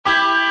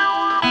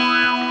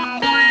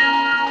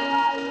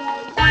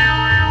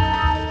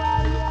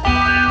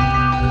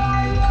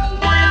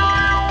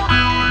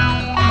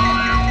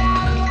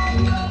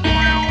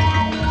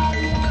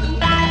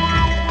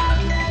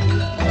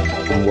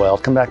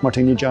Welcome back,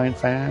 Martini Giant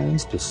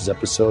fans. This is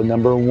episode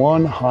number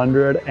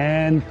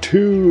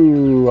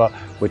 102,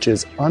 which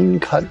is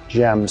Uncut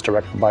Gems,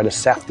 directed by the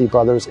Safdie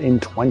brothers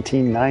in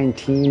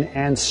 2019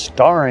 and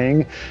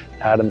starring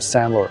Adam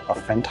Sandler. A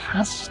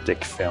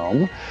fantastic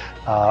film,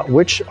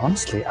 which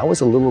honestly I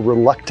was a little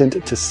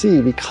reluctant to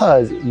see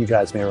because you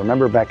guys may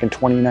remember back in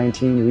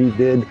 2019 we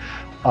did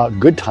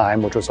Good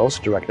Time, which was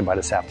also directed by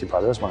the Safdie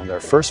brothers, one of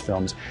their first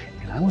films,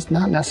 and I was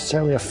not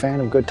necessarily a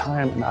fan of Good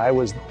Time, and I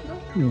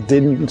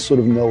didn't sort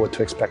of know what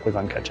to expect with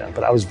Uncut Gems,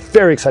 but I was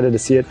very excited to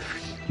see it.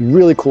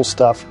 Really cool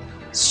stuff,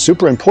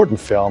 super important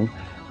film.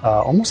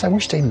 Almost I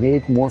wish they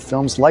made more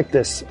films like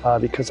this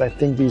because I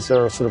think these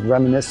are sort of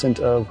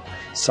reminiscent of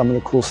some of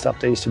the cool stuff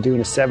they used to do in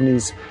the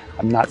 70s.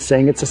 I'm not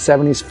saying it's a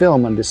 70s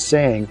film, I'm just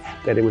saying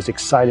that it was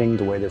exciting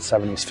the way that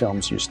 70s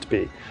films used to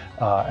be.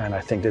 And I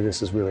think that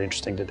this is really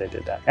interesting that they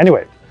did that.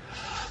 Anyway,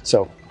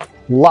 so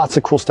lots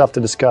of cool stuff to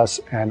discuss,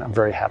 and I'm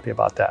very happy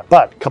about that.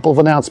 But a couple of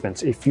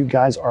announcements. If you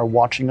guys are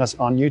watching us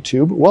on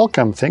YouTube,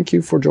 welcome. Thank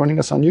you for joining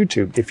us on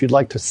YouTube. If you'd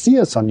like to see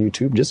us on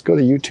YouTube, just go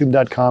to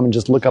youtube.com and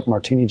just look up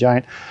Martini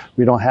Giant.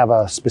 We don't have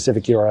a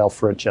specific URL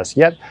for it just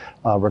yet.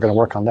 We're going to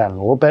work on that in a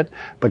little bit,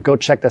 but go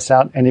check this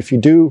out. And if you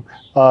do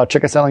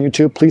check us out on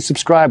YouTube, please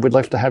subscribe. We'd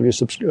like to have you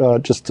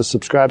just to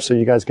subscribe so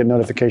you guys get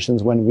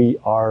notifications when we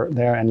are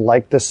there, and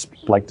like this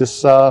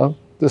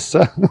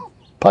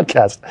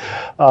podcast.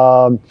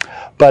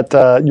 But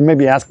you may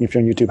be asking, if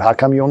you're on YouTube, how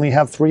come you only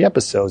have 3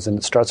 episodes and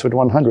it starts with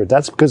 100?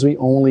 That's because we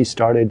only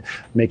started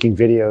making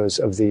videos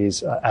of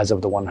these as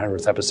of the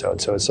 100th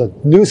episode. So it's a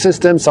new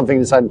system, something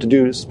we decided to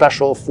do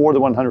special for the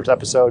 100th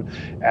episode,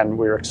 and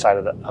we're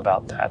excited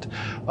about that.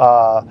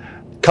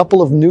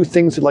 Couple of new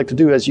things we'd like to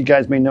do. As you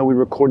guys may know, we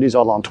record these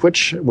all on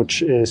Twitch,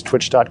 which is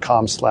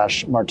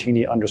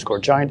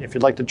twitch.com/martini_giant. If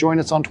you'd like to join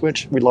us on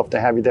Twitch, we'd love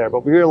to have you there.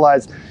 But we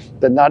realize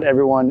that not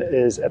everyone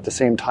is at the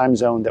same time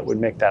zone that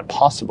would make that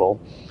possible.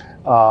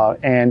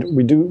 And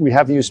we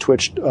have used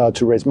Twitch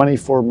to raise money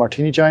for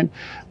Martini Giant,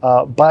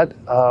 but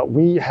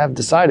we have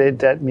decided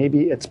that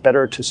maybe it's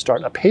better to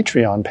start a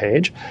Patreon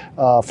page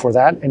for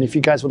that. And if you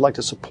guys would like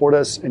to support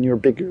us and you're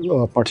big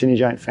Martini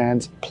Giant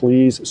fans,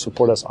 please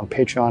support us on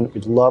Patreon.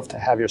 We'd love to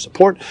have your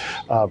support.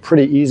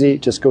 Pretty easy.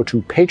 Just go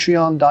to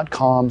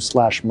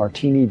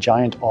patreon.com/Martini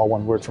Giant, all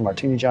one word for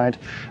Martini Giant.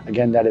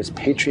 Again, that is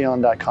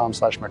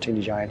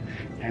patreon.com/Martini Giant.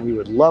 And we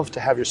would love to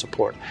have your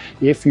support.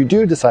 If you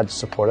do decide to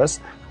support us,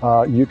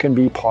 you can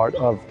be part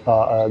of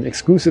an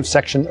exclusive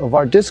section of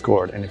our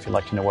Discord. And if you'd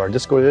like to know where our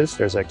Discord is,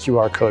 there's a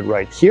QR code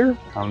right here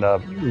on the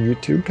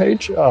YouTube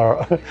page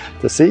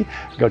to see.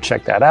 Go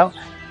check that out.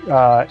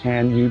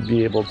 And you'd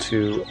be able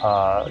to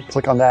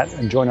click on that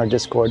and join our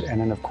Discord.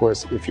 And then, of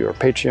course, if you're a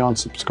Patreon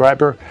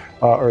subscriber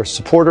or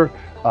supporter,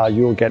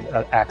 you will get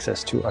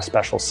access to a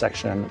special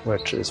section,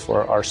 which is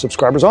for our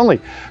subscribers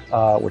only,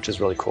 which is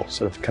really cool.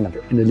 Sort of kind of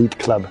an elite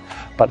club.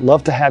 But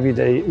love to have you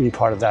be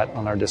part of that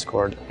on our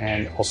Discord,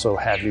 and also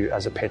have you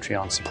as a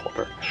Patreon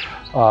supporter.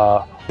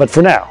 But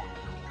for now,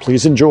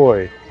 please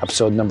enjoy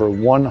episode number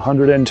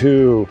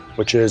 102,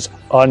 which is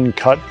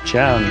Uncut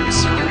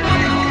Gems.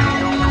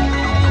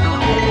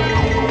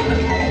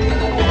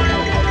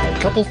 A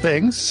couple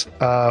things.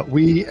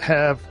 We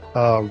have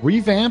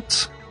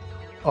revamped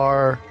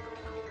our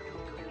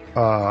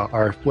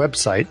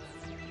website,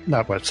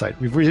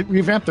 we've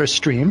revamped our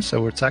stream,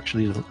 so it's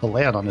actually the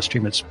layout on the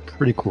stream. It's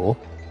pretty cool.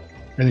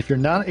 And if you're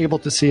not able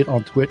to see it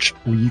on Twitch,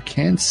 you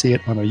can see it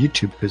on our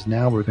YouTube, because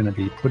now we're going to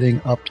be putting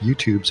up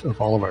YouTubes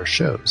of all of our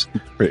shows.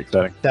 Pretty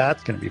exciting.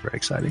 That's going to be very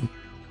exciting.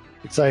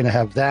 Exciting to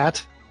have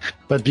that.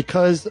 But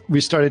because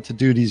we started to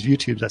do these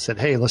YouTubes, I said,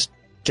 hey, let's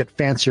get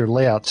fancier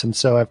layouts. And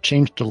so I've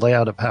changed the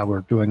layout of how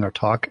we're doing our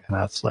talk. And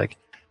that's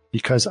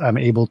because I'm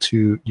able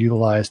to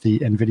utilize the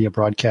NVIDIA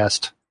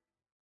Broadcast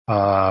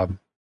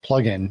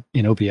plugin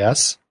in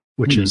OBS,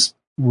 which is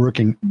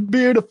working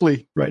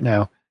beautifully right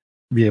now,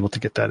 be able to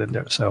get that in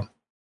there. So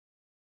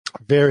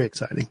very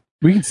exciting.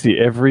 We can see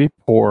every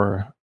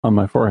pore on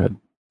my forehead.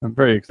 I'm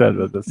very excited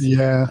about this.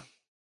 Yeah.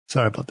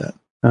 Sorry about that.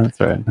 Oh,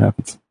 that's all right. It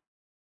happens.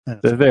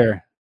 They're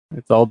there.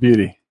 It's all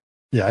beauty.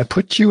 Yeah, I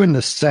put you in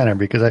the center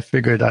because I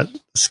figured that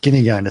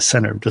skinny guy in the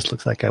center just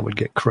looks like I would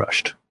get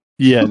crushed.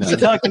 Yeah, no, you're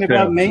talking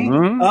about me?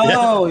 Mm-hmm.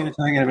 Oh, yeah. You're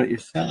talking about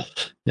yourself.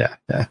 Yeah.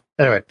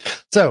 Anyway,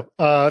 so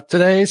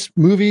today's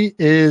movie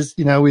is,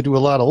 we do a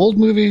lot of old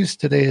movies.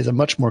 Today is a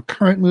much more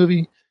current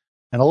movie,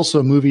 and also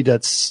a movie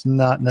that's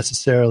not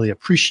necessarily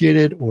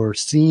appreciated or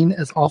seen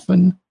as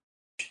often,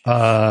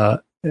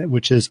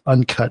 which is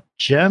Uncut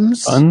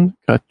Gems.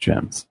 Uncut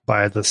Gems.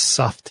 By the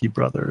Safdie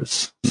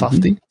brothers.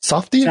 Safdie?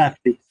 Safdie.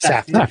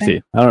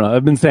 Safdie. I don't know.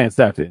 I've been saying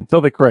Safdie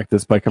until they correct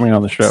this by coming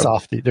on the show.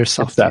 Safdie. They're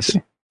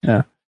Safdies.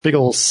 Yeah. Big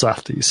old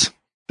Safdies.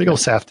 Big old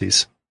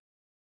Safdies.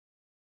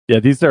 Yeah,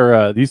 these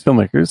are these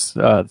filmmakers.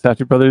 The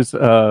Safdie brothers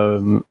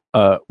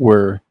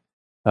were,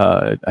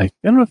 I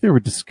don't know if they were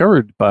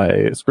discovered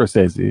by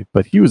Scorsese,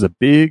 but he was a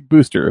big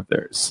booster of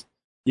theirs.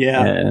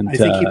 Yeah, and I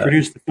think he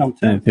produced the film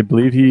too. And I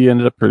believe he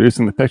ended up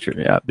producing the picture.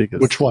 Yeah,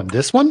 because which one?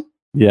 This one?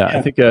 Yeah,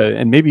 I think,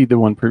 and maybe the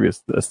one previous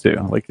to this too.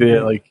 Like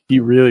he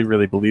really,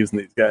 really believes in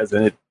these guys,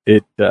 and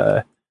it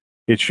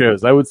it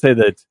shows. I would say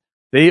that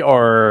they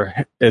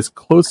are as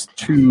close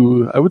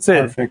to. I would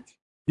say, perfect.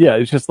 Yeah,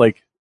 it's just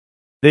like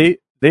they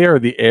are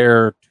the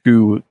heir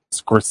to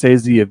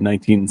Scorsese of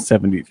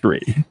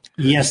 1973.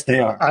 Yes, they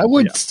are. I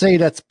would say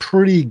that's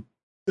pretty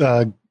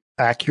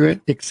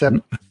accurate, except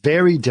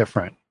very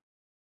different.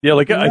 Yeah,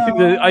 like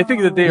I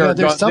think that they are.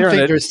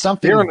 There's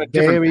something they're on a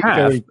different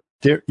path.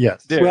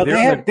 Yes. They're on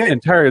an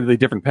entirely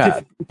different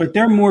path. But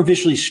they're more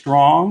visually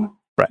strong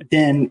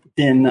than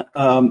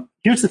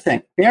here's the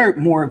thing. They're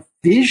more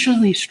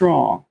visually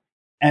strong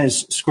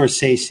as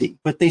Scorsese,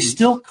 but they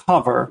still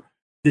cover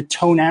the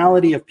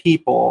tonality of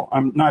people.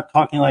 I'm not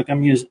talking like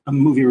I'm a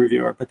movie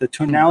reviewer, but the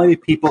tonality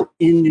of people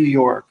in New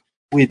York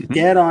with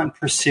dead on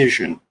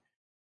precision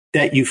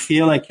that you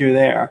feel like you're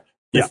there.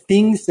 The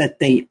things that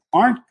they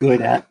aren't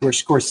good at, where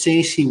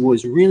Scorsese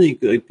was really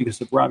good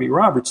because of Robbie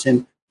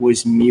Robertson,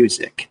 was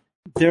music.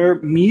 Their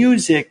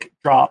music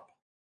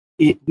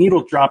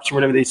needle drops or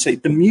whatever they say.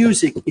 The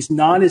music is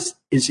not as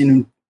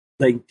in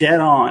like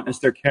dead on as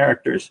their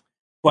characters,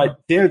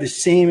 but they're the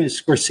same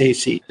as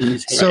Scorsese in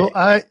his head. So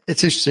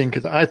it's interesting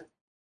because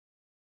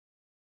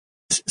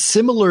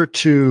similar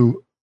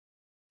to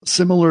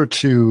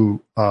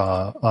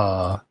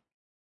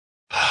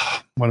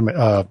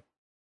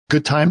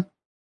Good Time.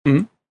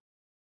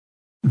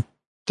 Mm-hmm.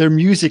 Their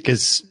music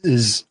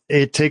is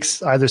it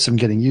takes either some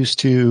getting used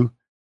to,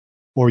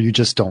 or you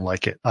just don't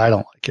like it. I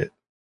don't like it.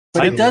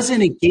 But it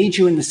doesn't engage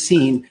you in the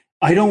scene.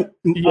 I'm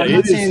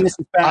not saying this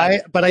is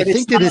bad. I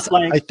think it is.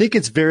 I think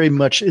it's very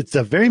much. It's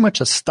very much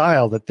a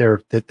style that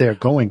they're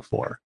going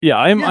for. Yeah,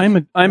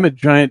 I'm a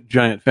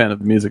giant fan of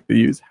the music they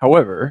use.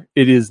 However,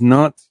 it is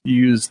not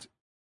used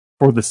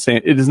for the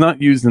same. It is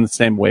not used in the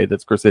same way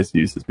that Scorsese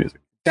uses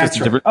music.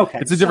 That's right. Okay,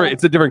 it's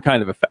a different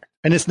kind of effect,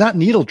 and it's not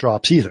needle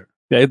drops either.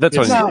 Yeah, that's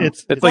what I mean.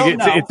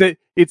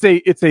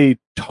 It's a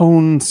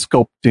tone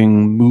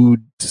sculpting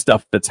mood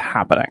stuff that's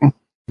happening.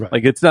 Right.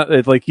 Like it's not.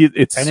 It's like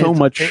it's and so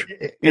much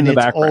in the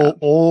background,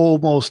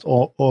 almost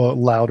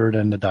louder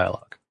than the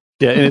dialogue.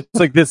 Yeah, and it's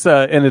like this,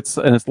 and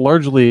it's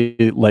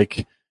largely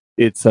like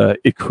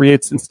it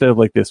creates, instead of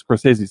like this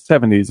Scorsese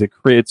 70s, it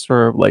creates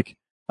sort of like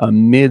a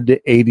mid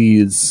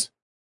 80s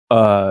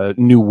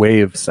new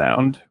wave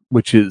sound,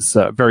 which is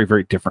very,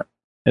 very different.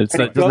 And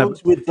it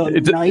goes with the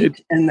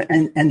night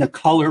and the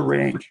color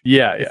range.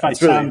 Yeah, if I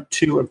sound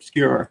too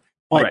obscure,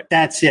 but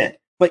that's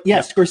it. But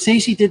yes,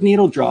 Scorsese did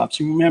needle drops.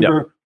 You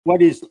remember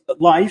What Is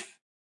Life?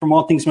 From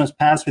All Things Must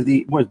Pass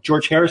with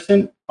George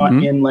Harrison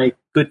in like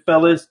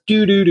Goodfellas,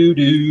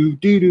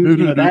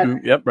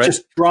 that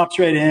just drops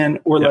right in,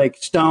 or like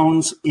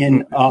Stones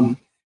in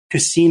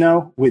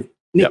Casino with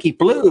Nikki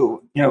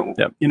Blue. Can't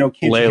you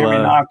hear me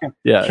knocking?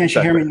 Yeah, can't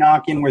you hear me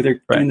knocking? Where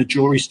they're doing the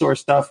jewelry store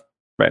stuff.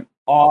 Right,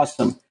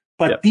 awesome.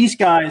 But these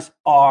guys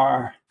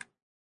are,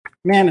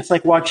 man, it's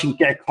like watching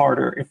Get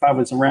Carter if I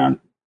was around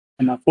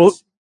enough. Well,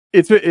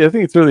 I think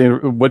it's really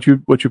what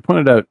you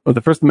pointed out. Or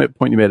the first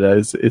point you made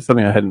is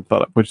something I hadn't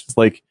thought of, which is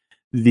like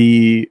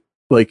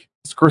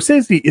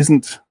Scorsese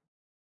isn't.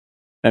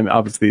 I mean,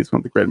 obviously he's one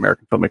of the great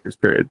American filmmakers,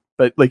 period.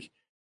 But like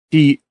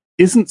he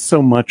isn't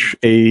so much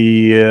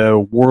a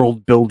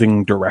world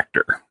building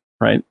director,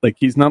 right? Like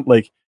he's not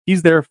like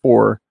he's there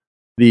for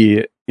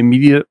the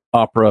immediate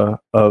opera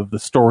of the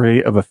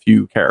story of a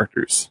few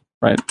characters,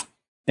 right?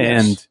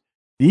 Yes. And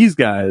these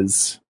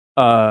guys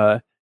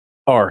are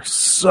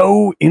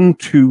so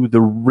into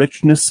the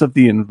richness of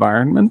the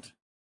environment,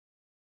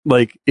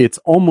 like it's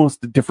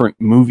almost a different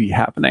movie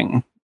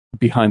happening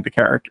behind the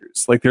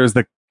characters. Like there's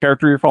the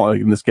character you're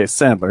following, in this case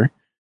Sandler,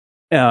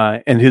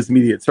 and his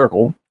immediate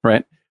circle,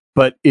 right?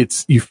 But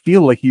you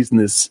feel like he's in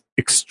this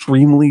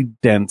extremely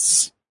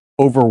dense,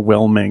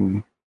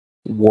 overwhelming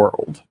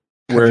world.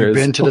 Have you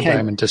been to the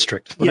Diamond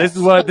District? Well, yes.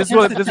 This is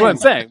what I'm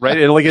saying, right?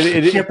 It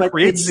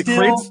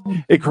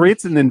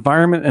creates an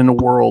environment and a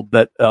world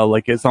that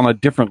like is on a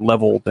different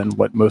level than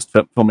what most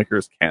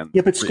filmmakers can.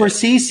 Yeah, but create.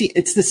 Scorsese,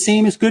 it's the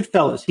same as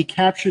Goodfellas. He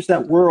captures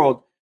that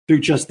world through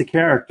just the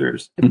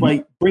characters, and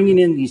by bringing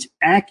in these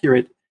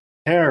accurate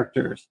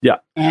characters. Yeah,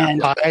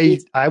 and I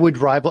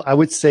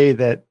would say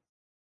that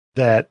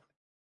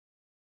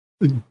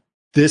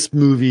this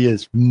movie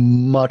is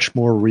much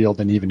more real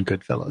than even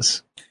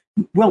Goodfellas.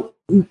 Well.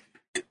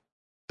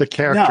 The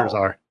characters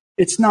are.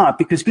 It's not,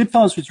 because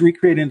Goodfellas was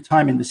recreated in a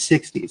time in the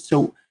 60s.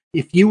 So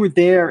if you were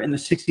there in the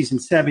 60s and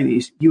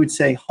 70s, you would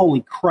say, holy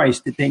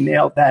Christ, did they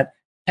nail that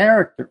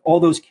character, all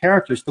those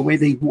characters, the way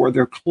they wore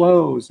their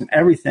clothes and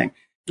everything.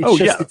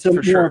 It's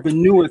more of a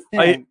newer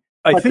thing.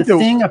 But the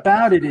thing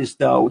about it is,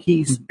 though,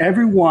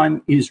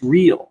 everyone is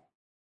real.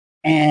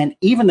 And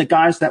even the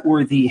guys that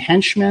were the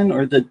henchmen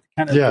or the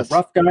kind of the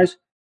rough guys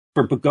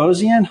for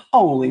Bogosian,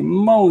 holy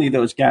moly,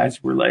 those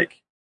guys were like,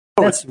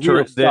 that's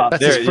real stuff.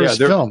 That's his first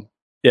film.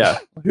 Yeah.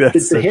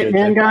 Is the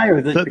hitman guy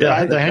or the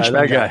guy? The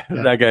henchman guy.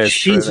 That guy is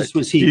Jesus,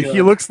 was he good.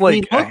 He looks like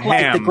he looked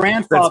like the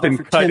grandfather that's been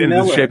for cut Tim in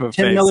Miller. the shape of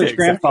Tim Miller's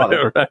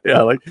grandfather. Right.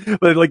 Yeah, I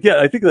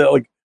think that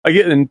like I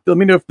get, and let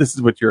me know if this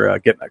is what you're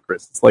getting at,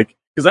 Chris. It's like,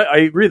 because I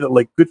agree that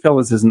like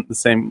Goodfellas isn't the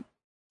same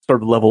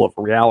sort of level of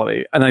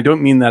reality. And I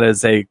don't mean that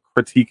as a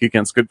critique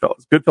against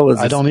Goodfellas. Goodfellas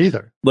I don't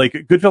either. Like,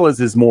 Goodfellas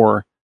is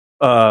more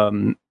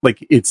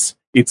like it's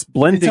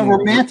blending. It's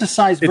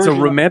a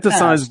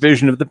romanticized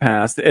vision of the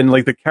past, and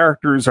like the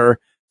characters are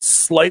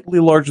slightly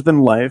larger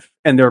than life,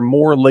 and they're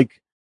more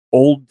like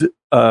old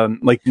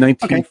like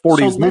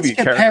 1940s movie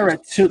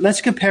characters.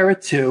 Let's compare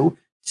it to,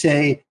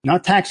 say,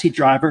 not Taxi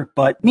Driver,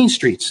 but Mean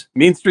Streets.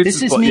 Mean Streets.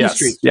 This is Mean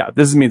Streets. Yeah,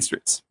 this is Mean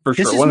Streets for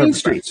sure. This is Mean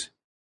Streets.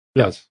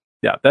 Yes.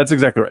 Yeah, that's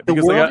exactly right. The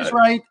world is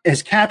right,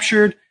 is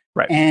captured,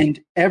 right,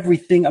 and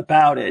everything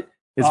about it.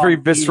 It's very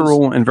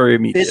visceral and very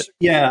immediate.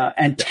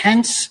 And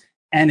tense,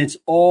 and it's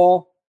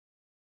all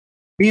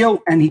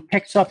real, and he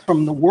picks up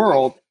from the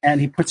world and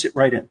he puts it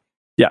right in.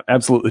 Yeah,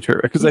 absolutely true.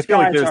 Because I feel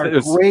like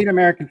there's great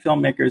American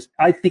filmmakers.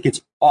 I think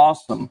it's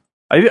awesome.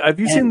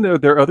 Have you seen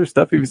their other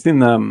stuff? Have you seen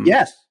them?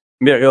 Yes.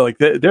 Yeah, like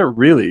they've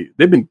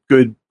been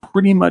good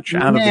pretty much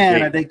out of the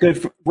gate. Are they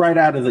good right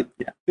out of the?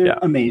 Yeah, they're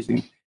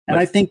amazing. And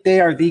I think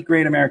they are the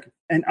great American.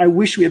 And I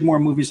wish we had more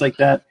movies like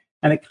that.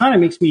 And it kind of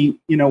makes me,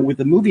 with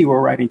the movie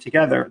we're writing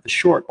together, the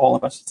short, all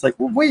of us, it's like,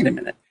 well, wait a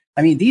minute.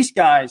 I mean, these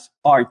guys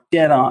are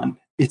dead on.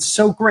 It's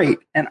so great.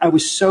 And I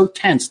was so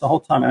tense the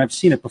whole time. And I've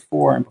seen it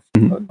before and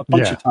a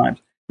bunch of times.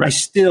 Right. I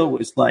still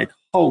was like,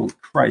 holy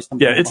Christ.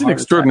 It's an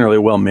extraordinarily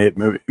well-made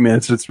movie. I mean,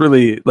 it's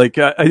really like,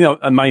 I'm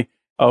going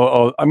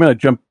to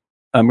jump.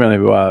 I'm going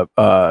to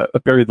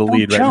bury the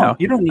lead right now.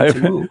 You don't need to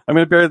move. I'm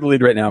going to bury the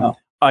lead right now.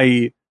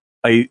 Oh.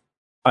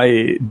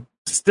 I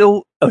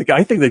still like.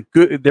 I think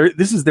that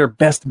this is their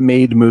best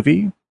made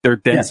movie, their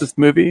densest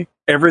movie.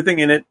 Everything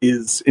in it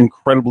is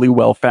incredibly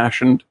well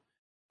fashioned,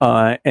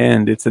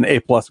 and it's an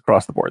A+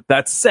 across the board.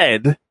 That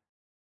said,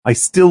 I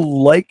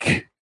still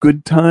like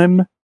Good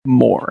Time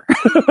more.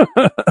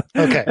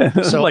 Okay,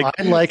 so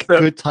I like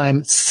Good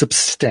Time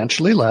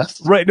substantially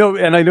less. Right? No,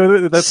 and I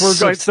know that's where we're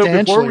going.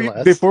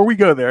 So before we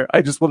go there,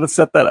 I just want to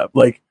set that up.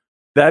 Like,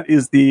 that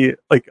is the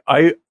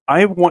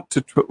I want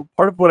to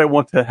part of what I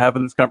want to have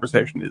in this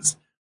conversation is,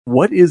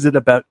 what is it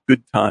about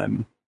Good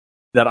Time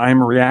that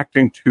I'm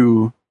reacting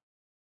to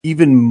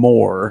even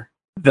more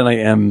than I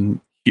am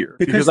here?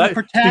 Because the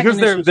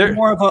protagonist was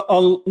more of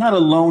a not a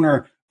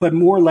loner, but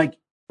more like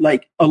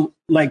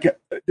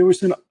there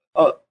was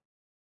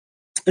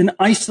an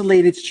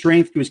isolated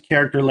strength to his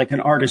character, like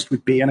an artist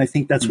would be, and I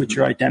think that's what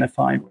you're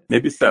identifying with.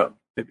 Maybe so.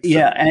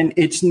 Yeah, and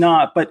it's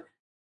not, but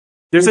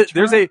there's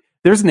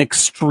an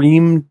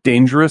extreme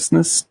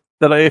dangerousness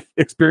that I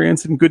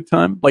experience in Good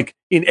Time, like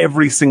in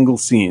every single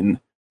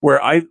scene, where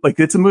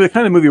it's the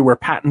kind of movie where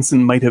Pattinson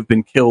might have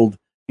been killed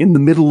in the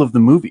middle of the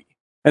movie,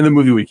 and the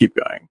movie would keep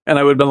going, and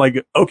I would have been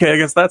like, okay, I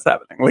guess that's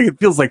happening. Like, it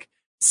feels like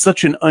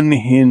such an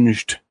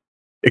unhinged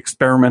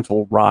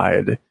experimental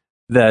ride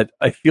that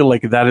I feel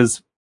like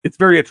it's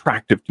very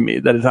attractive to me.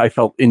 That I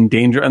felt in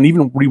danger, and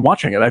even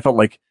rewatching it, I felt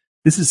like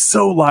this is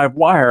so live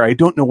wire. I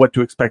don't know what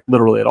to expect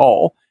literally at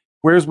all.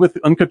 Whereas with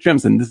Uncut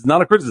Gems, and this is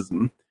not a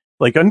criticism,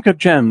 like Uncut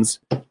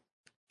Gems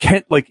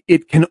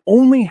it can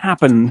only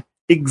happen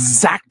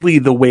exactly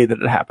the way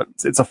that it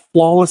happens. It's a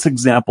flawless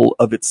example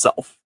of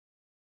itself.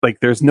 Like,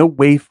 there's no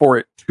way for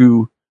it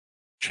to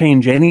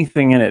change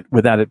anything in it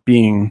without it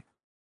being,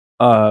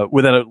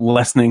 without it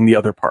lessening the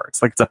other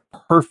parts. Like, it's a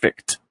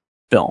perfect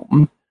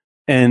film,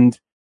 and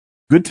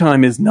Good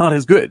Time is not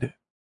as good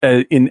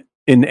in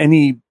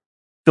any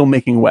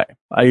filmmaking way.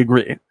 I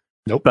agree.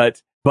 Nope.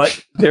 But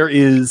there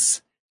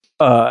is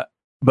a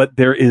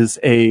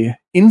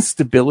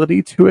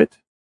instability to it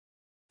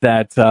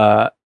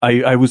that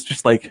I was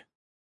just like,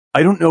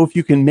 I don't know if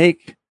you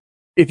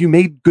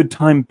made Good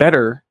Time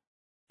better,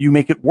 you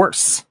make it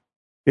worse.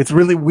 It's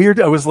really weird.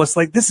 I was less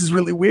like, this is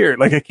really weird.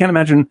 Like, I can't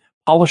imagine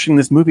polishing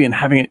this movie and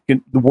having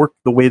it work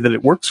the way that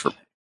it works for me.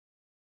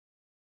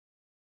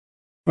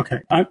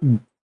 Okay.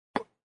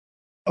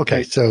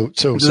 Okay, so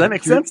does that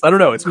make sense? I don't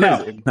know. It's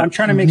crazy. No, I'm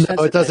trying to make sense.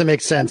 No, it doesn't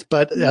make sense.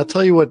 But I'll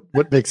tell you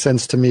what makes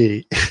sense to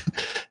me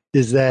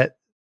is that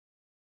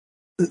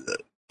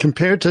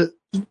compared to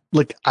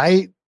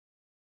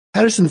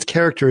Patterson's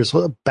character is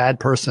a bad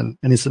person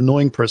and he's an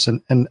annoying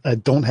person, and I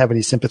don't have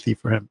any sympathy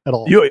for him at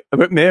all.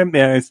 May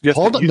I suggest?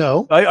 Hold on,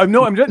 no.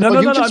 I'm just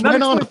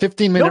went on a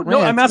 15-minute rant. No,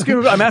 I'm asking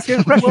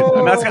a question.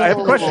 I have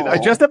a question. I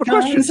just have a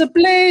question.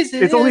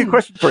 It's only a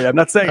question for you. I'm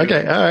not saying.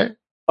 Okay, all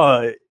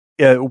right.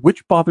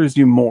 Which bothers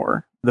you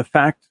more, the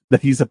fact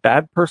that he's a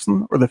bad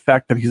person or the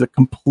fact that he's a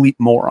complete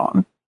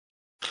moron?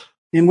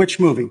 In which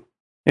movie?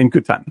 In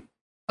Good Time.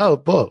 Oh,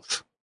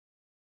 both.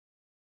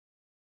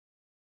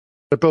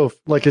 They're both,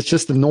 like, it's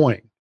just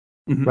annoying,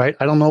 right?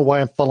 I don't know why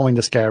I'm following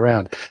this guy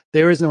around.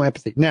 There is no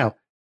empathy. Now,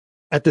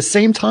 at the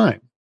same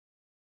time,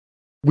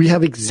 we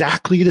have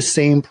exactly the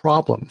same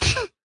problem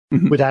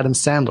with Adam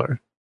Sandler.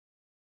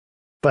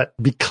 But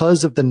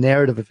because of the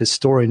narrative of his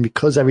story and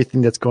because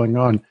everything that's going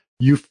on,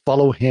 you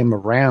follow him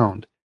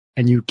around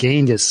and you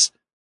gain this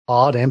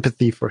odd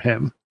empathy for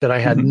him that I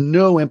had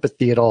no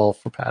empathy at all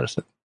for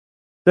Patterson.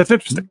 That's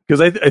interesting, because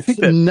I think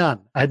that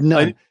none. I had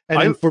none.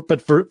 For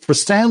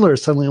Sandler,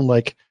 suddenly I'm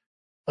like,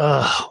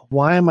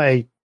 why am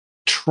I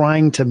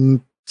trying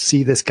to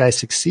see this guy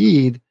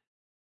succeed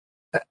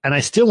and I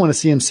still want to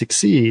see him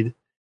succeed.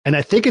 And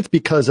I think it's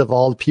because of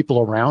all the people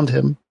around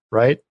him,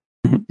 right?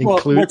 Well,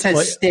 what's at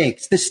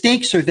stakes? The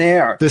stakes are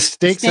there. The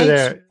stakes are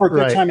there, for Good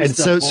right? Time And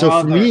so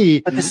for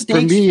me,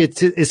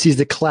 it's he's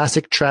the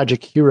classic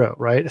tragic hero,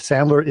 right?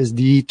 Sandler is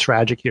the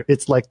tragic hero.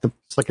 It's like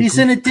he's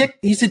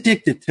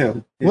addicted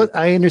to. What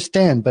I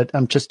understand, but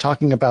I'm just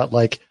talking about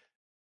like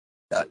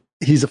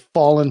he's a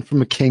fallen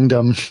from a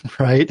kingdom,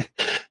 right?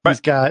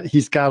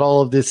 He's got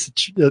all of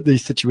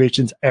these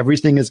situations.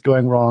 Everything is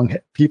going wrong.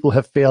 People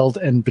have failed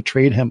and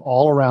betrayed him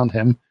all around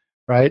him,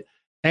 right?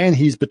 And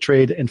he's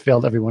betrayed and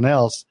failed everyone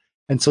else.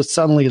 And so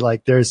suddenly,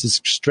 like, there's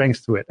this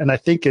strength to it. And I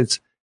think it's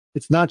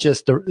not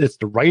just it's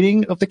the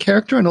writing of the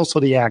character and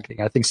also the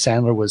acting. I think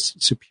Sandler was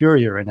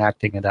superior in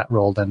acting in that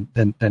role than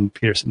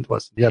Peterson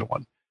was in the other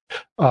one.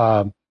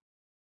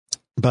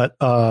 But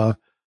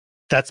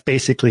that's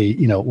basically,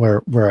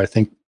 where I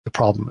think the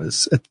problem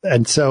is.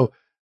 And so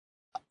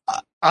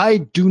I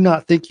do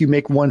not think you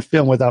make one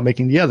film without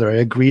making the other. I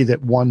agree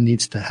that one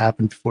needs to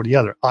happen before the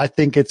other. I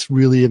think it's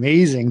really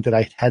amazing that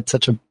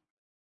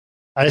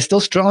I still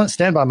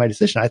stand by my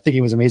decision. I think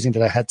it was amazing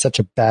that I had such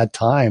a bad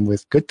time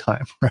with Good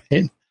Time,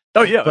 right?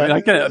 Oh yeah, but,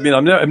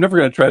 I'm never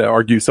going to try to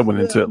argue someone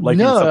into liking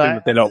something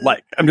that they don't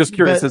like. I'm just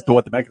curious as to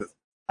what the mechanism.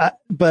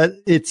 But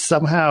it's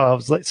somehow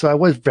I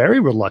was very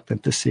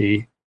reluctant to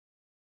see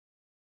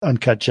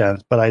Uncut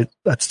Gems, but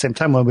at the same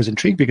time I was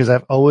intrigued because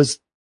I've always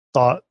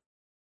thought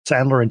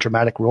Sandler in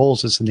dramatic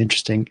roles does an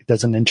interesting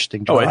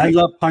job. I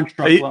love Punch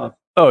Drunk Love.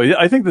 Oh yeah,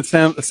 I think that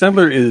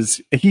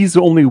Sandler he's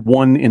only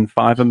 1 in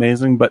 5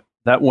 amazing, but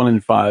that 1 in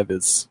 5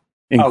 is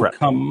incredible. Oh,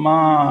 come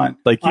on.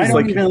 Like, I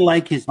don't even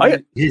like his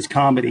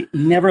comedy.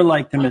 Never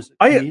liked him as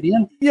a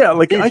comedian.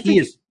 I think he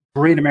is a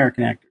great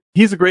American actor.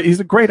 He's a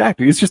great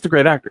actor. He's just a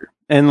great actor.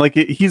 And like,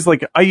 he's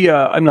like,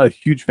 I'm not a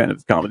huge fan of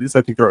his comedies.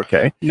 I think they're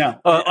okay. No,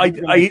 I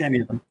don't like any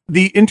of them.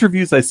 The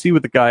interviews I see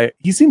with the guy,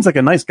 he seems like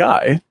a nice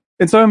guy.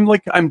 And so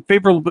I'm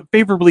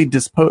favorably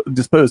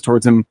disposed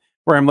towards him,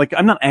 where I'm like,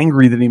 I'm not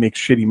angry that he makes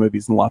shitty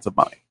movies and lots of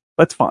money.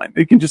 That's fine.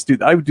 He can just do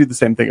that. I would do the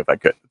same thing if I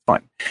could. It's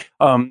fine.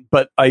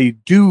 But I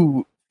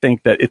do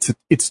think that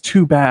it's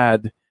too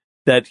bad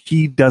that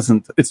he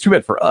doesn't, it's too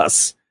bad for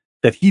us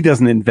that he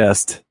doesn't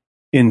invest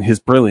in his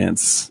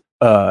brilliance,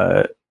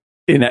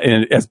 in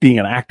as being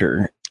an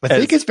actor. I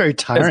think it's very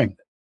tiring.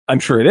 I'm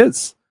sure it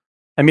is.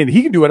 I mean,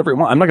 he can do whatever he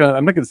wants. I'm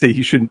not gonna say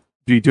he shouldn't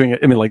be doing it.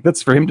 I mean, like,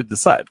 that's for him to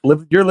decide.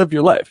 Live your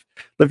life,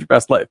 live your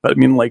best life. But I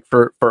mean, like,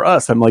 for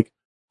us, I'm like,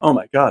 oh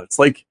my God, it's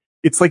like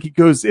it's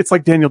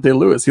like Daniel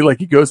Day-Lewis.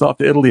 He goes off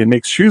to Italy and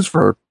makes shoes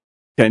for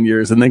 10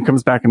 years and then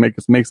comes back and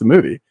makes a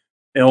movie.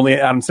 And only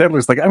Adam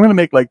Sandler's like, I'm going to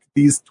make like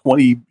these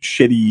 20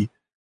 shitty,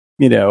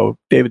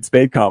 David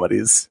Spade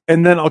comedies,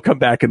 and then I'll come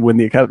back and win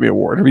the Academy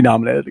Award and be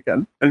nominated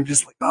again. And I'm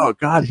just like, oh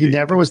God, he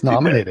never was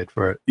nominated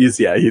for it. He's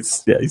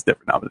never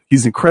nominated.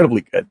 He's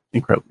incredibly good.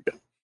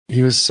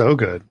 He was so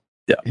good.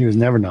 Yeah, he was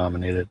never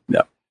nominated.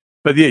 Yeah,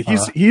 but yeah,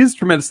 he is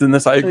tremendous in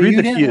this. I agree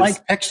that he is.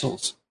 Like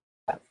Pixels.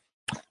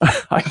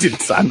 I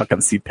didn't. I'm not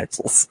going to see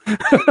Pixels.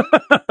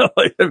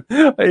 I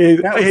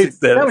hate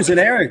that. That was an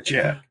Eric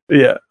joke.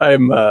 Yeah,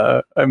 I'm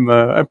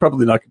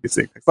probably not going to be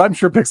seeing Pixels. I'm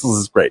sure Pixels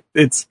is great.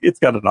 It's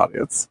got an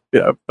audience,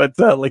 But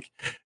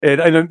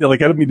and I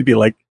don't mean to be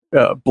like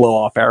blow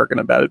off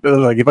arrogant about it. But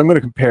like, if I'm going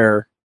to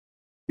compare,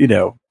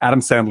 Adam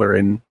Sandler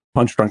in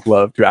Punch Drunk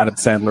Love to Adam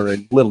Sandler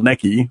in Little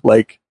Nicky,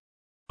 like,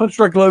 Punch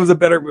Drunk Love is a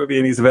better movie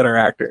and he's a better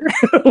actor.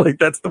 Like,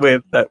 that's the way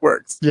that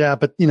works. Yeah,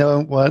 but you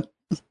know what?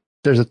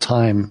 There's a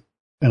time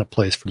and a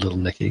place for Little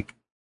Nicky.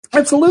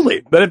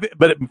 Absolutely, but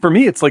for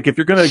me, it's like, if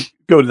you're going to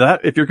go to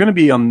that, if you're going to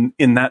be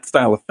in that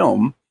style of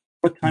film,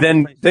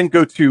 then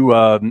go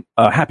to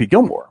Happy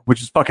Gilmore,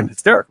 which is fucking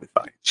hysterically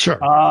funny. Sure,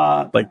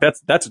 like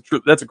that's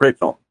a great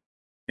film.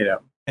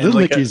 Little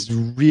Nicky's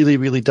really,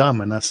 really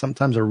dumb, and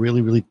sometimes a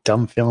really, really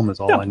dumb film is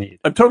all I need.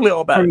 I'm totally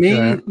all about it. For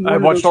me, I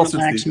watched all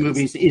sorts of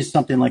movies is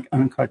something like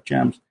Uncut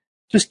Gems.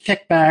 Just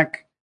kick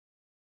back,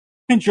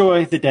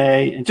 enjoy the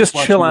day, and just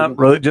chill out,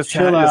 bro. Just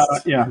chill out.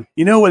 Yeah.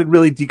 You know what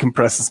really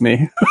decompresses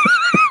me?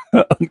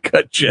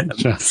 Uncut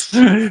Gems.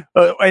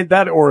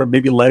 That, or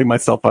maybe lighting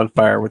myself on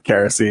fire with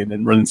kerosene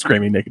and running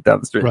screaming naked down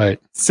the street. Right.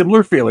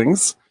 Similar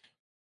feelings.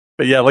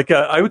 But yeah, like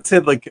I would say,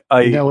 like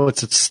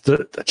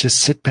just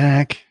sit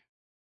back,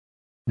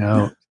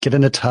 get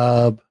in a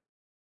tub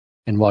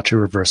and watch a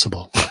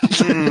Reversible.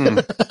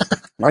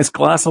 Nice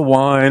glass of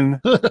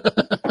wine.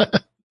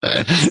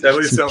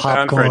 Settle yourself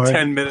down for a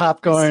 10-minute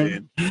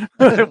popcorn.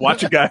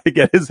 Watch a guy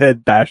get his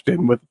head bashed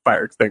in with a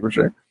fire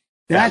extinguisher.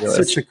 That's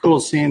such a cool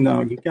scene,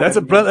 though. That's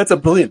a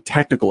brilliant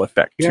technical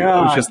effect too.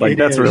 Yeah, it's just like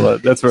that's really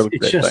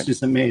it's just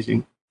as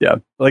amazing. Yeah,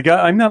 like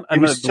I'm not.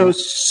 So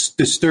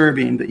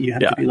disturbing that you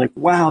have to be like,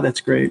 wow, that's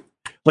great.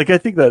 Like, I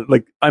think that,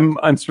 like,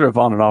 I'm sort of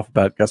on and off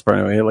about Gaspar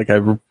Noé. Like, I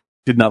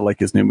did not like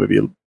his new movie.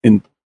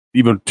 In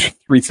even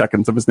 3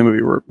 seconds of his new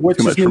movie were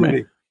too much for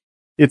me.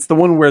 It's the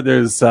one where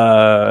there's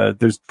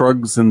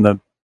drugs in the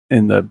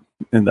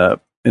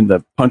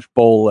punch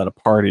bowl at a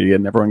party,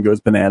 and everyone goes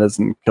bananas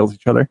and kills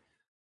each other.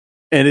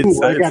 And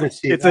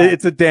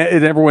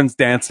and everyone's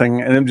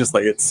dancing, and I'm just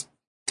like,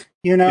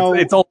 You know,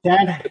 it's all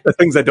the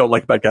things I don't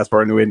like about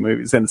Gaspar Noé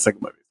movies and the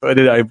second movie. So I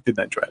did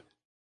not enjoy it.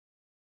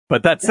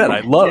 But that said,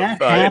 I love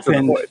Enter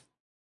the Void.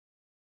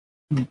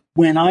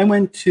 When I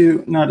went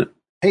to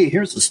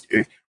here's the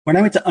story. When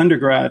I went to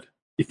undergrad,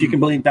 if you can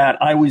believe that,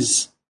 I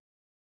was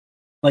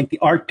like the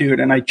art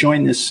dude, and I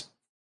joined this.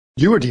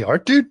 You were the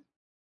art dude?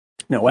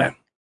 No way.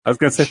 I was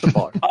going to say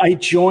football. I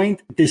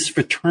joined this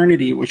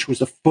fraternity, which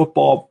was a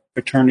football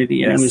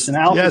fraternity, and it was an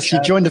alpha. Yes, you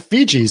joined the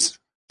Fijis.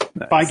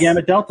 Phi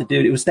Gamma Delta,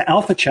 dude. It was the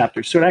Alpha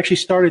chapter. So it actually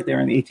started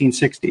there in the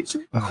 1860s.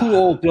 Cool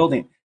old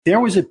building. There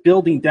was a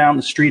building down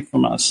the street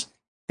from us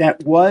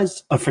that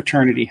was a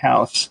fraternity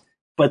house,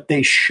 but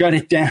they shut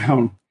it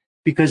down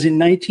because in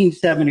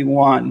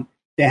 1971,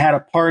 they had a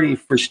party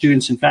for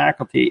students and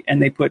faculty,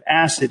 and they put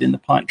acid in the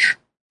punch.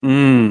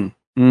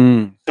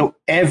 So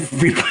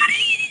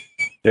everybody,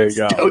 there you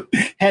go,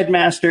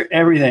 headmaster,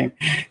 everything,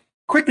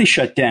 quickly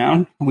shut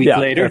down a week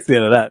later. That's the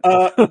end of that.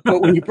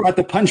 But when you brought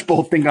the punch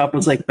bowl thing up, it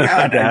was like,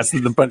 God,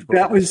 the punch bowl.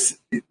 That was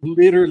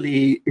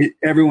literally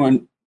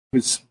everyone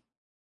was.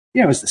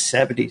 It was the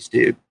 70s,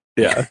 dude.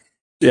 Yeah,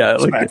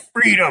 like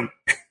freedom.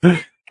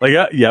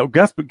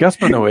 Gaspar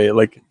Noé,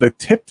 like the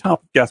tip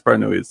top of Gaspar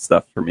Noé's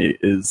stuff for me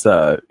is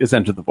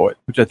Enter the Void,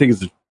 which I think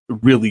is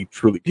really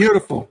truly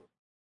beautiful,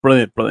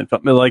 brilliant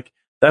film. Like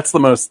that's the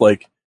most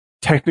like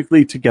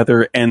technically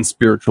together and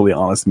spiritually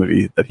honest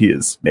movie that he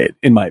has made,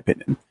 in my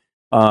opinion.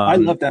 I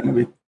love that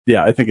movie.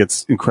 Yeah, I think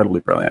it's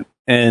incredibly brilliant,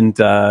 and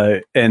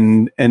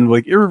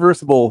like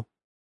Irreversible,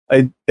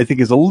 I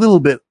think is a little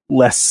bit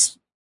less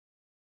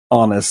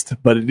honest,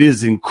 but it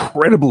is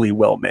incredibly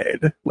well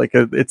made.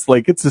 It's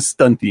a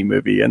stunty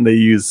movie, and they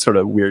use sort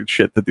of weird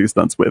shit to do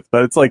stunts with,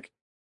 but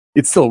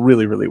it's still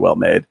really, really well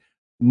made.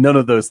 None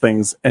of those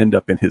things end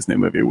up in his new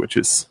movie, which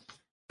was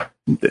not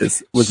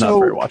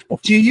very watchable.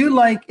 Do you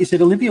like? Is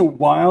it Olivia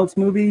Wilde's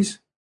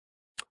movies?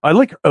 I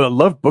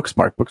love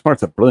Booksmart.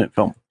 Booksmart's a brilliant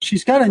film.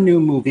 She's got a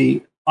new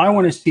movie. I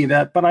want to see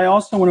that, but I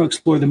also want to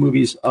explore the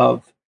movies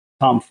of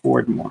Tom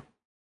Ford more.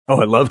 Oh,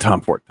 I love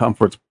Tom Ford. Tom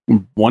Ford's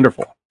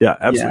wonderful. Yeah,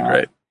 absolutely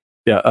great.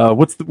 Yeah,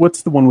 what's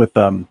the one with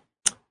from?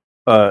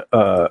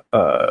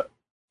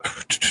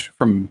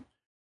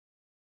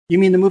 You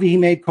mean the movie he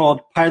made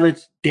called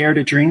Pilots Dare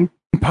to Dream?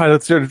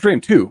 Pilots Dare to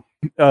Dream too.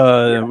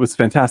 It was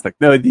fantastic.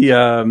 No,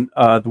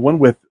 the one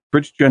with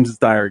Bridget Jones's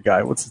Diary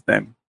guy. What's his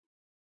name?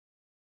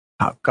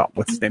 Oh God,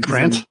 what's his name?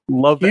 Grant.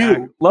 Love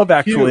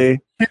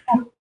Actually.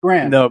 Hugh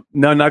Grant. No,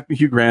 not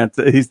Hugh Grant.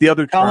 He's the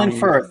other Colin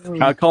Firth.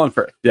 Colin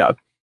Firth. Yeah,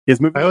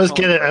 his movie. I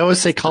always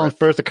say Colin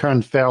Firth or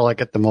Colin Farrell. I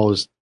get the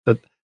most.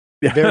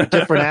 Very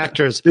different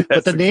actors,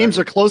 but the names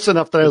are close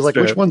enough that I was like,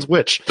 which one's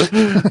which?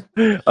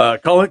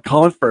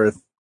 Colin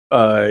Firth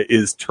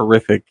is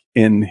terrific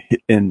in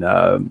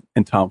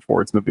Tom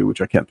Ford's movie, which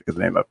I can't think of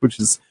the name of. Which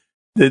is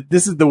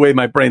this is the way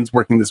my brain's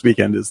working this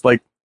weekend. Is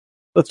like,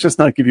 let's just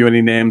not give you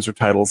any names or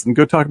titles and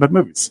go talk about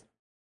movies.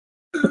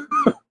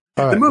 All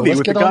right,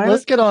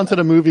 let's get on to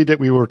the movie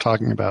that we were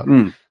talking about.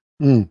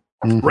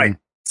 Right.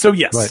 So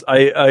yes,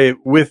 right. I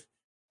with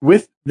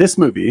this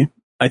movie,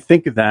 I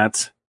think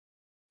that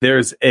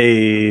there's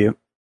I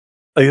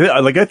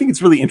think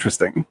it's really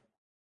interesting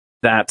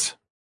that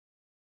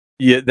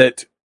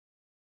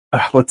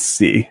let's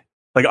see.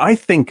 Like, I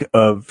think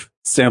of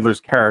Sandler's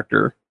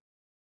character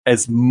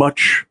as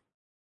much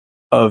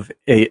of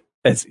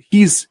as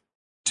he's,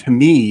 to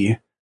me,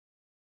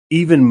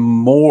 even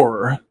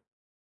more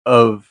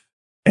of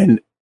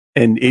an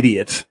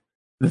idiot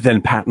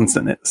than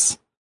Pattinson is,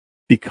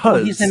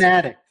 because he's an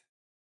addict.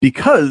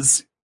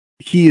 Because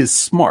he is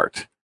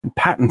smart, and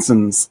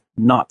Pattinson's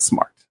not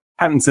smart.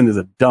 Pattinson is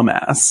a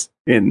dumbass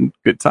in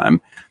Good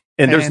Time,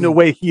 and there's no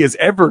way he is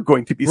ever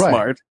going to be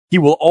smart. He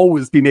will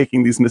always be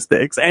making these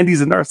mistakes, and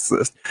he's a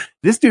narcissist.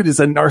 This dude is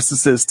a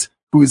narcissist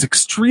who is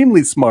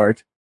extremely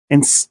smart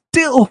and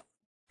still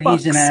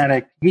he's an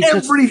addict.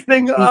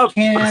 Everything up.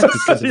 He can't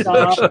stop. That's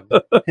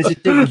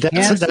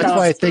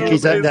why I think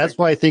he's. That's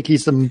why I think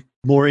he's a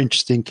more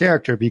interesting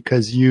character,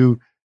 because you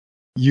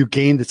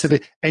gain the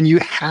civic, and you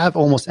have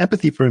almost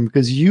empathy for him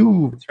because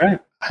you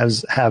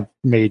have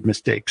made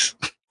mistakes.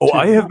 Oh,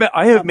 I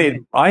have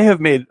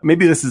made.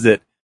 Maybe this is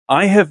it.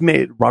 I have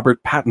made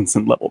Robert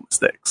Pattinson level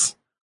mistakes.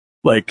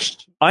 Like,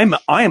 I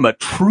am a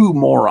true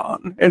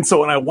moron, and so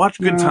when I watch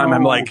Good Time,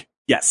 I'm like,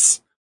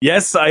 yes,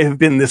 I have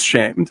been this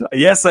shamed.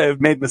 Yes, I have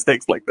made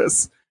mistakes like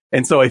this,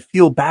 and so I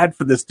feel bad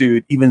for this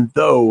dude, even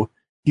though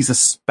he's a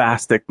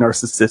spastic,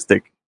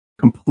 narcissistic,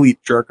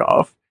 complete jerk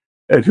off,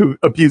 and who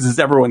abuses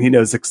everyone he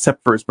knows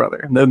except for his brother.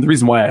 And then the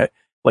reason why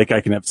I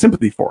can have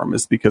sympathy for him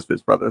is because of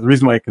his brother. The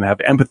reason why I can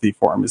have empathy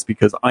for him is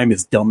because I'm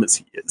as dumb as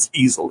he is,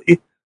 easily,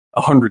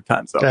 100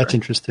 times over. That's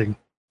interesting.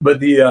 But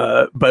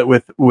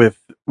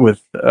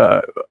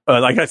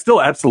like, I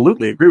still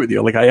absolutely agree with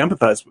you. Like, I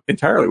empathize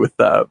entirely with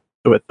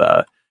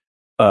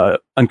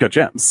Uncut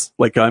Gems.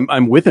 Like,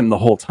 I'm with him the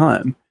whole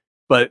time.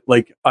 But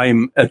like,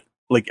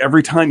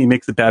 every time he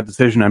makes a bad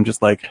decision, I'm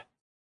just like,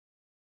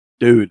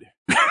 dude,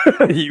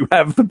 you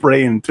have the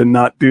brain to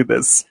not do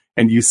this,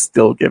 and you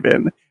still give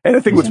in. And I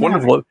think what's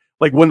wonderful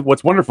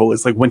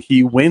is like when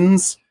he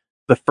wins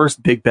the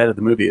first big bet of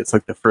the movie. It's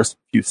like the first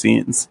few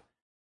scenes.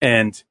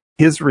 And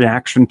his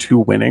reaction to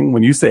winning,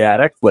 when you say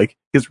addict, like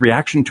his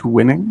reaction to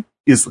winning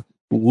is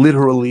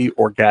literally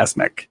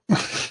orgasmic.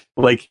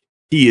 Like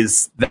he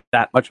is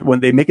that much, when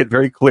they make it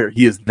very clear,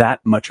 he is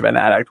that much of an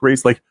addict, where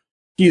he's like,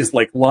 he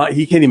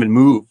can't even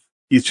move.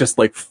 He's just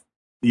like,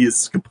 he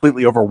is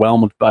completely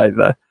overwhelmed by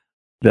the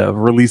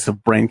release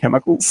of brain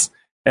chemicals.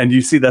 And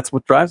you see that's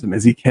what drives him,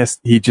 is he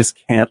just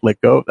can't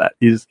let go of that.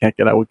 He just can't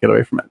get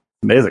away from it.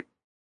 Amazing.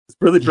 It's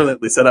really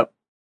brilliantly set up.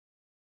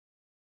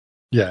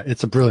 Yeah,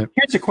 it's a brilliant.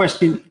 Here's a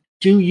question.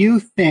 Do you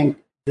think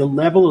the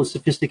level of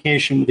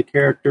sophistication with the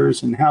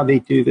characters and how they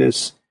do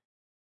this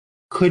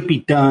could be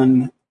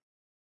done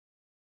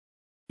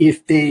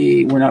if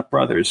they were not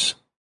brothers?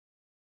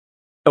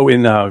 Oh,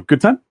 in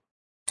Good Time?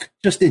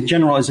 Just in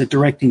general, as a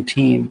directing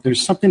team,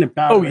 there's something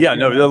about. Oh yeah,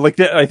 no, like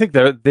I think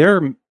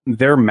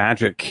their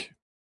magic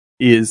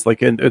is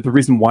like, and the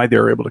reason why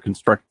they're able to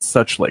construct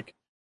such like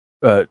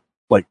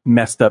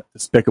messed up,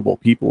 despicable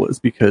people is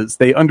because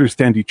they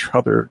understand each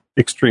other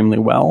extremely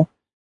well.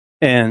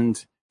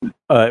 And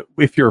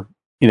if you're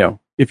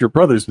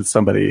brothers with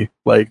somebody,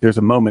 like there's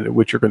a moment at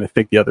which you're going to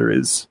think the other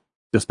is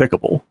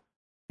despicable,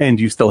 and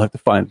you still have to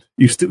find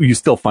you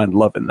still find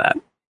love in that.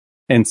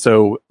 And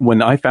so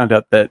when I found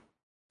out that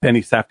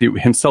Benny Safdie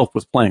himself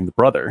was playing the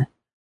brother,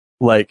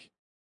 like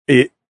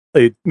it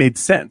made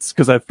sense,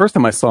 because the first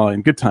time I saw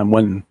in Good Time,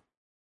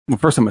 the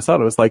first time I saw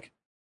it, I was like,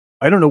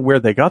 I don't know where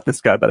they got this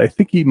guy, but I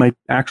think he might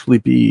actually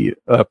be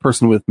a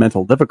person with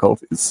mental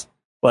difficulties.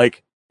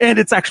 Like, and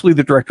it's actually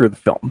the director of the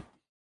film.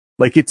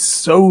 Like, it's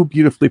so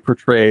beautifully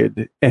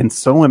portrayed and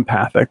so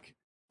empathic,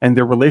 and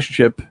their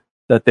relationship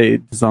that they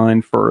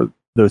designed for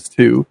those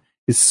two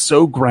is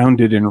so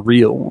grounded and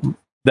real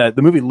that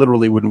the movie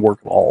literally wouldn't work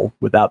at all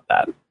without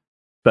that.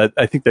 But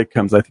I think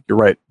you're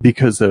right,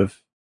 because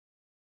of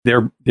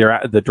the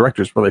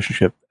director's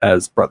relationship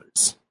as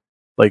brothers.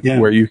 Like, yeah.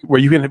 where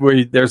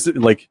there's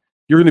like,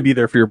 you're going to be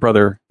there for your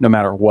brother no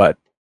matter what,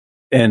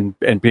 and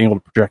being able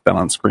to project that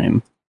on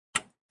screen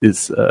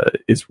is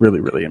really,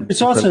 really important.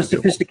 It's also a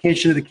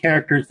sophistication of the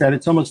characters that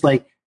it's almost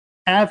like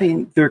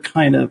having their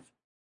kind of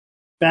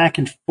back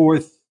and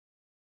forth.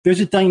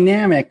 There's a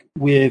dynamic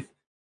with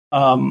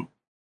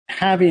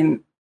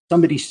having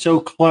somebody so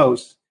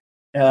close.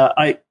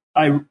 I'm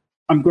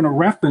going to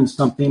reference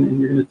something, and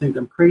you're going to think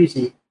I'm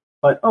crazy.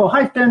 But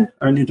hi, Finn,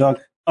 our new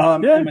dog.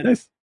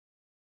 Nice.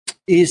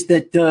 Is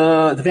that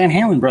the Van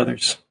Halen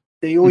brothers?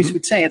 They always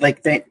would say,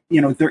 like, they're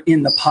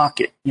in the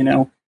pocket,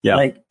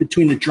 like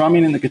between the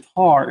drumming and the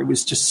guitar, it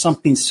was just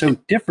something so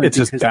different. It's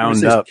just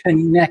bound there was up. This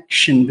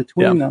connection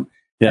between them.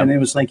 Yeah. And it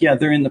was like,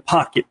 they're in the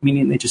pocket,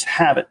 meaning they just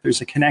have it. There's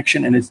a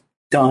connection and it's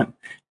done.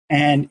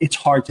 And it's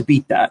hard to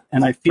beat that.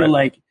 And I feel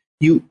like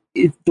the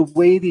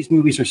way these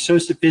movies are so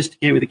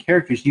sophisticated with the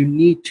characters, you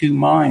need two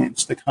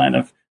minds to kind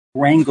of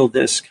wrangle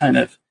this kind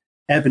of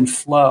ebb and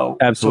flow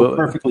absolutely so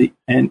perfectly.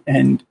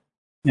 And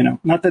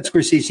not that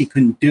Scorsese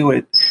couldn't do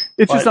it.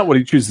 It's just not what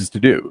he chooses to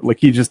do. Like,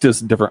 he just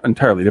does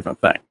entirely different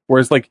thing.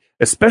 Whereas, like,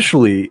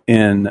 especially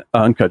in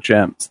Uncut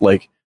Gems,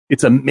 like,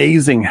 it's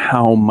amazing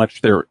how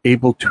much they're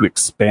able to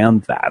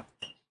expand that.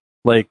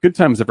 Like, Good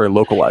Time is a very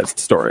localized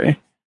story,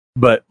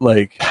 but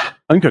like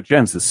Uncut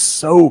Gems is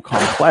so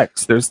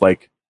complex. There's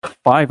like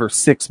 5 or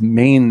 6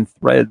 main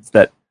threads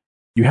that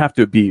you have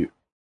to be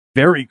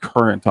very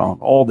current on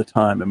all the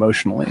time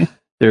emotionally.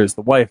 There's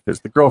the wife, there's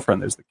the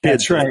girlfriend, there's the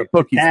kids. That's right. The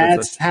bookies,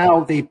 that's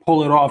how they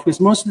pull it off.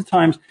 Because most of the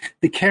times,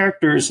 the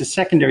characters, the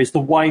secondaries, the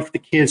wife, the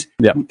kids,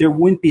 there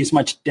wouldn't be as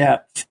much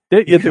depth.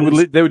 They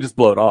would just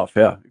blow it off.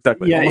 Yeah,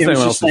 exactly. Yeah, almost it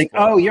was just like,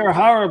 you're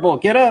horrible.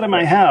 Get out of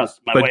my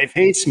house. My wife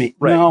hates me.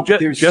 Right. No,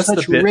 there's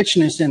such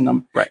richness in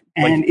them. Right.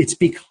 And it's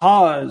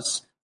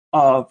because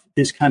of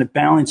this kind of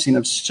balancing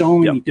of so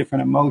many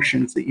different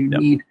emotions that you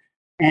need.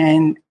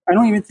 And I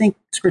don't even think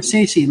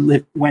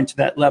Scorsese went to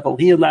that level.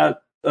 He allowed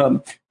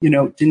De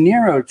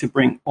Niro to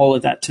bring all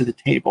of that to the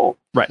table.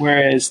 Right.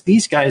 Whereas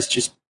these guys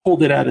just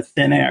pulled it out of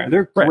thin air.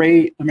 They're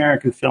great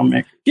American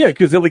filmmakers. Yeah,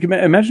 because like,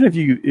 imagine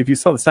if you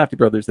saw the Safdie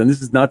brothers, and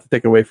this is not to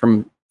take away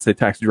from, say,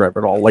 Taxi Driver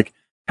at all. Like,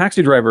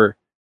 Taxi Driver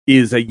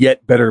is a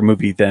yet better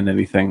movie than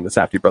anything the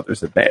Safdie brothers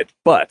have made.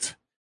 But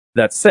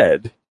that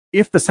said,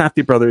 if the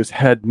Safdie brothers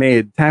had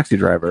made Taxi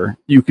Driver,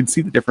 you could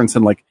see the difference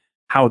in like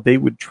how they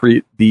would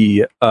treat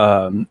the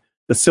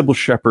Sybil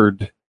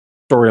Shepherd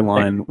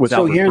storyline without.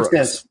 So here's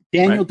this: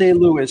 Daniel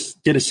Day-Lewis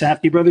did a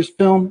Safdie brothers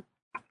film,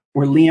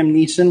 or Liam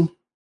Neeson.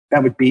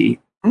 That would be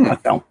a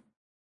film.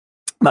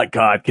 My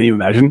God, can you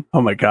imagine?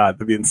 Oh my God,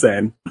 that'd be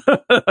insane.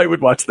 I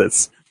would watch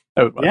this.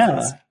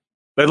 This.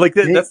 But like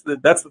that's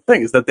the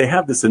thing, is that they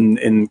have this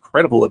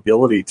incredible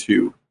ability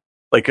to,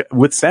 like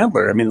with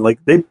Sandler. I mean,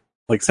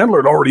 Sandler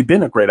had already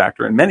been a great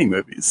actor in many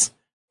movies,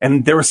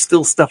 and there was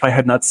still stuff I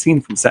had not seen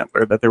from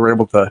Sandler that they were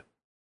able to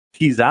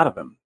tease out of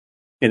him.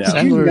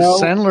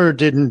 Sandler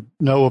didn't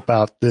know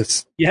about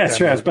this. Yeah, that's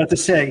right. I was about to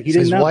say he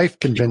didn't know. His wife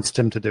convinced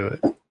him to do it.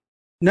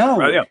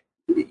 No,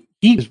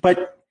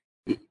 but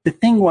the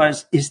thing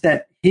is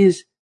that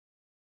his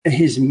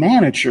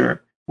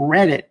manager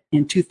read it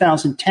in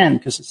 2010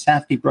 because the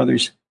Safdie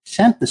brothers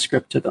sent the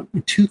script to them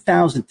in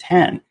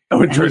 2010.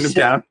 Oh, and turned him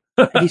down.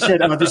 He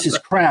said, "Oh, this is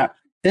crap."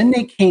 Then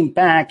they came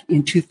back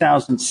in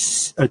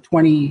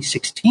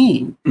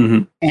 2016,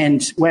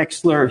 and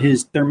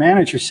Wexler, their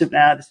manager, said,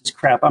 this is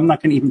crap. I'm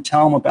not going to even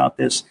tell him about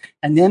this.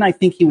 And then I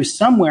think he was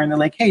somewhere, and they're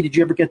like, "Hey, did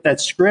you ever get that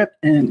script?"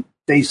 And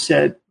they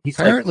said,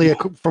 apparently,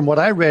 from what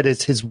I read,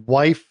 is his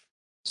wife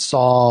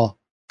saw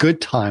Good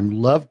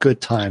Time, loved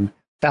Good Time,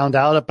 found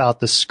out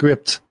about the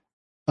script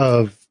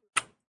of...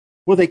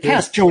 Well, they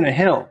cast Jonah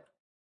Hill.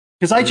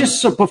 Because I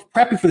just saw,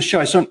 prepping for the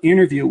show, I saw an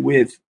interview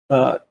with,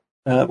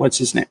 what's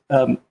his name?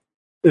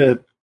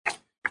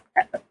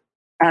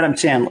 Adam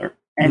Sandler,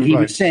 and he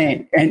was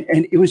saying, and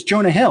it was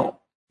Jonah Hill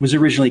was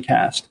originally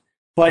cast,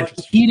 but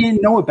he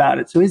didn't know about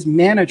it, so his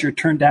manager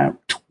turned down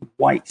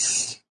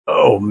twice.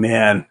 Oh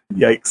man,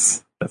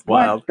 yikes! That's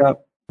wild.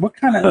 What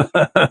kind of?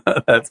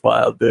 That's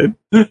wild, dude.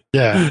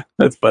 Yeah,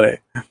 that's funny.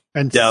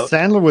 And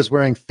Sandler was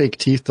wearing fake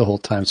teeth the whole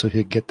time, so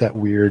he'd get that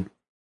weird.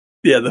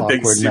 Yeah, the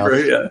big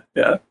super.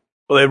 Yeah.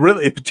 Well,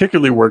 it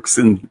particularly works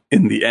in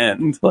the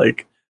end,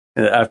 like.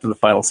 After the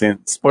final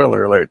scene,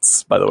 spoiler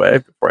alerts, by the way,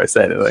 before I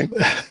say anything,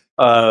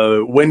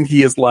 when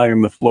he is lying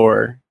on the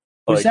floor.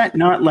 Was that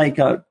not like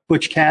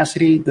Butch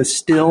Cassidy, the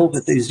still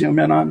that they zoom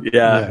in on?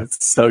 Yeah,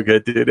 it's so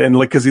good, dude. And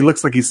because he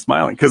looks like he's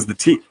smiling, because the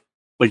teeth.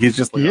 Like he's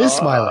just like, he is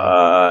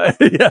smiling.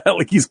 Yeah,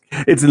 like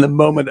it's in the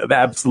moment of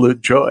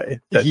absolute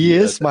joy. He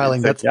is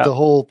smiling. That's the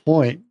whole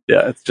point.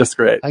 Yeah, it's just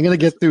great. I'm going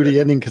to get through the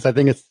ending because I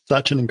think it's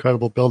such an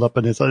incredible build-up,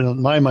 and it's,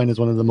 in my mind, is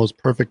one of the most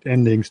perfect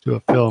endings to a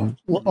film.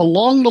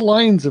 Along the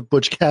lines of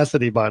Butch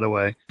Cassidy, by the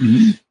way.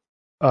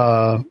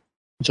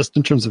 Just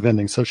in terms of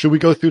ending. So should we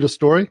go through the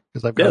story?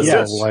 Because I've got it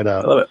all wide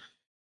out. I love it.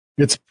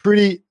 It's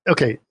pretty,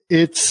 okay,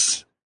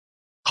 it's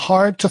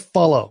hard to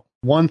follow.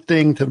 One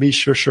thing to be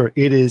sure,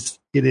 it is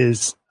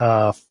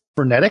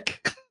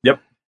frenetic.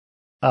 Yep.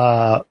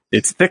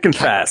 It's thick and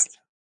fast.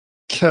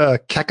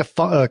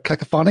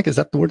 Cacophonic, is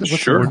that the word?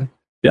 What's the word?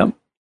 Yep.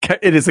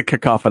 It is a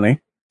cacophony.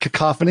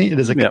 Cacophony. It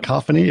is a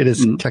cacophony. It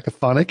is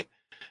cacophonic.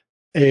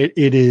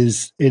 It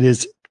is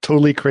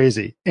totally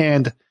crazy.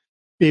 And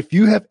if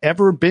you have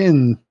ever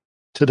been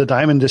to the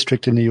Diamond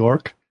District in New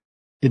York,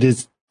 it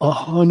is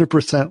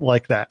 100%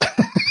 like that.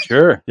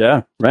 Sure.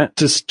 Yeah. Right.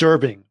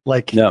 Disturbing.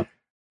 Like,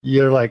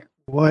 you're like,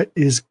 what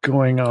is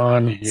going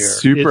on here?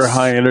 Super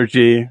high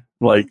energy,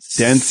 like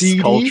dense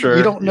seedy. Culture.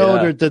 You don't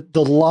know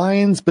the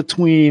lines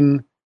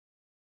between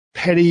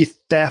petty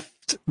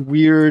theft,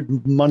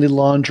 weird money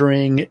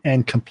laundering,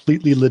 and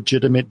completely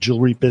legitimate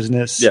jewelry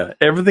business. Yeah,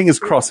 everything is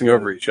crossing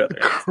over each other.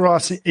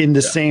 Crossing in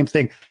the same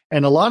thing.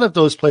 And a lot of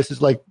those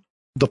places, like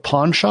the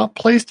pawn shop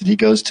place that he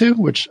goes to,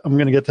 which I'm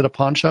going to get to the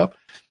pawn shop,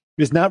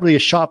 is not really a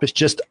shop. It's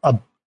just a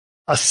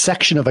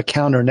section of a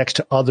counter next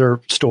to other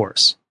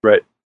stores.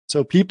 Right.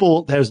 So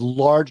there's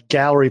large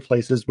gallery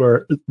places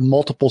where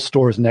multiple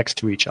stores next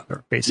to each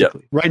other,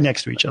 basically, right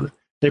next to each other.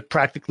 They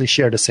practically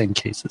share the same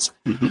cases.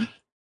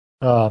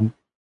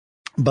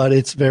 But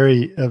it's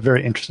very,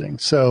 very interesting.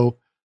 So,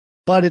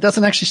 but it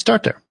doesn't actually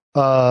start there.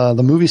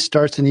 The movie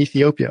starts in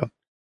Ethiopia.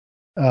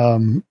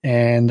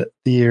 And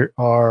there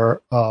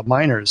are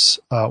miners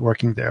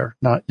working there,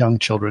 not young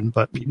children,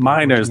 but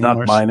miners,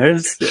 not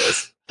miners.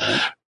 Yes.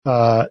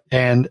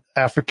 And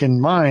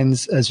African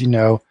mines, as you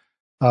know,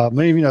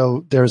 many of you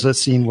know, there's a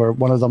scene where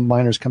one of the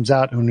miners comes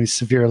out and he's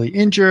severely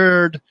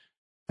injured,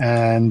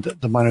 and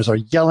the miners are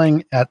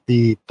yelling at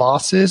the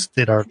bosses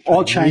that are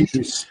all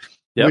Chinese,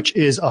 which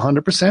is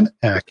 100%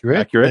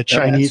 accurate. The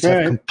Chinese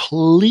have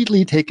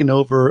completely taken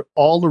over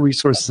all the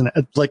resources, and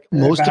like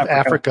most of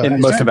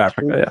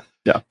Africa.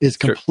 Is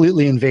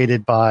completely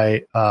invaded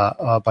by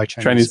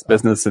Chinese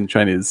business and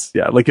Chinese.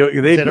 Yeah, like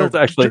they built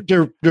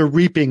they're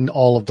reaping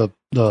all of the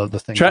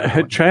things.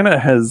 China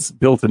has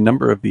built a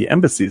number of the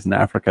embassies in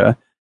Africa.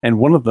 And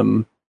one of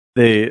them,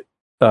 they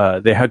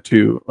had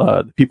to,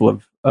 the people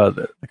of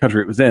the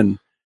country it was in,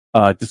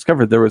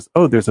 discovered there's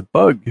a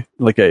bug,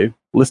 like a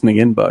listening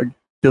in bug,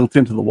 built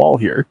into the wall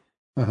here.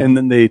 And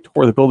then they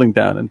tore the building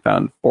down and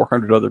found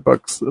 400 other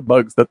bugs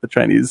that the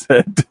Chinese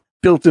had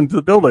built into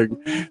the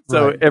building.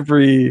 So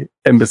every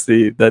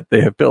embassy that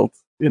they have built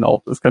in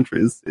all those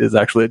countries is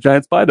actually a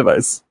giant spy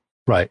device.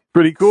 Right.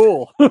 Pretty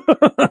cool.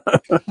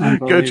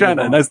 Go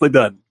China. Nicely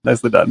done.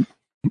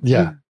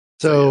 Yeah.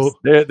 So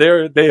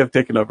they have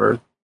taken over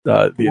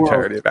the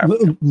entirety of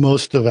Africa.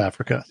 Most of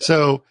Africa.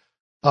 So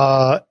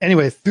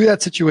anyway, through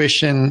that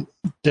situation,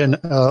 then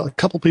a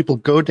couple people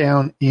go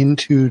down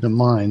into the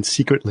mine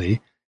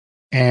secretly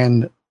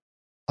and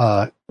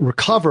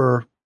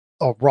recover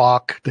a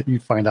rock that you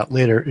find out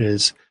later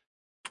is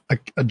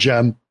a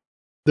gem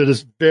that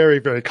is very,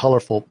 very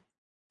colorful.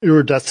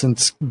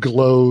 Iridescence,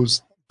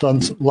 glows,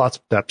 done lots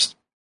of depths.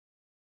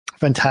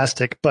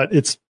 Fantastic, but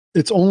it's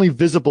only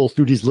visible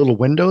through these little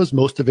windows.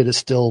 Most of it is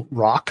still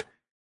rock,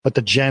 but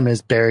the gem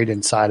is buried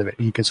inside of it.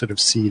 And you can sort of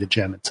see the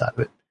gem inside of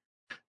it.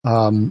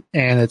 And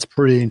it's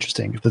pretty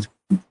interesting.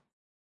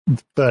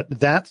 But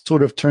that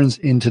sort of turns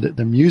into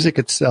the music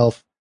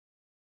itself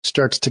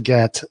starts to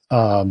get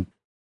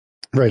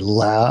very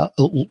loud. I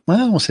don't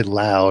want to say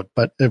loud,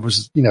 but it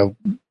was,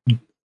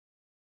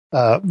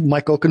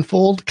 Mike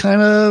Oakenfold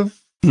kind of.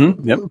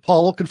 Yep.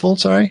 Paul Oakenfold,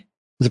 sorry.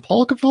 Is it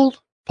Paul Oakenfold?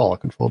 Paul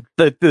Oakenfold.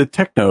 The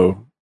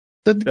techno.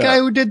 The guy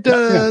who did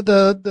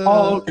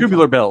the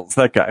Tubular Bells,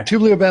 that guy.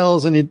 Tubular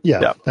Bells, and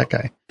that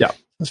guy. Yeah.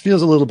 This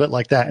feels a little bit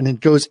like that. And it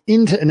goes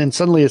into, and then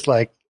suddenly it's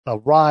like a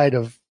ride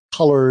of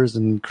colors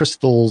and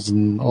crystals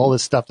and all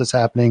this stuff that's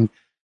happening.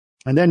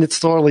 And then it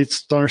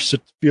starts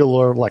to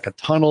feel like a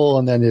tunnel,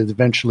 and then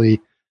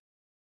eventually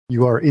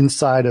you are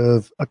inside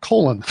of a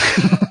colon.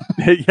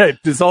 Yeah,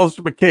 it dissolves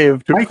from a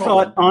cave to a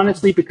colon. Thought,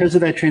 honestly, because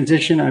of that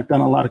transition, I've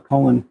done a lot of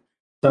colon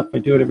stuff. I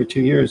do it every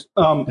 2 years.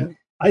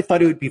 I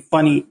thought it would be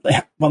funny.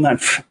 Well,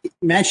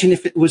 imagine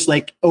if it was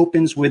like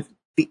opens with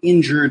the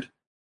injured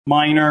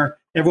miner.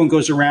 Everyone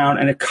goes around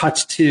and it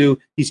cuts to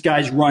these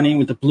guys running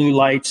with the blue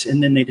lights,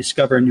 and then they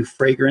discover a new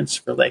fragrance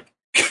for like.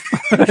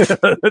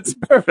 That's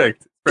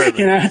perfect.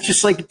 You know, it's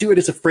just like do it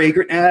as a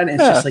fragrant ad, and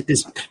it's just like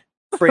this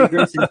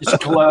fragrance and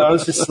just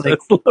glows. Just like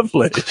that's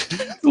lovely.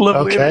 It's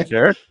lovely.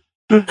 Okay.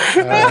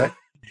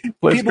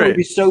 People would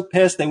be so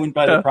pissed they wouldn't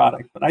buy the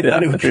product. But I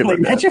thought it would be like,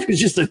 imagine if it was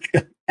just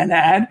an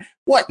ad.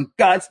 What in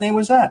God's name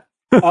was that?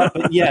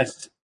 But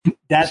yes,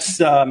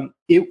 that's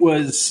it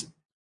was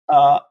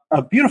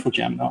a beautiful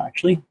gem, though.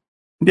 Actually,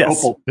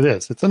 yes, opal. It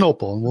is. It's an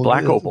opal,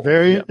 black opal.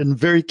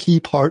 Very key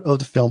part of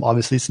the film,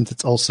 obviously, since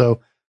it's also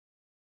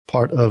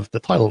part of the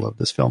title of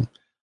this film.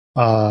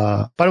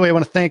 By the way, I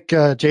want to thank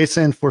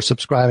Jason for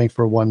subscribing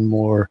for one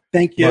more.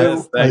 Thank you.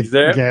 Yes, thanks,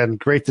 again,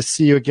 great to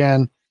see you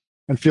again.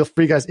 And feel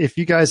free, guys, if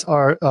you guys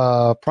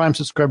are Prime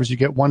subscribers, you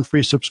get one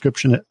free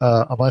subscription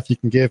a month you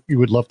can give. We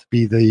would love to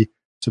be the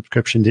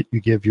subscription that you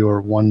give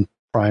your one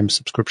Prime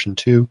subscription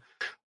to.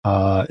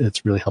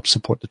 It's really helps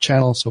support the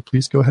channel, so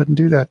please go ahead and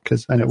do that,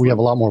 because I know we have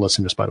a lot more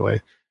listeners, by the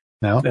way,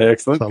 now.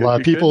 Excellent. So a lot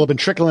of people have been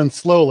trickling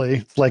slowly.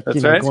 It's like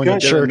going to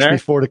church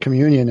before the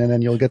communion, and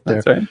then you'll get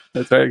there.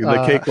 That's right.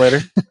 The cake later.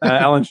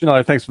 Alan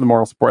Schneller, thanks for the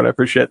moral support. I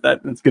appreciate that.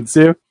 It's good to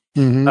see you.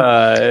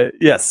 Mm-hmm.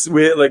 Yes,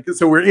 we're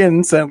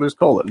in Sandler's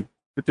colon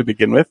to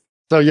begin with.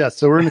 So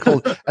we're in the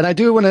cold. And I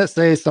do want to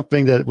say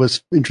something that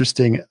was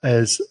interesting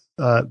as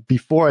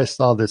before I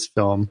saw this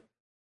film,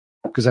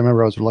 because I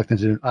remember I was reluctant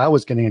to do it. I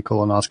was getting a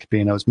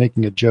colonoscopy, and I was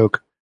making a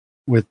joke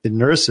with the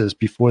nurses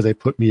before they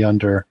put me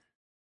under,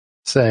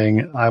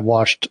 saying I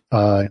watched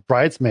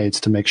Bridesmaids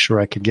to make sure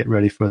I could get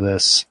ready for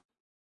this,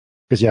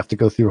 because you have to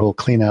go through a whole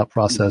clean out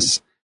process.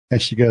 Mm-hmm.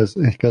 And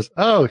he goes,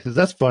 oh,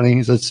 that's funny.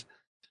 He says,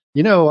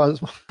 you know, I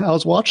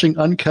was watching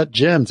Uncut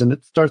Gems, and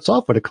it starts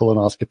off with a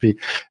colonoscopy,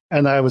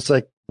 and I was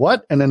like,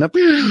 what? And then that's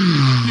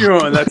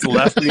the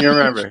last thing I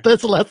remember.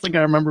 That's the last thing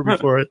I remember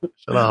before it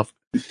shut off.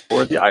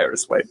 Or the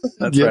Iris wipe.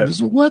 That's right.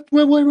 Just, what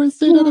were I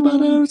saying that about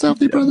our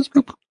Southie Brothers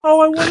group?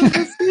 Oh, I wanted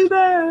to see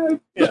that.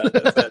 Yeah,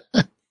 that's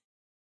it.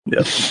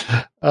 Yes.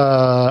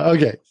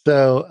 Okay.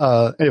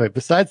 So anyway,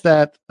 besides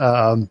that,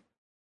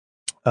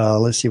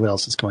 let's see what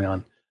else is going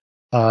on.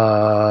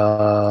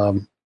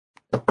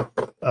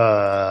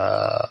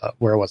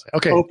 Where was I?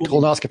 Okay,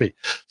 colonoscopy.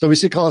 So we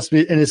see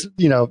colonoscopy, and it's,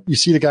 you know, you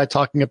see the guy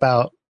talking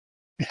about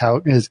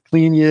how his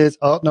clean he is.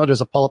 Oh no,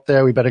 there's a polyp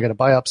there. We better get a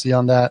biopsy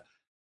on that.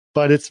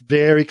 But it's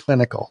very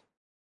clinical,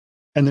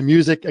 and the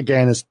music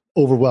again is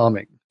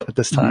overwhelming at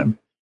this time. Mm-hmm.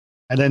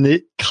 And then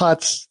it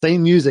cuts,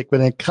 same music,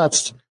 but it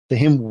cuts to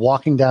him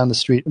walking down the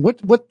street.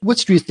 What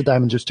streets did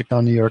Diamond just stick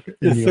on New York?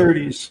 The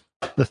 30s.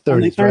 The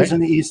 30s, right? On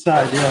the east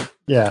side, yeah.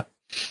 Yeah.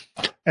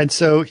 And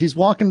so he's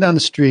walking down the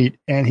street,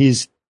 and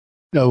he's,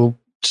 you know,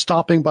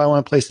 stopping by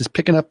one place, he's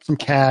picking up some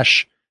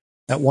cash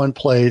at one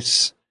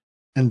place,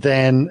 and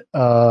then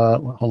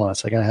hold on a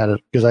second, I had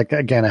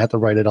to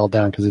write it all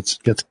down because it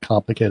gets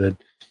complicated.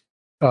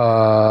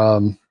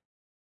 Walking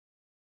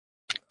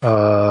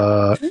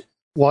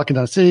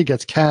down the city,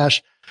 gets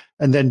cash,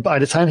 and then by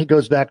the time he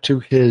goes back to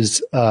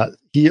his,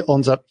 he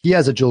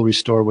has a jewelry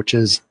store which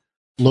is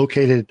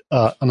located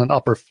on an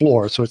upper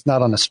floor, so it's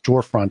not on a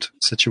storefront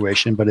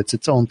situation, but it's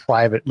its own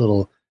private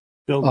little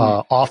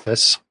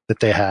office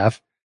that they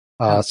have.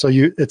 So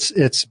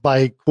it's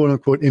by quote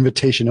unquote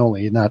invitation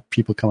only, not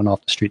people coming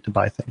off the street to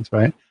buy things,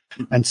 right?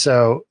 Mm-hmm. And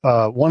so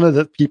one of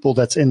the people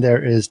that's in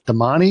there is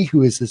Damani,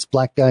 who is this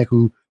black guy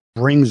who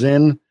brings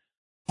in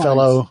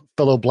fellow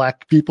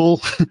black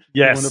people.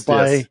 Yes, to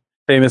buy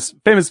famous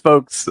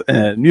folks,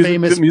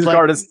 music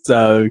artists,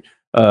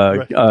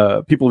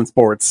 people in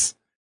sports.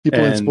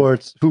 People in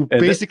sports who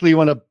basically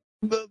want to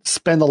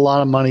spend a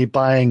lot of money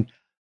buying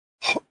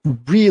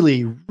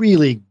really,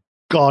 really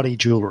gaudy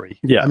jewelry.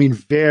 Yeah. I mean,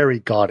 very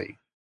gaudy.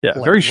 Yeah,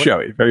 like, very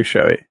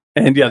showy.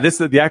 And yeah,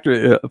 the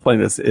actor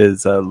playing this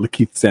is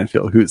Lakeith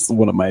Stanfield, who's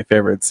one of my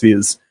favorites. He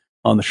is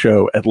on the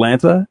show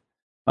Atlanta,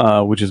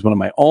 which is one of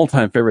my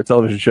all-time favorite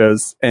television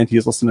shows. And he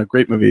is also in a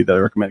great movie that I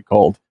recommend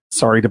called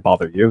Sorry to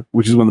Bother You,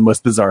 which is one of the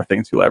most bizarre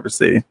things you'll ever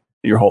see in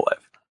your whole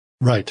life.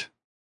 Right.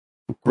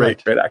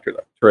 Great actor,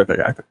 though. Terrific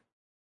actor.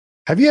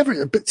 Have you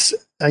ever,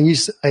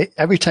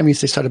 every time you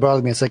say Sorry to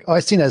Bother Me, it's like, oh,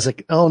 I've seen it. It's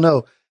like, oh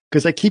no,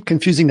 because I keep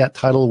confusing that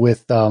title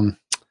with Can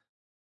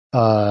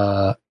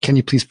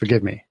You Please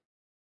Forgive Me?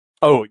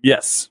 Oh,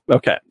 yes.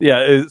 Okay.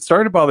 Yeah.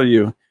 Sorry to Bother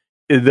You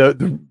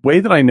the way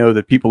that I know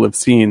that people have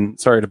seen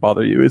Sorry to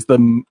Bother You is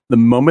the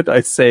moment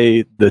I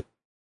say the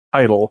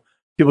title,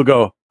 people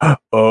go,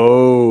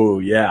 oh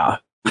yeah.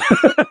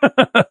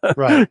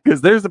 Right.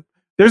 Because there's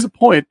a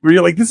point where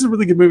you're like, this is a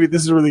really good movie,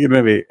 this is a really good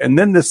movie. And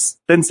then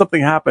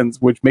something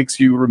happens which makes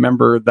you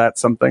remember that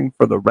something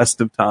for the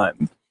rest of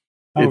time.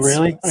 Oh,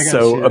 really?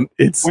 So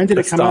it's when did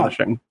it come out?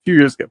 astonishing. A few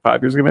years ago,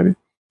 5 years ago maybe.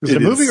 Is it a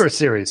movie or a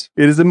series?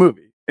 It is a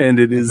movie, and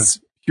it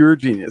is pure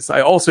genius.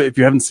 I also, if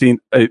you haven't seen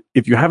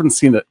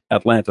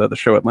Atlanta, the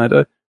show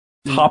Atlanta,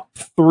 top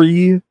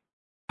 3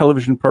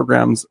 television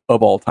programs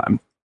of all time.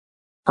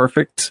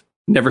 Perfect.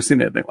 Never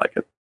seen anything like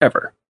it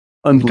ever.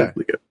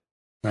 Unbelievably good.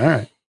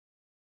 All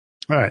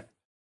right.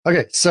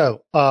 Okay.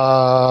 So,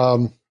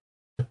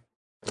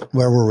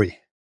 where were we?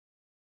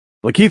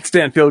 Well, Keith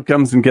Stanfield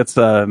comes and gets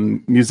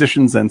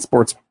musicians and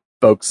sports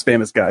folks,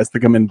 famous guys, to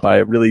come in buy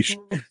really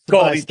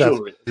quality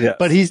jewelry. Yes.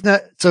 But he's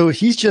not. So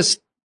he's just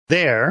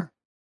there.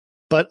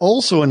 But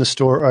also in the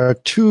store are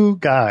 2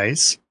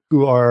 guys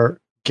who are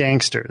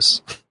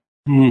gangsters.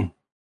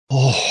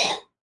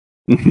 Oh.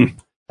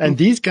 And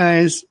these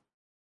guys,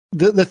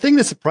 the thing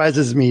that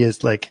surprises me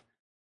is like,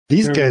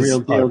 these guys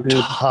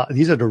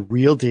these are the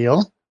real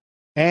deal.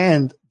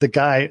 And the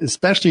guy,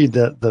 especially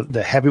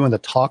the heavy one, the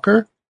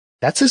talker,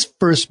 that's his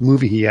first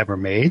movie he ever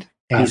made.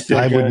 And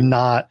I would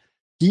not,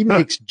 he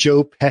makes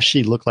Joe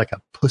Pesci look like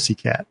a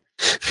pussycat.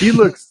 He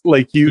looks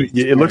like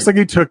it looks like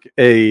he took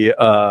a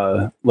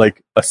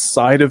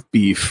side of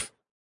beef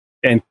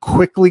and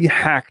quickly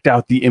hacked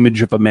out the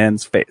image of a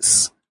man's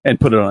face and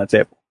put it on a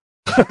table.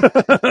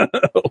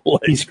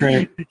 He's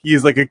great.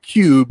 He's like a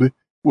cube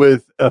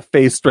with a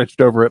face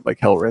stretched over it like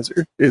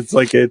Hellraiser. It's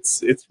like,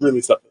 it's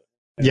really something.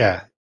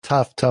 Yeah.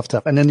 Tough.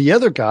 And then the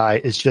other guy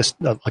is just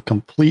a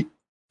complete,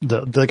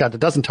 the guy that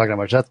doesn't talk that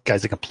much, that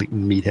guy's a complete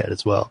meathead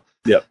as well.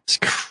 Yeah. It's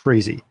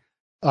crazy.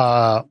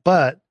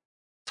 But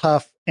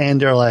tough.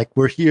 And they're like,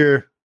 we're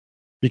here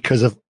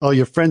because of,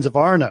 you're friends of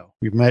Arno.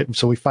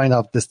 So we find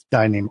out this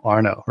guy named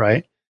Arno,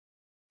 right?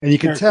 And you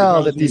can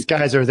tell that these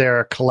guys are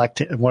there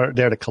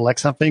there to collect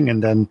something.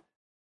 And then,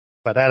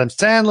 but Adam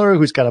Sandler,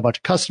 who's got a bunch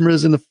of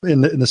customers in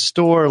the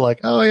store, like,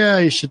 oh yeah,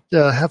 you should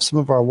have some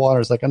of our water.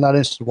 It's like, I'm not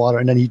interested in water.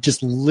 And then he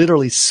just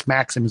literally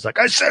smacks him. He's like,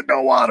 I said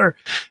no water,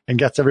 and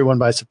gets everyone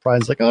by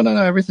surprise. Like, oh no,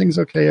 everything's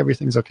okay.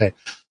 Everything's okay.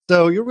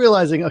 So you're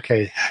realizing,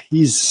 okay,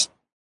 he's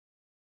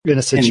in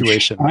a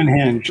situation.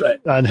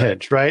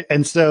 Unhinged, right?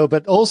 And so,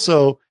 but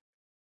also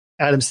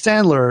Adam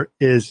Sandler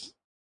is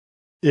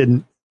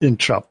in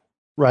trouble,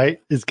 right?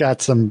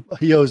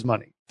 He owes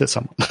money to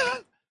someone.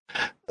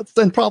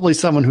 And probably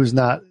someone who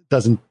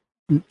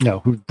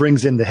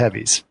brings in the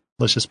heavies.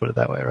 Let's just put it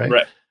that way, right?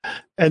 Right.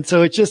 And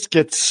so it just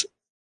gets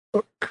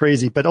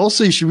crazy. But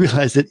also you should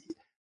realize that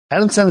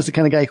Adam Sandler is the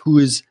kind of guy who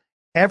is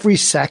every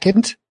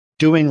second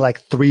doing like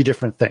 3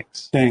 different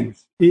things. Right?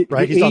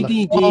 He's on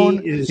the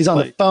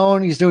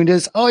phone. He's doing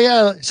this. Oh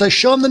yeah. So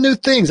show him the new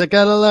things. I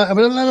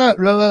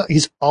got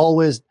he's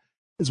always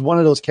is one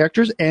of those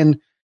characters. And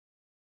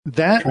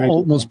that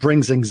almost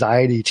brings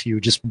anxiety to you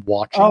just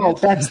watching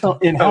it.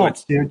 It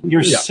helps, dude.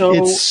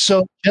 It's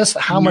so just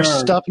how much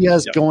stuff he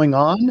has going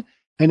on.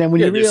 And then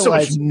when you realize so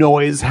much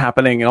noise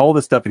happening and all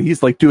this stuff, and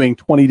he's like doing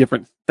 20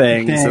 different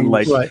things. And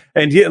like,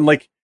 and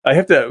like, I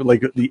have to,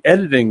 like, the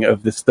editing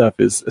of this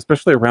stuff is,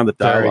 especially around the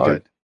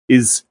dialogue,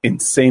 is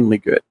insanely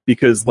good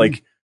because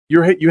like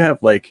you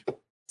have like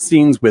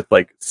scenes with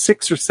like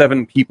 6 or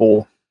 7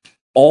 people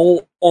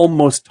all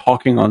almost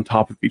talking on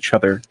top of each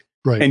other.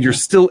 Right. And you're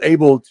still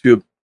able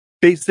to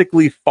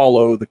basically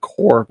follow the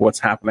core of what's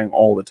happening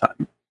all the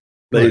time.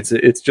 Right.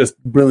 It's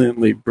just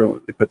brilliantly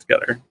put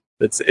together.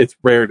 It's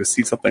rare to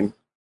see something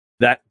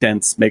that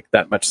dense make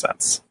that much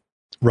sense.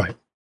 Right.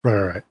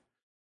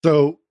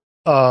 So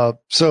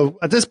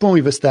at this point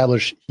we've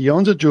established he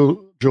owns a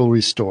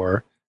jewelry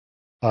store.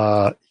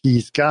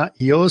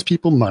 He owes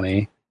people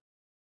money.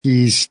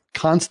 He's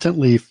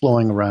constantly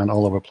flowing around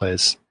all over the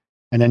place.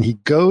 And then he's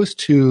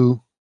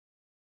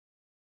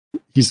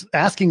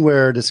asking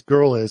where this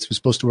girl is who's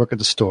supposed to work at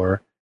the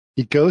store.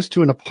 He goes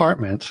to an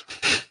apartment.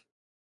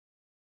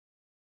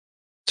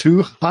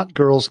 2 hot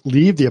girls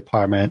leave the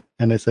apartment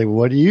and they say,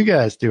 what are you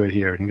guys doing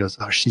here? And he goes,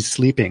 oh, she's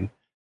sleeping.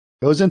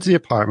 Goes into the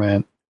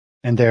apartment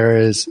and there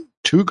is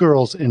 2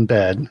 girls in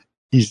bed.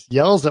 He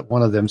yells at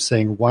one of them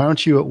saying, why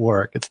aren't you at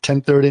work? It's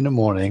 10:30 in the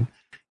morning.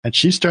 And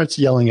she starts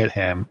yelling at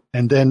him.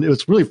 And then it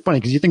was really funny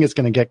because you think it's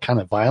going to get kind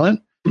of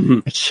violent.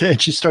 Mm-hmm.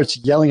 And she starts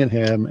yelling at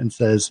him and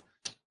says,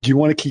 do you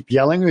want to keep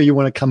yelling or you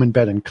want to come in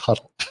bed and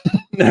cuddle?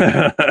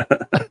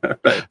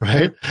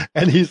 Right?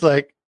 And he's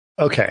like,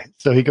 okay.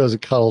 So he goes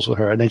and cuddles with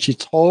her. And then she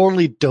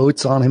totally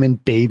dotes on him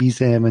and babies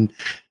him and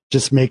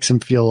just makes him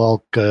feel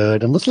all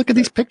good. And let's look at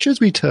these pictures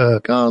we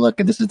took. Oh, look,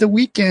 this is the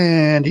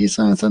weekend. He's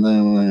on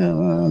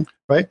something.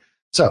 Right?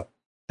 So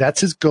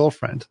that's his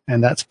girlfriend.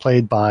 And that's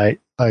played by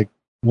a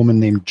woman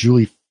named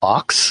Julie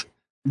Fox.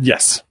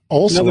 Yes.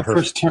 Also her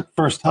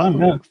first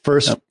time. Yeah.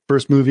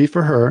 First movie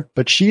for her.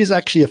 But she is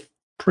actually a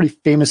pretty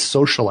famous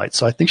socialite.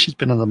 So I think she's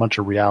been on a bunch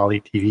of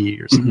reality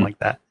TV or something like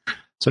that.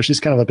 So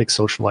she's kind of a big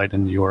socialite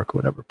in New York or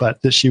whatever. But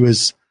she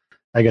was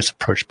I guess,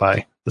 approached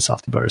by the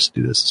Safdie brothers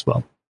to do this as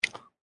well.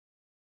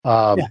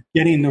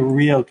 Getting the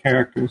real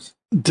characters.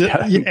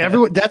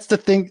 Everyone. That's the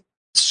thing.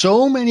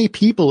 So many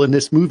people in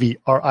this movie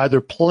are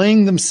either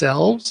playing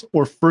themselves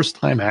or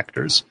first-time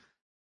actors,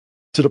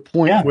 to the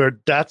point where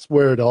that's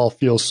where it all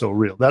feels so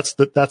real. That's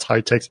how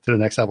it takes it to the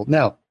next level.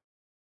 Now,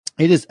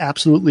 it is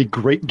absolutely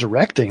great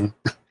directing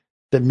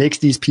that makes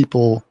these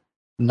people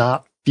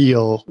not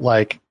feel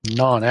like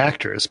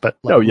non-actors, but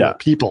like real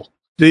people.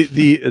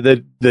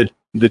 The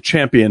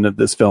champion of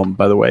this film,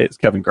 by the way, is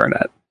Kevin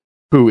Garnett,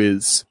 who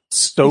is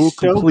so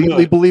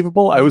completely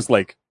believable. I was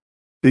like,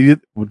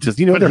 does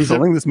he know they're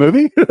filming this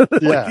movie?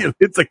 Yeah,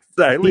 it's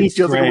exactly. He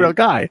feels like a real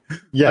guy.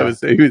 Yeah,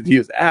 he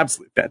was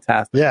absolutely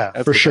fantastic.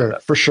 Yeah, for sure.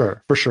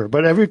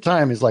 But every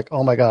time he's like,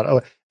 oh my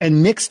god,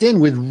 and mixed in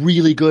with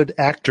really good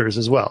actors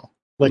as well,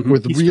 like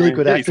with really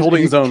good actors. He's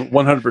holding his own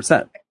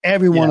 100%.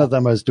 Every one of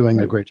them is doing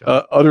a great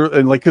job.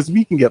 Because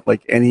we can get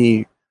like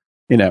any.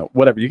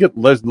 Whatever. You get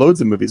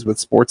loads of movies with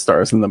sports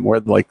stars in them where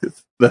like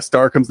the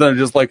star comes in and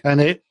just like,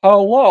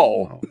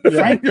 hello.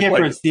 Frank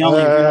Giffords, the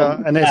only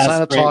and they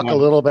kind of talk a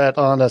little bit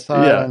on the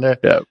side.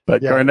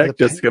 But Garnett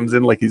just comes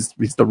in like he's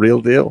the real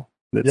deal.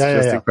 It's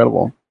just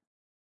incredible.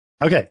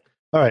 Okay.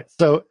 All right.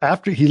 So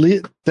after he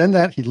leaves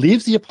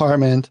the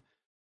apartment,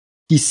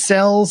 he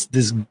sells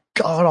this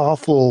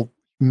god-awful,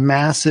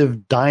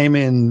 massive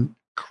diamond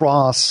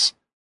cross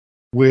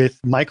with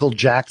Michael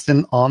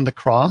Jackson on the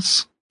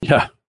cross.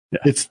 Yeah.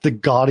 It's the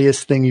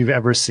gaudiest thing you've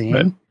ever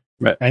seen.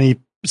 Right. And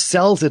he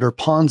sells it or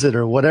pawns it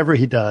or whatever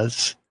he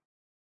does.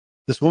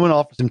 This woman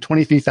offers him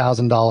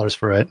 $23,000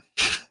 for it.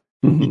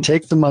 Mm-hmm. He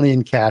takes the money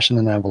in cash in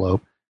an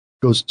envelope,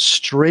 goes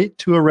straight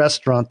to a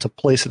restaurant to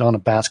place it on a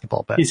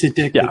basketball bet. He's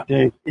addicted.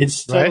 Yeah.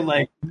 It's so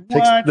like,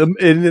 what?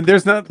 And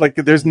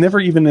there's never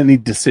even any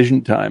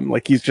decision time.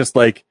 Like he's just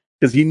like,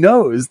 because he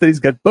knows that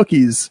he's got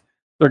bookies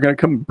that are going to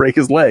come and break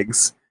his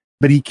legs,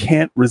 but he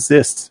can't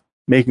resist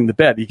making the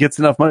bet. He gets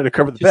enough money to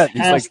cover the bet.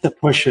 He's like to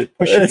push it.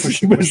 One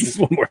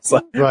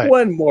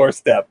more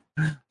step.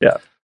 Yeah.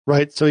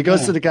 Right. So he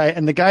goes to the guy,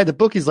 and the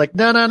bookie's like,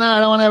 no, I don't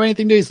want to have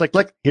anything to do. He's like,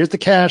 look, here's the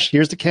cash.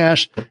 Here's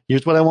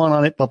what I want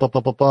on it. Blah, blah,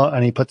 blah, blah, blah.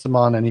 And he puts them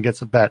on and he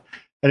gets a bet.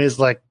 And it's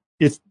like,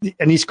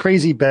 and these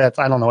crazy bets.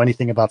 I don't know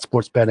anything about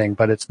sports betting,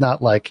 but it's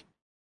not like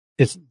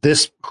it's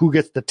this, who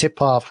gets the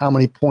tip off, how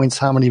many points,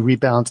 how many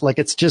rebounds. Like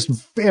it's just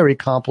very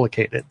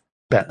complicated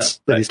bets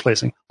that he's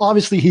placing.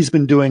 Obviously he's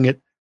been doing it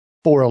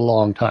for a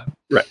long time.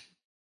 Right.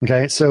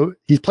 Okay. So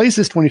he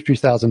places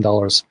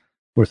 $23,000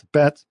 worth of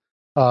bets.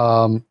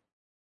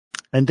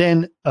 And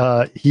then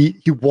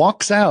he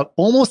walks out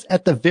almost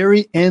at the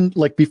very end,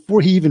 like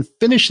before he even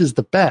finishes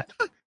the bet.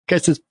 Guy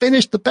says,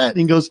 finish the bet. And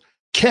he goes,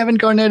 Kevin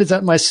Garnett is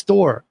at my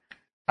store.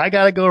 I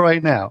got to go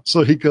right now.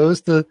 So he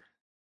goes to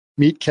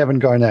meet Kevin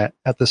Garnett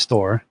at the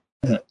store.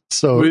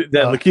 So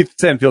Lakeith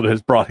Stanfield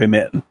has brought him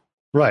in.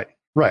 Right.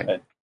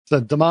 So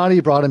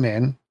Damani brought him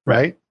in,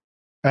 right?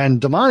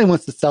 And Damani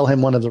wants to sell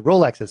him one of the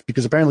Rolexes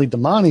because apparently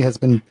Damani has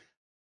been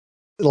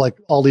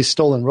like all these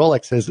stolen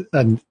Rolexes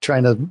and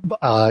trying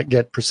to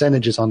get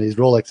percentages on these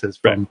Rolexes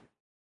from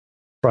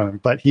him.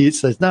 But he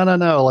says, no,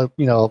 like,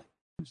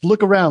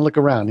 look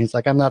around. He's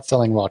like, I'm not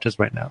selling watches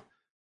right now.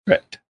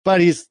 Right.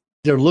 But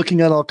they're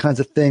looking at all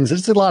kinds of things.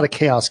 There's a lot of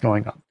chaos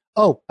going on.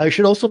 Oh, I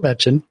should also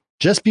mention,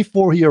 just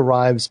before he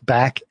arrives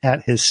back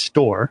at his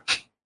store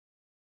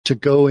to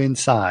go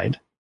inside,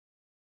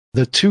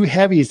 the two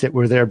heavies that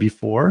were there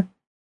before,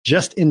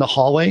 just in the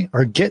hallway,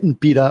 are getting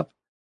beat up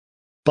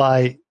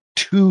by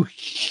two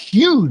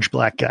huge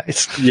black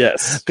guys.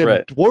 Yes,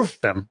 that dwarf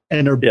them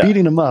and are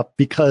beating them up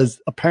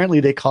because apparently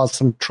they caused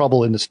some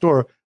trouble in the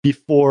store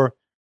before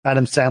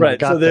Adam Sandler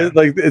got there. So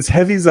like it's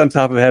heavies on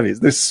top of heavies.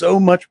 There's so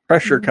much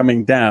pressure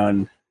coming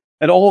down,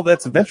 and all of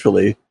that's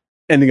eventually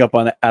ending up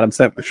on Adam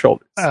Sandler's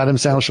shoulders.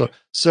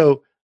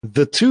 So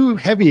the two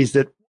heavies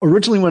that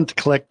originally went to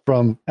collect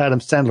from Adam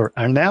Sandler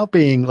are now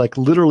being like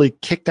literally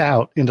kicked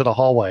out into the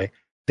hallway.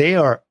 They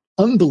are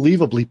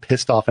unbelievably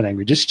pissed off and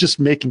angry, just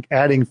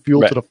adding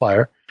fuel to the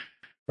fire,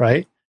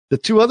 right? The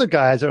two other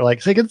guys are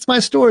like, it's my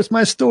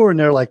store, and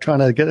they're like trying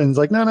to get in. It's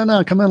like,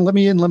 no, come on, let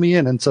me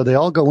in. And so they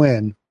all go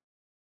in,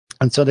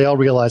 and so they all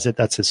realize that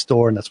that's his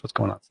store and that's what's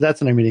going on. So that's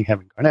when they're meeting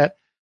Kevin Garnett,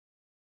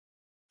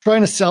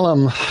 trying to sell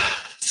him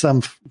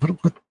some.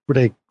 What were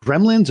they,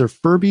 Gremlins or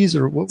Furbies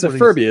or what? It's a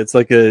Furby. It's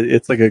like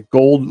a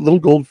little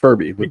gold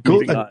Furby with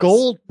a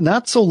gold,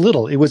 not so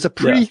little. It was a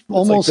pretty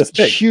almost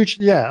like huge.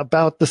 Yeah,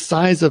 about the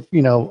size of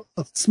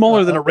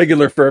smaller than a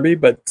regular Furby,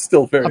 but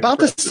still very about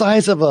the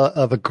size of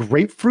a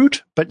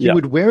grapefruit. But you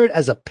would wear it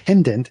as a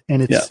pendant,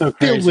 and it's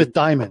filled with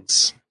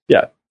diamonds.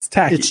 Yeah, it's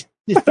tacky. It's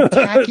the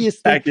tackiest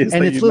thing,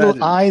 and its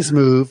little eyes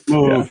move.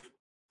 Yeah.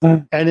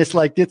 And it's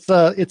like it's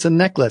a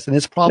necklace, and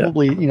it's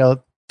probably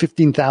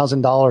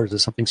 $15,000 or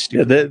something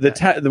stupid.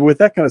 With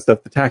that kind of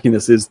stuff, the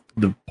tackiness is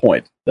the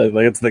point.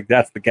 That's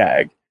the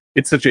gag.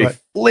 It's such a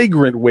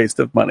flagrant waste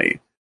of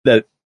money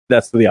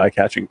that's the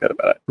eye-catching bit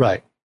about it.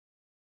 Right.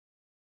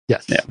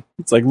 Yes. Yeah.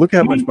 It's like, look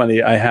how much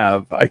money I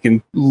have. I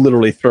can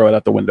literally throw it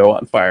out the window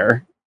on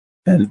fire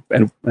and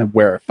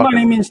wear it.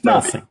 Money means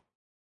nothing.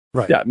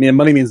 Right. Yeah, I mean,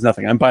 money means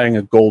nothing. I'm buying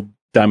a gold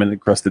diamond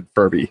encrusted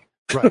Furby.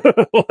 Right.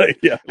 Like,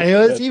 yeah.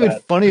 And it's even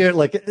funnier.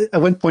 Like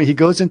at one point, he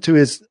goes into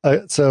his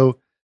so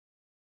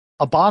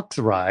a box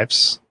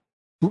arrives.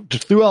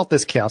 Throughout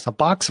this chaos, a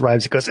box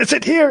arrives. He goes, "It's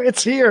it here!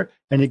 It's here!"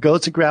 And he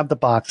goes to grab the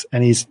box,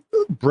 and he's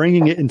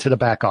bringing it into the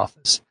back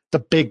office. The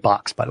big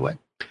box, by the way.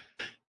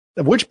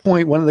 At which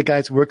point, one of the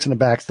guys who works in the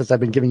back says, "I've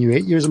been giving you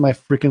 8 years of my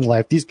freaking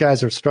life. These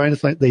guys are starting to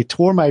fight. They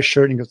tore my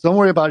shirt." And he goes, "Don't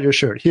worry about your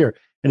shirt. Here."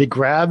 And he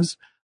grabs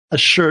a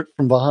shirt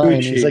from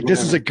behind. Gucci, he's like,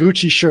 "This is a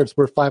Gucci shirt. It's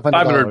worth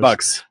 $500.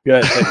 $500.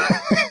 Good.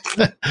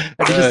 And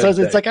he just says,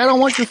 "It's like, I don't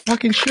want your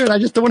fucking shirt. I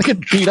just don't want to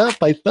get beat up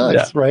by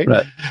thugs." Right?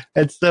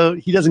 And so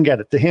he doesn't get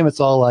it. To him, it's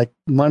all like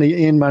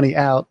money in, money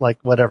out, like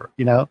whatever,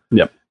 you know?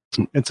 Yep.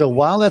 And so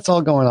while that's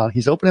all going on,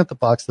 he's opening up the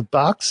box. The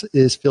box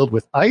is filled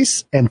with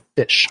ice and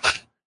fish.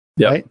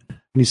 Yep. Right?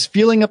 And he's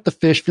feeling the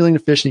fish, and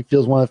he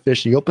feels one of the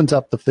fish. And he opens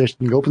up the fish,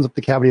 and he opens up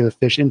the cavity of the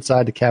fish.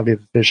 Inside the cavity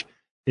of the fish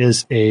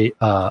is a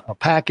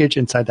package.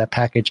 Inside that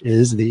package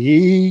is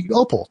the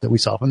opal that we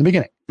saw from the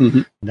beginning. Mm-hmm.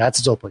 And that's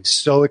his opal. He's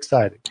so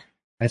excited.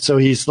 And so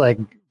he's like,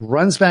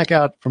 runs back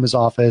out from his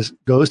office,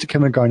 goes to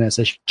Kevin Garnett and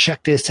says,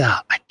 "Check this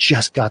out. I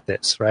just got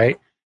this," right?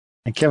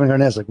 And Kevin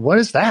Garnett's like, "What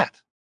is that?"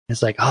 And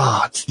it's like,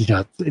 "Oh, it's, you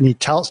know," and he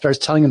starts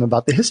telling him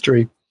about the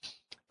history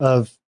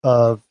of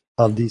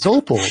these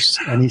opals.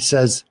 And he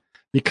says,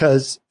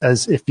 because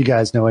as if you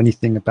guys know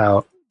anything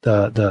about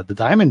the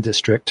Diamond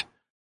District,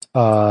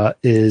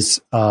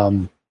 it's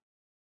all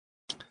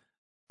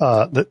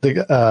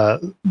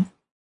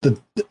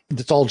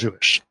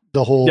Jewish.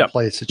 The whole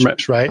place is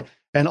Jewish, right?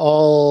 And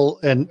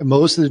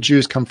most of the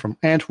Jews come from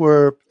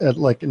Antwerp,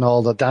 and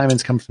all the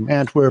diamonds come from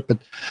Antwerp. But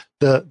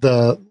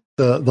the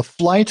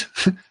flight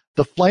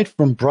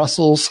from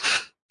Brussels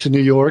to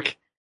New York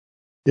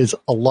is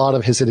a lot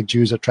of Hasidic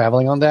Jews are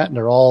traveling on that, and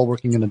they're all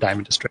working in the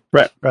Diamond District.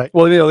 Right.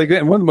 Well, you know,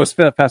 and one of the most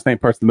fascinating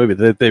parts of the movie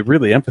that they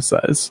really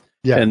emphasize.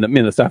 Yeah. And I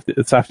mean, the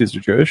Safdies are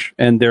Jewish,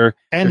 and their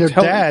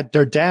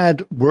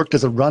dad worked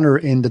as a runner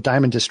in the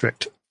Diamond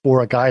District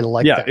for a guy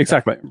like that. Yeah,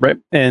 exactly. Right.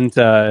 And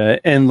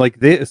like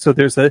there's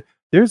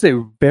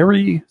a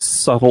very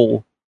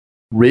subtle,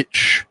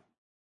 rich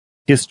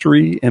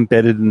history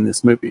embedded in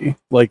this movie.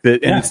 Like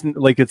that, and it's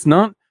like it's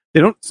not.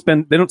 They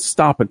don't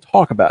stop and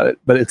talk about it,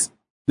 but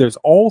there's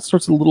all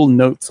sorts of little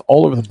notes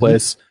all over the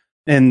place,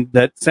 and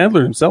that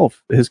Sandler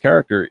himself, his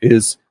character,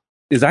 is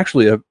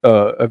actually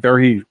a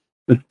very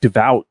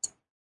devout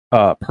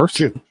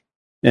person,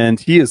 and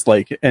he is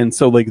like, and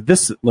so like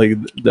this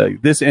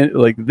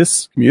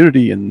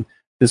community and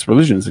this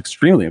religion is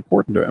extremely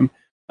important to him,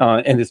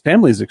 and his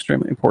family is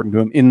extremely important to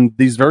him in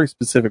these very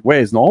specific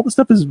ways, and all the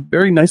stuff is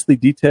very nicely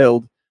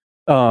detailed.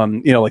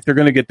 You know, like they're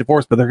going to get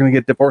divorced, but they're going to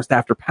get divorced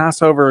after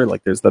Passover.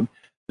 Like there's the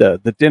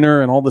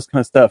dinner and all this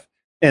kind of stuff.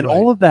 And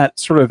all of that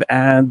sort of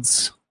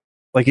adds,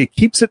 like, it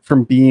keeps it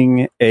from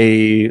being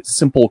a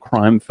simple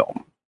crime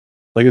film.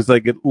 Like, it's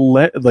like,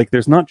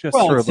 there's not just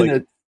sort of like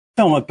a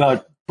film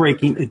about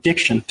breaking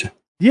addiction.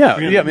 I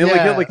mean,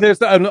 like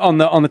there's on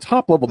the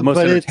top level, the most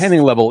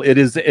entertaining level,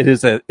 it's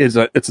a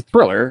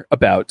thriller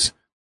about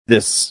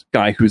this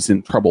guy who's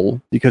in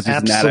trouble because he's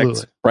an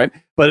addict, right?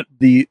 But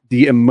the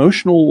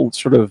emotional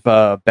sort of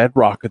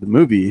bedrock of the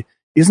movie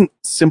isn't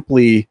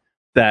simply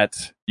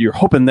that you're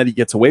hoping that he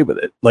gets away with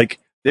it. Like,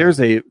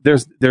 there's a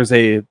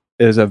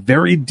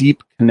very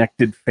deep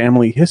connected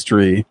family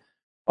history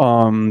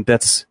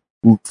that's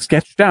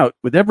sketched out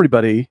with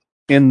everybody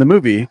in the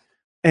movie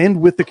and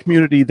with the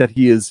community that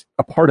he is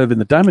a part of in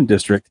the Diamond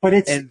District. But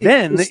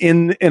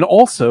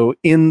also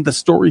in the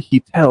story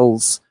he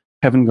tells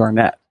Kevin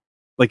Garnett.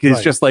 Like,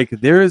 it's just like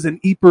there is an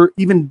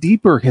even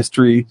deeper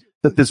history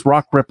that this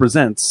rock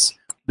represents,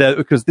 that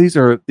because this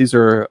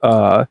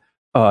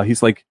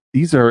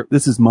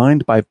is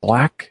mined by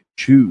Black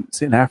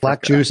Jews in Africa.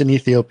 Black Jews in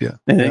Ethiopia.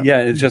 And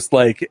it's just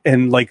like,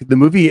 and like the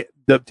movie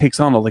that takes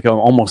on an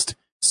almost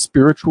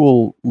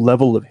spiritual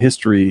level of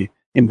history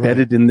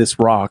embedded in this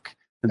rock.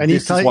 And he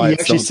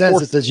actually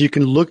says, it says you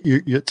can look,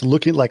 it's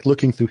looking like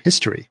looking through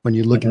history when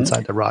you look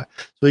inside the rock.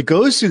 So he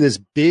goes through this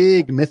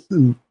big myth,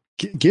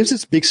 gives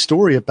this big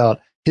story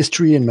about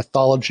history and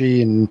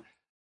mythology, and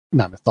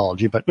not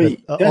mythology, but that's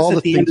all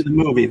at the end of the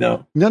movie,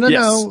 though.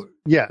 No.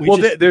 Yeah.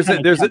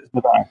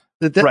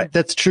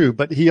 That's true.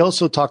 But he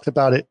also talked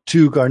about it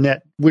to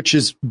Garnett, which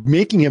is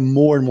making him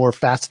more and more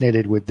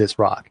fascinated with this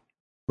rock.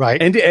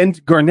 Right.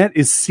 And Garnett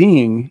is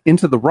seeing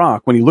into the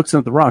rock. When he looks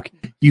into the rock,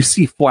 you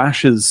see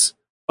flashes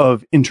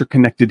of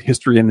interconnected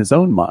history in his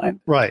own mind.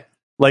 Right.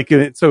 Like,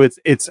 so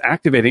it's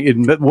activating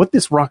it. But what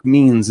this rock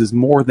means is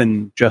more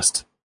than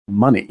just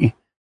money.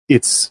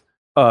 It's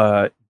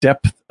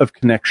depth of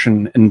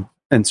connection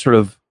and sort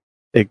of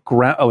a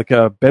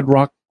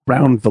bedrock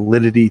ground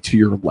validity to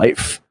your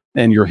life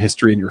and your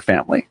history and your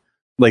family.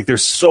 Like,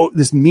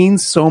 this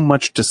means so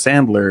much to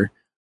Sandler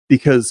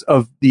because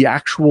of the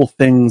actual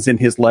things in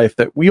his life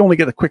that we only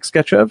get a quick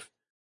sketch of,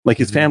 like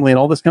his family and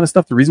all this kind of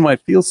stuff. The reason why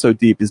it feels so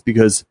deep is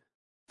because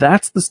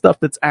that's the stuff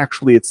that's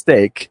actually at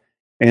stake,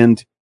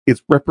 and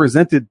it's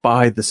represented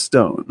by the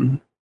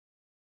stone.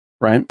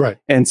 right? Right.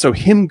 And so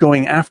him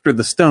going after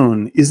the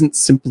stone isn't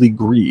simply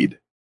greed.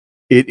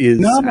 It is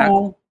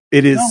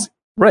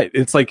right.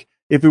 It's like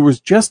if it was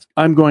just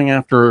I'm going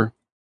after,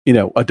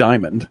 a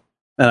diamond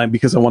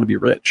because I want to be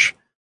rich,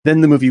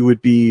 then the movie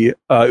would be it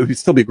would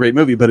still be a great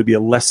movie, but it'd be a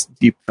less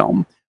deep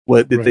film.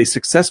 They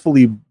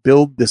successfully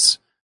build this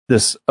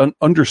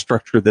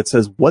understructure that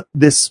says what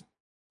this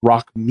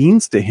rock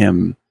means to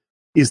him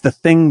is the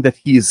thing that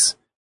he's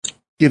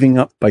giving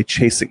up by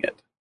chasing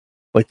it.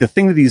 Like the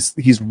thing that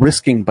he's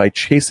risking by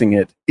chasing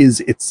it is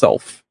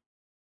itself.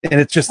 And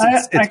it's just,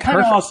 I kind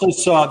of also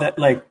saw that,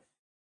 like,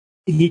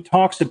 he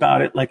talks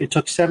about it, like it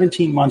took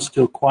 17 months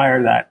to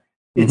acquire that.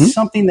 It's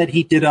something that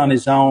he did on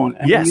his own.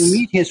 And when you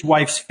meet his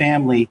wife's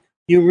family,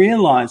 you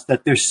realize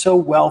that they're so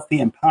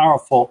wealthy and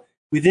powerful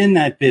within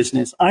that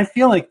business. I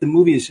feel like the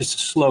movie is just a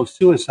slow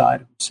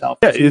suicide of himself.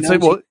 Yeah, it's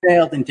like, well, he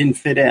failed and didn't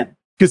fit in.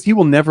 Because he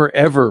will never,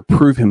 ever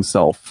prove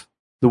himself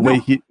the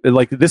way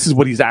this is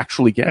what he's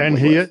actually getting.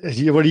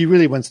 And what he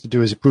really wants to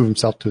do is prove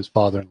himself to his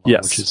father-in-law,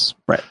 yes, which is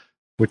right.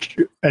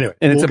 Anyway,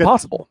 and it's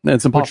impossible.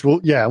 It's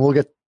impossible. We'll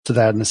get to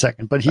that in a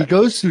second. But he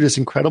goes through this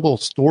incredible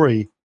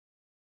story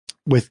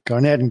with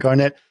Garnett, and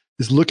Garnett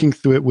is looking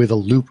through it with a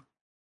loop.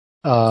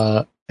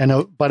 And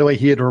by the way,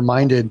 he had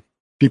reminded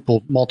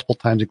people multiple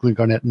times, including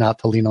Garnett, not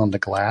to lean on the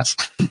glass.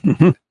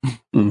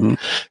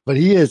 But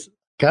he has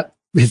got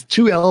his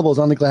two elbows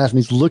on the glass, and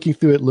he's looking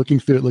through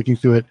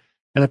it.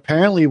 And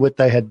apparently what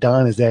they had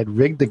done is they had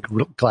rigged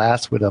the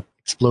glass with an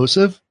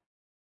explosive.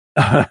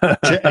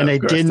 And they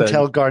didn't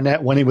tell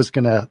Garnett when he was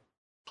going to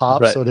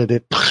pop, so that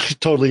it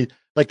totally,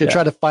 like they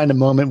tried to find a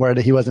moment where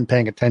he wasn't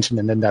paying attention,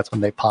 and then that's when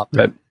they popped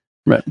it.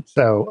 Right.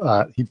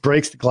 So he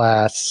breaks the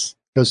glass,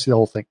 goes through the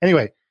whole thing.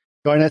 Anyway,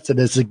 Garnett said,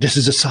 this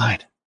is a sign.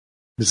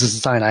 This is a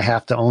sign. I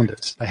have to own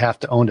this.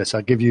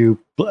 I'll give you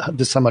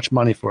this how much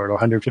money for it, or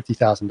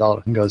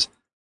 $150,000. And goes,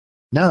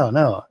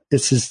 no,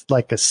 this is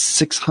like a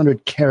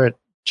 600 carat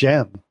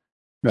gem.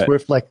 It's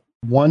worth like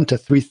 $1,000 to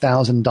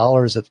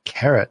 $3,000 a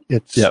carat.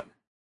 It's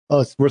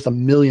worth $1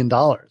 million,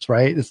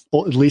 right? It's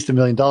at least $1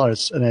 million.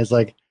 And it's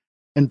like,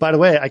 and by the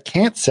way, I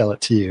can't sell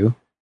it to you.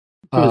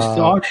 It was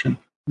to auction.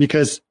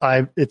 Because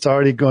it's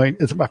already going,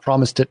 I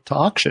promised it to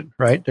auction,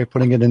 right? They're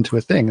putting it into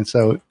a thing. And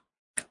so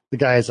the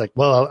guy is like,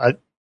 well, I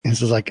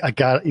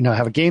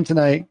have a game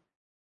tonight.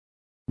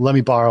 Let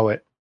me borrow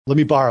it.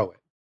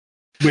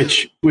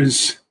 Which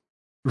was,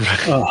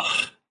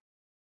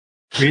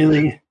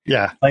 really?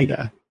 Yeah.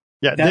 Yeah.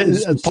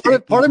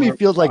 Part of me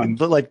feels like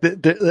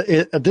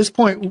at this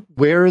point,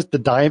 where is the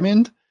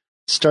diamond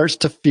starts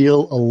to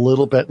feel a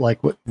little bit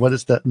like what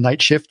is that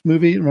Night Shift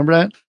movie? Remember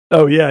that?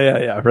 Oh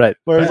yeah, right.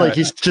 Where it's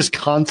he's just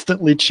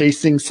constantly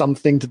chasing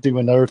something to do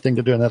another thing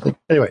to do another thing.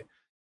 Anyway,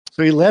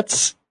 so he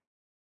lets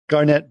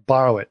Garnett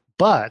borrow it,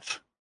 but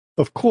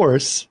of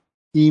course,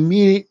 he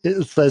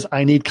immediately says,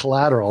 "I need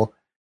collateral."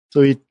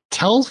 So he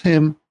tells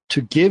him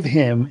to give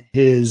him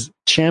his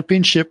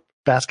championship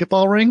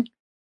basketball ring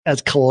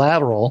as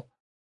collateral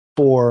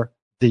for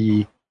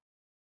the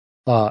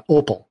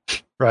opal,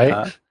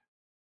 right?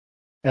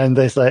 And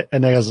they say,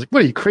 and they was like,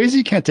 "What are you crazy?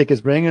 You can't take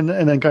his ring." And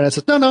then Garnett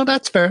says, "No,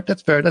 that's fair.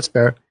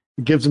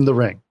 He gives him the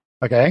ring.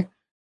 Okay,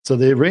 so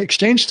the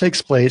exchange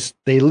takes place.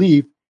 They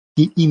leave.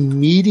 He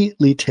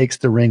immediately takes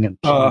the ring and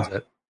pawns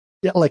it.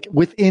 Yeah, like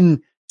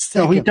within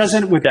seconds. No, he does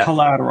it with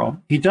collateral.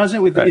 He does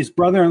it with his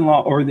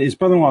brother-in-law or his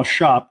brother-in-law's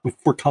shop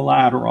for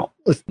collateral.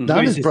 It's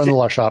not his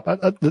brother-in-law's shop.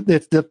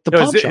 It's the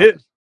pawn shop.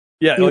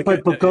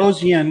 But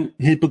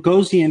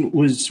Bogosian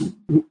was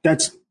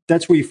that's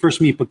where you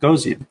first meet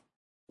Bogosian.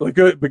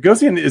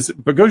 Bogosian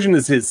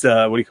is his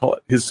what do you call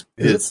it? His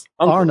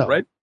uncle, Arno,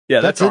 right?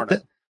 Yeah, that's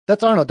Arno.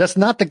 That's Arno. That's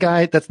not the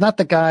guy. That's not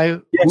the guy. Yeah,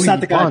 it's not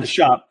the guy at the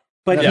shop.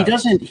 But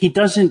he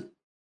doesn't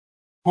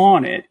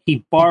pawn it.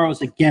 He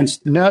borrows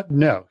against it.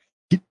 No.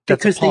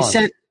 Because they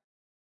said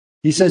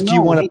he says, "Do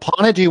you want to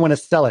pawn it? Do you want to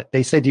sell it?"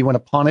 They say, "Do you want to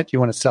pawn it? Do you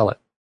want to sell it?"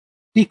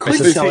 He could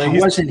sell it.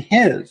 It wasn't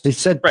his. They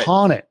said,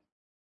 "Pawn it."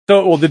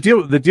 So, well, the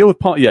deal with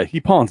pawn, he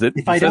pawns it.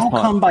 If I don't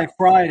come by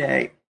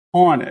Friday,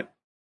 pawn it.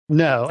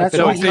 No, that's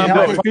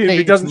if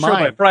he doesn't show up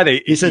by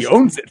Friday, he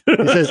owns it.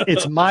 He says,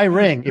 "It's my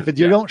ring. If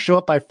you don't show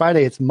up by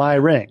Friday, it's my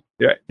ring."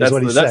 Yeah, that's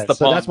what he says.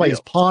 So that's why he's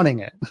pawning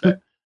it.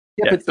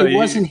 But it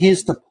wasn't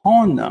his to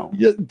pawn, though.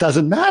 It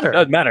doesn't matter.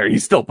 Doesn't matter.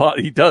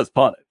 He does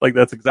pawn it. Like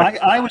that's exactly.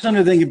 I was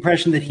under the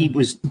impression that he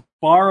was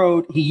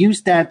borrowed. He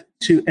used that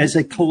as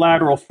a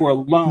collateral for a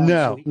loan.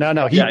 No.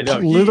 He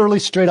literally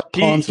straight up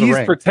pawns the ring.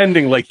 He's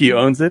pretending like he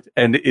owns it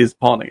and is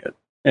pawning it.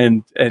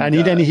 And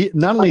he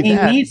not only he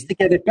that, needs to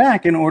get it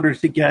back in order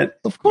to get.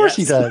 Of course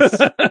he does.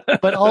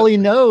 But all he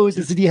knows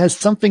is that he has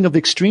something of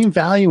extreme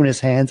value in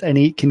his hands, and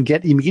he can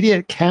get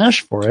immediate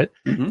cash for it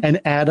and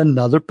add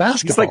another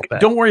basketball. He's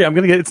like, "Don't worry, I'm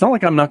going to get. It's not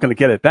like I'm not going to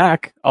get it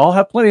back. I'll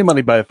have plenty of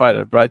money to buy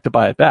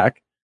it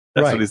back."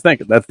 That's what he's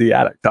thinking. That's the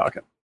addict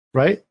talking,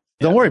 right?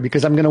 Don't worry,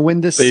 because I'm going to win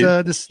this. He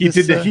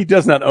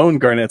does not own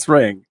Garnett's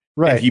ring,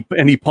 right?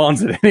 And he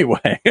pawns it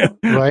anyway,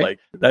 right?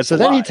 So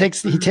then he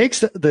takes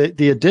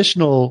the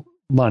additional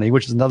money,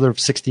 which is another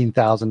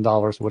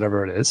 $16,000,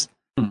 whatever it is,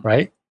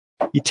 right?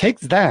 He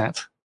takes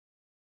that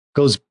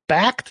goes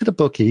back to the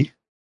bookie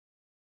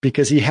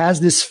because he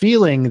has this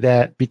feeling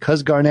that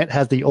because Garnett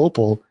has the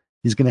opal,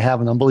 he's going to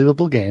have an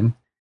unbelievable game.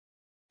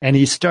 And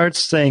he starts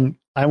saying,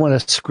 I want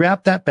to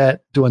scrap that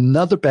bet, do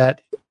another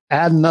bet,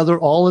 add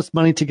all this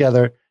money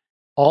together,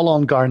 all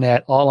on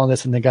Garnett, all on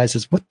this. And the guy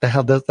says, what the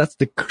hell? That's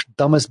the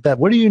dumbest bet.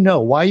 What do you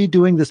know? Why are you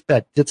doing this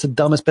bet? It's the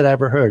dumbest bet I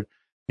ever heard.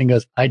 And he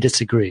goes, I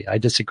disagree.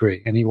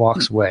 And he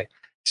walks away.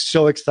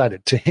 So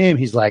excited. To him,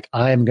 he's like,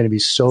 I am going to be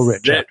so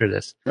rich after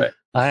this. Right.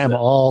 I am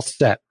all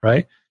set.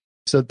 Right.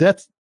 So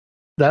that's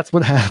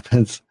what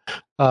happens.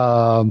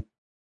 Okay.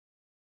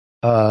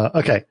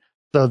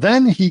 So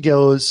then he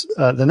goes,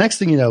 the next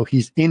thing you know,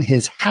 he's in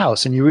his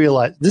house, and you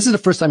realize this is the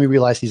first time you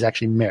realize he's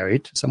actually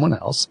married to someone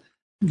else.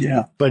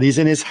 Yeah. But he's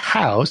in his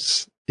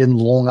house in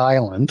Long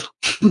Island,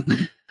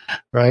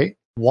 right?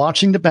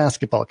 Watching the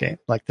basketball game.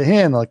 Like to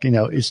him, like, you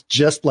know, it's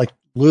just like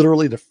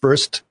literally the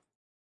first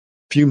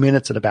few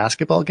minutes of the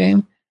basketball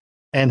game.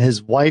 And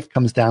his wife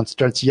comes down,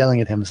 starts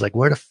yelling at him. It's like,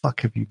 where the fuck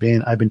have you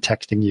been? I've been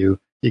texting you.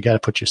 You got to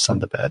put your son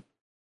to bed.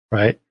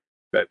 Right.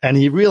 And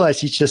he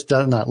realized he's just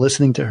not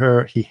listening to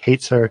her. He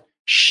hates her.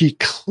 She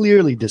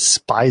clearly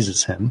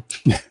despises him.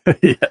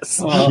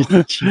 Yes.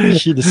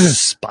 She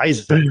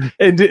despises him.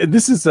 And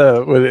this is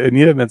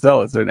Anita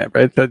Menzel is her name,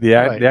 right? The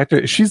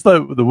actor. She's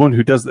the one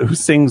who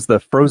sings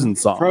the Frozen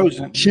song.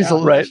 Frozen. She's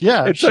right.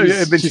 Yeah.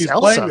 She's Elsa.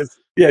 Playing this,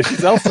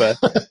 she's Elsa,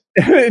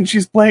 and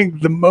she's playing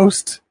the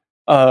most.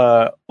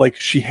 Like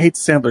she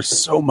hates Sandler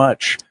so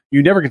much.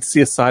 You never get to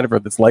see a side of her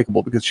that's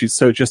likable because she's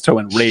so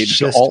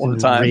enraged all the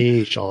time.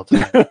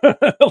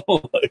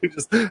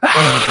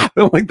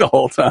 Like the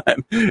whole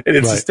time, and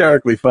it's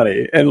hysterically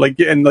funny. And like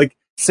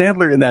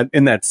Sandler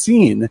in that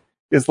scene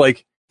is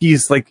like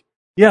he's like,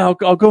 yeah,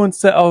 I'll go and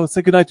I'll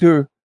say goodnight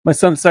to my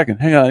son in a second.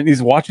 Hang on, and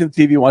he's watching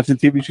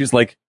TV. She's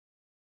like,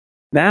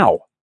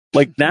 now.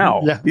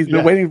 Yeah, he's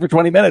been waiting for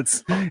 20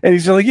 minutes, and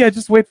he's like, yeah,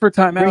 just wait for a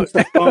timeout. Brings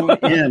the phone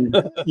in.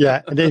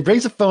 Yeah, and then he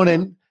brings the phone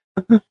in,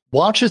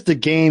 watches the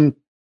game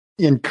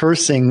in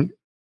cursing,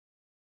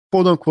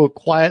 quote unquote,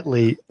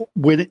 quietly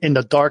in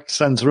the dark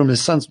son's room.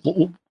 His son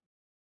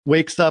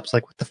wakes up, it's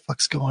like, what the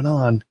fuck's going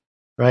on?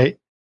 Right?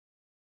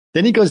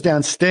 Then he goes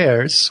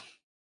downstairs.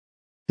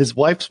 His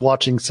wife's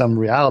watching some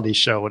reality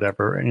show,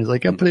 whatever, and he's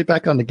like, I'll put it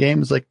back on the game.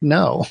 He's like,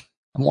 no,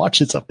 I'm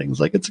watching something.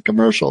 It's like, it's a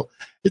commercial.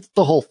 It's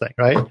the whole thing,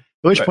 right?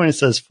 At which point he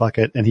says, fuck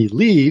it, and he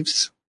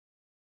leaves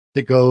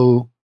to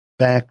go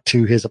back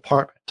to his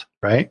apartment,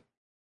 right?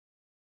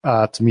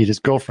 To meet his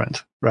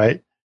girlfriend,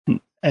 right?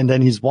 And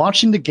then he's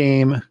watching the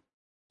game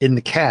in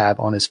the cab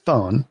on his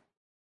phone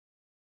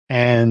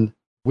and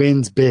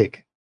wins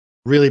big,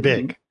 really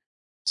big.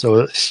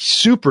 So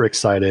super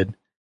excited.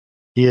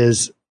 He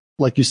is,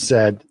 like you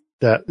said,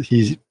 that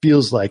he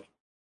feels like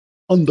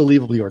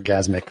unbelievably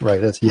orgasmic,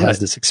 right? As he has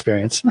this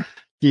experience.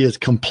 He is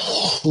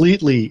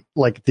completely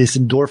like these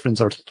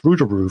endorphins are through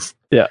the roof.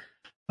 Yeah.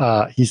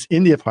 He's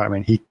in the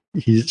apartment.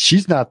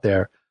 She's not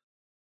there.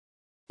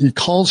 He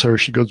calls her.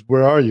 She goes,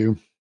 where are you?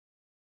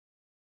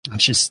 And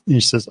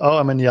he says, oh,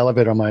 I'm in the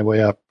elevator on my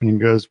way up. And he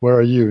goes, where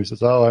are you? He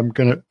says, oh, I'm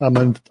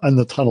in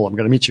the tunnel. I'm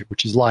going to meet you,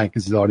 which he's lying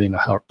because he's already in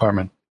the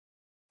apartment.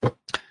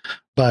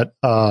 But,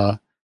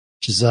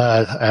 she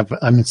says,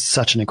 I'm in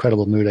such an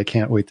incredible mood. I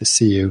can't wait to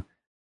see you.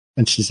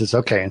 And she says,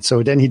 okay. And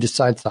so then he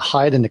decides to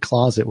hide in the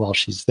closet while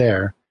she's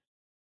there.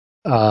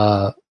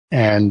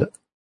 And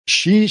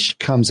she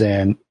comes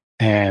in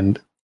and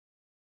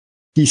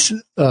she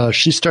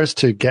starts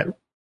to get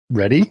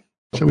ready,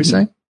 shall we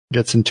say?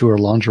 Gets into her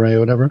lingerie or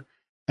whatever.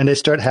 And they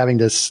start having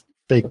this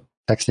fake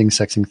texting,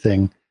 sexing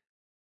thing.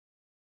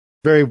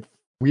 Very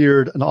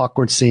weird and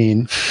awkward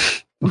scene.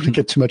 I don't want to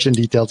get too much in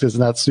details because it's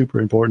not super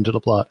important to the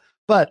plot.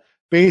 But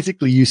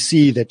basically you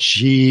see that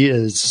she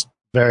is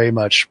very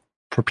much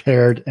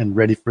prepared and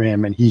ready for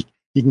him, and he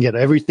can get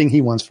everything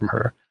he wants from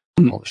her.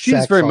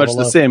 She's very much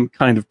the same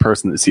kind of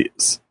person as he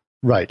is.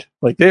 Right.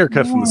 Like they are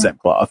cut from the same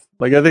cloth.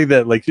 Like I think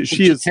that like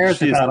she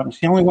cares about him.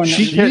 She's the only one.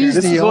 She's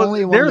the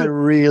only one that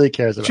really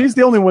cares about him. She's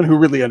the only one who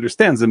really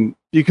understands him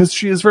because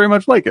she is very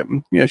much like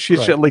him. You know, she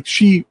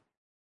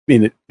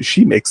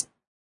makes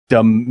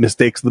dumb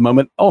mistakes at the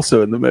moment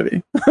also in the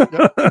movie.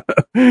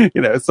 Yep.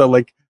 You know, so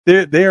like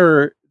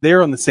they're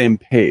on the same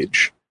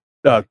page,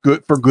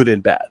 good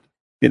and bad.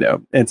 You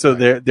know, and so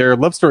their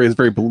love story is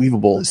very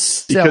believable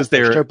because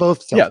they're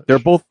both selfish. Yeah, they're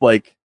both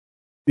like,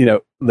 you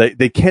know,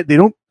 they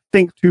don't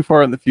think too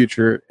far in the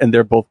future, and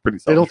they're both pretty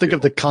selfish. They don't think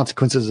of the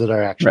consequences of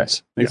their actions.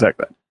 Right. Yeah.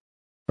 Exactly.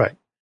 Right.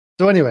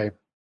 So anyway,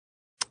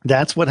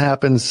 that's what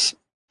happens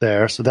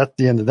there. So that's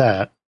the end of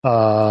that.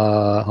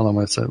 Hold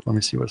on a second. Let me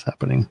see what's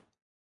happening.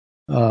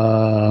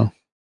 Hold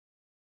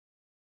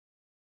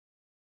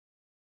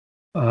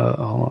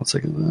on a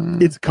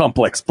second. It's a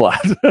complex plot.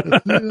 Okay,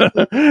 hold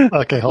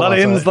on. A lot of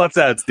ins, lots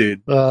of outs,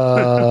 dude.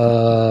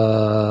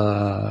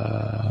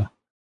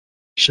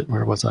 Shit,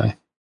 where was I?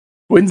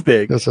 Wins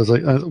big. So I was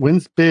like,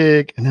 wins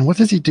big, and then what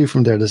does he do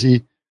from there? Does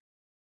he?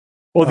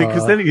 Well,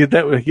 because then he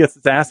gets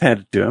his ass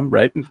handed to him,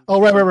 right? Oh,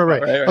 right.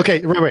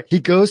 Okay, right. He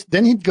goes to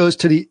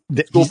the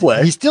school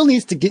play. He still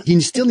needs to get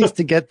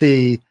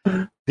the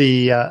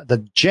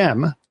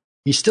gem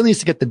he still needs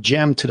to get the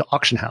gem to the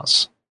auction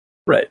house.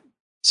 Right.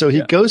 So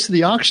he goes to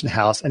the auction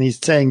house and he's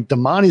saying,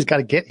 Damani's got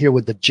to get here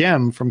with the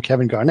gem from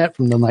Kevin Garnett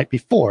from the night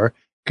before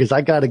because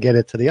I got to get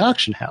it to the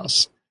auction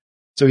house.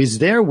 So he's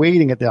there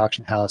waiting at the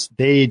auction house.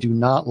 They do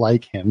not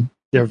like him.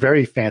 They're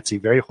very fancy,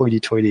 very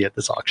hoity-toity at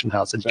this auction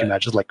house. As you can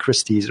imagine, like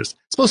Christie's. It's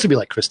supposed to be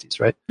like Christie's,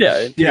 right?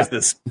 Yeah. He's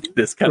this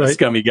kind of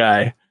scummy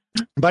guy.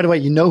 By the way,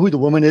 you know who the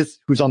woman is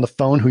who's on the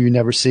phone who you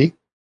never see?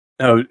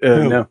 Oh,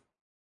 no.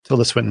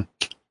 Tilda Swinton.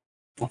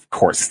 Of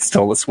course, it's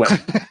Tilda Swinton.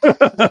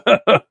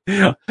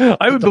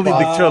 I would believe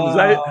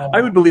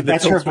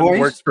that Tilda Swinton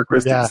works for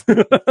Christie's.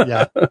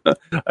 Yeah.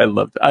 I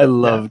loved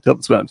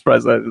Tilda Swinton. I'm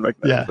surprised I didn't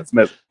recognize that.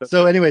 Smith.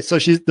 So anyway, so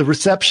she's the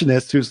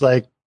receptionist who's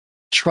like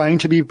trying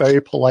to be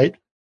very polite,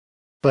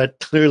 but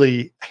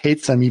clearly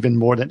hates him even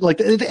more than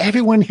like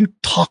everyone who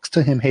talks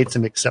to him hates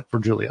him except for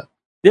Julia.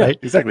 Yeah, right?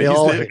 Exactly.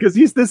 Because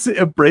he's this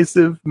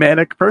abrasive,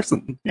 manic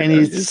person, and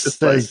he's just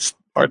like.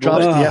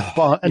 Drops the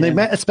F-bomb. And they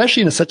met,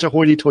 especially in such a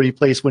hoity-toity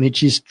place when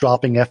she's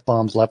dropping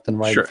F-bombs left and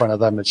right in front of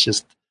them. It's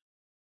just,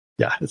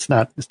 it's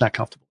not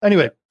comfortable.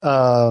 Anyway,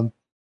 right.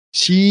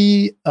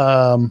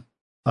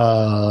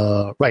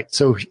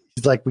 So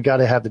he's like, we got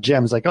to have the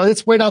gem. He's like, oh,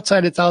 it's wait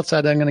outside. It's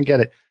outside. I'm going to get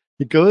it.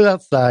 He goes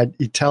outside.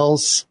 He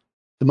tells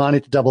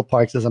Damani to double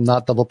park. Says, I'm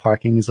not double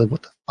parking. He's like,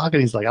 what the fuck?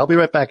 And he's like, I'll be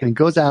right back. And he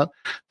goes out.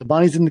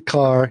 Damani's in the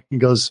car. He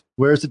goes,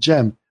 where's the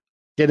gem?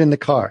 Get in the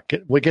car.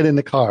 Get in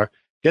the car.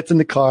 Gets in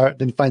the car,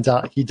 then he finds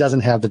out he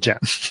doesn't have the gem.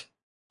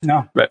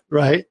 No.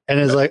 Right?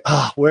 And it's like,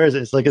 where is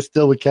it? It's like, it's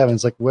still with Kevin.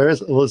 It's like, where's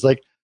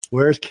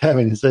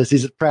Kevin? He says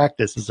he's at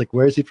practice. It's like,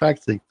 where is he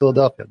practicing?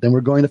 Philadelphia. Then we're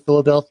going to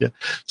Philadelphia.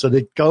 So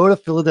they go to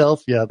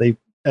Philadelphia.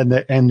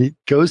 And he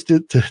goes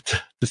to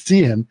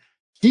see him.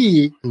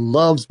 He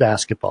loves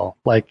basketball.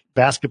 Like,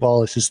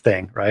 basketball is his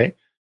thing, right?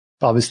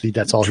 Obviously,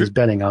 that's all he's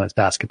betting on is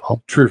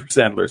basketball. True for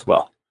Sandler as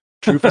well.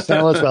 True for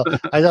Sandler as well.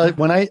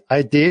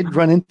 I did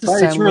run into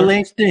Sandler. It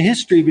relates to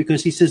history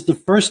because he says the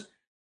first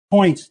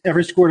points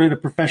ever scored at a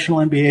professional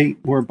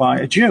NBA were by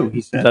a Jew.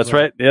 He said that's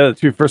right. Yeah,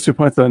 the first 2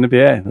 points on the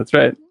NBA. That's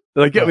right.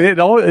 Like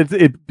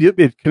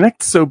it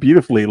connects so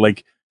beautifully.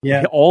 Like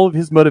all of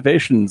his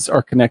motivations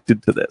are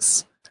connected to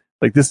this.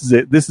 Like this is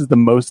it. This is the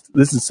most.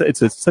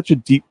 It's such a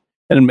deep,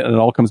 and it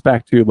all comes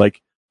back to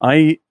like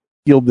I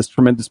feel this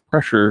tremendous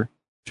pressure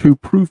to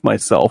prove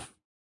myself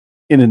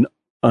in an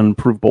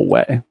unprovable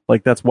way.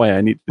 Like that's why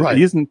I need to. Right.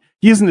 He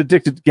isn't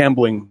addicted to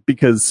gambling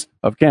because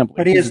of gambling.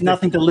 But he has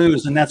nothing to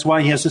lose, and that's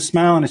why he has a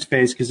smile on his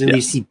face because at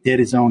least he did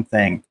his own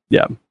thing.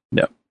 Yeah,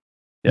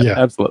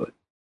 absolutely.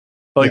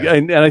 Like,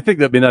 and I think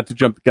that'd be not to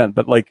jump the gun,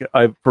 but like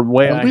from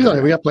way we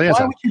got plenty of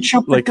time. Why would you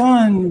jump the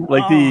gun?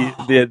 Like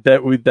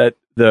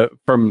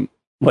from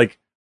like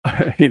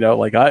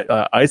like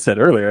I said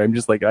earlier, I'm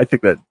just like I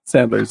think that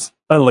Sandler's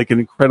like an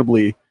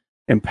incredibly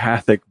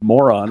empathic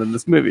moron in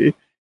this movie,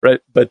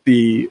 right? But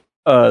the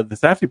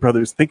Safdie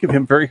brothers think of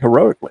him very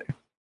heroically.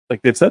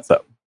 Like they've said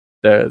so.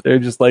 They're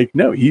just like,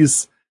 no,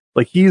 he's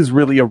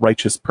really a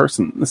righteous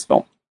person in this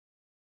film.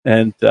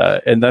 And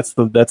that's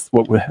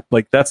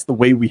the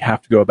way we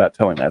have to go about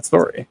telling that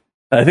story.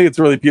 And I think it's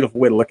a really beautiful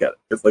way to look at it.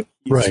 Because like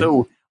he's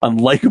so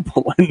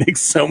unlikable and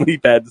makes so many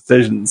bad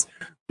decisions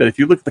that if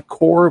you look at the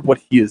core of what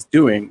he is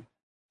doing,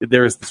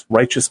 there is this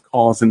righteous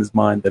cause in his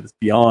mind that is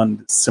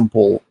beyond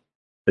simple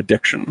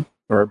addiction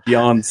or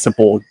beyond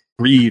simple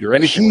greed or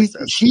anything like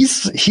that.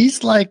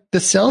 He's like the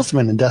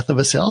salesman in Death of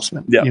a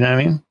Salesman. Yeah. You know what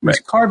I mean? He's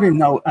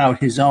carving out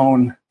his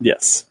own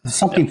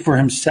something for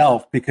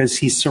himself because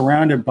he's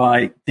surrounded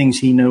by things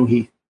he know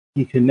he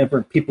can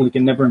never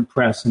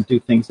impress and do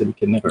things that he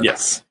can never.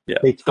 Yes. Yeah.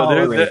 They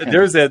tolerate him.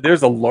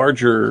 There's a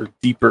larger,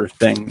 deeper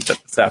thing that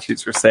the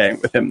Safdies are saying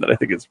with him that I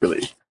think is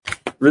really,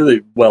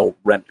 really well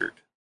rendered.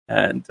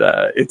 And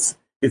it's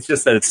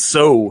just that it's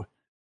so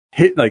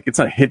hidden, like it's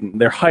not hidden.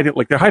 They're hiding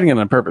it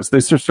on purpose. They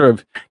sort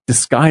of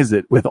disguise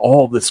it with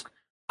all this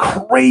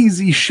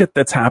crazy shit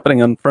that's happening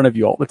in front of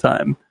you all the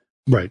time.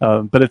 Right.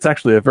 But it's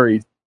actually a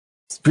very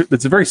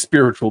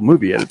spiritual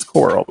movie at its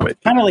core all the way.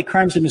 Kind of like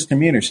Crimes and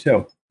Misdemeanors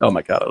too. Oh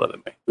my God, I love that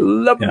movie.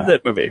 Love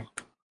that movie.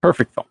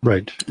 Perfect film.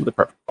 Right. The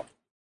perfect film.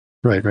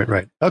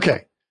 Right.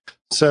 Okay.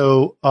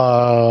 So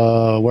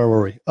where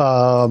were we?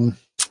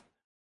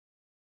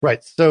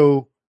 Right.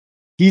 So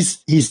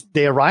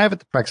they arrive at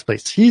the practice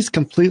place. He's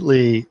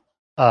completely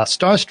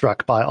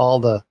starstruck by all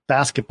the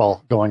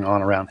basketball going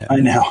on around him. I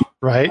know.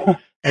 Right?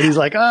 And he's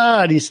like,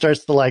 and he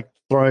starts to like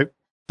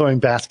throwing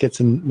baskets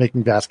and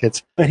making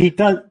baskets. But he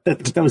does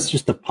that was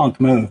just a punk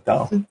move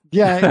though.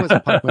 Yeah, it was a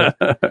punk move.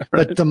 Right.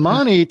 But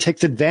Damani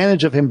takes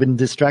advantage of him being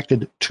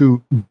distracted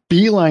to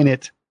beeline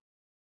it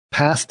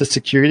past the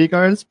security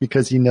guards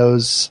because he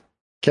knows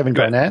Kevin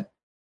Garnett.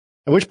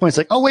 At which point it's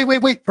like, oh,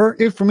 wait, for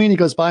me. And he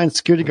goes by and the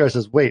security guard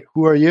says, wait,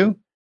 who are you?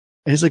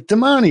 And he's like,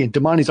 Damani. And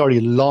Damani's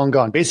already long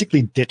gone,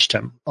 basically ditched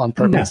him on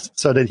purpose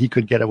so that he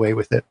could get away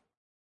with it.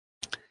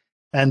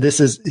 And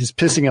this is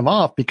pissing him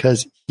off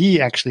because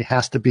he actually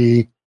has to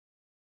be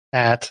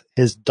at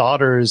his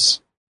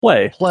daughter's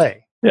play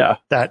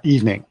that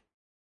evening.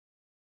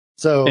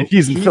 So and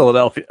he's in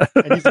Philadelphia.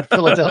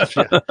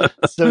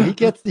 So he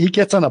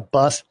gets on a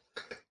bus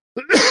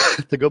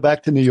to go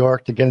back to New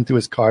York to get into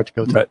his car to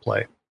go to the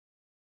play.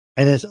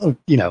 And it's,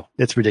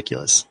 it's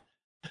ridiculous.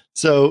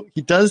 So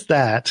he does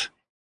that,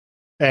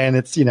 and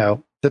it's,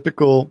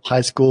 typical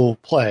high school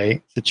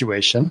play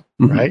situation,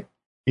 right?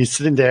 He's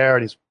sitting there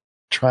and he's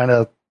trying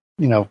to,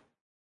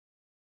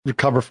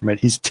 recover from it.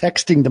 He's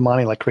texting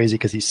Damani like crazy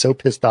because he's so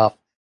pissed off.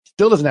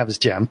 Still doesn't have his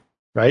gem,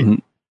 right?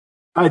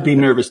 I'd be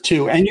nervous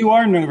too. And you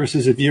are nervous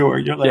as a viewer.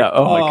 You're like,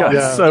 my God.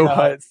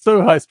 Yeah. It's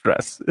so high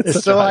stress.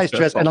 It's so high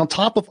stress. And on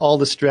top of all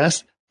the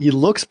stress, he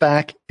looks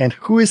back, and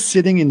who is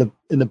sitting in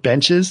the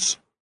benches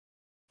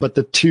but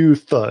the two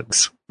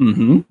thugs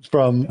from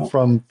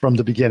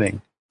the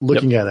beginning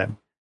looking at him.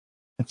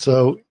 And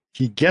so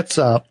he gets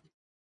up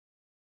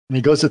and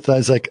he goes to the,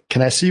 he's like,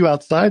 "Can I see you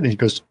outside?" And he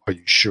goes, "Are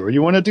you sure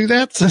you want to do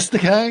that?" Says the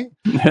guy.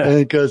 And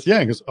he goes, "Yeah."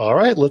 He goes, "All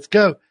right, let's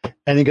go."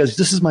 And he goes,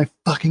 "This is my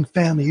fucking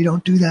family. You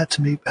don't do that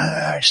to me."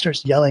 He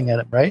starts yelling at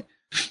him, right?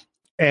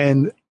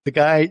 And the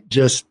guy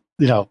just,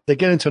 they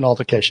get into an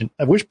altercation,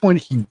 at which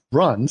point he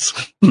runs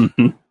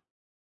and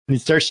he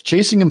starts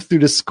chasing him through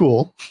the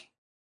school.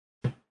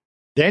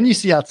 Then you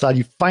see outside,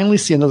 you finally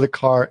see another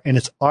car, and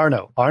it's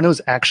Arno.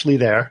 Arno's actually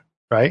there,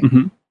 right?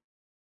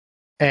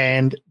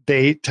 And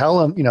they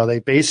tell him, they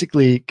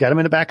basically get him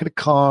in the back of the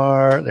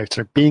car. They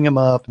start beating him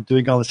up and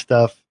doing all this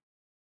stuff.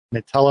 And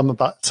they tell him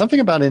about something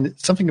about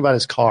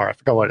his car. I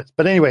forgot what it is.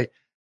 But anyway,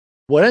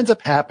 what ends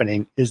up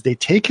happening is they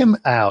take him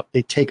out.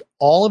 They take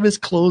all of his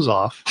clothes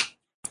off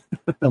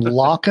and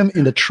lock him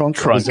in the trunk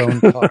of his own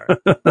car.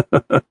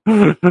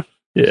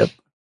 Yep.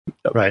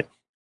 Right.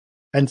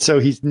 And so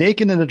he's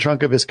naked in the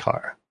trunk of his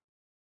car.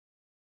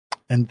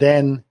 And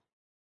then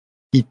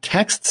he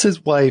texts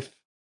his wife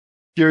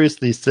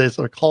furiously, says,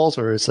 or calls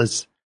her,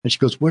 says, and she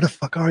goes, "Where the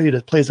fuck are you?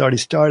 The play's already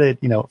started."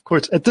 Of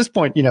course, at this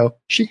point,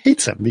 she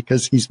hates him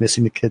because he's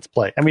missing the kids'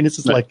 play. I mean, it's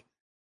just like,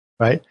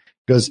 right?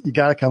 Goes, "You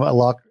got to come.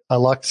 I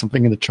locked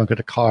something in the trunk of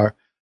the car."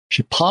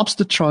 She pops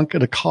the trunk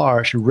of the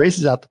car. She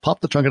races out to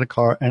pop the trunk of the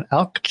car, and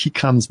out he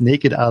comes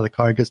naked out of the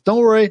car. He goes, don't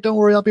worry.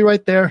 I'll be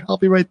right there.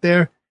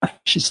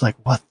 She's like,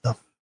 "What the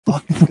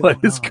fuck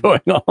is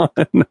going on?"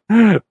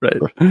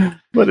 Right.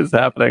 What is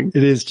happening?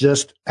 It is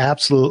just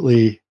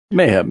absolutely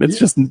mayhem. It's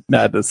just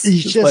madness.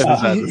 It's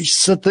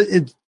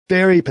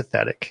very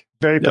pathetic.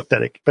 Very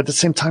pathetic. But at the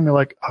same time, you're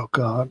like, oh,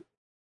 God.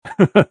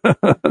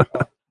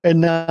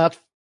 And not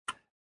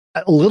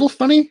a little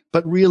funny,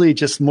 but really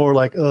just more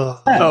like,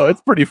 oh. Oh, it's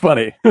pretty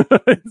funny.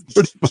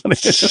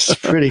 It's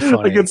pretty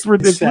funny. Like it's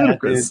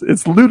ludicrous.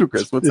 It's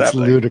ludicrous what's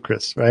happening. It's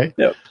ludicrous, right?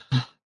 Yep.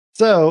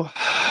 So,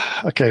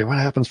 okay, what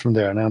happens from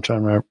there? Now I'm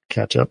trying to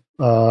catch up.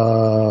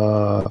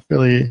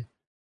 Philly,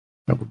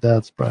 couple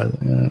deaths,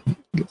 surprising.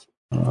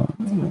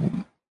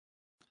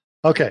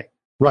 Okay,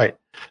 right.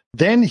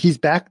 Then he's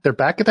back. They're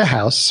back at the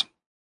house,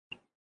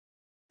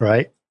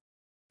 right?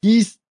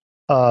 He's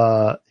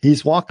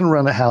walking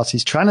around the house.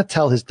 He's trying to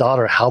tell his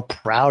daughter how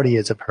proud he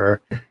is of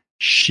her.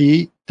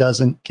 She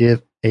doesn't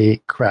give a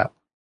crap.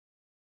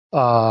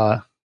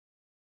 Someone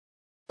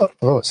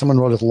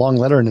wrote a long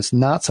letter, and it's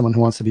not someone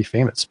who wants to be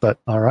famous, but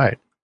all right.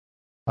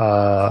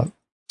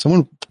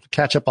 Someone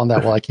catch up on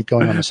that while I keep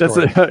going on the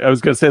story. I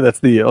was going to say that's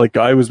the,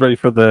 I was ready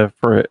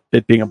for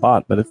it being a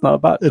bot, but it's not a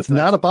bot. It's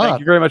not a bot. Thank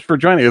you very much for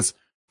joining us.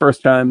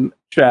 First time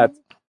chat,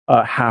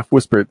 half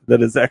whispered.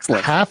 That is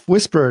excellent. Half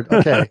whispered.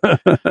 Okay.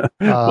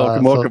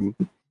 Welcome.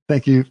 So,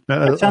 thank you.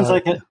 That sounds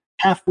like a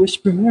half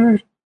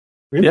whispered.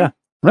 Really? Yeah.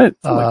 Right.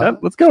 Something like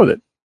that. Let's go with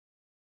it.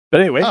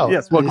 But anyway,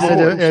 yes. Welcome. He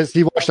said as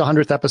he watched the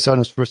 100th episode, it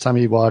was the first time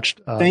he watched.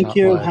 Thank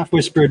you. Half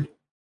whispered.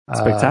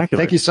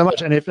 Spectacular. Thank you so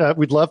much. And if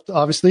we'd love to,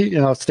 obviously,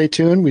 stay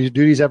tuned. We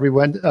do these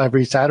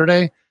every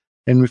Saturday.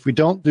 And if we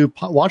don't do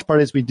watch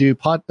parties, we do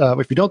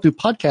if we don't do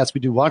podcasts,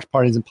 we do watch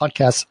parties. And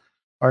podcasts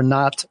are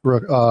not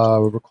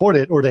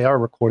recorded, or they are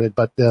recorded,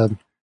 but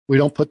we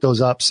don't put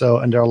those up.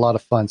 And they're a lot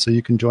of fun. So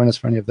you can join us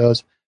for any of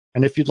those.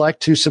 And if you'd like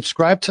to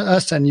subscribe to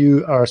us and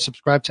you are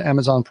subscribed to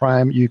Amazon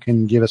Prime, you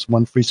can give us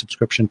one free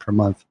subscription per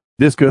month.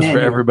 This goes for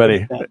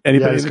everybody.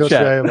 Anybody in the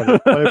chat.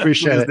 I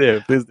appreciate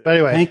it. Please do. But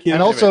anyway, thank you.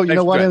 And also, you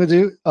know what I'm going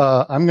to do?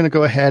 I'm going to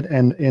go ahead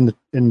and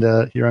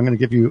here I'm going to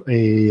give you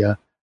a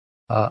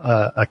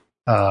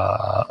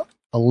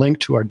link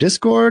to our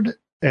Discord.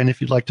 And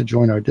if you'd like to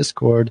join our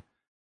Discord,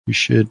 you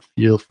should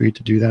feel free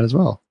to do that as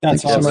well.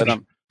 That's Thank you so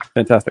awesome. much.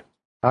 Fantastic.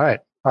 All right.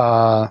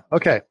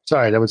 Okay.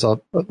 Sorry, that was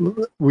all.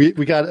 We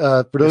got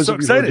for those so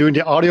of you who are doing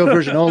the audio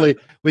version only,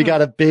 we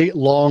got a big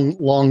long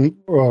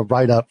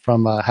write up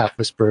from Half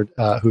Whispered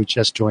who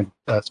just joined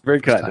us.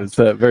 Very kind. It's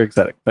very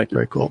exciting. Thank you.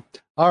 Very cool.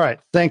 All right.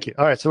 Thank you.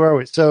 All right. So where are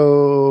we?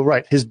 So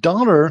right, his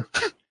daughter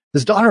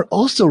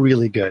also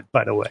really good,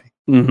 by the way.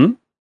 Mm-hmm.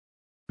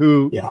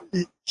 Who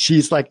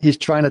she's like, he's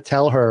trying to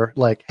tell her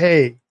like,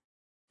 hey,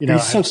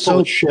 he's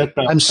so shit.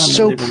 I'm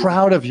so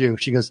proud of you.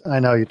 She goes, I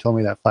know, you told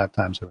me that 5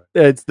 times already.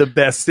 It's the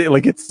best.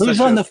 Who's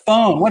on the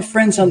phone? What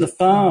friend's on the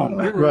phone?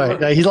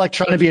 Right. He's like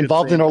trying to be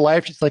involved in her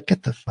life. She's like,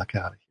 get the fuck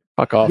out of here.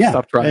 Fuck off.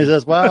 Stop trying. And he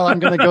says, well, I'm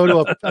going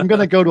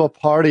to go to a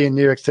party in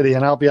New York City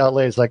and I'll be out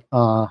late. It's like,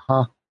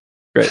 uh-huh.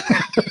 Great.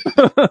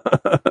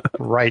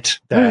 Right,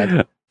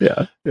 Dad.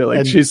 Yeah, like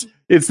And-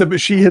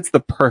 she hits the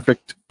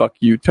perfect fuck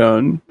you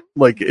tone.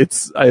 Like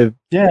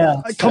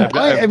Yeah.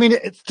 I mean,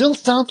 it still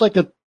sounds like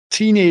a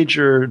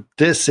teenager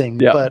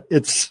dissing, Yeah. but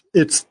it's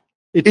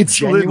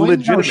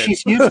genuine. genuine. No,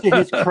 she's used to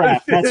his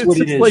crap. That's what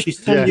it It's is. like-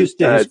 She's so used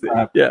to his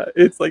crap. Yeah,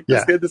 it's like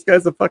this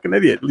guy's a fucking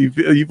idiot.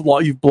 You've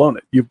blown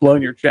it. You've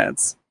blown your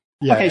chance.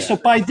 Yeah, Okay, yeah. so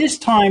by this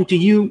time, do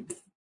you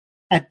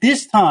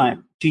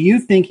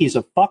think he's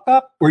a fuck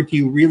up, or do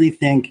you really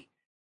think,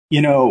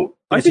 there's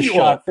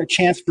a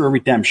chance for a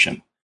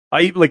redemption?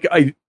 I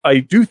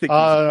do think.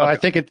 I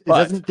think it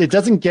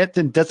doesn't get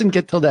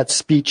till that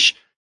speech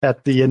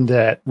at the end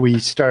that we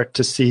start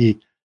to see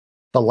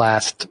the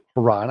last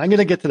hurrah. And I'm going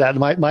to get to that.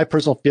 My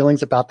personal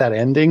feelings about that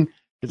ending,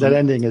 because that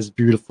ending is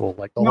beautiful.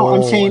 Like the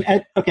whole. I'm saying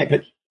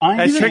but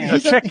I'm saying a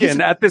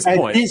check-in at this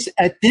point.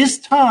 At this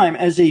time,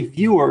 as a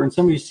viewer and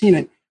somebody who's seen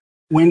it,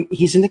 when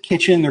he's in the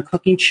kitchen, they're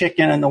cooking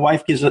chicken, and the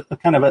wife gives a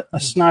kind of a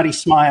snotty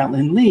smile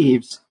and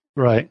leaves.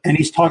 Right. And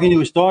he's talking to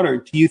his daughter.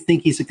 Do you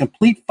think he's a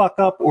complete fuck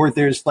up, or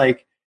there's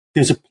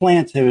a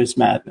plan to his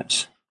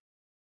madness?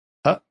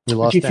 We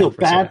lost. Do you feel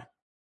bad?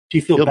 Do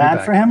you feel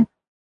bad for him?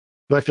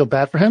 Do I feel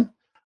bad for him?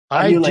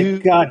 I do.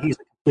 God, he's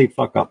a complete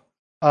fuck up.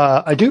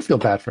 I do feel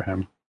bad for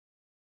him.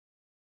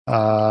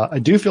 I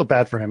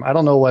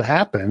don't know what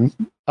happened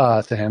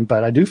to him,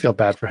 but I do feel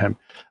bad for him.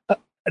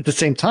 At the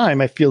same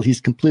time, I feel he's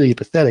completely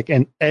pathetic,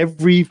 and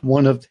every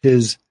one of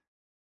his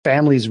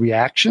family's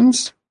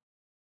reactions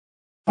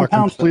are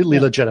completely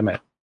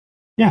legitimate.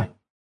 Yeah,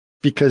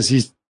 because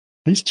he's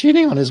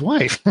cheating on his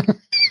wife,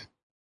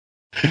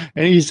 and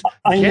he's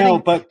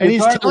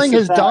telling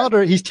his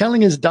daughter. He's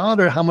telling his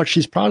daughter how much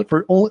he's proud of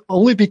her,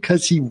 only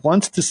because he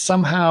wants to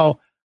somehow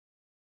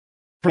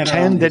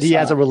pretend that he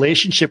has a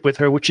relationship with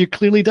her, which he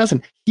clearly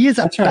doesn't. He is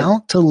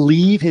about to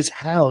leave his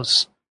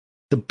house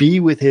to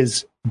be with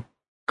his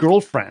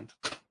girlfriend.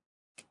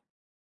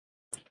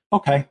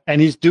 Okay.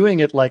 And he's doing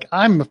it like,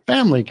 I'm a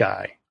family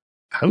guy.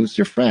 Who's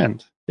your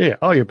friend? Yeah.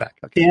 Oh, you're back.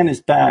 Okay. Dan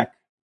is back.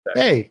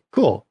 Hey,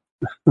 cool.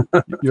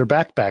 You're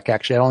back.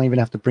 Actually, I don't even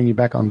have to bring you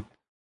back on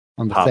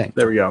the thing.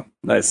 There we go.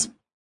 Nice.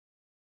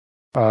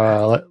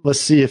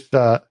 Let's see if,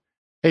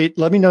 hey,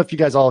 let me know if you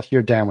guys all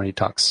hear Dan when he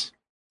talks.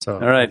 So, all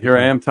right, here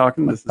I am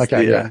talking. This is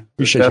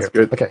you should hear.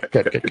 Good. Okay,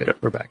 good.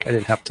 We're back. I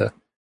didn't have to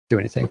do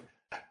anything.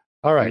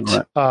 All right.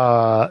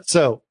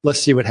 So let's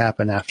see what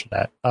happened after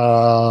that.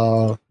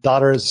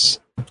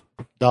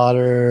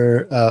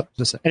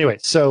 Anyway,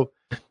 so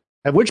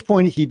at which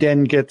point he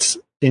then gets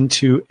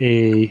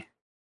he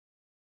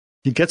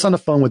gets on the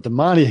phone with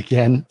Damani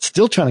again,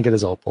 still trying to get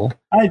his opal.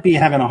 I'd be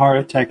having a heart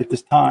attack at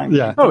this time.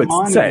 Yeah. It's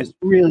insane. Is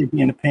really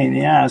being a pain in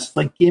the ass.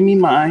 Like, give me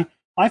I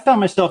found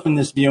myself in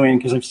this viewing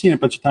because I've seen it a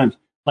bunch of times.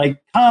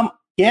 Like, come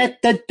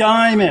get the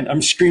diamond!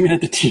 I'm screaming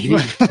at the TV.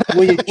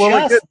 Will you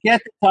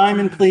get the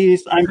diamond,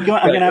 please? I'm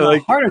gonna have a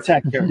heart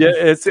attack here. Yeah,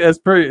 it's as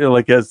per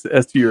as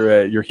to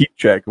your heat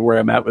check where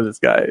I'm at with this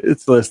guy.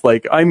 It's just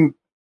like I'm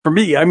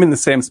in the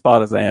same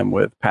spot as I am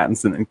with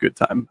Pattinson in Good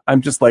Time.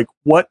 I'm just like,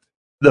 what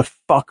the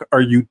fuck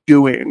are you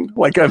doing?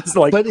 Like, I'm just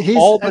like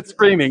all but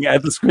screaming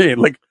at the screen.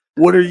 Like,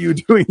 what are you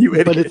doing, you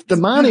idiot? But it's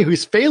Damani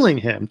who's failing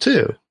him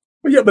too.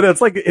 Well, yeah, but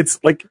it's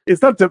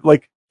not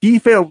like he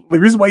failed. The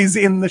reason why he's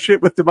in the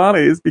shit with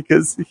Damani is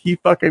because he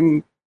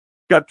fucking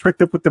got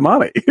tricked up with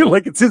Damani.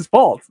 Like, it's his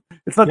fault.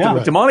 It's not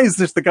Damani's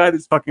just the guy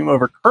that's fucking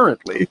over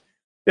currently.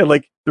 Yeah,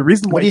 like the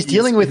reason why he's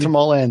dealing with from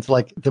all ends,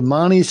 like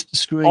Damani's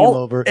screwing him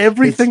over.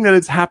 Everything that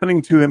is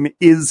happening to him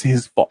is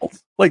his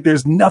fault. Like,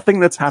 there's nothing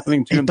that's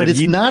happening to him but that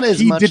it's not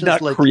as much did not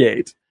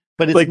create.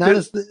 But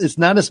it's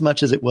not as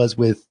much as it was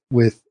with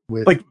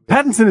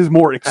Pattinson is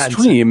more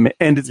extreme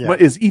and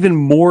is even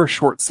more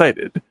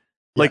short-sighted.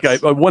 Like, I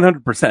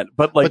 100%.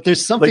 But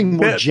there's something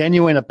more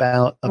genuine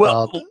about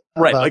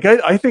right. Like,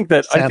 I think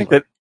that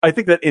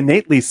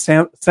innately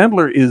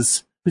Sandler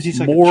is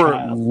more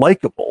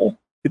likable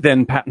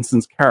than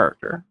Pattinson's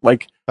character.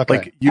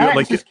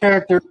 Pattinson's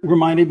character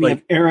reminded me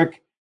of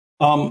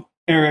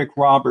Eric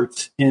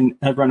Roberts in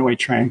Runaway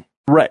Train.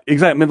 Right,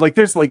 exactly. I mean,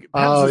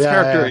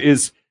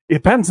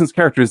 Pattinson's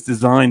character is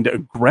designed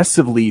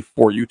aggressively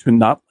for you to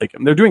not like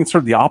him. They're doing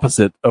sort of the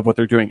opposite of what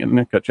they're doing in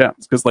Uncut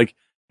Gems, because like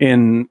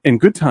in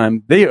Good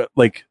Time, they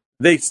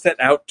set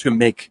out to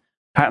make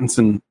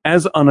Pattinson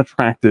as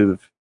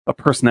unattractive a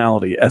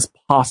personality as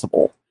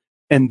possible,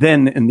 and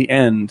then in the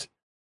end,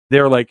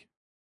 they're like,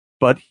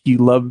 but he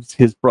loves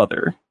his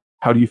brother.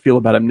 How do you feel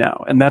about him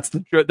now? And that's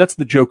the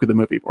joke of the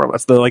movie, more or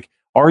less. They're like,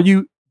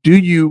 do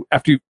you,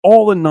 after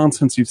all the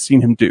nonsense you've seen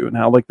him do, and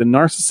how like the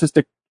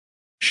narcissistic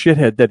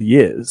shithead that he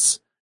is,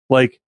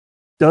 like,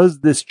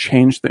 does this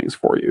change things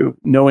for you,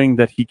 knowing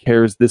that he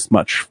cares this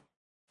much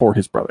for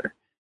his brother?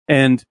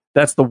 And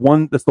that's the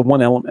one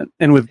element.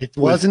 And that worked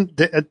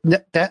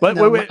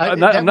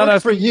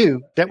for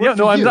you.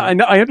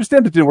 I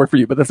understand it didn't work for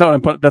you, but that's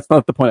not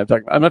the point I'm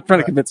talking about. I'm not trying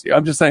to convince you.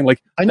 I'm just saying,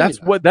 like,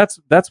 that's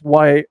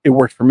why it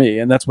worked for me,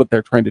 and that's what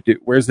they're trying to do.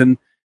 Whereas in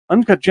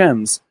Uncut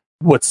Gems,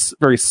 what's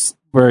very,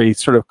 very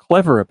sort of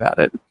clever about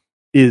it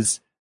is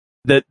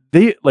that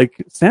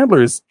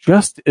Sandler is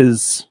just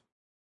as,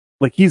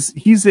 like,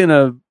 he's in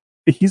a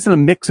he's in a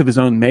mix of his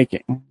own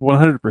making,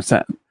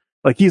 100%.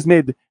 Like he's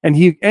made, and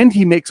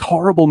he makes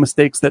horrible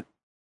mistakes that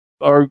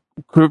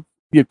could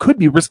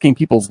be risking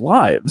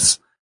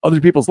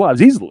other people's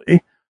lives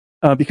easily,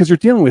 because you're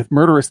dealing with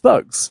murderous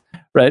thugs,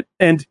 right?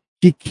 And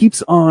he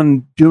keeps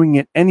on doing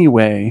it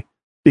anyway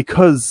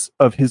because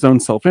of his own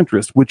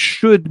self-interest, which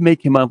should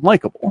make him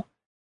unlikable.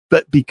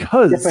 But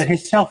because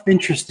his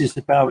self-interest is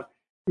about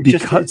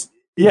because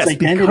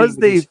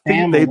they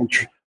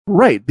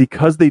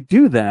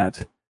do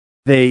that,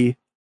 they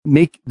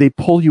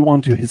pull you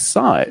onto his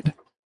side,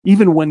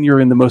 even when you're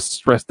in the most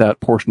stressed out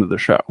portion of the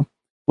show.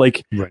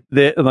 Like,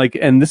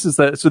 and this is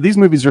so these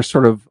movies are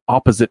sort of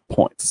opposite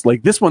points.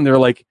 Like this one, they're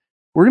like,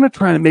 we're going to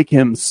try to make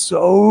him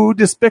so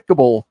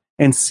despicable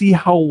and see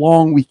how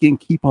long we can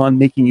keep on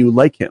making you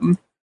like him,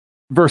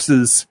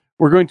 versus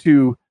we're going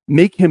to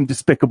make him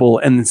despicable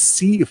and then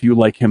see if you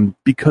like him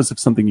because of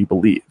something you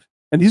believe.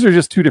 And these are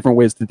just two different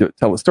ways to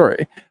tell a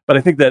story. But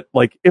I think that,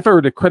 like, if I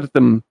were to credit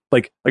them,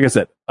 like I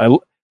said, I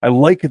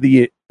like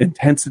the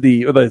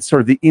intensity, or the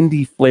sort of the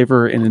indie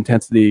flavor and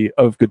intensity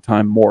of Good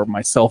Time more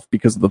myself,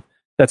 because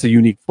that's a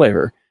unique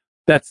flavor.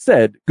 That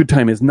said, Good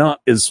Time is not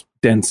as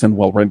dense and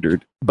well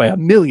rendered by a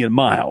million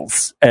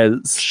miles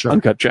as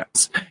Uncut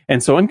Gems.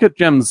 And so Uncut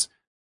Gems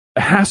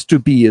has to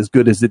be as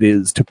good as it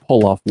is to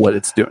pull off what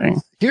it's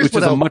doing, which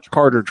is a much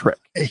harder trick.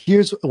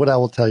 Here's what I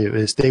will tell you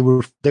is they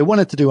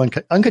wanted to do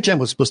Uncut Gem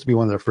was supposed to be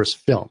one of their first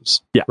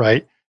films. Yeah.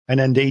 Right. And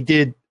then they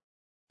did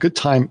Good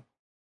Time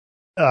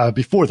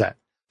before that.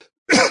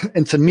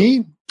 And to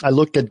me, I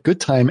look at Good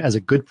Time as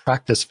a good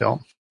practice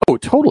film. Oh,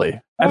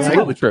 totally.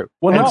 Absolutely true.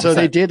 100%. And so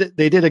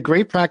they did a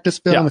great practice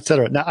film,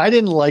 etc. Now I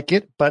didn't like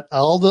it, but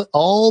all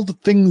the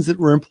things that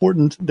were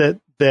important that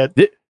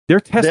they're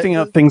testing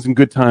out things in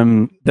Good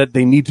Time that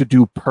they need to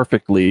do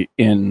perfectly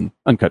in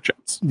Uncut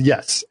Gems.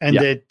 Yes, and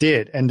they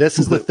did. And this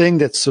is the thing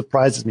that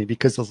surprises me,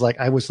 because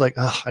I was like,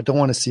 oh, I don't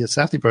want to see a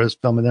Safdie brothers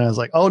film. And then I was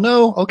like, oh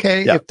no,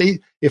 okay. Yeah.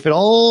 If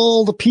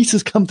all the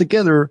pieces come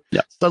together,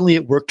 suddenly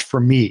it worked for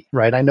me,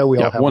 right? I know we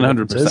all have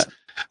 100%,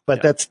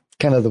 but that's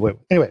kind of the way.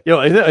 Anyway,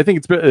 I think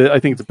it's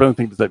a brilliant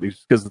thing to say,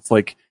 because it's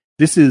like,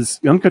 this is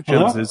Uncut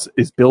Gems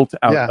is built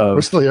out of.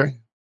 We're still here.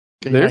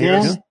 Can you hear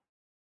us?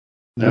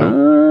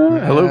 No.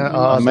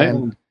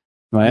 Hello.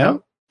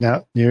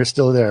 No, you're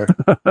still there.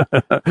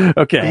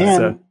 Okay.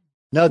 Dan.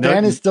 So,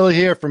 Dan is still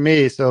here for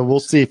me, so we'll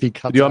see if he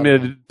comes. Do you want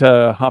me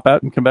to hop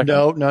out and come back?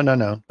 No.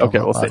 Okay,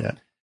 we'll see.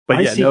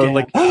 But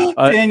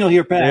Daniel,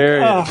 you're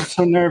back. I'm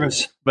so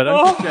nervous. But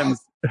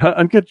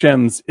Uncut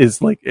Gems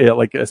is like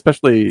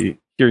especially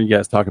hearing you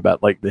guys talk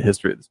about like the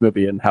history of this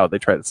movie and how they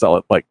try to sell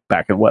it, like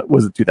back in what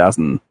was it,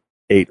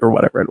 2008 or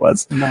whatever it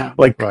was. No.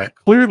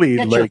 Clearly,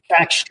 get your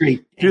back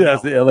straight.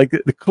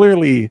 2000,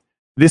 clearly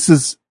this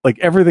is like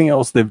everything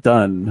else they've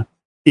done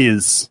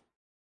is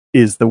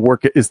the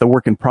work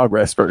in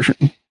progress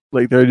version.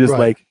 Like they're just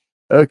like,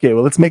 okay,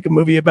 well, let's make a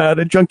movie about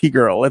a junkie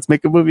girl. Let's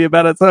make a movie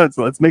about a son.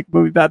 So let's make a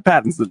movie about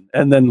Pattinson.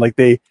 And then like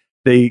they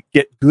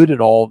get good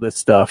at all this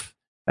stuff,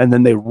 and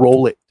then they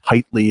roll it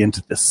tightly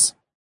into this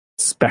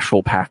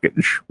special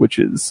package, which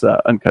is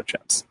Uncut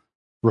Gems.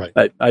 Right.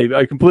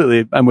 I'm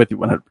with you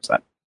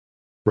 100%.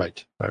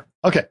 Right.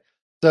 Okay.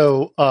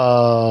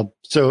 So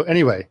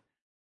anyway,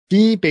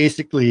 he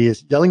basically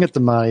is yelling at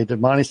Damani.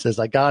 Damani says,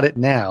 I got it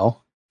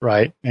now.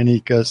 Right. And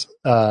he says,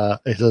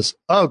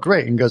 oh,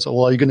 great. And goes,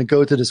 well, are you going to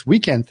go to this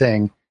weekend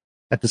thing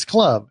at this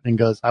club? And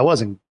goes, I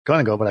wasn't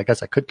going to go, but I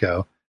guess I could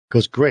go.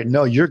 Goes, great.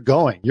 No, you're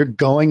going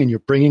and you're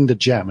bringing the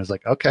gem. It's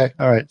like, okay.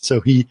 All right.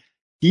 So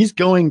he's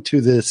going to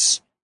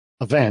this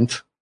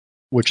event,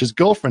 which his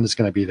girlfriend is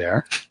going to be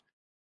there,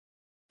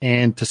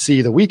 and to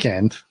see the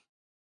weekend,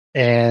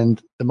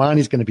 and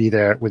Damani's going to be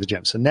there with the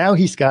gem. So now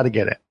he's got to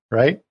get it,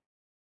 right?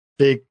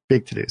 Big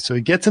to do. So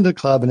he gets into the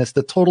club, and it's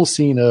the total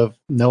scene of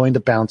knowing the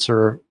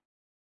bouncer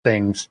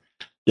things.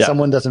 Yeah.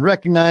 Someone doesn't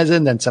recognize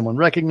him, then someone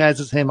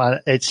recognizes him.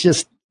 It's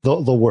just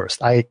the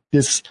worst.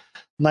 This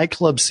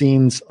nightclub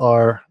scenes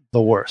are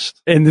the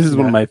worst. And this is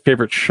one of my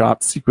favorite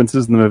shot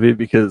sequences in the movie,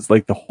 because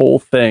like the whole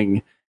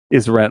thing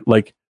is around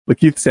like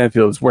Lakeith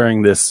Stanfield is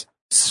wearing this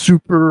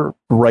super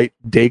bright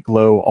day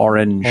glow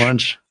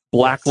orange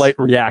blacklight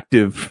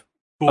reactive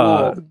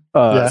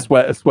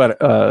sweatshirt,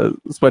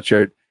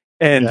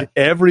 and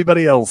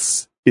everybody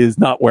else is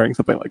not wearing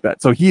something like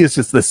that. So he is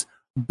just this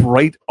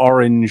bright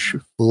orange,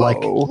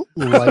 like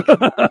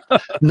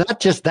not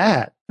just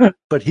that,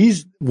 but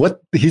he's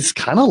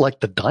kind of like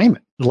the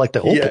diamond, like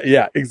the opal.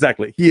 Yeah,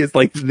 exactly. He is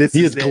like this.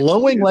 He is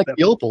glowing like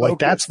the opal. Like,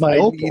 that's my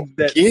opal.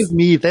 Give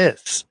me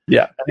this.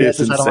 Yeah, it's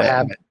insane. I don't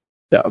have it.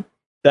 Yeah,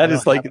 that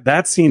is like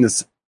that scene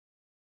is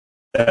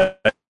like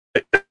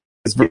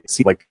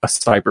a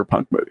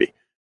cyberpunk movie.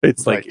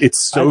 It's like it's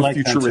so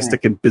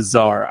futuristic and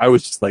bizarre. I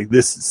was just like,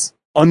 this is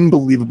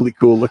unbelievably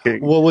cool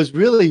looking. What was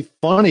really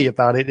funny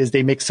about it is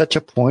they make such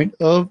a point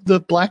of the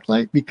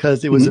blacklight,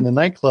 because it was in the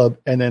nightclub,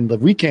 and then the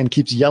weekend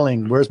keeps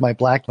yelling, "Where's my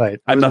blacklight?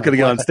 I'm not going to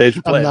get on stage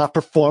and play. I'm not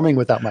performing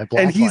without my blacklight."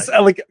 And he's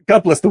like,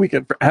 God bless the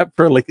Weeknd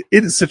for like,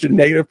 it is such a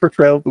negative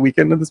portrayal of the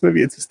Weeknd in this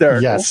movie. It's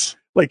hysterical. Yes,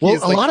 Like,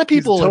 well, a lot of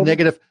people are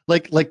negative.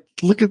 Like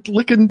look at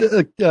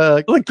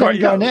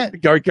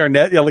Garnett.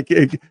 Garnett, yeah, like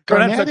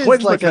Garnett's not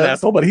quite like an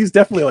asshole, but he's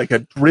definitely like a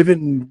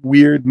driven,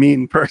 weird,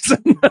 mean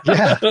person.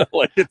 Yeah,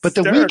 like, but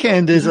The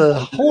Weeknd is a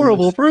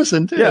horrible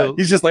person too. Yeah,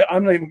 he's just like,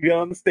 I'm not even going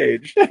on the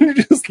stage.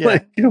 Just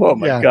like, oh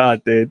my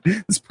god, dude,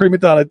 this prima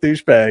donna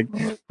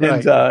douchebag,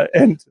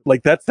 and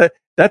like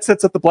that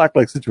sets up the Black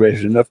Lake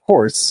situation. And of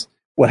course,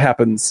 what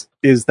happens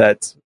is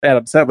that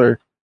Adam Sandler,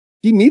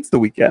 he meets The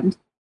Weeknd.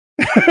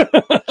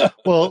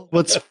 Well,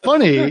 what's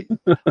funny,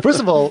 first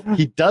of all,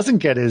 he doesn't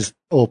get his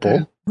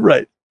opal.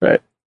 Right. And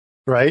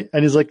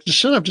he's like, just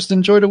shut up, just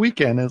enjoy The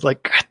Weeknd. And it's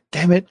like, God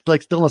damn it,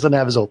 like still doesn't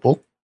have his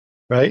opal.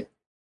 Right?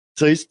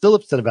 So he's still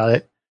upset about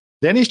it.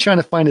 Then he's trying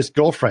to find his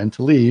girlfriend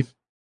to leave.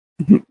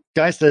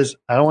 Guy says,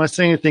 I don't want to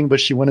say anything,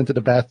 but she went into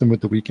the bathroom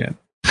with The Weeknd.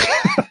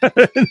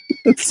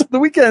 So The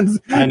Weeknd's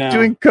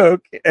doing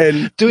coke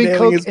and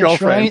nailing his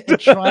girlfriend,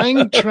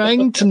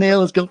 trying to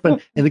nail his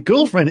girlfriend, and the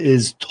girlfriend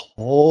is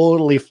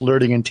totally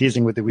flirting and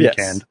teasing with The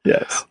Weeknd.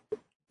 Yes.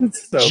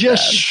 It's so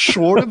just bad.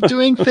 Short of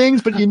doing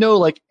things, but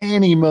like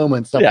any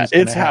moment something's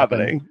it's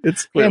happening.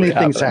 It's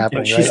anything's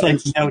happening. Yeah, she's right?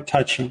 like, no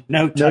touching.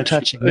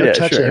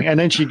 Sure. And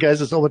then she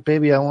goes, "Oh, but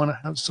baby, I want to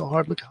have so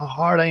hard. Look how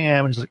hard I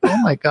am." And she's like, "Oh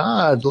my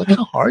god, look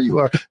how hard you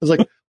are." I was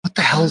like, "What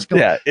the hell is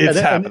going?" Yeah, it's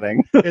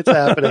happening. It's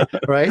happening,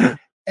 right?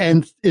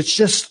 And it's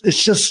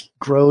just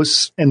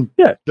gross. And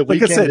The Weeknd,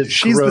 like I said,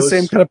 she's gross. the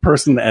same kind of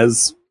person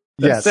as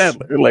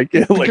Sandler. Like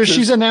because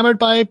she's enamored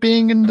by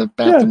being in the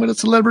bathroom with a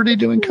celebrity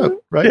doing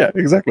coke, right? Yeah,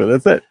 exactly.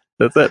 That's it.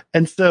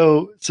 And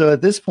so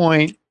at this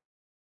point,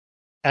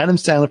 Adam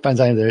Sandler finds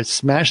out there,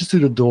 smashes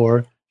through the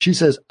door. She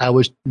says,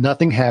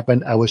 nothing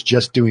happened. I was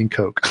just doing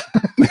coke.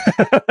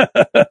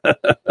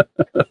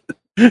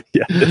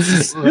 Yeah, this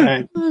is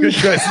right. Good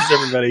choices,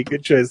 everybody.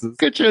 Good choices.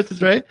 Good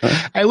choices, right?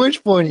 At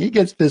which point he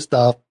gets pissed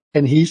off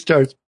and he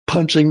starts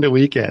punching The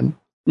Weeknd,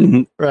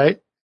 right?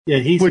 Yeah,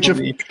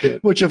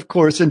 which of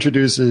course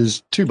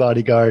introduces two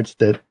bodyguards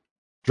that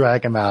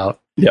drag him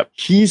out. Yep.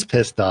 He's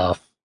pissed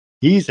off.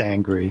 He's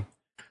angry.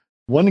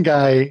 One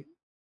guy.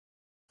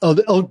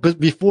 But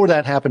before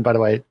that happened, by the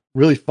way,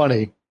 really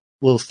funny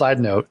little side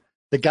note.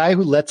 The guy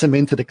who lets him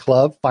into the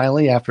club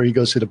finally, after he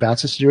goes through the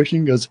bouncer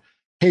situation, goes,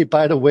 "Hey,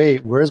 by the way,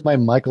 where's my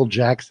Michael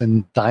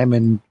Jackson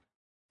diamond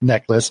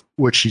necklace,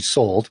 which he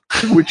sold?"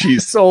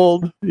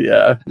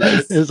 Yeah.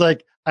 Nice. It's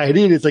like, I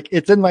need it. It's like,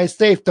 it's in my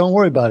safe. Don't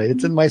worry about it.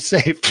 It's in my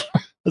safe.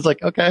 It's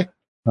like, okay.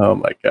 Oh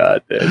my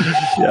god, dude.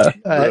 Yeah.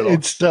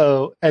 And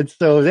so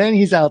then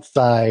he's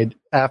outside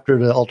after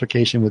the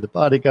altercation with the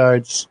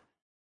bodyguards.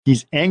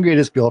 He's angry at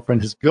his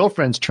girlfriend. His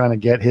girlfriend's trying to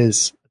get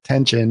his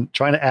attention,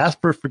 trying to ask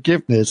for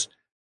forgiveness.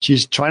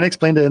 She's trying to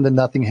explain to him that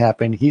nothing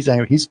happened. He's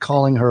angry. He's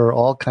calling her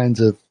all kinds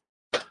of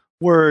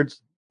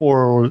words,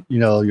 or,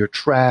 you're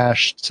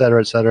trash, et cetera,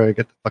 et cetera.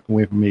 Get the fuck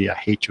away from me. I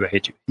hate you.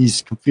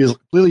 He's feels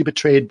completely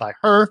betrayed by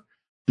her,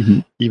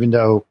 even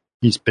though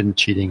he's been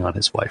cheating on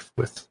his wife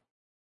with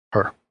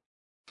her.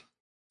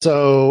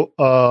 So,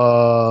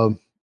 oh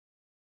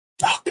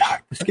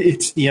God,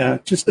 it's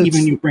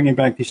even you bringing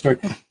back these stories.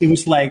 It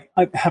was like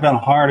I'm having a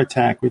heart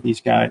attack with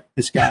this guy.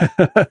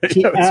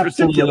 He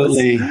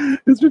absolutely,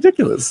 it's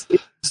ridiculous.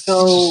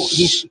 So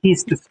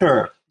he's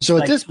disturbed. So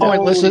at this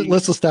point,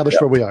 let's establish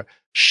where we are.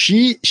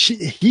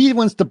 He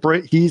wants to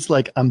break. He's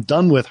like, I'm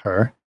done with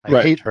her.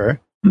 I hate her.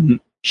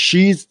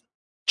 She's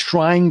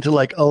trying to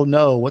like, oh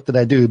no, what did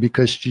I do?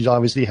 Because she's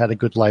obviously had a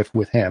good life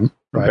with him,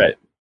 right?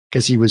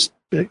 Because he was,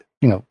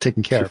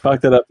 taking care of her.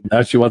 Fucked it up.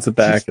 Now she wants it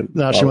back.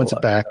 Now she wants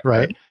it back,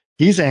 right?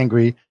 He's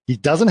angry. He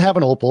doesn't have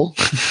an opal.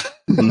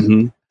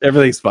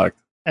 Everything's fucked.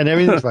 And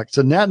everything's fucked.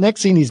 So now,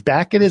 next scene, he's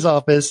back at his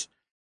office,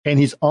 and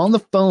he's on the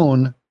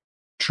phone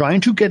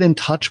trying to get in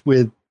touch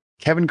with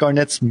Kevin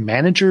Garnett's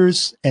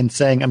managers and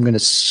saying, I'm going to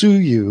sue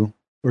you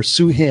or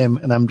sue him.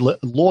 And I'm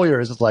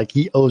lawyers. It's like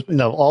he owes,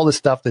 all this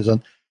stuff.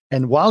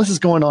 And while this is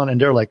going on,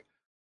 and they're like,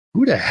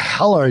 who the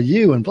hell are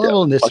you? And blah, blah,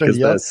 blah. And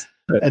this.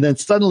 Right. And then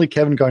suddenly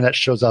Kevin Garnett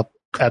shows up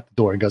at the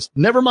door and goes,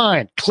 never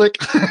mind, click.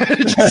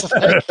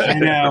 I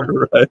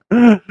know. Right.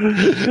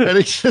 And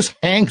he just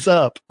hangs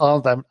up all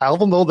the time.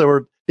 Even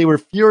though they were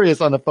furious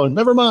on the phone,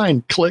 never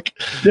mind, click.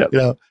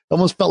 Yep.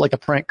 Almost felt like a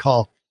prank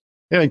call.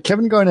 Anyway,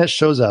 Kevin Garnett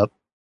shows up,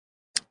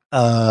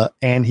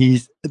 and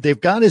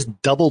they've got his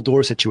double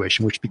door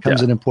situation, which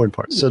becomes an important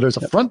part. So there's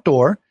a front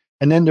door,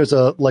 and then there's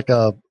the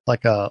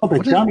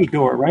dummy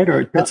door, right?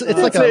 Or it's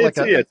like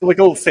a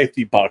little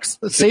safety box.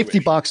 Safety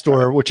box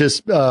door, which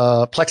is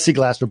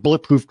plexiglass or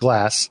bulletproof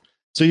glass.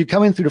 So you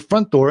come in through the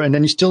front door, and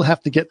then you still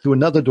have to get through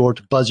another door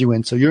to buzz you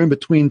in. So you're in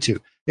between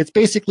two. It's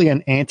basically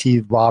an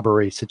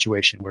anti-robbery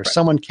situation where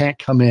someone can't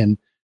come in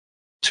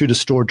to the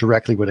store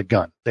directly with a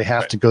gun. They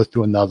have to go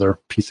through another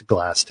piece of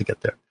glass to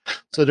get there.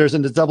 So there's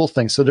a double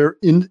thing. So they're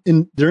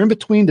in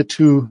between the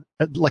two,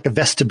 like a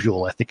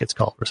vestibule, I think it's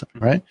called, or something,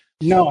 right?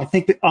 No, I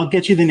think I'll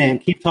get you the name.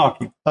 Keep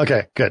talking.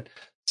 Okay, good.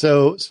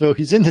 So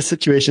he's in this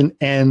situation,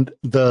 and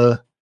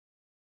the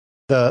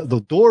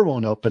door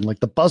won't open, like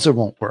the buzzer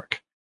won't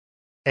work.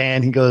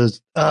 And he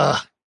goes,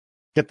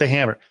 get the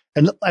hammer.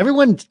 And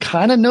everyone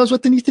kind of knows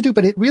what they need to do,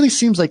 but it really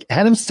seems like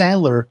Adam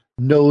Sandler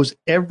knows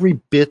every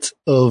bit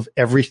of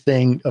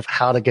everything of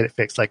how to get it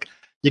fixed. Like,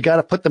 you got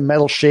to put the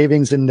metal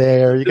shavings in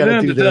there. You got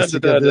to do this, you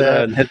got to do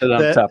that, and hit it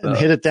on top. And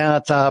hit it down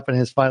on top, and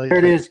it's finally there.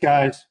 It is,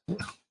 guys.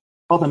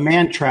 Called the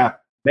Man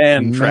Trap.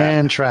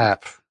 Man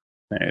Trap.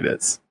 There it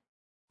is.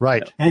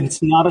 Right. And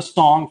it's not a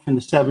song from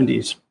the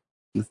 70s.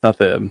 It's not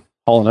the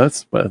Hall &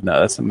 Oates, but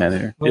no, that's a man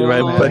here.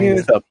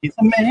 He's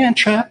a man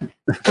trap.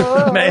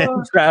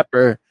 Man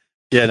trapper.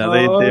 Yeah,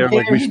 no, they're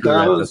like, we should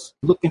write this.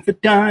 Looking for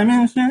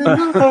diamonds.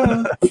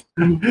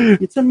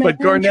 It's a man But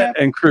Garnett trap.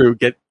 and crew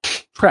get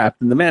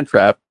trapped in the man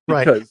trap.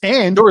 Right.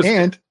 And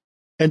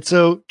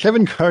so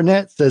Kevin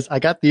Garnett says, I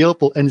got the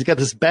opal, and he's got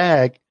this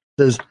bag.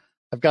 Says,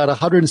 I've got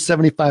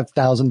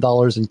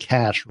 $175,000 in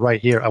cash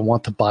right here. I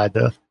want to buy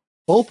the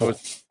opal. I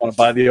want to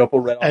buy the opal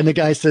right. And the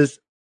guy says,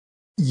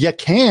 you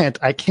can't.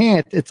 I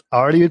can't. It's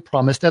already been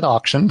promised at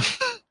auction.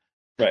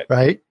 Right.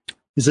 Right.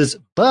 He says,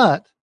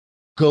 but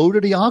go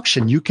to the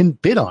auction. You can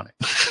bid on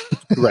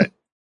it. Right.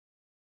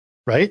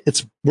 Right.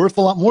 It's worth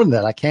a lot more than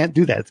that. I can't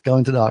do that. It's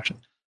going to the auction.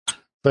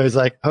 So he's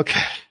like,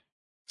 okay.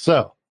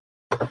 So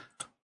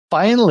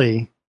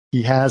finally,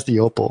 he has the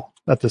opal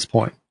at this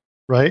point.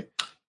 Right.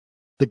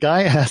 The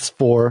guy asks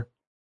for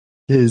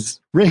his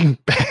ring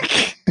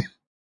back.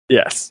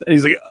 Yes. And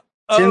he's like,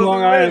 it's in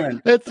Long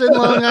Island. It's in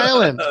Long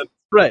Island.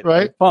 Right.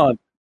 Right. Fun.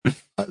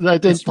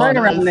 It's right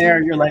around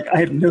there. You're like, I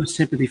have no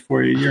sympathy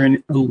for you. You're a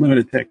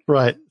lunatic.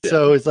 Right. Yeah.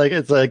 So it's like,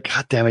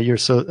 God damn it. You're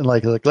so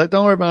like,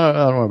 don't worry about it.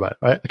 Don't worry about it.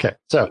 Right. Okay.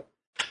 So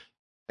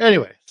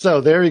anyway,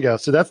 so there you go.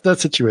 So that's that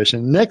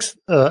situation. Next,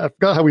 I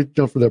forgot how we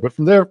go from there, but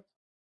from there,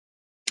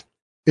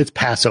 it's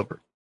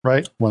Passover,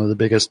 right? One of the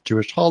biggest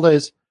Jewish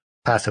holidays,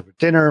 Passover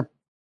dinner,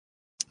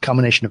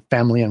 combination of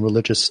family and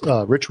religious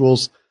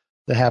rituals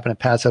that happen at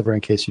Passover,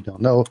 in case you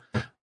don't know.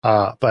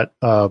 But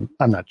I'm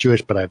not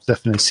Jewish, but I've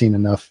definitely seen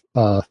enough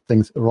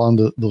things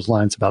along those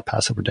lines about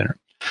Passover dinner.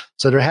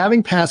 So they're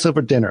having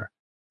Passover dinner.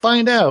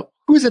 Find out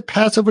who's at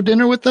Passover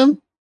dinner with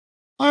them.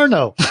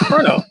 Arno.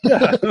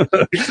 Yeah,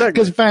 exactly.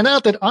 Because you find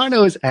out that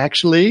Arno is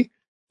actually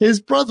his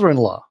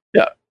brother-in-law.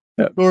 Yeah.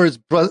 Or his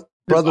brother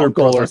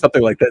or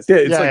something like that. Yeah,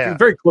 it's a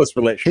very close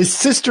relation. His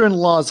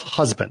sister-in-law's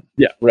husband.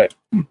 Yeah, right.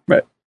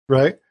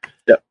 Right?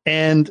 Yeah.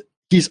 And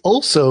he's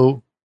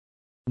also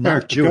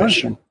not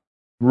Jewish.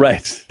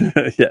 Right.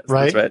 Yes,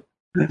 right? That's right.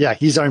 Yeah,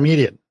 he's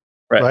Armenian.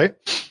 Right?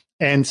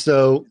 And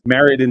so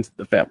married into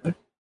the family.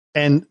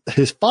 And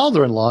his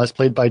father-in-law is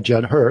played by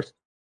Judd Hirsch,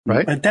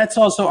 right? But that's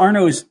also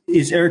Arno is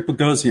Eric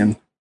Bogosian.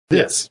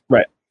 Yes,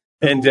 right.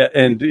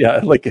 And yeah,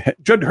 like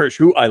Judd Hirsch,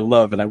 who I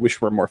love and I wish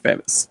were more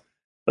famous.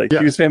 Like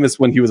he was famous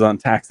when he was on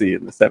Taxi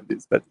in the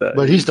 70s,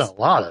 but he's done a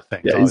lot of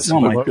things. Yeah, he's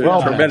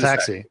tremendous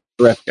Taxi,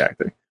 terrific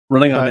acting,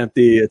 Running on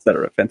Empty,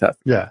 etc.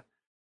 Fantastic. Yeah,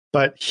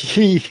 but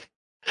he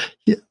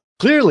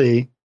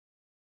clearly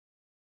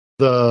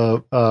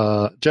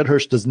the Judd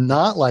Hirsch does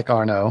not like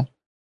Arno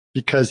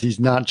because he's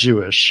not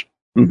Jewish.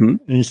 Mm-hmm.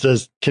 And he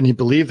says, "Can you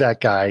believe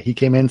that guy? He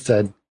came in and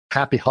said."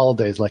 Happy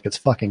holidays like it's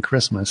fucking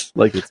Christmas.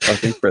 Like it's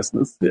fucking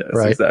Christmas. Yes,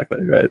 right.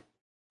 Exactly. Right.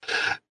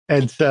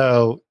 And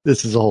so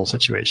this is a whole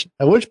situation.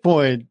 At which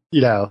point,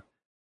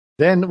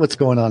 then what's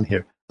going on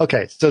here?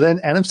 Okay, so then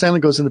Adam Sandler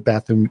goes in the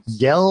bathroom,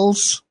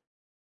 yells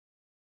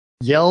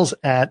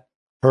at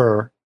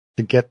her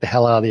to get the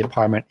hell out of the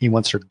apartment. He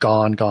wants her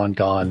gone,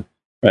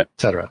 right.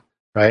 etc.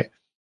 Right?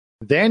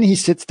 Then he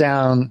sits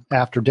down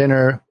after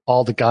dinner,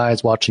 all the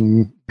guys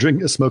smoking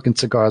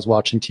cigars,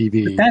 watching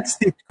TV. But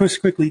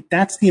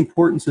that's the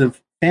importance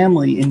of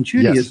family in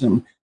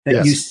Judaism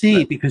that you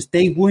see, because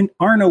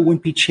Arno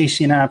wouldn't be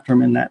chasing after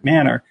him in that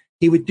manner.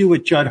 He would do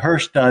what Judd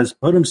Hirsch does,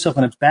 put himself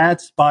in a bad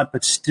spot,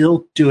 but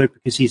still do it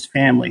because he's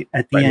family.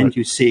 At the end,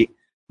 you see,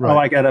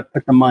 I got to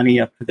put the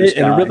money up for this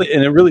guy.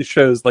 And it really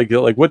shows, like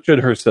what Judd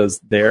Hirsch says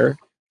there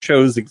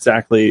shows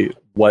exactly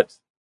what,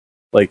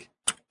 like,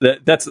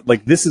 that's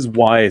like, this is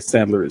why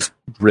Sandler is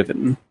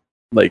driven.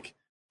 Like,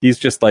 he's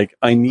just like,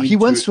 he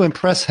wants to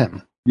impress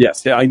him.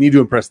 Yes. Yeah. I need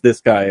to impress this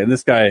guy. And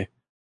this guy,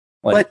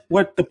 like, but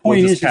what the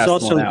point is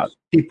also the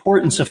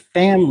importance of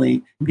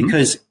family,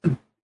 because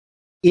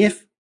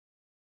if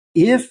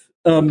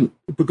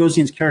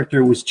Bogosian's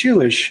character was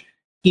Jewish,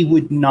 he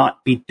would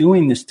not be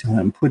doing this to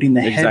him, putting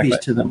the heavies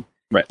to them.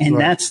 Right. And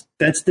that's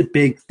the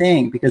big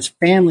thing, because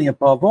family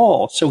above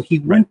all. So he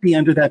wouldn't be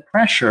under that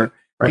pressure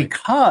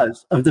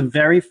because of the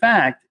very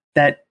fact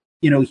that,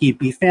 he'd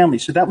be family.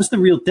 So that was the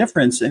real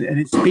difference. And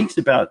it speaks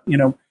about,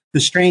 the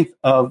strength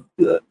of,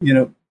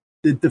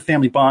 the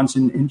family bonds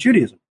in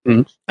Judaism.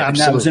 Mm-hmm. And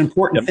that was an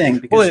important thing.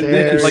 Because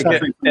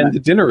and the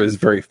dinner is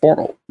very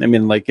formal. I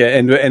mean, like,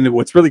 and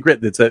what's really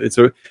great, it's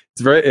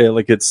very,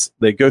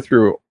 they go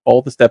through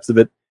all the steps of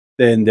it.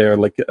 Then they're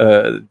like,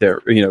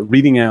 they're,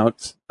 reading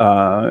out,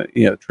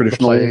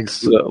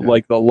 traditional,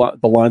 like the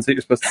lines that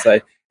you're supposed to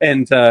say.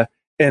 And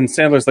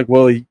Sandler's like,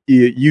 well,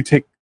 you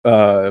take,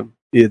 the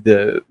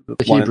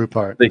Hebrew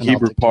part,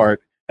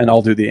 and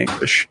I'll do the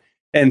English.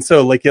 And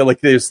so,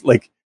 there's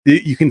like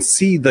you can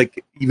see,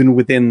 like, even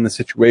within the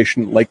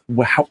situation, like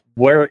where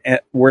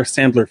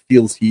Sandler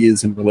feels he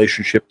is in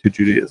relationship to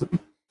Judaism,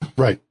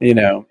 right?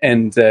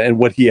 And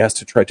what he has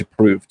to try to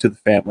prove to the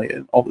family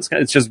and all this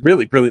kind. It's just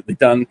really brilliantly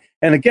done.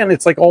 And again,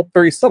 it's like all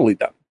very subtly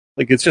done.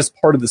 Like, it's just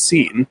part of the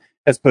scene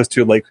as opposed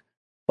to like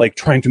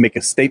trying to make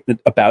a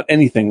statement about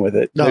anything with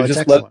it. No,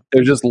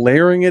 they're just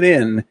layering it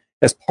in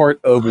as part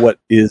of what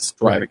is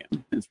driving it.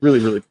 It's really,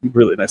 really,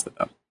 really nicely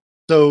done.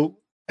 So.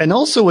 And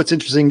also what's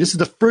interesting, this is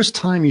the first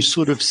time you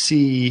sort of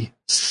see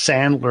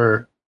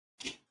Sandler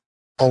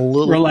a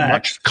little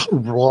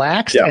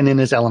relaxed yeah. and in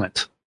his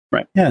element.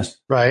 Right.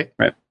 Yes. Right.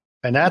 Right.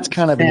 And that's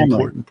kind of an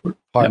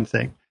important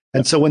thing.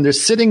 And so when they're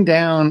sitting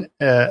down,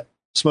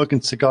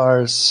 smoking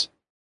cigars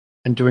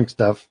and doing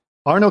stuff,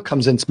 Arno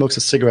comes in, smokes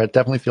a cigarette,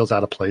 definitely feels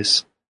out of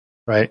place.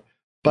 Right.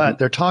 But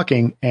they're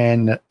talking,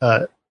 and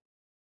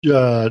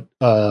Judd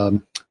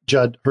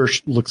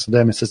Hirsch looks at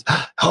them and says,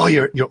 "Oh,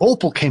 your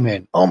Opal came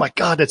in. Oh my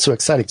God, that's so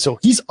exciting." So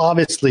he's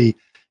obviously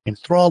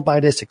enthralled by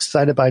this,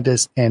 excited by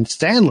this, and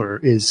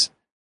Sandler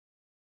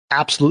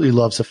absolutely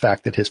loves the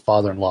fact that his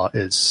father-in-law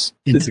is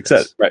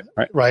excited.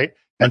 Right.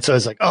 And so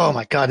it's like, "Oh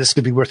my God, this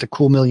could be worth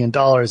 $2 million.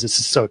 This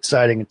is so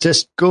exciting." It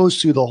just goes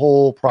through the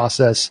whole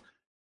process.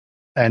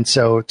 And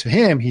so to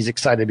him, he's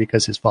excited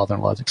because his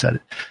father-in-law is excited.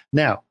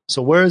 Now,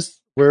 so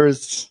where's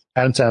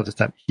Adam Sandler this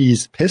time?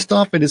 He's pissed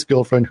off at his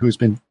girlfriend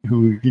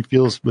who he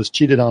feels was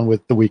cheated on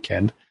with The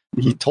Weeknd.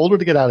 Mm-hmm. He told her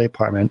to get out of the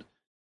apartment.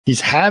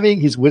 He's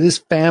with his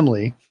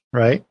family,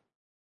 right?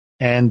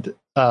 And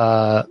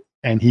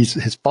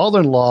his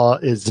father-in-law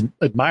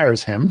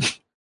admires him,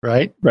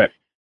 right? Right.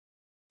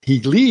 He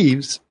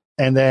leaves,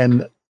 and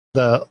then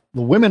the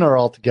women are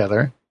all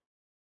together,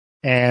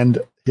 and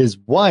his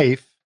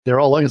wife, they're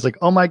all looking. It's like,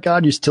 "Oh my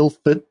God, you still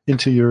fit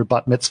into your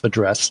bat mitzvah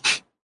dress."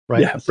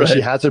 Right. Yeah, so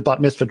she has her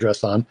bat mitzvah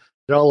dress on.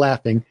 They're all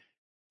laughing.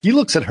 He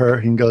looks at her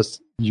and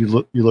goes, you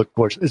look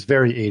gorgeous." It's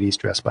very 80s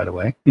dress, by the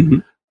way.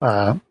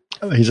 Mm-hmm.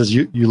 He says,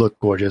 you look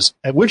gorgeous.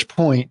 At which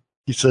point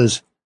he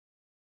says,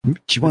 "Do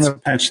you want to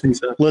patch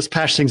things up? Let's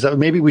patch things up.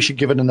 Maybe we should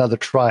give it another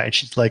try." And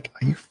she's like,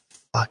 "Are you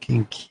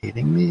fucking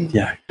kidding me?"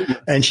 Yeah.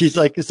 And she's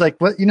like, "It's like,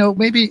 well,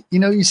 maybe,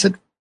 you said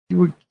you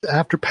were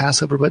after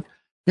Passover, but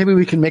maybe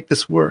we can make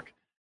this work."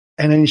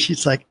 And then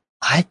she's like,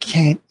 "I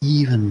can't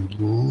even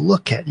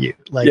look at you.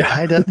 Like,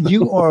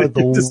 you are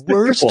the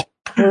worst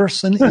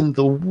person in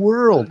the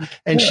world."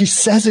 And she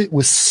says it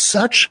with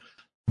such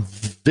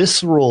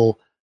visceral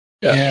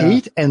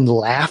hate and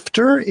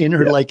laughter in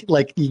her, like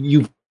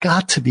you've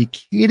got to be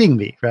kidding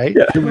me, right?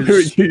 Yeah,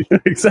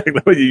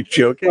 exactly. Are you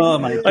joking? Oh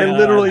my God. I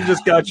literally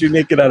just got you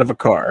naked out of a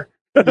car.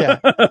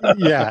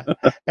 yeah.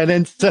 And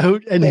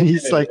then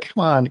he's like,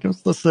 "Come on."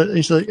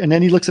 He's like, and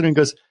then he looks at her and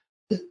goes,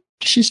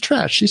 "She's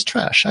trash. She's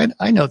trash.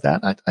 I know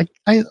that. I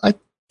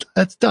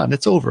that's done.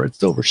 It's over.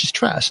 It's over. She's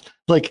trash."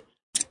 Like,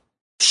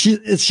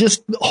 it's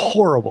just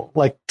horrible.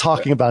 Like,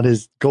 talking about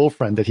his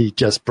girlfriend that he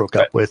just broke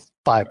up with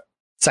 5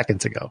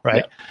 seconds ago,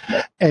 right?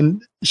 Yeah.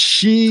 And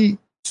he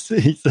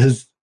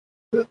says,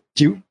 "Do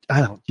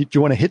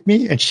you want to hit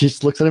me?" And she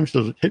looks at him.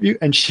 She'll hit you.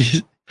 And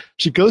she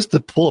goes to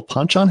pull a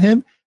punch on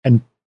him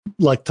and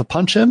like to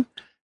punch him,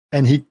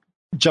 and he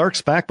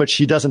jerks back, but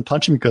she doesn't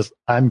punch him because,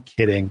 "I'm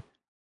kidding.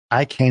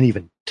 I can't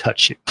even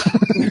touch you."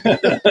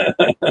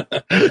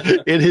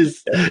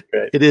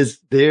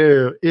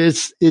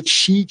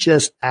 She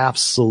just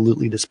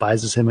absolutely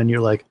despises him, and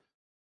you're like,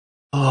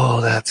 "Oh,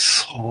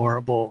 that's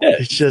horrible." Yeah,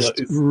 it's just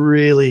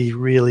really,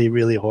 really,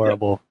 really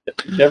horrible. Yeah.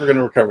 Never going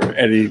to recover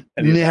any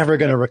Never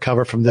going to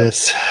recover from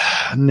this.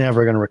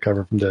 Never going to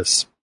recover from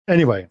this.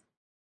 Anyway.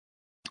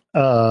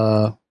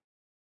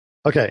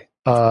 Okay.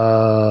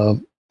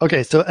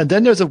 Okay. So, and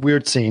then there's a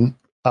weird scene.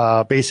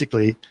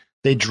 Basically,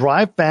 they're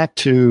driving back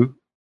to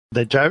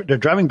their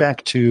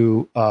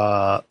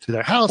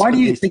house. Why do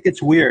you think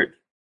it's weird?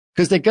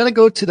 Because they got to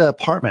go to the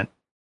apartment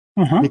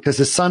because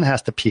his son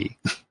has to pee.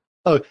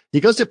 Oh, he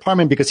goes to the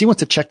apartment because he wants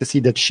to check to see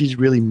that she's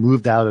really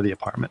moved out of the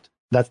apartment.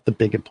 That's the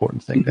big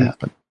important thing to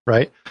happen,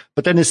 right?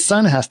 But then his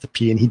son has to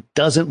pee, and he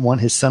doesn't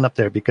want his son up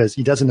there because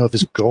he doesn't know if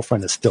his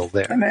girlfriend is still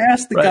there. And I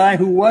asked the guy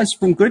who was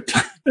from Good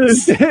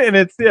Times. And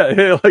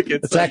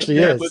it's actually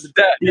is.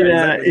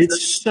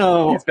 It's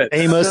so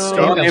Amos.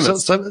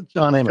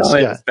 John Amos.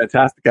 Yeah,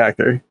 fantastic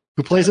actor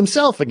who plays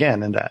himself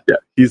again in that. Yeah,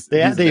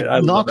 they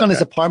knock on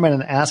his apartment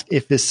and ask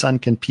if his son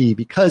can pee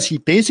because he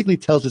basically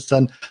tells his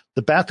son,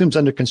 "The bathroom's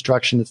under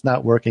construction. It's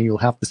not working. You'll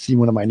have to see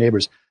one of my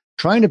neighbors,"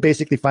 trying to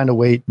basically find a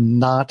way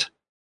not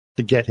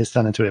to get his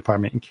son into the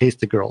apartment in case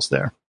the girl's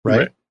there,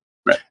 right?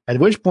 At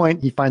which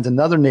point he finds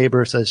another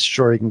neighbor, says,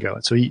 "Sure, he can go."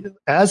 And so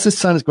as his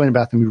son is going to the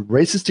bathroom, he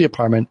races to the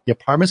apartment. The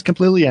apartment's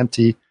completely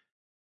empty.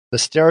 The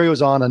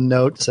stereo's on a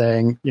note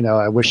saying,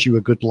 "I wish you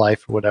a good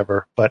life," or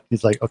whatever. But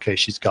he's like, "Okay,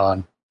 she's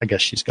gone. I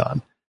guess she's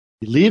gone."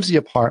 He leaves the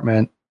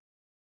apartment.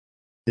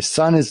 His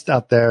son is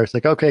out there. It's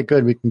like, "Okay,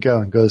 good, we can go."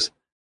 And goes,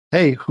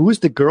 "Hey, who is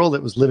the girl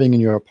that was living in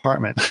your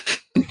apartment?"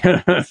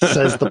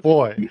 Says the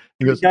boy.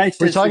 He goes, "What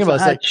are you talking about?"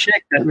 It's like,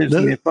 chick that lives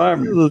in the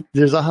apartment.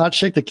 There's a hot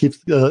chick that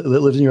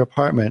lives in your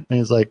apartment. And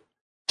he's like,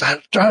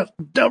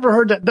 never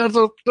heard that. That's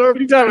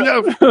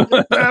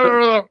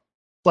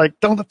like,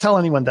 don't tell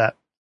anyone that.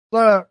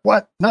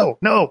 What?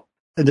 No.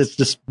 And it's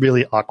just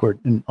really awkward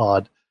and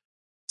odd.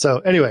 So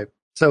anyway,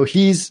 so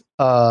he's,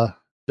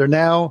 they're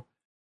now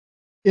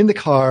in the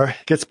car,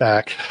 gets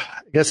back.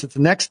 I guess it's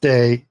the next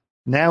day.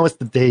 Now it's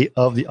the day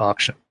of the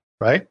auction,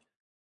 right?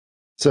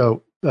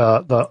 So,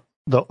 the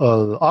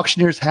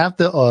auctioneers have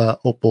the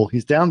opal.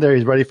 He's down there.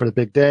 He's ready for the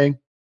big day.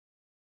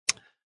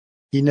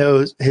 He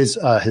knows his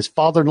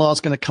father-in-law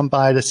is going to come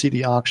by to see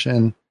the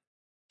auction.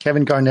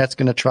 Kevin Garnett's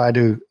going to try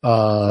to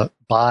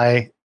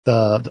buy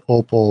the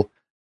opal.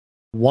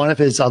 One of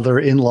his other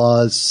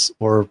in-laws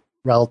or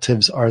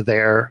relatives are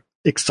there,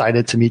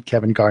 excited to meet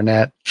Kevin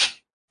Garnett,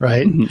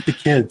 right? The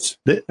kids.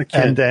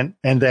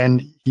 And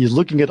then he's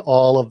looking at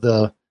all of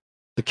the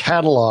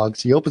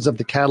catalogs. He opens up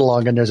the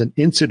catalog, and there's an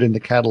insert in the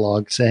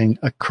catalog saying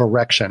a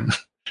correction.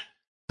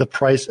 The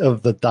price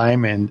of the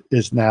diamond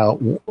is now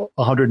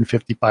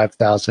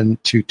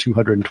 $155,000 to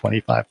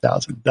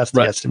 $225,000. That's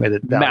the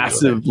estimated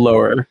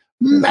value.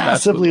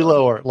 Massively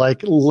lower,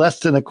 like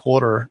less than a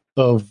quarter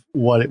of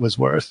what it was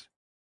worth.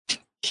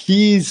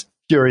 He's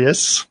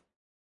furious.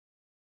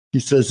 He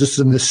says, "This is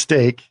a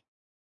mistake.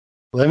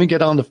 Let me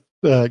get on the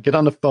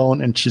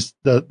phone." And she's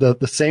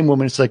the same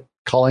woman is like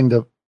calling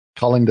this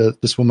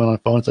woman on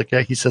the phone. It's like,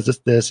 yeah, he says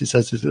this. He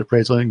says this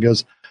appraisal, and he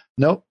goes,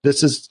 "Nope,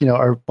 this is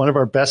one of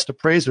our best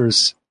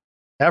appraisers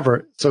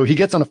ever." So he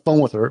gets on the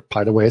phone with her.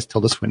 By the way, it's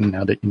Tilda Swinton.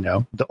 Now that you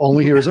know, the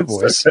only hears her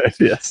voice.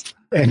 Yes.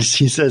 And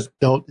she says,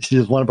 "No,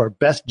 she's one of our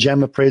best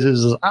gem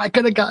appraisers. I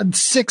could have gotten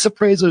 6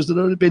 appraisers that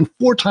would have been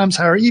 4 times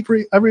higher,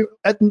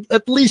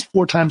 at least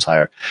 4 times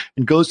higher,"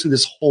 and goes through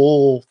this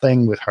whole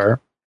thing with her.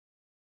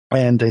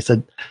 And they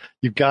said,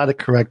 "You've got to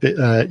correct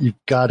it.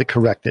 You've got to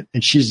correct it."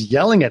 And she's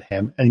yelling at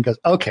him, and he goes,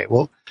 "Okay,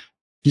 well,"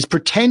 he's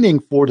pretending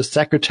for the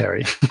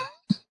secretary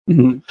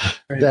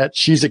that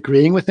she's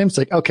agreeing with him. It's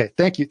like, "Okay,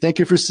 thank you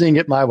for seeing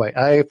it my way.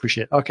 I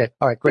appreciate it. Okay,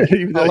 all right, great.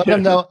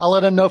 I'll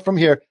let him know from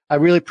here. I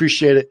really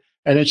appreciate it."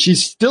 And then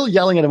she's still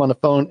yelling at him on the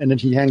phone, and then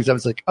he hangs up.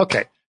 It's like,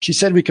 "Okay, she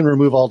said we can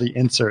remove all the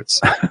inserts."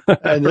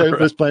 And at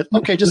this point,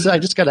 okay, I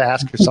just got to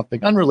ask her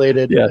something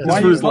unrelated. Yeah,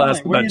 this was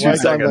last about 2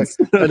 seconds.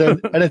 and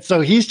then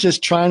so he's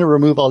just trying to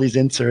remove all these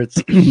inserts,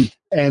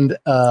 and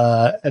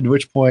at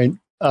which point,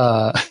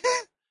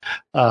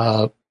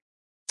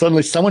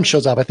 suddenly someone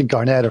shows up. I think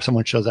Garnett or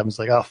someone shows up and is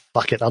like, "Oh,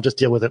 fuck it, I'll just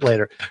deal with it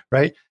later."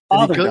 Right?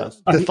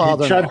 The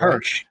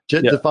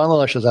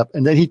father-in-law shows up,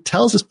 and then he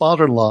tells his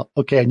father-in-law,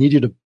 "Okay, I need you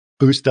to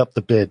boost up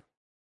the bid,"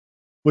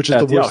 which is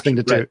the worst thing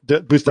to do.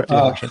 Right. Boost up the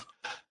auction.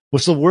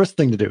 What's the worst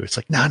thing to do? It's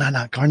like, no.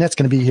 Garnett's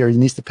going to be here. He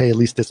needs to pay at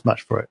least this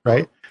much for it,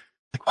 right?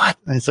 Like, what?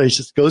 And so he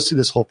just goes through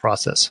this whole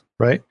process,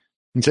 right?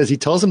 He says he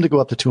tells him to go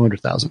up to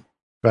 $200,000,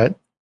 right?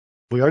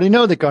 We already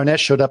know that Garnett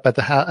showed up at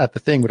the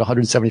thing with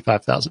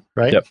 $175,000,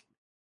 right? Yep.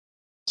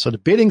 So the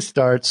bidding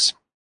starts,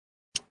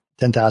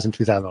 $10,000,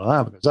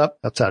 $2,000, goes up,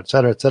 et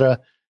cetera, et cetera.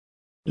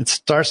 It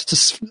starts to,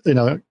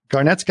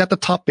 Garnett's got the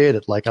top bid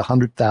at like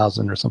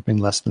 $100,000 or something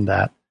less than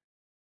that.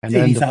 And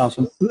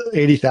 80,000.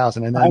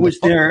 80,000. And then I was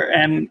there,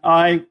 and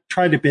I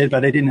tried to bid,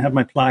 but I didn't have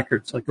my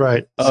placards. Like,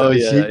 right. So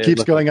he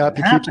keeps going up.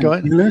 He keeps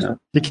going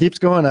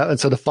up. And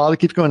so the father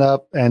keeps going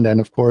up. And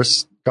then, of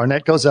course,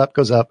 Garnett goes up.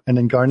 And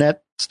then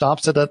Garnett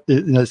stops at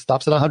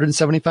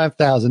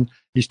 $175,000.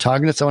 He's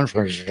talking to someone.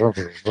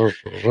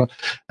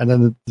 And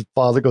then the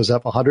father goes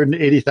up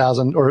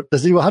 180,000. Or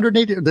does he do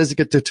 180? Or does he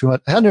get to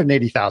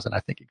 180,000? I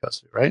think he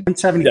goes to, right?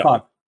 175. Yeah.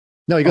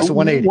 No, he goes to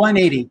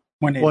 180.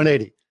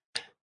 180.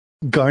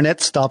 Garnett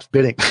stops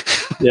bidding.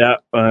 Yeah.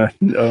 Oh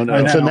no.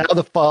 And so now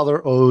the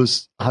father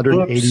owes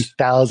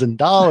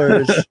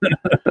 $180,000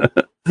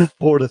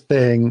 for the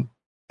thing,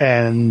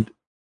 and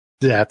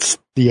that's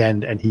the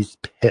end. And he's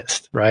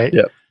pissed, right?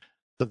 Yep.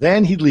 So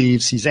then he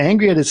leaves. He's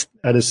angry at Adam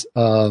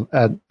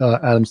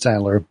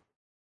Sandler.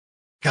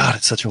 God,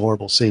 it's such a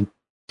horrible scene.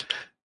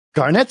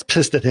 Garnett's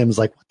pissed at him. He's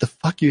like, "What the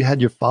fuck? You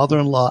had your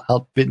father-in-law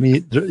outbid me,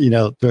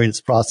 during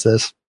this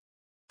process."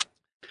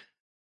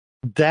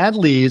 Dad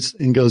leaves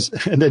and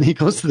then he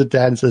goes to the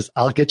dad and says,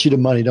 "I'll get you the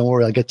money. Don't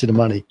worry, I'll get you the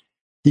money."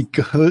 He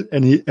goes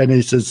and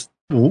he says,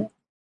 "Well,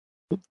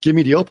 give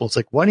me the opal." It's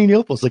like, "Why do you need the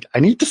opal?" It's like, "I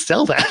need to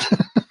sell that."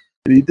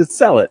 I need to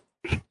sell it.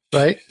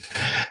 Right?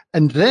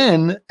 And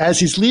then as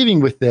he's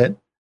leaving with it,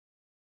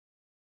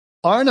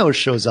 Arno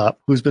shows up,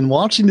 who's been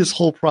watching this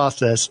whole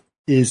process,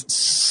 is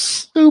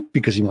soup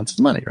because he wants his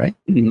money, right?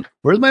 Mm-hmm.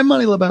 "Where's my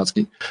money,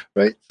 Lebowski?"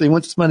 Right? So he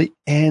wants his money,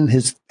 and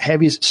his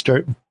heavies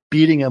start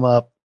beating him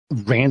up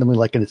randomly,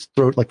 like in his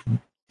throat, like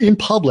in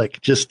public,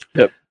 just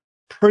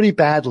pretty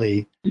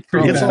badly.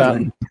 Throws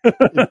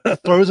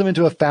him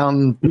into a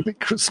fountain,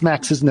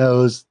 smacks his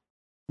nose,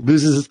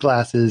 loses his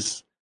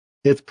glasses.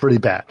 It's pretty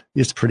bad.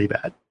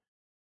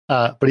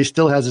 But he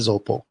still has his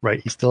opal,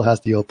 right? He still has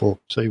the opal.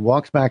 So he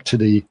walks back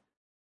to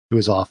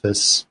his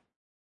office,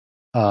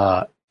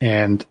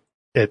 and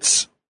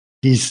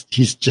he's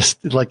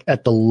just like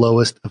at the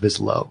lowest of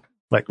his low,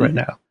 like right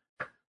now,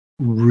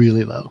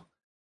 really low.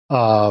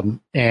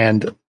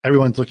 And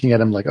everyone's looking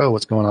at him like, "Oh,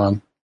 what's going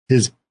on?"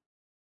 His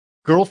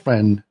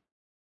girlfriend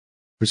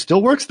who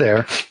still works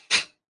there,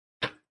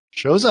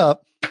 shows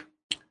up,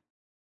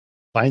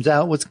 finds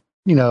out what's,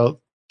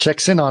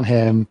 checks in on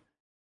him,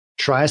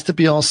 tries to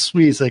be all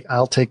sweet. He's like,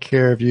 I'll take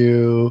care of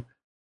you.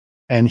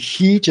 And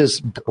he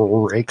just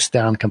breaks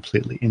down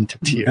completely into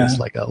tears,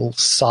 like a little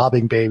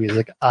sobbing baby. He's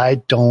like, I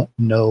don't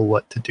know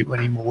what to do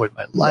anymore with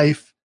my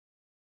life.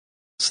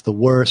 It's the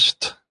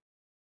worst.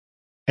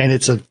 And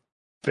it's a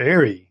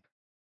very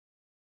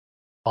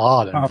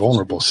odd and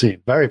vulnerable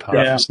scene. Very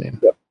powerful scene.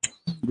 Yep.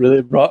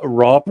 Really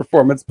raw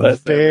performance, but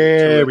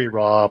very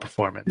raw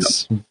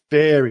performance. Yep.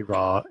 Very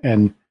raw.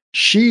 And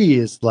she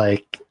is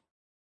like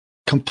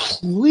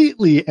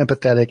completely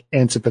empathetic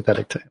and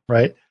sympathetic to him,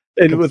 right?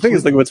 And the thing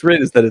is, like, what's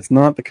great is that it's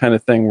not the kind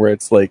of thing where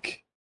it's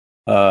like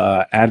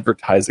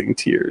advertising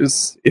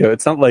tears.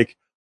 It's not like,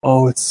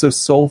 oh, it's so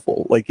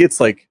soulful. Like, it's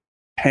like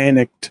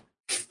panicked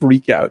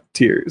freak out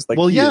tears. Like,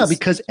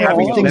 because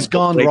everything's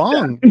gone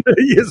wrong.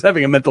 He is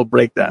having a mental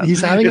breakdown.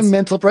 He's having a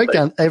mental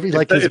breakdown.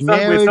 His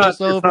marriage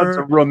is over. It's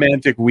not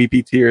romantic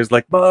weepy tears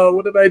like, oh,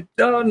 what have I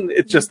done?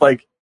 It's just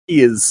like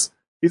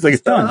He's like,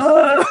 it's done.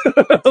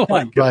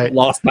 Right.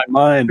 Lost my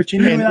mind. But you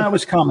knew that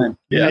was coming.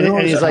 Yeah,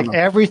 and he's like,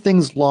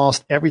 everything's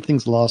lost.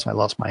 Everything's lost. I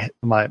lost my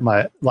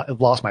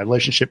lost my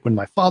relationship with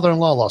my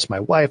father-in-law. Lost my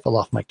wife. I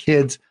lost my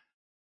kids.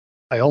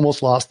 I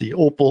almost lost the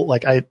opal.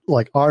 Like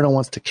Arno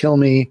wants to kill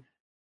me.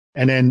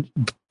 And then,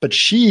 but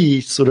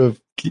she sort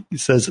of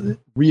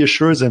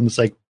reassures him. It's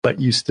like, but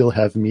you still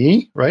have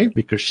me, right?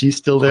 Because she's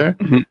still there.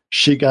 Mm-hmm.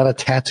 She got a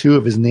tattoo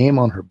of his name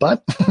on her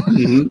butt.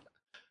 Mm-hmm.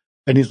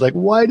 And he's like,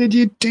 why did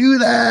you do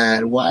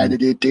that? Why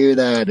did you do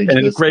that? And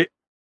it's great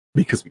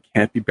because we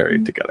can't be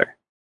buried together.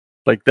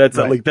 Like that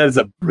is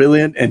a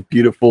brilliant and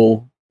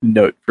beautiful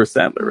note for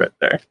Sandler right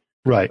there.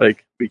 Right.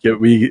 Like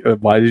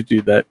why did you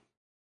do that?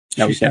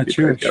 Now we can't be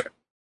buried together.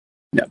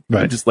 Yeah.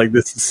 Right. Just like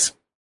this is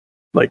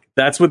like,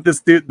 that's what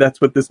this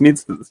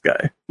means to this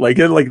guy. Like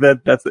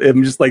that. That's,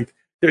 I'm just like,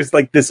 there's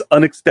like this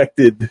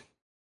unexpected,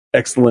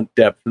 excellent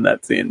depth in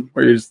that scene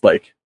where you're just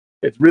like,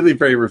 it's really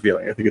very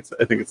revealing. I think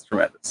it's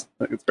tremendous.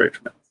 I think it's very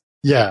tremendous.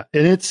 Yeah,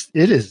 and it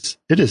is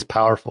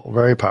powerful,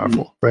 very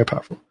powerful, mm-hmm. very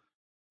powerful.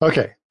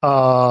 Okay.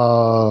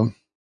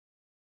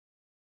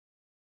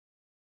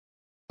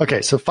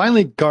 Okay, so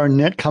finally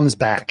Garnett comes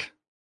back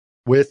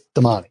with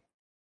Damani.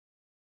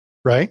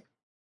 Right?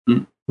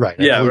 Mm-hmm. Right.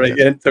 Yeah, right.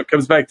 And so it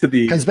comes back to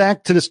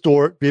the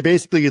store. You're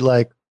basically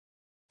like,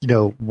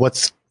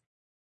 what's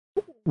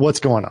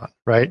going on,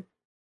 right?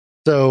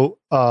 So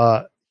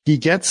he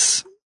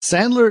gets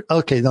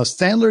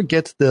Sandler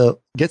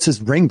gets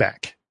his ring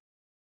back.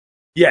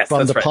 Yes,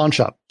 from the pawn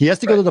shop. He has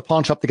to go to the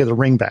pawn shop to get the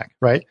ring back,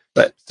 right?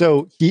 Right.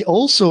 So he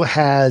also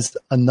has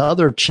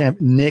another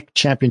Nick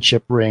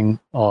championship ring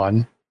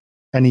on,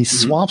 and he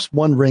swaps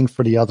one ring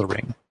for the other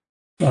ring.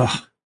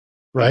 Ugh.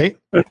 Right?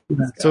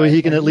 So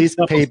he can at least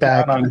pay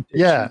back.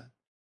 Yeah.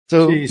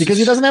 So because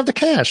he doesn't have the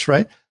cash,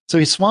 right? So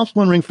he swaps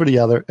one ring for the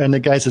other, and the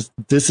guy says,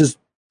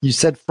 you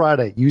said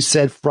Friday.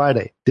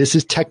 This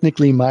is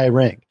technically my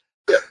ring.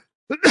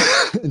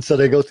 And so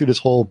they go through this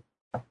whole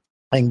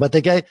thing, but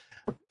the guy,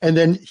 and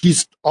then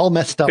he's all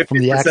messed up from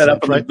the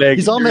accent, right?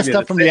 He's all messed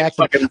up from the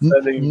accent.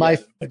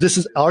 This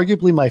is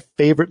arguably my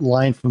favorite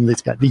line from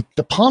this guy.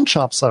 The pawn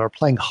shops that are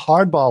playing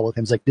hardball with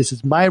him. It's like, this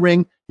is my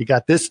ring. You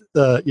got this,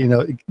 how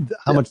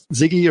much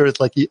Ziggy, or it's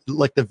like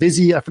the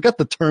Vizzy. I forgot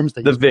the terms.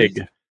 The Vig.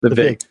 You got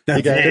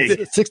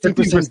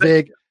 16%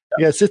 Vig.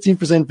 You got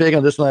 16% Vig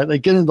on this line. They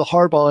get into the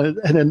hardball,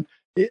 and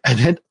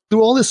then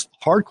through all this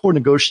hardcore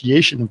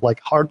negotiation of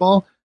like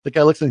hardball, the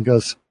guy looks at him and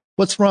goes,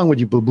 "What's wrong with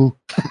you, boo-boo?"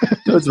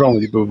 What's wrong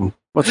with you, boo-boo?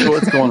 What's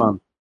going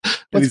on?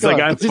 He's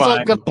like, I'm fine. He's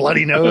all got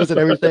bloody nose and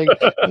everything.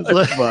 It's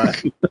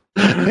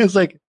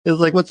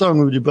like, what's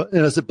wrong with you?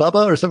 Is it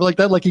Bubba or something like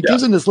that? Like he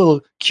gives him this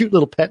cute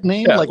little pet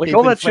name. Yeah, like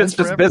all that shit's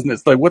just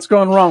business. Like, what's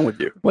going wrong with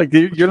you? Like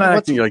you're not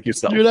acting like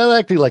yourself. You're not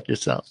acting like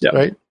yourself,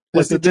 right?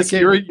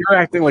 You're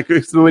acting like,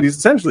 so what he's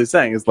essentially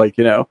saying is like,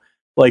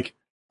 like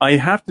I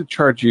have to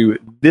charge you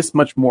this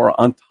much more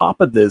on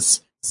top of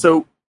this.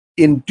 So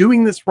in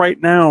doing this right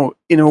now,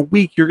 in a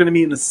week, you're going to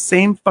be in the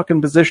same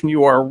fucking position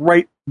you are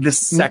right this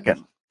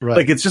second. Right.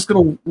 Like, it's just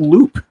going to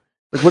loop.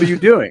 Like, what are you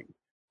doing?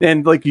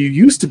 And like, you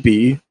used to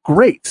be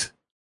great.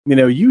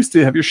 You used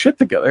to have your shit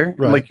together.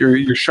 Right. Like,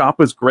 your shop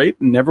was great,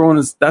 and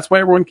that's why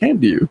everyone came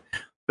to you.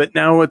 But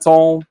now it's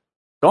all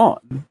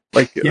gone.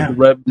 Like,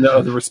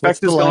 the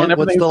respect is gone.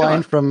 What's the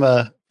line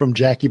from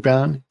Jackie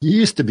Brown? You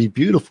used to be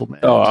beautiful,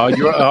 man. Oh,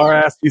 our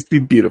ass used to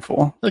be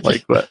beautiful. Okay.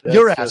 Like, but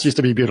your ass used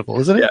to be beautiful,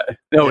 isn't it? Yeah.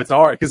 No, it's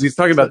our, because he's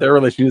talking about their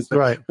relationship.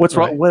 Right. What's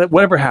wrong?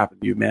 Whatever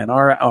happened to you, man?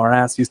 Our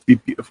ass used to be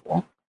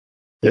beautiful.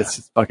 Yeah. It's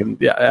just fucking,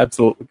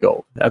 absolutely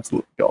gold.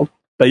 Absolutely gold.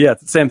 But yeah,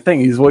 it's the same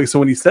thing. He's like, so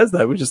when he says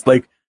that, we're just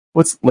like,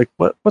 what's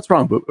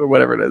wrong, boo, or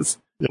whatever it is.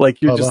 Yeah.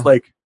 Like, you're just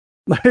like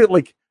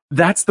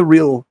that's the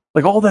real,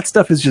 like, all that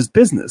stuff is just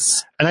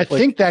business. And I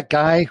think that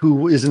guy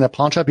who is in a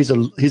pawn shop, he's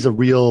a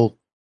real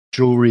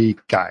jewelry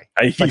guy.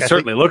 He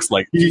certainly looks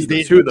like he's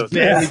two of those.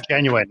 Very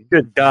genuine.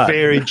 Good God.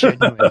 Very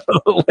genuine.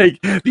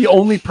 Like, the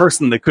only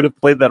person that could have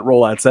played that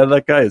role outside of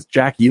that guy is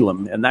Jack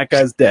Elam, and that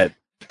guy's dead.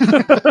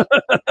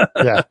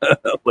 Yeah.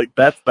 Like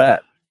that's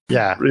that.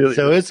 Yeah. Really,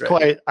 so really it's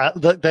great.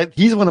 quite,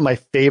 he's one of my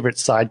favorite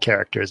side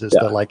characters is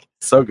the like,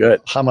 so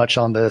good. how much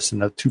on this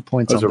and the 2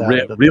 points Those on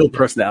are that. real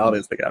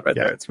personalities they got right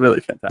there. It's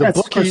really fantastic.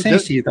 That's bookie-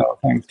 Scorsese, though.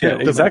 Thing too. Yeah,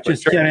 exactly.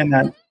 Just getting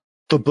that.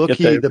 The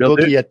bookie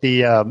at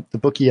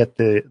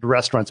the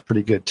restaurant's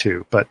pretty good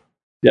too, but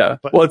yeah.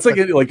 Well, it's like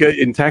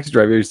in Taxi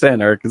Driver, you're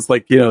saying, Eric, it's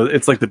like,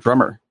 it's like the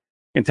drummer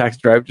in Taxi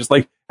Driver, just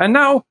like, and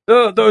now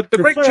the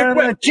great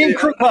Jim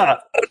Krupa.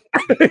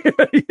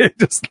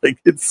 just like,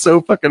 it's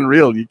so fucking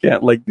real. You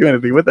can't like do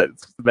anything with it.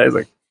 It's just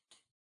amazing.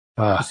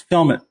 Just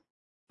film it.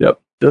 Yep.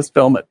 Just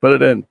film it. Put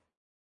it in.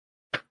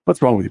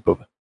 What's wrong with you,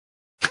 Bubba?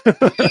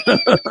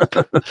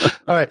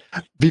 All right.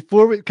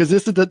 Before because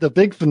this is the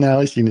big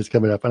finale scene is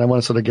coming up, and I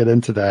want to sort of get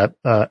into that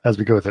as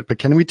we go with it. But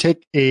can we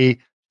take a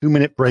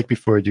 2-minute break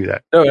before we do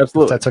that? Oh,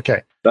 absolutely. If that's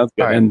okay. Sounds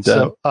good. Right. And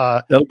so,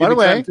 by the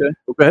way, go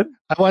ahead.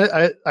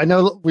 I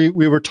know we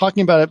were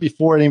talking about it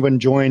before anyone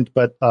joined,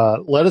 but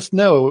let us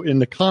know in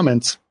the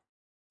comments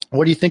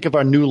what do you think of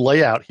our new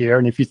layout here,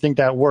 and if you think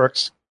that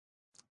works.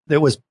 It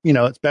was,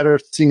 it's better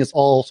seeing us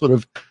all sort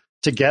of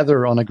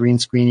together on a green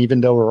screen,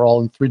 even though we're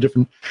all in 3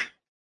 different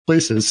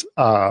places.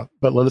 But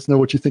let us know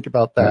what you think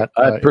about that.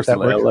 I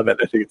personally, I love it.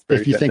 I think it's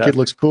very If you fantastic. think it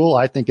looks cool,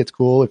 I think it's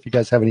cool. If you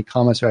guys have any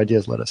comments or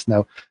ideas, let us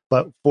know.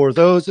 But for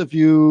those of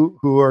you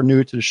who are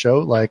new to the show,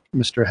 like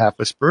Mr. Half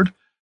Whispered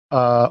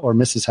or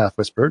Mrs. Half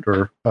Whispered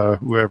or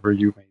whoever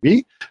you may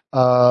be,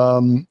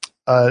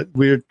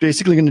 we're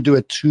basically going to do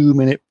a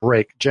 2-minute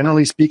break.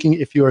 Generally speaking,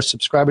 if you're a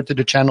subscriber to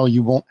the channel,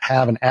 you won't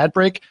have an ad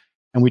break,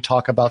 and we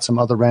talk about some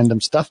other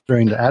random stuff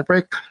during the ad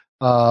break.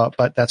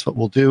 But that's what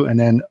we'll do, and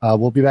then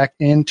we'll be back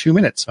in 2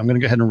 minutes. So I'm going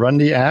to go ahead and run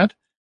the ad,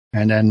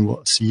 and then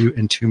we'll see you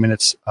in 2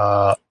 minutes.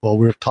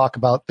 We'll talk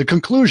about the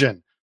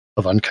conclusion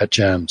of Uncut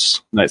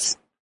Gems. Nice.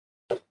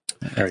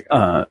 There we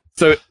go.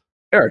 So,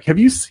 Eric, have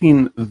you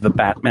seen The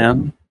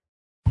Batman?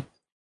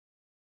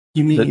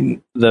 You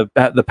mean the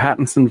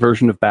Pattinson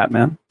version of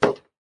Batman?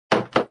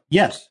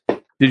 Yes.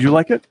 Did you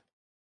like it?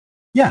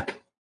 Yeah.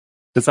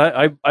 Because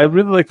I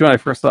really liked it when I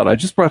first saw it. I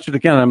just watched it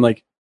again, and I'm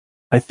like,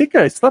 I think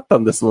I slept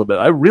on this a little bit.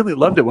 I really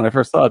loved it when I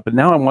first saw it, but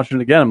now I'm watching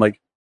it again. I'm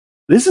like,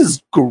 this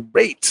is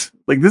great.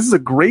 Like, this is a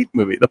great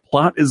movie. The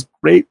plot is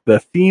great. The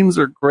themes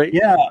are great.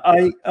 Yeah,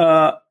 I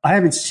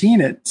haven't seen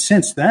it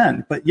since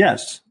then, but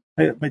yes,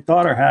 my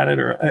daughter had it,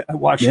 or I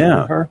watched it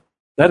with her.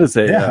 That is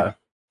a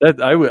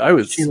I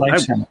was. She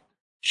likes him.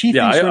 She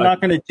thinks we're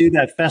not going to do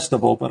that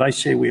festival, but I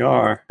say we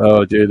are.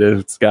 Oh, dude,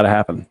 it's got to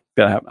happen. It's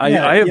got to happen.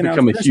 I have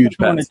become a huge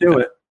fan. To do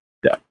it.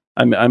 Yeah,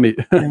 I'm and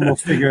we'll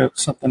figure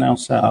something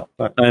else out.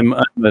 But I'm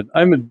a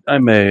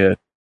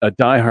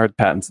diehard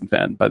Pattinson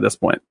fan by this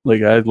point.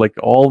 Like, I like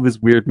all of his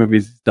weird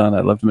movies he's done.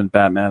 I loved him in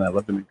Batman. I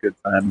loved him in Good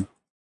Time.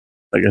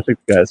 Like, I think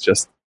the guy's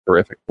just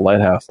terrific.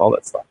 Lighthouse, all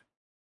that stuff.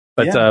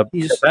 But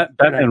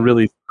Batman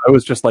really, I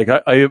was just like,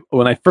 I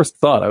when I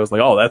first saw it, I was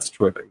like, oh, that's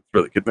terrific. It's a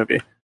really good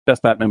movie.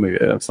 Best Batman movie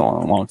I've seen in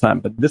a long time.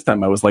 But this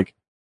time I was like,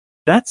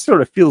 that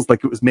sort of feels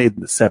like it was made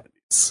in the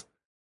 70s.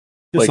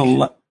 There's a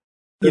lot.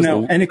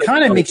 And it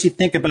kind of makes you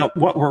think about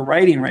what we're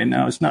writing right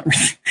now. It's not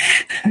really,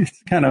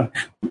 it's kind of,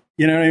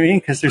 you know what I mean?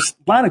 Because there's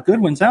a lot of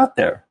good ones out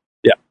there.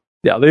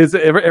 Yeah. There's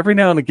every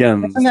now and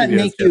again. Doesn't that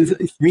make you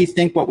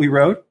rethink what we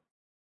wrote?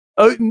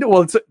 Oh no!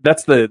 Well,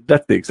 that's the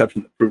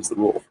exception that proves the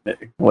rule for me.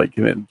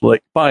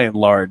 Like by and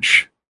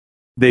large,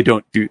 they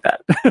don't do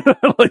that.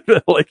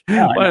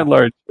 By and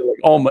large,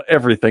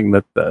 everything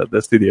that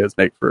the studios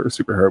make for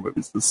superhero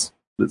movies is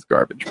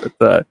garbage.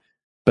 But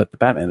the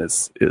Batman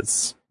is.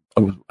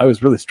 I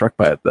was really struck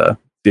by it.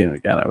 Seeing it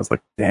again, I was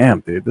like,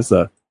 "Damn, dude, this is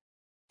a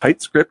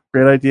tight script,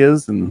 great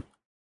ideas, and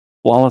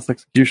flawless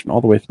execution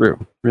all the way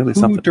through. Really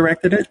something." Who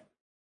directed it?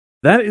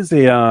 That is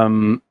I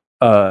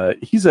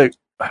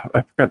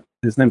forgot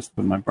his name's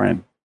in my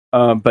brain.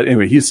 But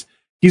anyway, he's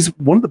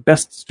one of the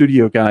best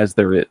studio guys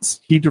there is.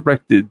 He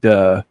directed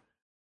the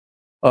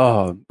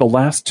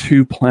last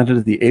 2 Planet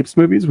of the Apes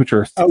movies, which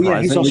are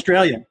he's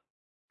Australian.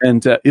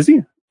 And is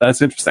he?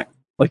 That's interesting.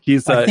 Like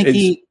he's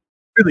really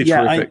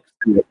terrific.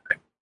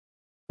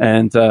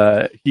 And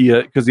he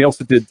because he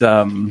also did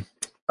thank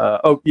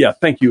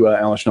you,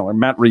 Alan Schneller,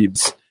 Matt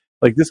Reeves.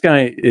 Like this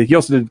guy, he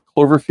also did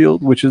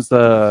Cloverfield, which is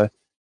like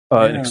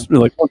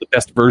one of the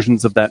best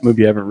versions of that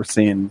movie I've ever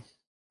seen.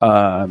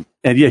 And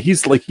yeah,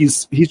 he's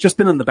just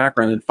been in the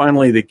background, and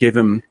finally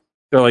they're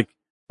like,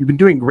 you've been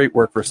doing great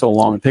work for so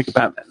long, take a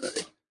Batman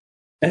movie.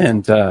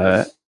 And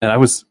I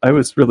was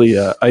really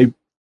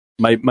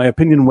my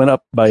opinion went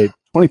up by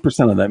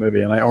 20% on that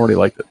movie, and I already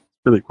liked it.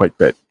 Really quite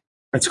great.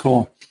 That's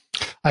cool.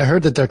 I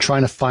heard that they're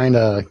trying to find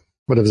a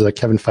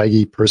Kevin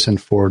Feige person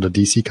for the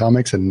DC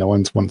comics, and no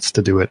one wants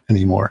to do it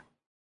anymore.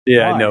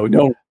 Yeah,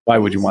 no. Why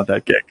would you want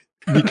that gig?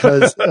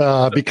 Because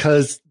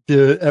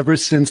ever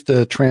since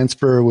the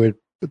transfer with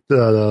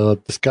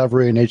the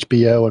Discovery and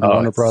HBO and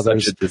Warner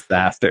Brothers, such a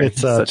disaster.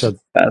 It's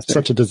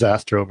such a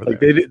disaster over there.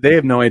 They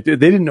have no idea.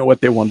 They didn't know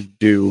what they wanted to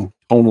do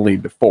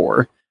tonally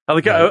before.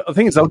 The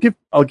thing is,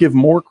 I'll give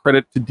more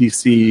credit to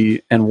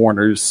DC and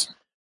Warner's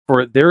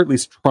they're at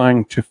least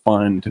trying to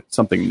find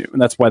something new,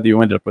 and that's why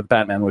you ended up with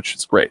Batman, which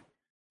is great.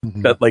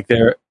 Mm-hmm. But like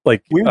they're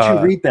like, where did you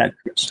read that,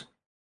 Chris?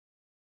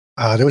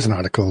 There was an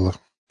article a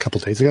couple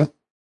days ago.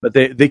 But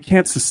they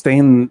can't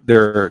sustain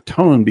their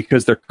tone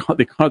because they're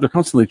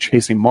constantly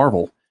chasing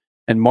Marvel,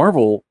 and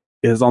Marvel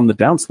is on the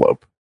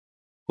downslope.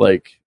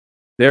 Like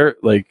they're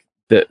like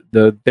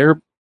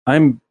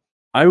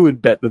I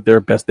would bet that their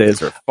best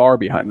days are far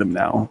behind them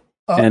now,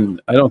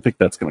 and I don't think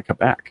that's going to come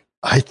back.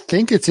 I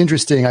think it's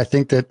interesting. I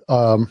think that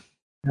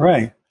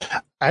right.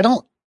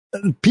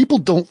 People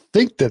don't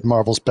think that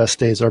Marvel's best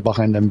days are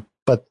behind them,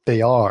 but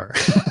they are.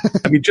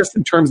 I mean, just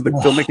in terms of the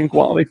filmmaking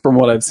quality, from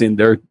what I've seen,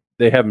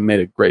 they haven't made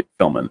a great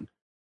film in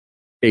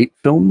 8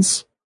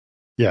 films.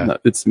 Yeah, no,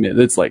 it's been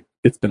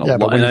a lot.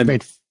 But when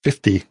made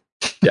 50.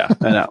 Yeah,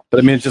 I know. But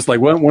I mean, it's just like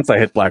once I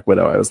hit Black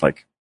Widow, I was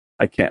like,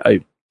 I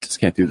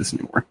just can't do this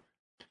anymore.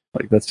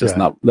 Like that's just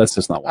not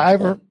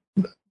watchable.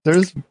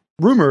 There's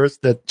rumors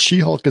that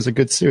She-Hulk is a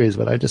good series,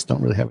 but I just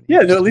don't really have any.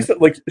 Yeah, no, at least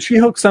like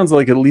She-Hulk sounds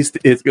like at least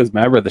it goes.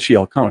 I read the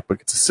She-Hulk comic book.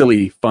 It's a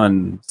silly,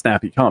 fun,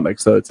 snappy comic,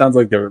 so it sounds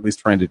like they're at least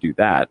trying to do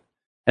that,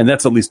 and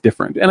that's at least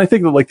different. And I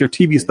think that like their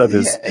TV stuff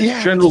is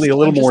generally a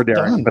little more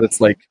daring, but it's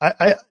like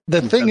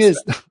the thing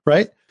is,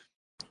 right?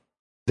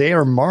 They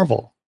are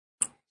Marvel,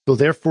 so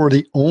therefore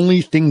the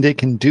only thing they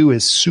can do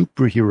is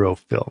superhero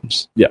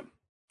films. Yeah,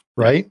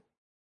 right.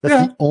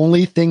 That's the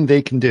only thing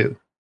they can do.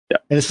 Yeah,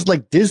 and it's just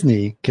like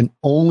Disney can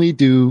only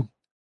do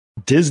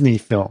Disney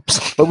films.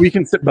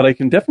 But I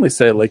can definitely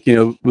say, like, you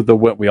know, with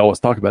we always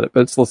talk about it,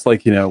 but it's just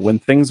like, you know, when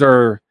things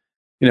are,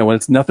 you know, when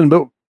it's nothing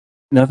but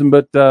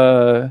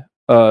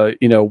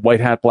you know, white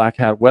hat, black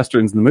hat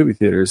westerns in the movie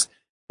theaters,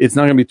 it's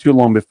not going to be too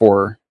long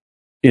before,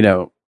 you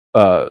know,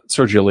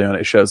 Sergio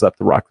Leone shows up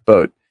to rock the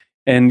boat,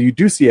 and you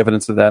do see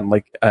evidence of that in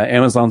like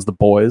Amazon's The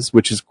Boys,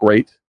 which is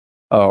great,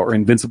 or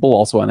Invincible,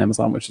 also on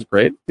Amazon, which is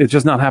great. It's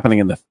just not happening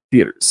in the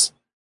theaters.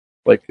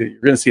 Like you're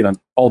going to see it on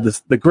all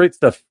the great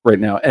stuff right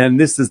now, and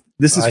this is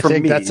for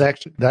me.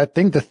 I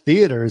think the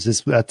theaters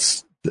is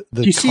that's the.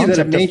 Do you see that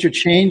a major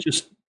change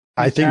is?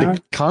 I think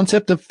the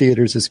concept of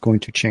theaters is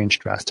going to change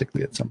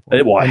drastically at some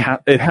point.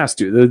 It has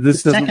to.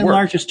 This the second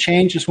largest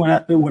change is when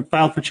it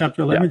filed for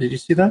Chapter 11. Yeah. Did you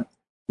see that?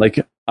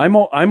 Like I'm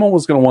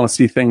always going to want to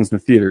see things in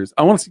the theaters.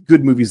 I want to see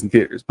good movies in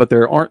theaters, but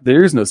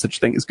there is no such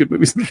thing as good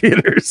movies in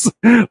theaters.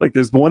 Like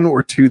there's 1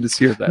 or 2 this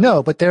year.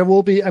 No, but there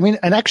will be. I mean,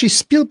 and actually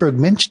Spielberg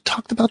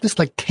talked about this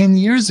like 10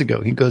 years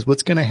ago. He goes,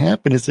 "What's going to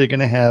happen is they're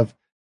going to have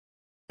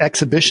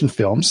exhibition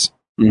films,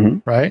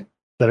 right?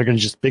 That are going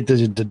to just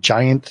the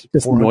giant,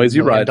 just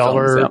noisy ride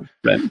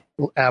 $400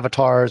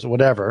 avatars or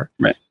whatever,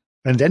 right?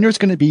 And then there's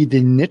going to be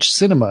the niche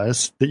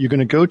cinemas that you're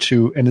going to go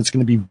to, and it's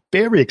going to be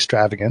very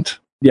extravagant.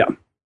 Yeah."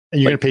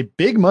 And you're going to pay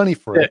big money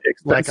for it,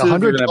 like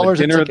 $100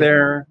 dinner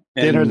there.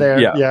 Dinner there,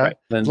 yeah. Right.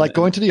 Then, like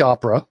going to the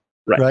opera,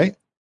 right?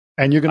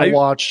 And you're going to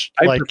watch,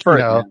 like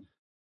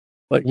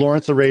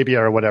Lawrence Arabia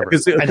or whatever.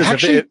 And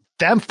actually,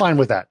 I'm fine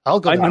with that.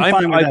 I'll go. I'm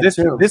fine with that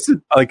too. This is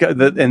like,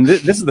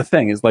 this is the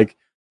thing is like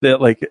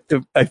that. Like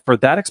for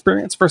that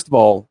experience, first of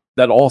all,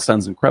 that all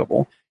sounds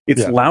incredible.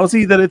 It's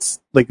lousy that it's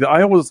like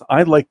I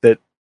like that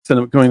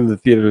going to the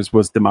theaters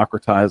was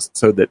democratized,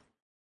 so that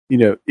you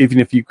know even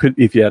if you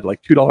had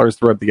like $2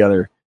 to rub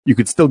together, you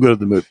could still go to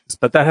the movies,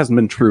 but that hasn't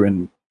been true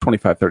in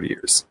 25, 30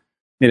 years.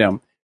 You know,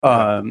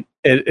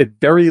 at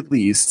very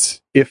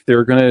least, if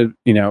they're going to,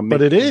 you know, make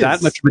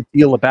that much of a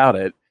deal about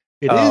it.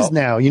 It is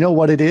now. You know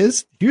what it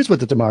is? Here's what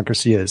the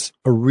democracy is.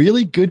 A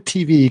really good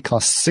TV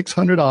costs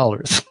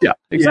 $600. Yeah,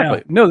 exactly.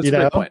 Yeah. No, that's a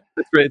great point.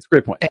 That's great. It's a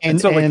great point.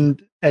 And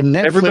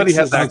Netflix everybody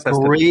has access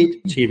to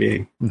great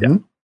TV. Mm-hmm. Yeah.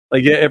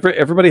 Like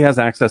everybody has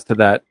access to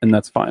that, and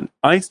that's fine.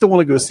 I would still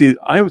want to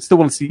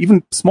see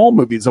even small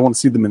movies. I want to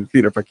see them in the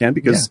theater if I can,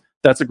 because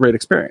that's a great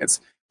experience.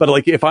 But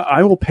like, if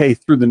I will pay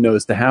through the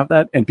nose to have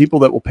that, and people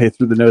that will pay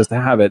through the nose to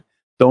have it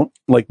no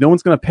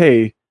one's going to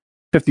pay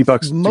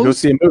 $50 to go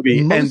see a movie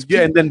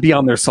and then be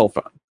on their cell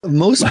phone.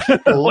 Most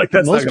people,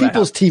 most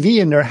people's TV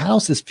in their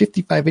house is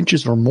 55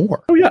 inches or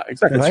more. Oh yeah,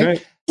 exactly. Right? That's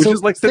right. Which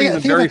is like sitting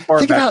very far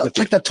back. Think about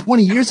like that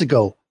 20 years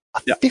ago. A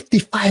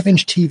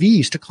 55-inch TV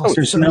used to cost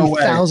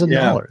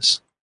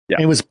 $30,000. Yeah.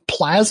 And it was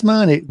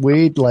plasma, and it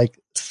weighed like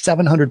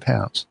 700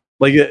 pounds.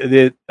 Like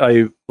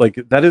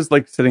that is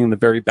like sitting in the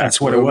very back. That's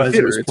what it was.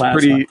 It was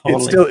plasma,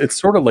 totally. It's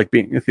sort of like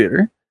being in a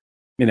theater,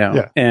 you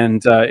know.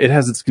 And it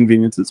has its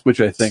conveniences, which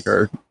I think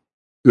are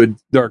good.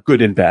 They're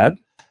good and bad,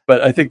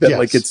 but I think that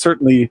like it's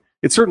certainly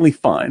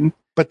fine.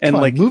 But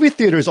like movie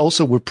theaters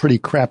also were pretty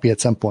crappy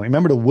at some point.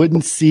 Remember the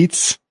wooden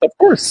seats? Of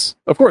course.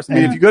 I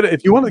mean,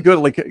 if you want to go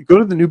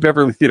to the New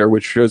Beverly Theater,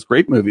 which shows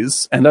great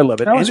movies, and I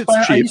love it, and it's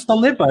cheap. I used to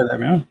live by there,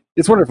 man.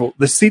 It's wonderful.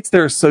 The seats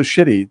there are so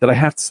shitty that I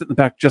have to sit in the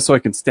back just so I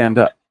can stand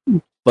up.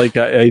 Like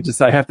I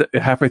have to,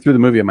 halfway through the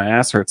movie, my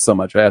ass hurts so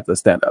much I have to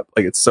stand up.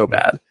 Like it's so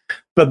bad.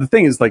 But the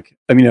thing is, like,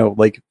 I mean, you know,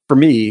 like for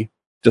me,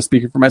 just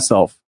speaking for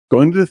myself,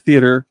 going to the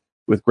theater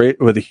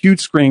with a huge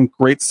screen,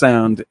 great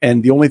sound,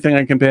 and the only thing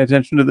I can pay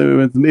attention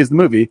to is the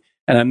movie,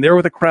 and I'm there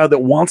with a crowd that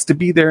wants to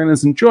be there and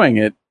is enjoying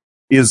it,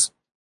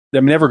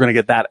 I'm never going to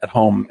get that at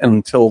home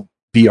until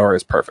VR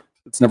is perfect.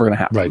 It's never going to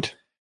happen. Right.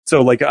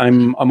 So like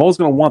I'm always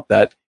going to want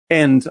that,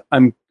 and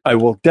I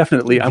will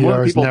definitely. I'm one of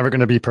the It's people. never going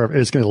to be perfect.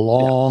 It's going to be a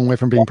long way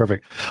from being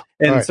perfect.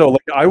 And so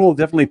like I will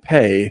definitely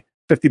pay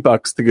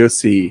 $50 to go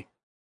see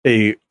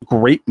a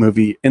great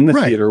movie in the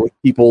theater with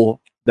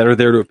people that are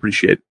there to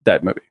appreciate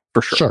that movie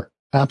for sure. Sure,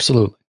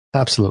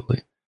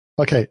 absolutely.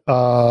 Okay.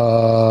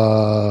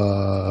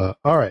 All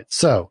right.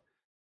 So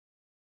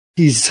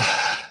he's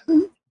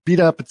beat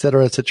up,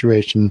 etc.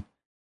 Situation.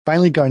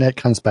 Finally, Garnett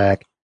comes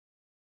back.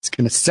 He's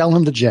going to sell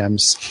him the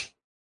gems,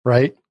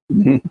 right?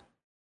 Mm-hmm.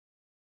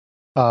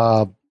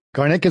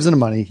 Garnett gives him the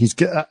money.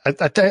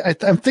 I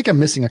think I'm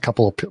missing a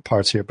couple of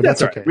parts here, but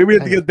that's okay. We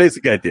have to get the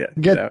basic idea.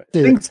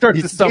 Things start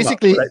to sum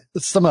basically, up. Right?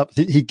 Sum up.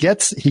 He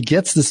gets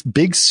this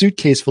big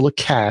suitcase full of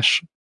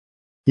cash.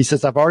 He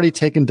says, "I've already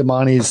taken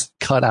Damani's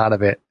cut out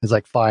of it." He's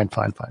like, "Fine."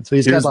 So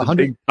he's got a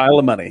big pile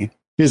of money.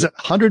 He's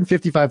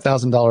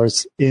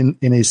 $155,000 in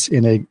a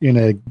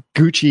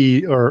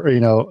Gucci or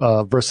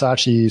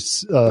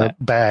Versace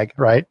bag,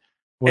 right?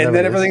 Whatever and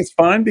then everything's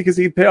fine because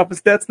he pay off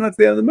his debts, and that's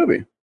the end of the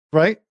movie,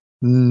 right?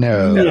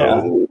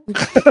 No.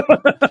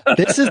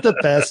 This is the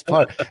best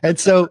part. And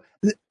so,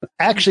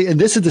 actually, and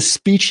this is the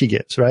speech he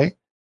gives, right?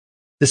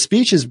 The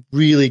speech is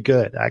really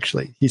good.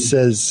 Actually, he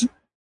says,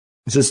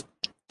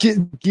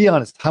 "Be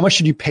honest. How much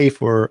did you pay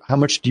for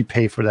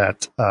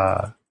that?"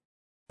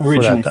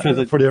 Originally for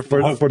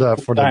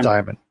the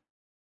diamond.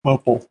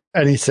 Opal.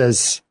 And he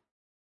says,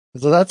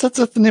 so that's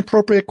an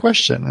appropriate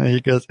question. And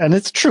he goes, and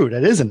it's true,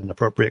 that isn't an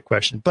appropriate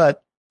question,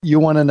 but you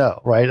want to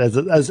know, right? As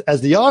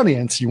the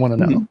audience, you want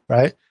to know,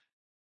 right?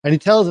 And he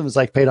tells him it's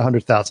like paid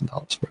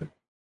 $100,000 for it.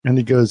 And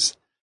he goes,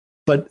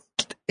 but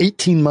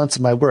 18 months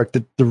of my work,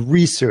 the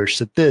research,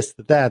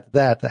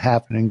 that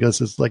happened. And he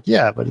goes, it's like,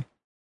 yeah, but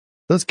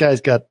those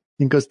guys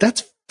he goes,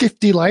 that's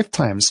 50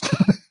 lifetimes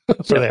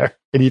for there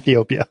in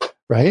Ethiopia,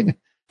 right?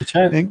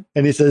 And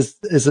he says,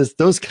 but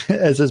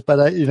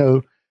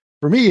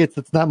for me,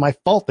 it's not my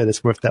fault that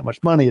it's worth that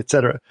much money,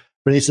 etc.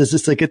 But he says,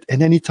 it's like,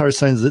 and then he starts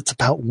saying, it's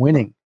about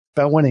winning.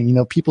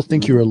 People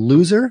think you're a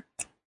loser,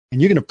 and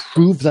you're going to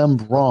prove them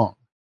wrong.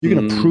 You're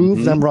going to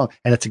prove them wrong.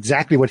 And that's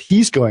exactly what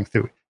he's going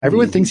through.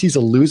 Everyone thinks he's a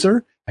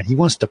loser, and he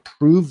wants to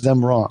prove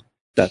them wrong.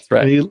 That's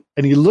right.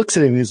 And he looks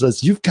at him and he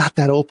says, you've got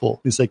that opal.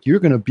 He's like, you're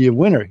going to be a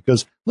winner. He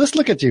goes, let's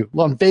look at you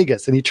on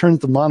Vegas. And he turns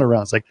the monitor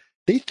around. It's like,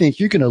 they think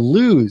you're going to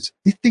lose.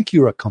 They think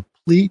you're a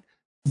complete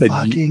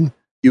fucking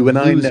you and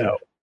loser. I know.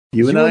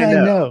 You and I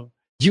know.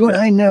 You and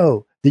I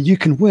know that you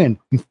can win.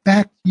 In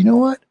fact, you know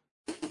what?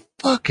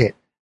 Fuck it.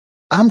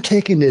 I'm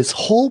taking this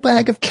whole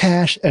bag of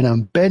cash and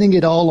I'm betting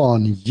it all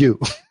on you.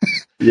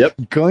 Yep.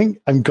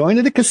 I'm going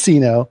to the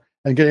casino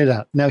and getting it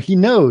out. Now he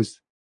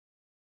knows,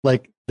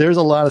 like, there's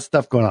a lot of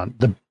stuff going on.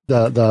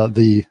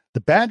 The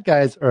bad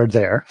guys are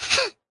there,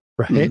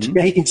 right?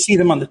 Yeah, he can see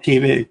them on the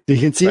TV. You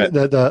can see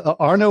the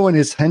Arno and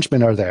his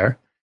henchmen are there.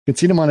 You can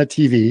see them on a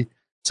TV.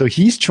 So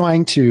he's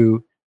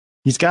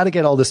got to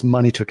get all this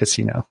money to a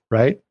casino,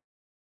 right?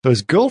 So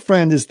his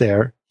girlfriend is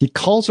there. He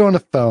calls her on the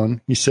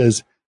phone. He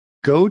says,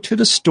 go to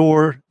the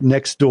store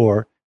next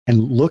door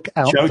and look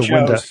out the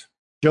window.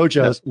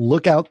 JoJo's,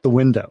 look out the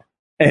window.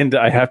 And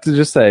I have to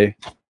just say,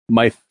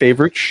 my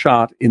favorite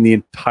shot in the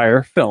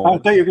entire film. I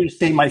thought you were going to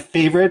say my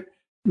favorite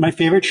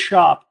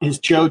shop is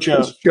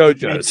JoJo's.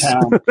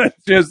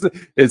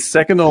 It's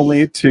second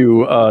only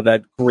to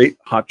that great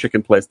hot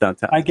chicken place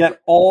downtown. I get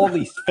all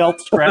these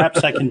felt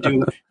scraps I can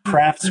do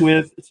crafts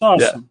with. It's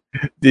awesome.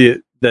 Yeah.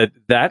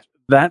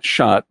 That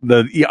shot,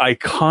 the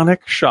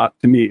iconic shot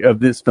to me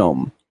of this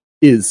film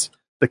is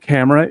the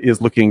camera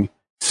is looking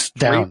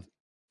straight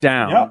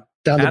down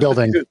the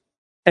building,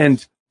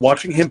 and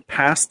watching him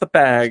pass the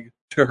bag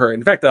to her.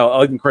 In fact,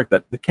 I'll even correct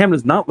that. The camera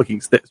is not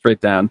looking straight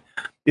down.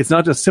 It's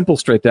not just simple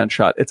straight down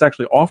shot. It's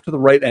actually off to the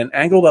right and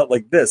angled out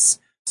like this.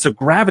 So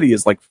gravity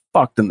is like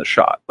fucked in the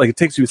shot. Like it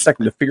takes you a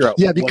second to figure out.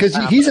 Yeah, because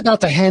he's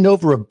about to hand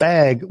over a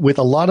bag with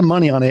a lot of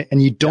money on it,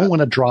 and you don't want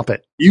to drop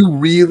it. You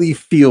really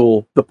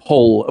feel the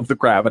pull of the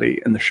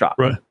gravity in the shot,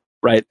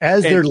 right?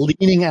 As they're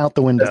leaning out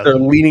the window. As they're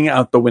leaning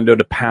out the window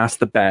to pass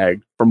the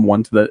bag from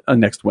one to the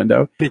next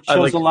window. It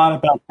shows a lot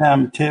about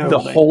them too. The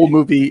whole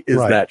movie is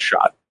that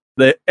shot.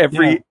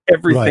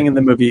 Everything in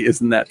the movie is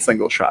in that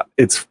single shot.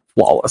 It's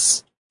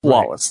flawless.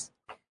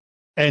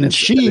 And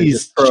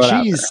she's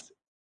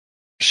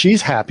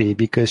happy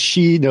because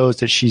she knows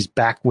that she's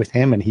back with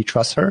him and he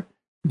trusts her.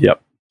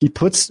 Yep. He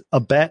puts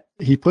on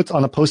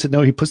a post-it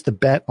note, he puts the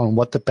bet on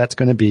what the bet's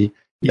going to be.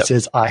 He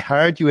says, I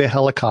hired you a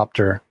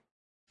helicopter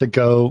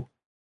to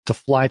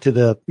fly to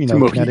the,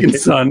 Mohegan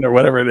Sun or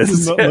whatever it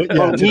is.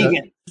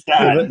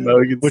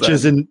 Which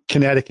is in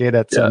Connecticut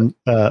at some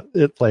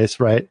place,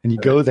 right? And you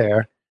go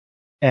there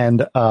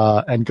and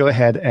go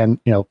ahead and,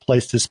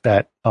 place this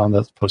bet on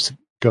the post-it,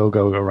 go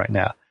right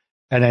now.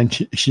 And then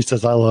she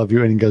says, I love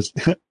you. And he goes,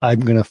 I'm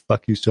going to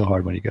fuck you so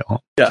hard when you get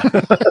home. Yeah.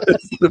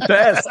 It's the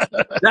best.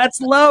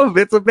 That's love.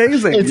 It's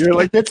amazing.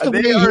 That's the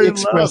way he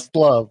expressed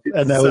love.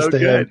 And that was to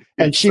him.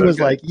 And she was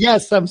like,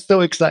 yes, I'm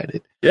so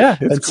excited. Yeah.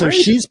 And so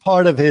she's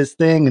part of his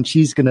thing and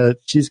she's going to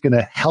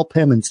help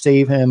him and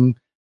save him.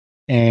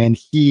 And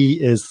he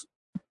is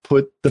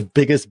put the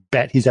biggest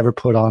bet he's ever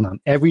put on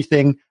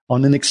everything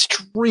on an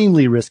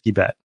extremely risky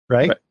bet,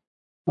 right?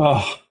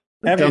 Oh,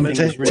 everything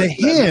is risky.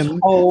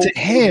 To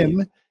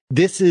him,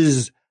 this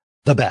is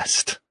the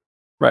best.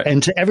 Right.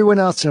 And to everyone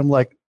else, I'm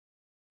like,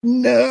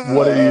 no.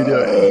 What are you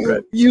doing?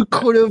 Right. You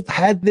could have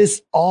had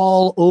this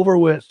all over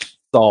with.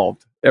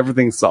 Solved.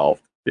 Everything's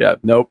solved. Yeah.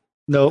 Nope.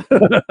 You're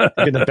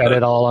gonna bet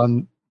it all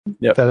on.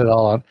 Yep. Bet it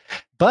all on.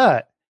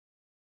 But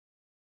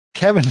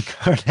Kevin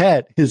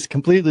Garnett is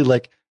completely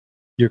like,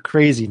 you're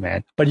crazy,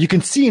 man. But you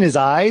can see in his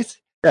eyes,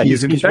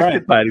 he's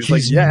infected by it. He's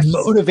like, yes,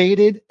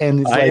 motivated, and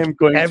he's I am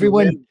going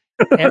everyone,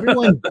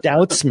 everyone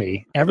doubts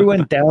me.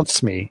 Everyone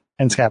doubts me,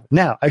 and it's happened.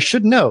 Now, I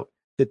should note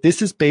that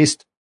this is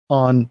based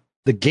on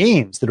the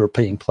games that are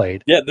being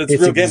played. Yeah, that's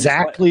it's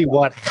exactly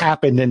what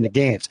happened in the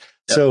games.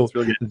 Yeah, so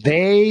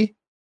they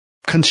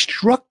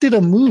constructed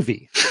a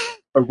movie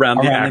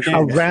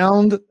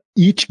around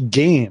each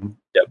game,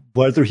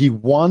 whether he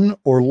won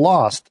or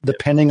lost,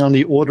 depending on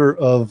the order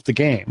of the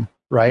game.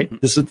 Right? Mm-hmm.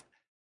 This is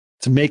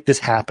to make this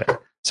happen.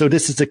 So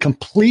this is a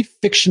complete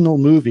fictional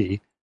movie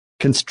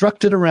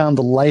constructed around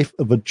the life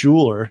of a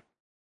jeweler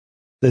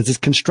that is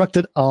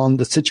constructed on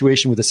the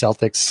situation with the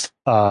Celtics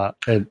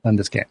in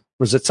this game.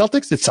 Was it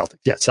Celtics? It's Celtics.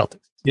 Yeah, Celtics.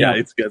 Yeah,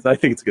 it's good. I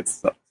think it's good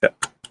stuff. Yeah.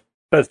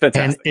 That's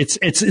fantastic. And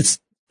it's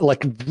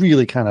like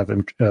really kind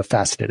of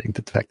fascinating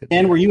to detect it.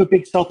 And were you a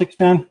big Celtics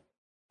fan?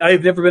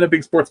 I've never been a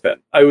big sports fan.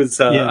 I was.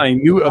 I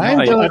knew.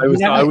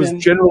 I was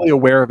generally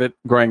aware of it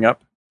growing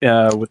up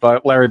with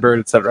Larry Bird,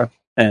 etc.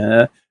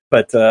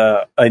 But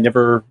I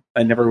never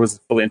was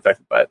fully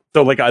infected by it.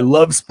 So, like, I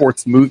love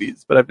sports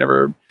movies, but I've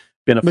never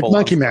been a full.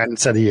 McMonkey Man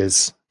said he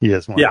is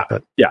one. Yeah,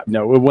 but. Yeah,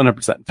 no,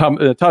 100%.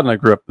 Todd and I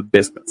grew up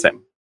basically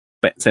the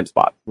same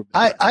spot.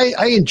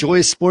 I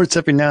enjoy sports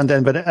every now and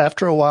then, but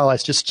after a while, I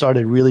just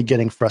started really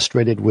getting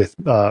frustrated with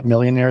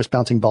millionaires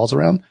bouncing balls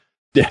around.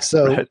 Yeah.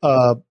 So,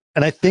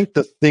 and I think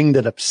the thing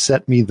that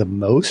upset me the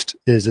most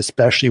is,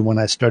 especially when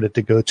I started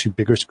to go to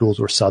bigger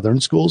schools or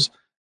Southern schools,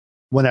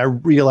 when I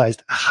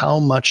realized how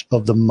much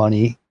of the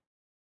money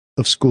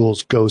of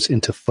schools goes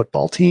into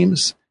football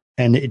teams,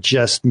 and it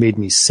just made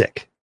me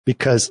sick,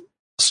 because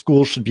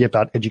schools should be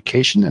about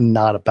education and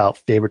not about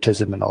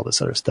favoritism and all this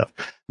other stuff.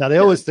 Now, they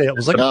always say, it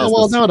was like, oh,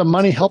 well, no, the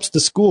money helps the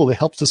school. It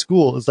helps the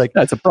school. It's like,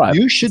 that's a bribe.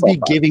 You should be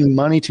giving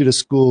money to the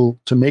school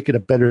to make it a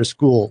better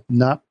school,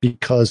 not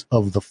because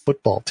of the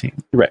football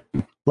team. Right.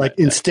 Like,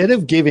 instead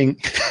of giving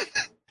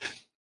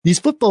these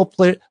football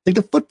players, like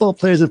the football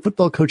players and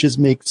football coaches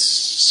make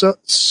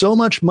so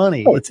much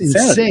money. It's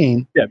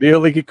insane. Yeah,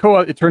 like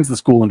it turns the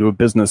school into a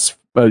business,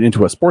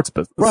 into a sports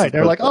business. Right.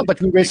 They're like, oh,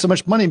 but we raise so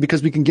much money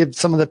because we can give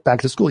some of that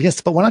back to school. Yes,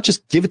 but why not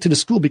just give it to the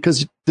school?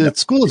 Because the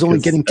school is only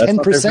getting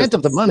 10%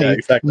 of the money. Yeah,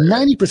 exactly.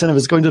 90% of it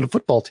is going to the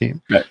football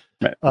team. Right.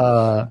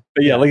 But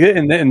yeah, like,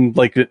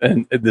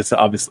 and this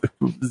obviously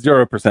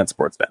 0%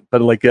 sports fan,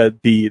 but like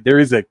there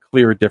is a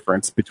clear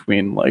difference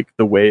between like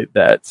the way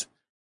that,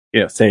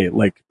 say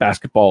like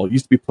basketball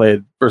used to be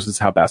played versus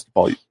how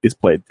basketball is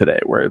played today,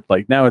 where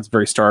like now it's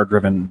very star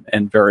driven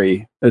and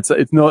very, it's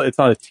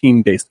not a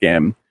team based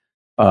game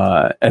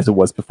as it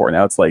was before.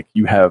 Now it's like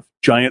you have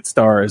giant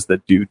stars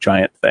that do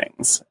giant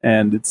things,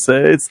 and it's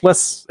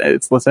less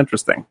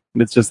interesting.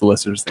 It's just a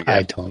less interesting game.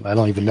 I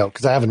don't even know,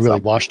 because I haven't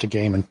really watched a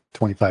game in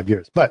 25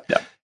 years. But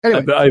yeah.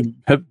 Anyway.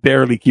 I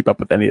barely keep up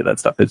with any of that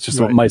stuff. It's just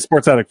what my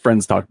sports addict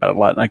friends talk about it a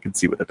lot, and I can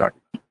see what they're talking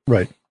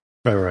about.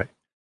 Right.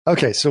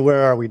 Okay, so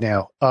where are we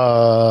now?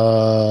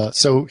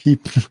 So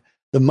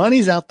the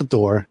money's out the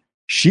door.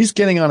 She's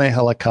getting on a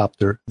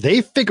helicopter.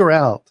 They figure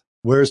out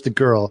where's the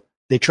girl.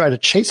 They try to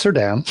chase her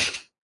down.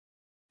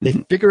 They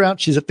figure out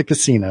she's at the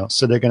casino,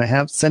 so they're going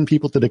to send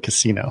people to the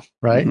casino,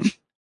 right?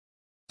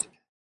 Mm-hmm.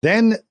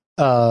 Then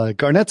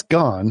Garnett's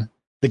gone.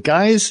 The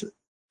guys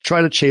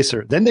try to chase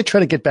her. Then they try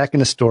to get back in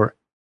the store,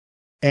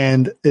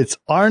 and it's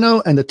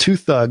Arno and the two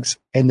thugs,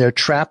 and they're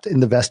trapped in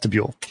the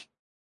vestibule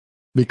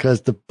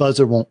because the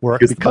buzzer won't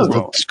work because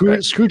the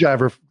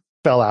screwdriver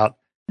fell out.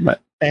 Right.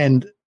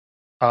 And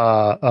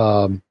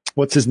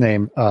what's his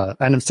name?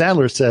 Adam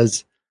Sandler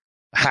says,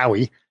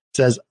 Howie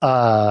says,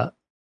 oh,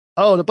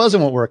 the buzzer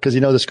won't work because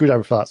the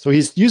screwdriver fell out. So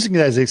he's using it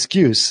as an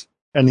excuse,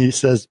 and he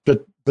says,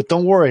 but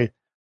don't worry,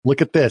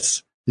 look at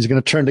this. He's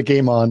going to turn the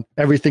game on.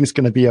 Everything's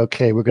going to be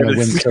okay. We're going to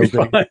win so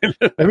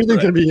big.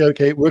 Everything's going to be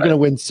okay. We're going to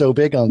win so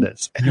big on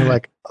this. And you're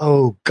like,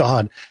 oh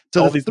God.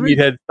 So all these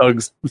meathead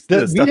thugs,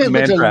 the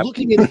meathead are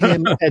looking at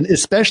him, and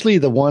especially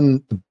the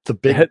one, the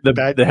big,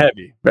 the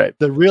heavy, right?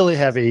 The really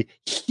heavy.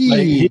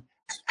 He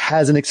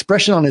has an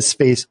expression on his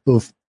face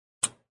of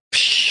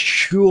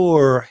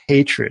pure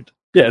hatred.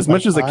 Yeah, as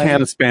much as a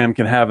can of Spam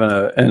can have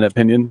an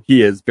opinion,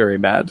 he is very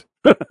mad.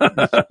 Like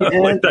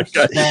that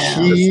guy.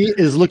 He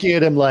is looking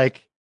at him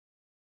like,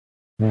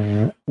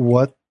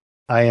 what?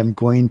 I am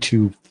going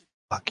to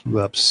fuck you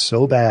up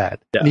so bad.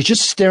 Yeah. And he's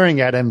just staring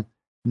at him,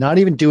 not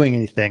even doing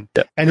anything.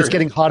 Yeah, and it's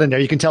getting hot in there.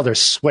 You can tell they're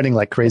sweating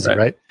like crazy,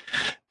 right?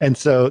 And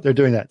so they're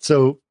doing that.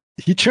 So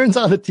he turns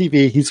on the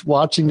TV. He's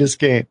watching this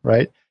game,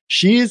 right?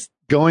 She's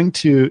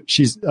before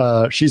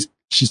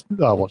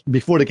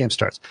the game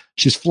starts,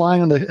 she's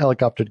flying on the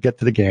helicopter to get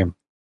to the game.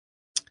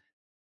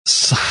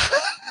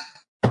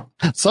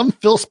 some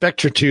Phil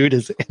Spector dude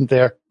is in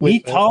there. He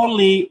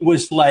totally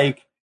was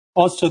like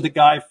also the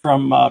guy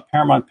from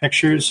Paramount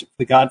Pictures,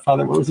 The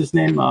Godfather. What was his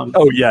name?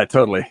 Oh yeah,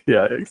 totally.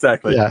 Yeah,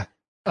 exactly. Yeah.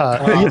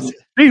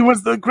 He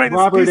was the greatest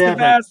Robert piece of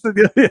Evans. ass.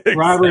 Exactly.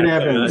 Robert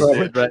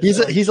Evans. Right.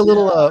 He's a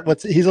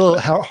little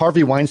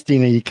Harvey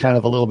Weinstein-y kind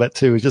of a little bit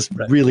too. He's just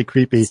really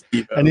creepy.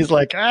 And he's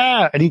like,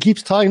 and he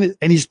keeps talking,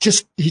 and he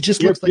just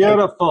You're looks like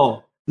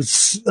beautiful.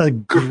 a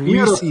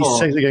greasy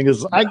sexy guy. He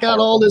goes, I got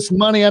all this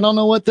money, I don't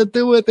know what to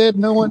do with it.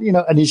 No one,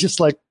 and he's just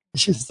like,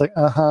 she's just like,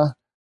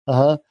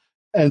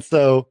 and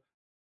so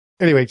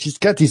anyway, she's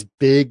got these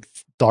big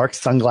dark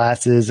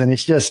sunglasses, and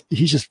he's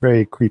just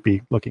very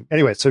creepy looking.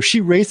 Anyway, so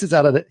she races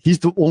out of it. He's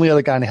the only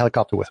other guy in the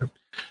helicopter with her.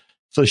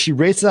 So she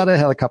races out of the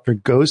helicopter,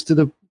 goes to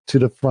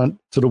the front,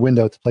 to the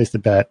window to place the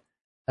bet.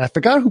 And I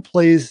forgot who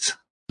plays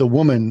the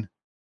woman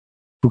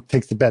who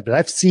takes the bet, but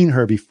I've seen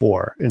her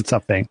before in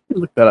something.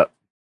 Look that up.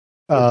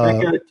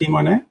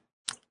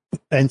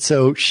 And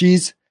so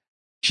she's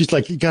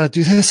like, you got to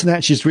do this and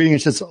that. She's reading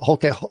and she says,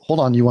 okay, hold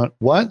on. You want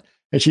what?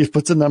 And she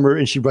puts a number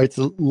and she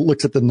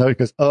looks at the note and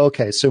goes, oh,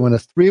 okay. So in a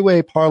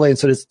 3-way parlay, and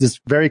so it's this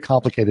very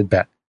complicated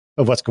bet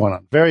of what's going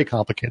on. Very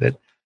complicated,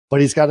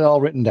 but he's got it all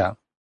written down.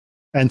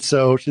 And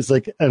so she's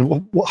like,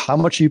 and how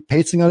much are you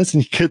pacing on this?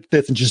 And he gets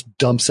this and just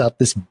dumps out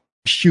this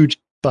huge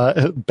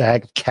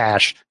bag of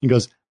cash. He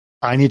goes,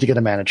 I need to get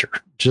a manager.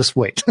 Just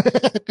wait.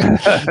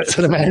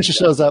 So the manager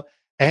shows up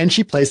and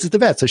she places the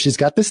bet. So she's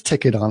got this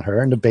ticket on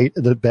her and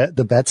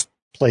the bet's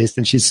placed,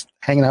 and she's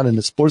hanging out in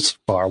the sports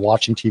bar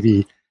watching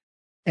TV.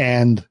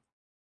 And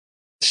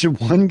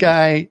one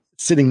guy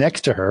sitting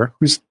next to her,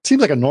 who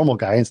seems like a normal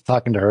guy, is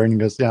talking to her, and he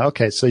goes, yeah,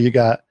 okay, so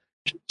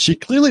she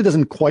clearly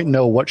doesn't quite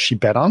know what she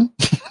bet on.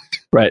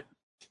 Right.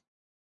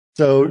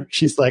 So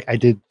she's like, I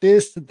did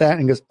this, that,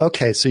 and he goes,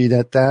 okay, so you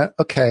did that.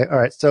 Okay. All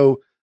right.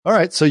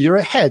 So you're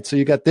ahead. So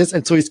you got this.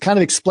 And so he's kind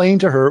of explained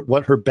to her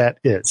what her bet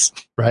is,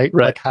 right?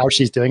 Like how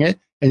she's doing it.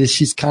 And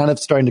she's kind of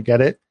starting to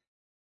get it.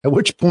 At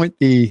which point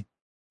the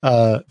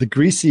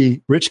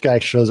greasy rich guy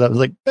shows up and is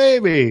like,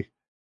 baby,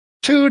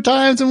 2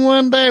 times in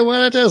one day.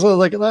 What it is? So I was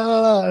like, la,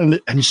 la, la.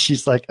 And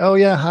she's like, oh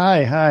yeah,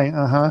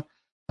 hi.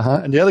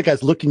 And the other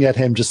guy's looking at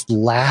him just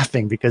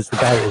laughing because the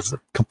guy is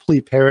a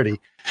complete parody.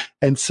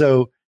 And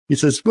so he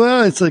says,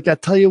 well, it's like, I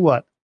tell you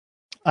what,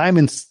 I'm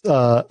in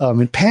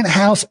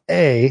Penthouse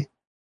A.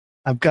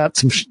 I've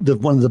got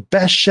one of the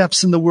best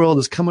chefs in the world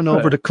is coming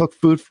over to cook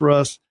food for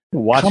us.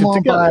 Come on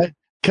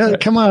together.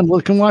 Come on,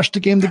 we can watch the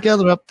game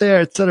together up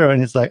there, etc. And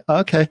he's like,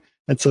 okay.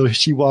 And so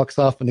she walks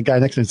off, and the guy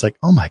next to him is like,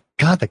 oh my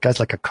God, that guy's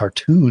like a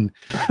cartoon,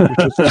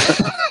 which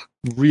is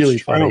really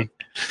funny.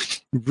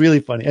 Really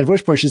funny. At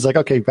which point she's like,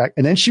 okay, back.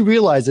 And then she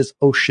realizes,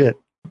 oh shit,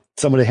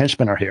 some of the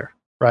henchmen are here,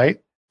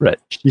 right? Right.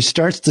 She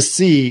starts to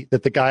see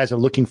that the guys are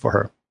looking for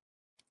her.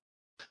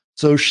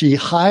 So she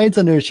hides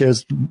under her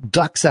chairs,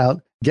 ducks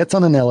out, gets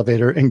on an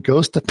elevator, and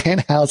goes to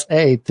Penthouse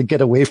A to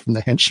get away from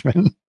the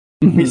henchmen.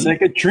 He's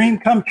like, a dream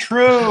come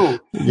true.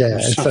 Yeah.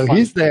 So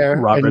he's there.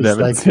 Robert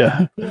Evans.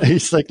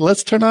 He's like,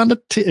 let's turn on the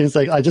TV. He's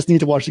like, I just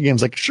need to watch the game.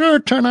 He's like, sure,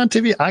 turn on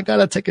TV. I got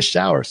to take a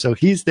shower. So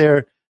he's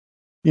there,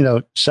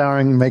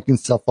 showering, making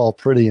stuff all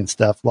pretty and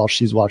stuff while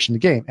she's watching the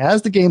game.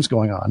 As the game's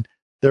going on,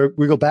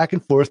 we go back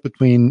and forth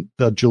between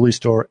the jewelry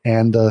store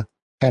and the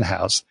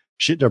Penthouse.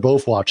 They're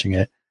both watching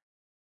it.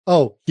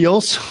 Oh, he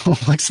also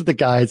looks at the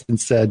guys and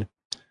said,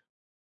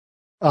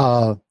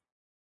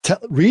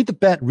 read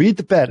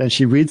the bet. And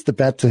she reads the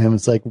bet to him.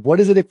 It's like, what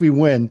is it if we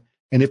win?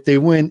 And if they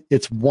win,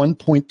 it's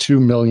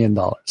 $1.2 million.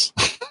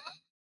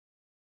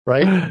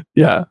 Right?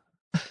 Yeah.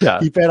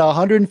 He bet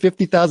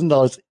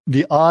 $150,000.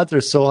 The odds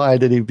are so high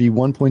that it'd be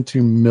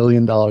 $1.2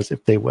 million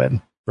if they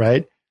win.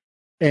 Right?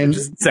 And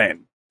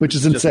which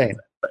is insane.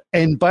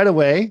 And by the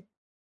way,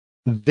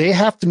 they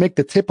have to make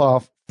the tip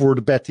off for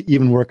the bet to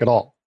even work at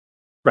all.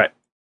 Right.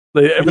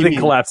 Everything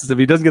collapses if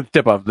he doesn't get the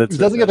tip off. He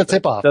doesn't get the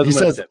tip off. He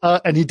says,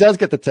 and he does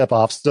get the tip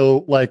off.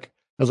 So, like,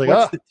 I was like,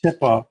 what's the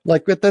tip off?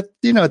 Like at the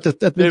at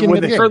the beginning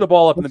when they throw the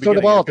ball up in the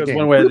beginning, it goes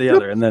one way or the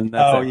other, and then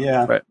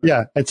right.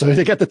 Yeah. And so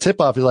they get the tip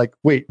off. He's like,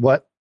 wait,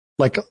 what?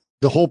 Like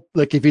the whole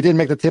if he didn't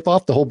make the tip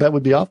off, the whole bet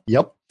would be off.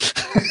 Yep.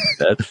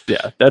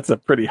 That's a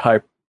pretty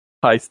high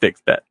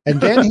stakes bet.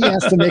 And then he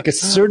has to make a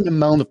certain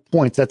amount of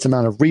points. That's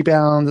amount of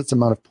rebounds. That's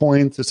amount of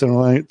points. That's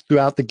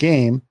throughout the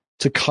game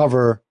to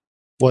cover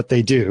what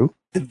they do.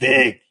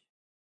 Big.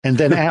 And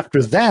then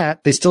after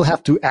that, they still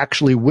have to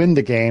actually win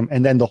the game,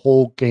 and then the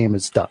whole game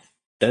is done.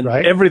 Then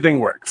right? Everything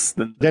works.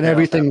 Then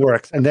everything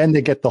works, and then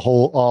they get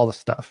all the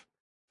stuff.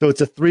 So it's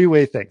a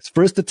 3-way thing.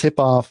 First the tip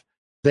off,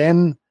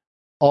 then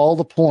all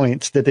the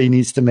points that they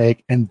needs to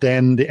make, and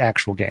then the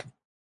actual game.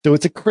 So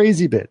it's a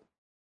crazy bit.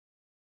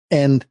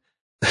 And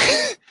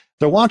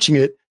they're watching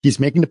it. He's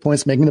making the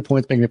points.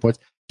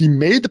 He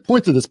made the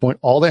points at this point.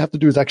 All they have to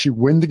do is actually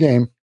win the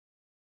game,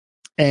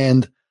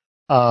 and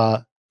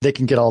they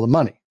can get all the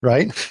money,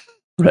 right?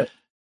 Right.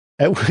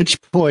 At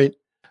which point,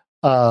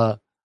 they're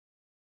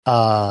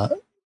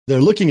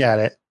looking at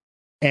it,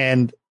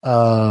 and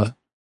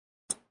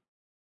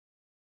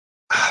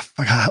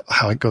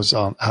how it goes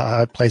on,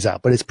 how it plays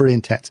out, but it's pretty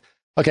intense.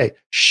 Okay,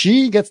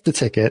 she gets the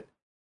ticket.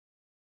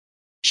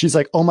 She's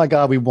like, "Oh my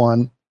God, we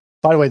won."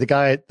 By the way, the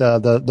guy,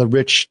 the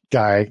rich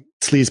guy,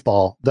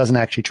 sleazeball, doesn't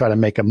actually try to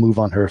make a move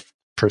on her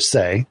per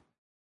se,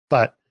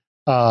 but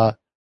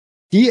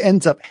he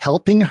ends up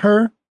helping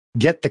her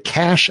get the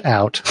cash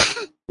out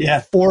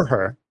for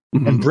her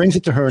and brings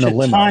it to her in a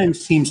limo. At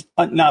times seems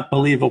not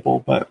believable,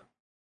 but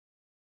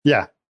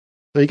yeah.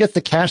 So he gets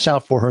the cash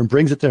out for her and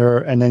brings it to her,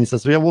 and then he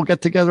says, "Yeah, we'll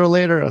get together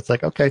later." It's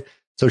like, okay.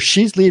 So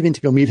she's leaving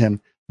to go meet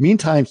him.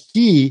 Meantime,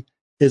 he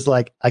is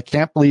like, "I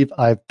can't believe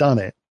I've done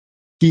it."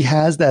 He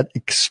has that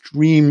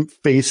extreme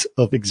face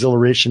of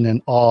exhilaration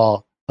and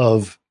awe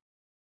of,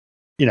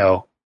 you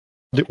know,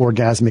 the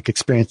orgasmic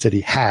experience that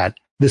he had.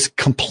 This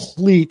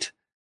complete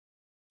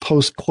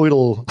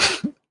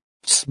post-coital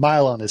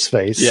smile on his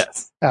face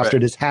after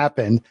this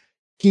happened.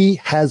 He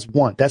has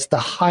won. That's the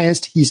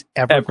highest he's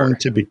ever going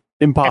to be.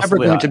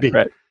 Impossibly ever going to be.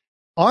 Right.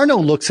 Arno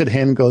looks at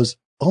him and goes,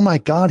 "Oh my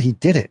God, he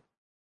did it.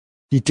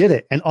 He did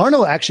it." And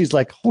Arno actually is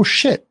like, "Oh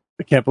shit.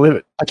 I can't believe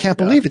it. I can't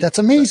believe it. That's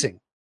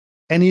amazing."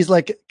 And he's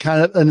like,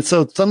 and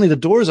so suddenly the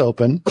doors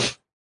open.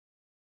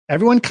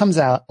 Everyone comes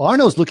out.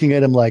 Arno's looking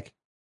at him like,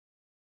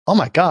 "Oh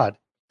my God."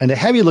 And the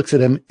heavy looks at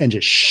him and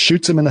just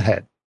shoots him in the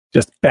head.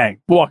 Just bang.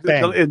 Walk.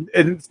 Bang. And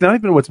it's not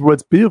even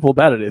what's beautiful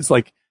about it is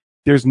like,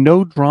 there's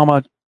no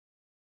drama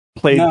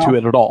played to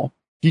it at all.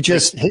 He's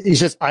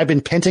just, "I've been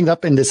penting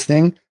up in this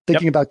thing,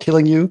 thinking about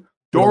killing you.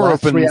 Door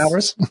opens 3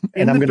 hours,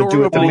 and I'm going to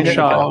do it." Opening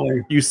shot,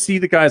 you see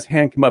the guy's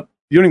hand come up.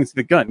 You don't even see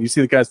the gun. You see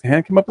the guy's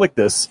hand come up like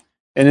this,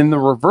 and in the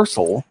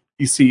reversal,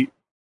 you see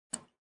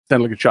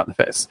Sandler get shot in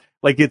the face.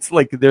 Like, it's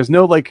like there's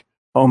no like,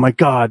 "Oh my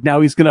God, now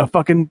he's gonna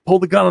fucking pull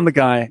the gun on the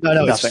guy." No,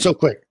 Nothing. it's so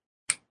quick.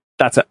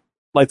 That's it.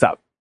 Lights out.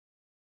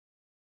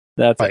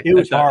 That's right. It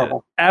was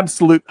horrible.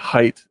 Absolute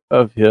height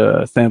of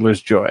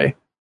Sandler's joy,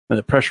 and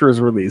the pressure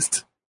is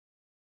released.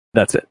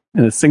 That's it.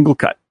 In a single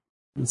cut.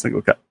 It's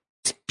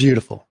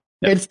beautiful.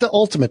 Yep. It's the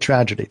ultimate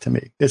tragedy to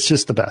me. It's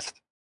just the best.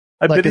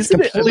 But it's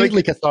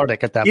completely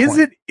cathartic at that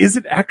point. Is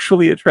it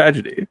actually a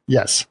tragedy?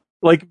 Yes.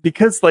 Like,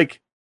 because like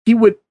he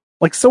would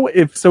like, so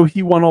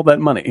he won all that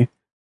money,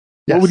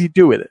 what would he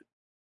do with it?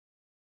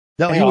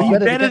 No, he would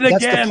bet it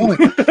again.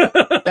 That's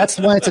the point. That's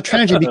why it's a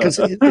tragedy, because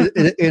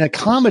in a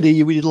comedy,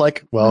 you would be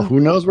like, well, who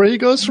knows where he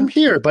goes from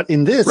here? But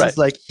in this, it's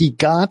like he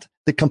got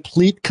the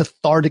complete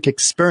cathartic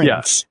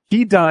experience. Yeah.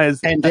 He dies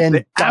and then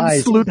the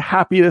absolute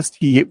happiest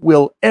he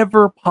will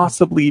ever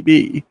possibly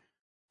be.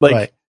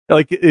 Like,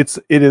 it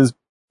is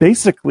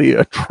basically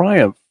a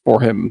triumph for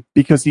him,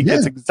 because he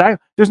gets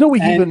there's no way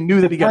he even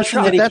knew that he got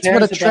shot. That's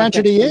what a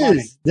tragedy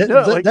is.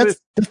 That's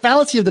the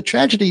fallacy of the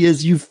tragedy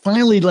is you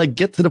finally like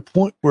get to the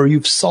point where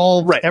you've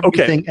solved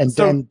everything and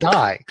then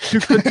die.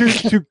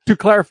 To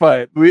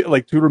clarify,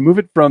 to remove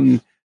it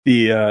from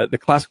the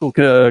classical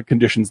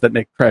conditions that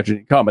make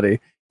tragedy comedy,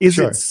 is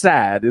it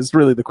sad is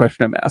really the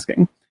question I'm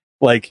asking.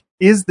 Like,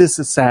 is this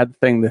a sad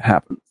thing that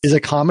happens? Is a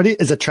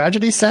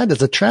tragedy sad?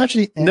 Is a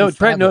tragedy no.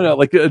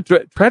 Like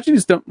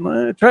tragedies don't.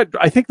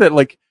 I think that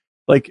like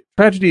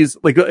tragedies,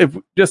 like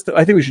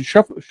I think we should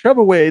shove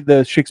away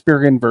the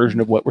Shakespearean version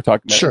of what we're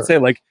talking about. And say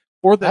like,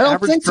 for the I don't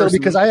average think person, so,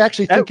 because I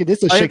actually think it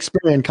is a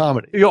Shakespearean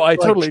comedy. I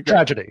totally agree.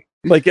 Tragedy.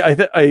 Like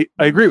I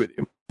agree with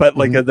you, but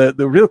like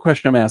the real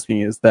question I'm asking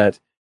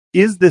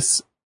is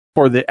this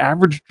for the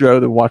average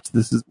Joe that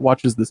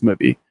watches this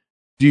movie?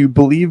 Do you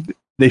believe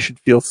they should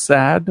feel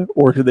sad,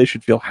 or do they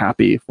should feel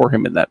happy for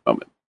him in that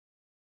moment?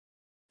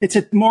 It's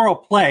a moral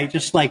play,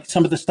 just like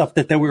some of the stuff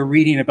that we're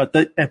reading about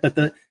at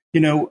the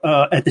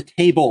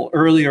table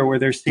earlier, where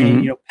they're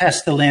saying,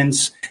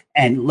 pestilence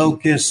and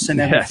locusts and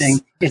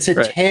everything. It's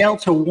a tale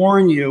to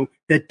warn you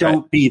that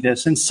don't be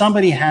this. And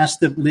somebody has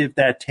to live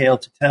that tale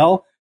to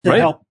tell to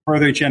help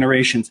further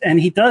generations. And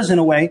he does, in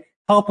a way,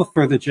 help a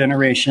further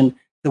generation.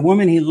 The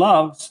woman he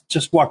loves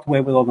just walked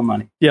away with all the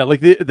money. Yeah, like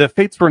the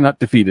fates were not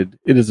defeated.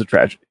 It is a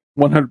tragedy.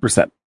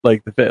 100%.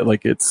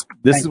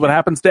 This is what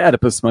happens to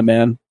Oedipus, my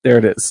man. There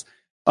it is.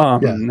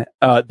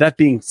 That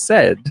being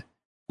said,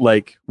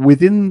 like,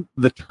 within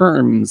the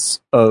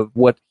terms of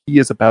what he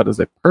is about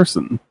as a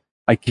person,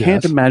 I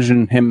can't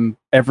imagine him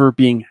ever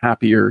being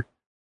happier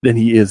than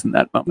he is in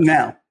that moment.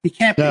 No, he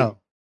can't be.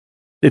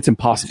 It's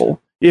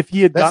impossible. If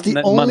he had gotten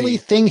that money, that's the only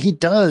thing he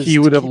does. He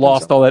would have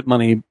lost all that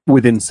money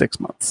within 6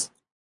 months.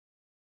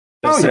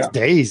 6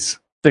 days.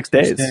 6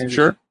 days,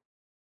 sure.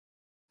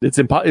 It's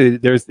impossible.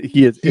 It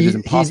is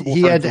impossible.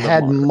 He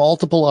had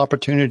multiple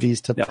opportunities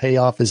to pay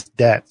off his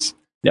debts.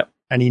 Yep.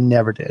 And he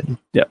never did.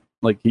 Yep.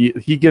 Like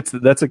he gets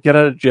that's a get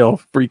out of jail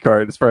free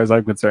card as far as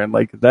I'm concerned.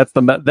 Like that's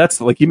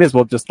like he may as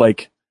well just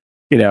like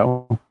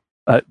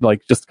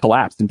just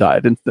collapsed and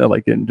died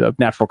in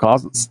natural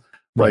causes.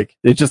 Like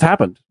it just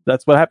happened.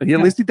 That's what happened. At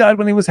least he died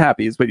when he was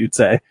happy, is what you'd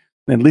say.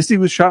 And at least he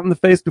was shot in the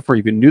face before he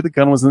even knew the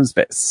gun was in his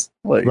face.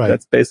 Like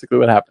that's basically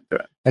what happened to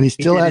him. And he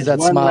still has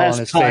that smile on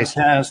his face.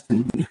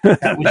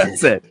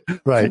 That's it.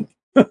 Right.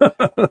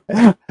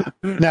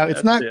 Now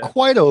it's not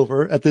quite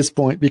over at this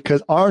point,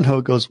 because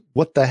Arno goes,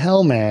 "What the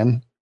hell,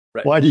 man?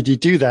 Right. Why did you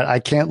do that? I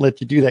can't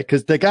let you do that.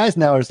 Because the guys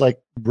now is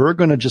like, we're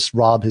going to just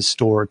rob his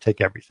store,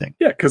 take everything.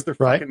 Yeah, because they're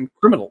fucking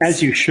criminals.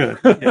 As you should.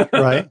 Yeah.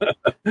 Right?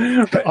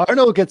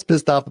 Arno gets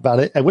pissed off about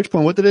it. At which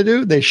point, what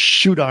do? They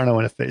shoot Arno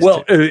in the face.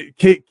 Well,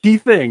 key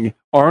thing,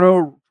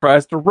 Arno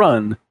tries to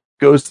run,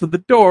 goes to the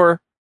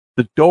door.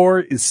 The door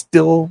is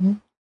still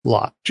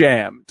locked,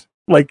 jammed.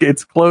 Like,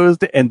 it's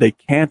closed and they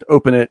can't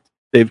open it.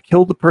 They've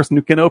killed the person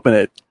who can open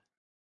it.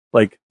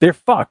 Like, they're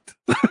fucked.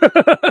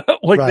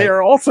 They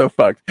are also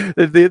fucked.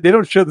 They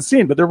don't show the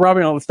scene, but they're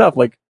robbing all the stuff.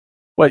 Like,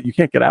 what? You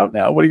can't get out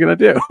now. What are you going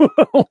to do?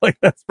 Like,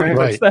 that's pretty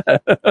much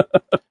that.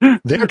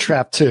 They're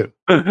trapped too.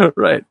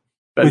 Right.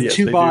 But with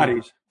two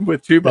bodies.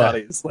 With two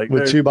bodies. Like,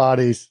 with two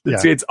bodies.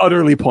 It's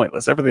utterly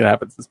pointless. Everything that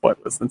happens is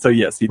pointless. And so,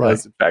 yes, he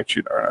does, in fact,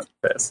 shoot Arno in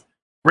the face.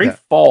 Great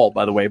fall,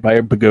 by the way, by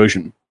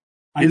Bogosian.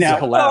 His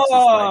collapse is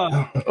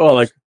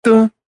like,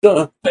 duh,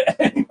 duh,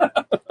 bang.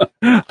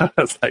 I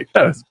was like,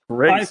 that was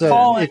great. I've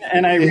fallen,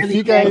 and I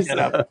really can't get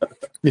up.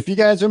 If you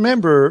guys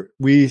remember,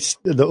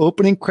 the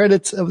opening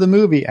credits of the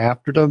movie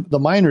after the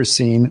minor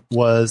scene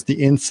was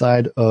the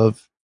inside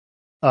of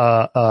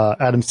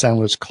Adam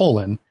Sandler's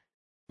colon.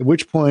 At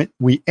which point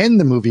we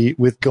end the movie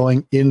with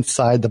going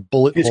inside the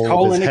bullet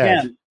hole of his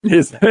head.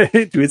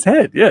 To his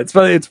head. Yeah,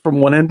 it's from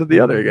one end to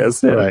the other, I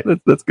guess. Yeah, right.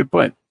 That's a good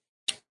point.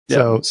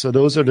 Yeah. So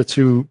those are the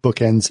two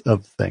bookends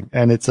of the thing,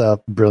 and it's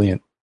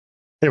brilliant.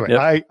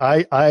 Anyway,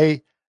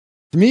 I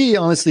to me,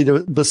 honestly,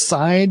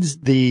 besides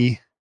the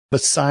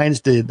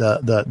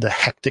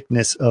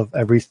hecticness of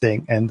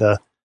everything and the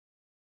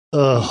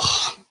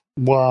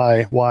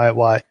why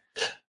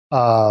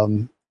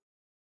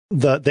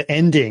the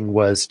ending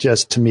was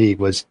just, to me,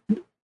 was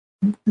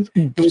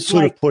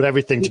sort of put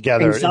everything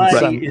together.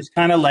 Anxiety is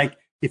kind of like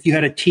if you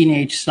had a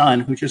teenage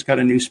son who just got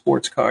a new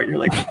sports car. You're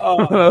like,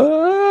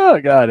 oh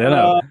God, I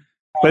know.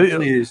 But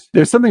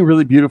there's something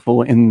really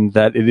beautiful in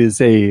that it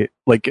is I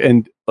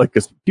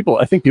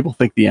think people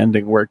think the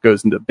ending where it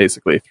goes into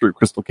basically through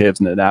crystal caves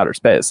and into outer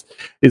space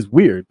is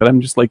weird, but I'm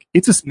just like,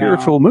 it's a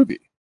spiritual movie.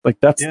 Like,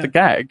 that's the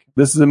gag.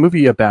 This is a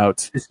movie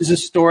about. This is a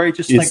story,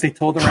 just like they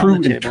told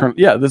around the table.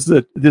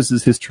 This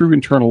is his true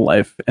internal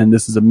life, and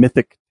this is a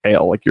mythic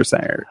tale, like you're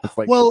saying. It's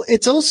like, well,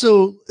 it's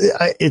also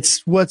it's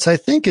what I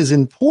think is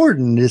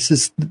important.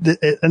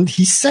 And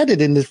he said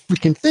it in the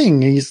freaking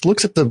thing. He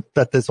looks at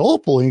this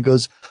opal and he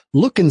goes,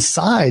 "Look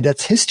inside.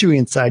 That's history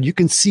inside. You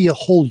can see a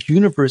whole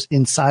universe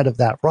inside of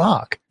that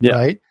rock." Yeah.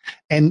 Right.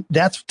 And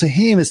that's, to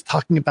him, is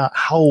talking about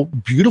how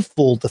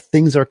beautiful the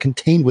things are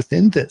contained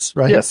within this,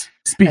 right? Yes.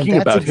 Speaking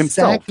about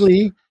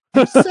exactly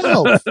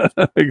himself.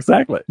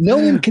 Exactly. No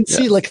one can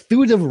see, like,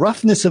 through the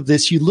roughness of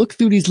this, you look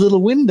through these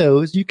little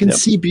windows, you can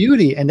see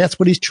beauty. And that's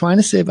what he's trying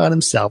to say about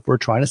himself. We're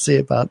trying to say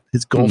about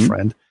his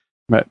girlfriend.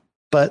 Mm-hmm. Right.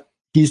 But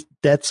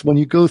that's when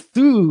you go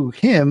through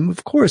him,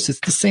 of course, it's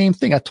the same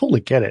thing. I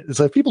totally get it. It's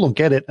like, people don't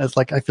get it. It's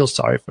like, I feel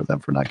sorry for them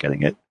for not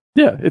getting it.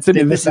 Yeah.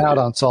 They miss out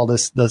on all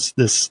this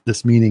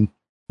meaning.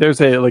 There's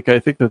I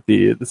think that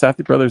the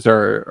Safdie brothers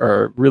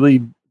are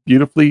really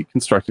beautifully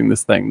constructing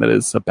this thing that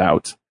is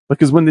about,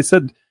 because when they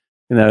said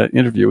in that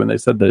interview, when they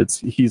said that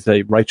he's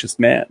a righteous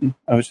man,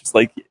 I was just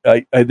like,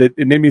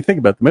 it made me think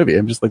about the movie.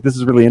 I'm just like, this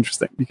is really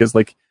interesting, because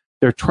like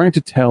they're trying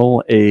to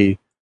tell a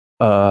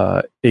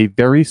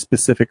very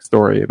specific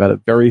story about a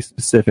very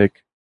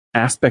specific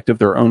aspect of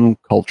their own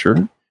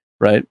culture,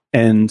 right?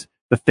 And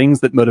the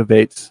things that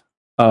motivate,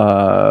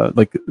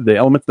 like the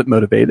elements that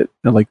motivate it,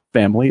 like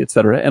family,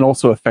 etc., and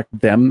also affect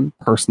them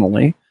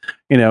personally,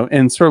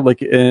 and sort of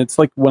like, it's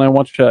like when I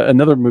watch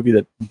another movie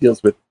that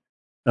deals with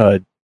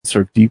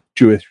sort of deep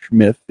Jewish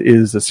myth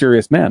is A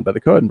Serious Man by the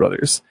Coen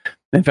brothers.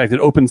 In fact, it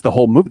opens the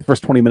whole movie. The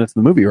first 20 minutes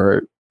of the movie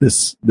are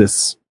this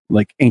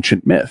like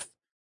ancient myth,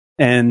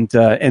 and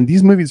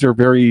these movies are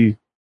very,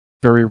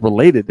 very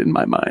related in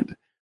my mind.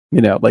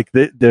 Like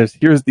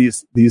here's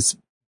these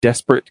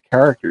desperate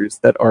characters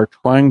that are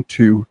trying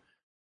to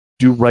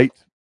do right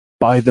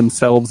by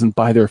themselves and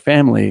by their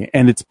family,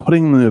 and it's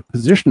putting them in a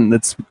position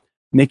that's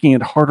making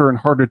it harder and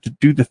harder to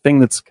do the thing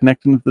that's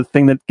connecting to the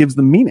thing that gives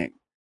them meaning.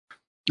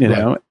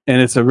 And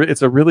it's a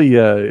really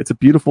it's a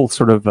beautiful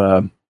sort of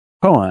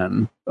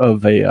poem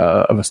of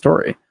a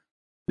story,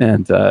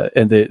 and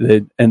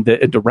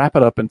to wrap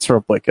it up in sort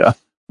of like a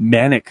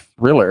manic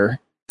thriller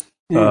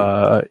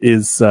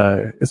is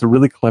a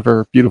really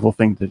clever, beautiful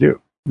thing to do.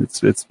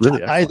 It's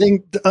really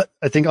excellent.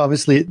 I think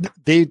obviously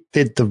they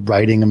did the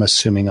writing, I'm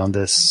assuming, on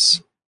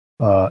this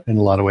in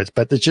a lot of ways,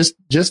 but there's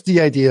just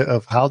the idea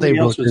of how they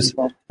wrote this,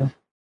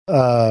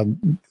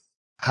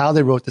 how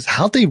they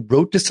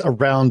wrote this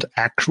around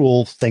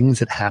actual things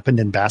that happened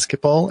in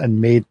basketball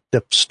and made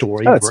the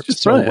story work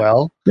so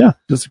well. Yeah,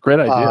 it's a great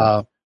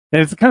idea.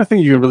 And it's the kind of thing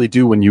you can really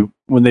do when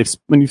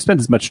you've spent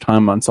as much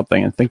time on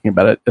something and thinking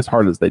about it as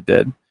hard as they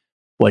did.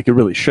 Like, it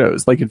really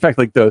shows. Like, in fact,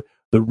 like the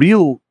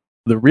real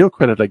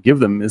credit I give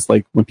them is,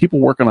 like, when people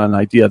work on an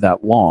idea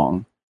that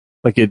long,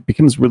 like, it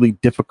becomes really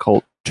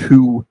difficult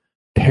to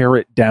pare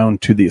it down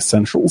to the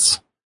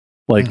essentials.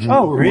 Like,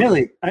 oh,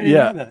 really? I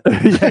didn't know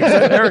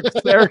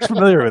that. Eric's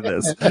familiar with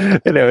this.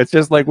 It's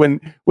just like when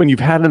you've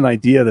had an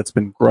idea that's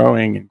been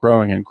growing and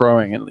growing and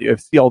growing, and you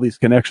see all these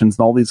connections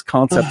and all these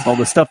concepts and all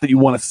the stuff that you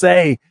want to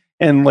say,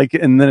 and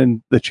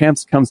then the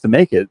chance comes to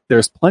make it.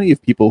 There's plenty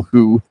of people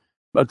who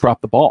drop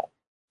the ball,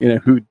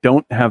 who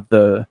don't have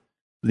the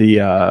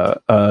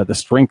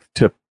strength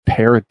to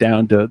pare it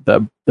down to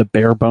the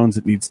bare bones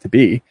it needs to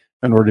be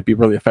in order to be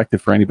really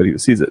effective for anybody who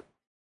sees it.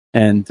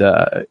 And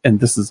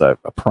this is a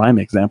prime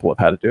example of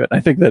how to do it. And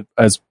I think that,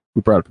 as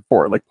we brought up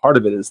before, like part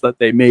of it is that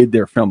they made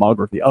their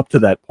filmography up to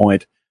that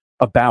point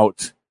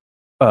about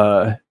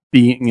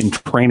being in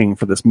training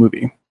for this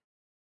movie.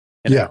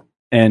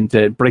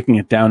 And breaking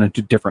it down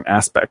into different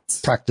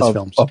aspects practice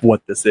films of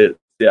what this is.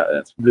 Yeah,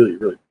 that's really,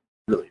 really,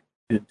 really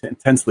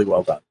intensely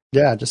well done.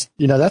 Yeah, just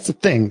that's the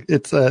thing.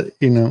 It's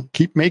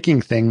keep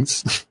making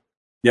things.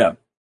 Yeah,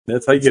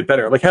 that's how you get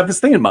better. Like, have this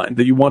thing in mind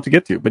that you want to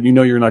get to, but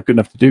you're not good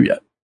enough to do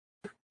yet.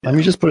 Let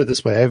me just put it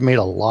this way. I've made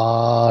a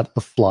lot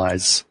of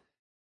flies,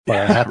 but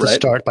I had to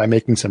start by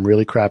making some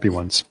really crappy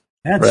ones.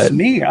 That's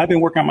me. I've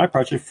been working on my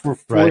project for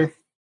 4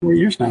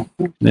 years now.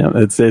 Yeah,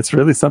 it's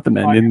really something,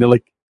 man.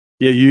 And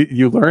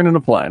you learn and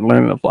apply and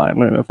learn and apply and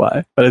learn and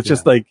apply. But it's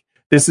just like,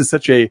 this is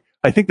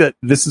I think that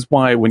this is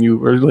why when you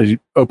were really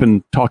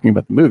open talking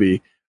about the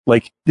movie,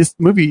 like this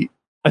movie,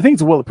 I think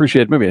it's a well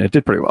appreciated movie and it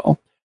did pretty well.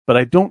 But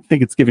I don't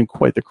think it's given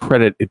quite the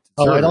credit it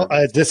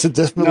deserves. This is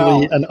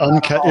definitely an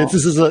uncut.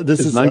 This is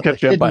an uncut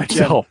gem by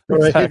itself,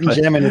 or a hidden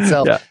gem in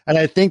itself. Yeah. And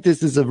I think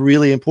this is a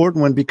really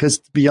important one because,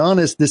 to be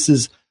honest, this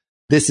is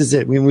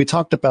it. When we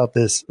talked about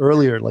this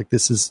earlier, like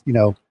this is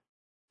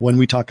when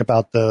we talk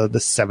about the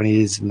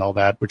 70s and all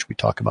that, which we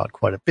talk about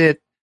quite a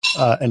bit,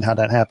 and how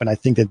that happened. I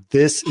think that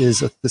this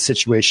is the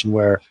situation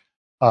where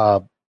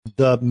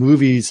the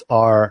movies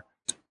are.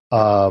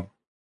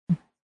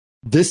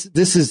 This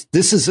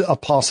is a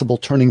possible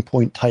turning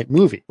point type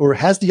movie, or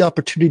has the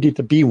opportunity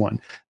to be one.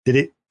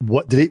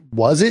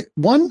 Was it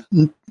one?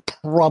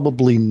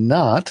 Probably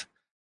not.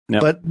 No.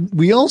 But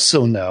we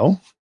also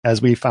know,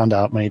 as we found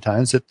out many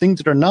times, that things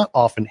that are not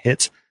often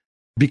hits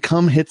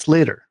become hits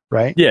later,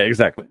 right? Yeah,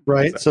 exactly.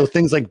 Right. Exactly. So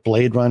things like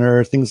Blade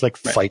Runner, things like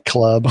Fight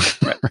Club,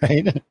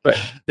 right?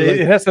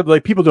 It has to,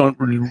 like, people don't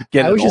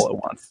get it all at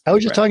once. I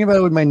was just talking about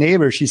it with my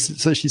neighbor. She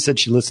said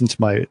she listened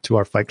to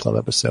our Fight Club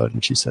episode,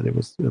 and she said it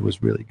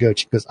was really good.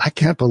 She goes, I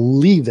can't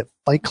believe that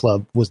Fight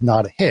Club was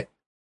not a hit.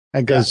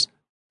 I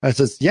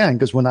says, yeah. And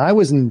goes, when I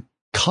was in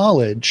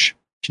college,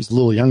 she's a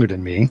little younger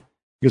than me.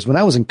 Because when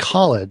I was in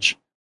college,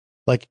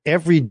 like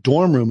every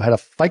dorm room had a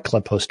Fight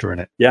Club poster in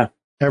it. Yeah.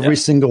 Every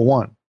single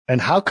one. And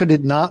how could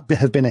it not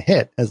have been a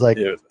hit? It was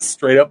a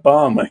straight up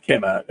bomb when it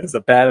came out. It was a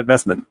bad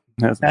investment.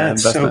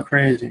 That's so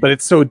crazy. But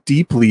it's so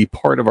deeply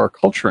part of our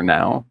culture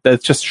now that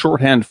it's just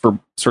shorthand for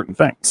certain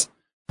things.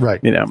 Right.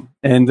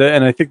 And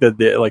I think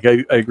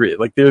that I agree.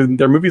 Like there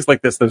are movies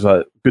like this. There's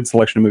a good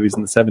selection of movies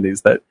in the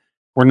 70s that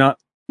were not,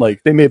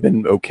 like, they may have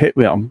been okay.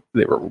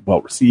 They were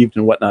well received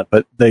and whatnot,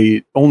 but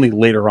they only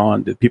later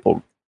on did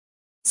people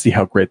see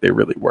how great they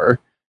really were.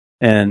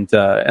 And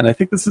I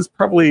think this is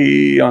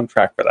probably on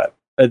track for that.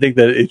 I think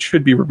that it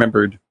should be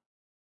remembered.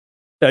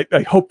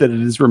 I hope that it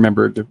is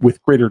remembered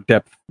with greater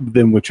depth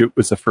than which it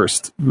was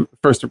first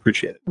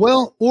appreciated.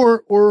 Well,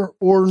 or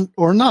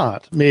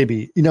not,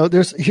 maybe. Hold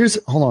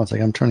on a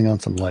second. I'm turning on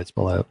some lights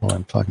while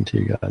I'm talking to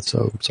you guys.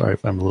 So I'm sorry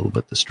if I'm a little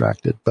bit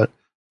distracted. But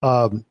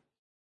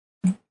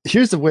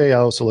here's the way I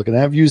also look at it.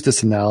 I've used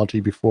this analogy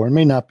before. It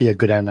may not be a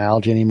good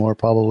analogy anymore,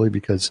 probably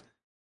because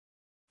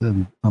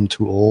I'm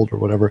too old or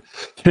whatever.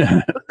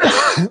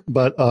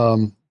 But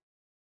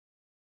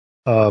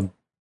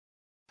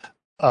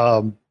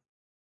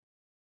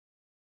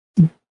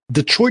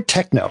Detroit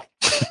Techno.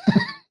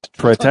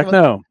 Detroit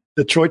Techno.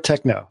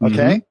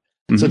 Okay.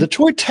 Mm-hmm. So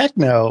Detroit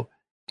Techno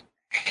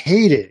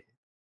hated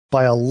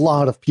by a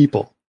lot of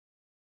people.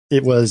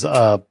 It was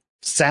a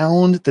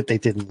sound that they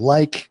didn't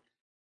like.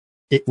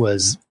 It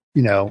was,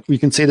 we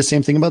can say the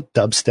same thing about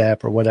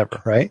dubstep or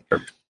whatever, right?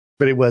 Sure.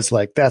 But it was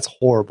like, that's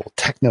horrible.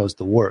 Techno's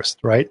the worst,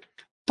 right?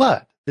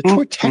 But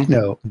Detroit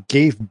Techno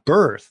gave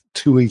birth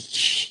to a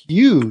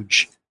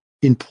huge,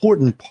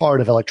 important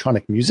part of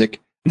electronic music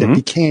that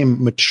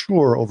became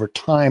mature over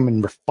time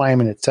and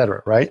refinement,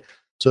 etc. Right?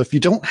 So if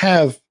you don't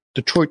have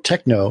Detroit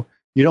Techno,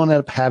 you don't end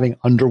up having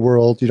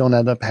Underworld. You don't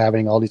end up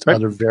having all these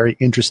other very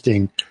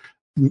interesting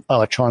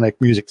electronic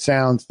music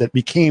sounds that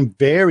became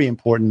very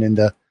important in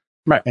the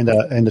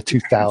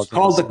 2000s. It's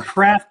called the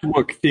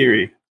Kraftwerk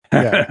theory.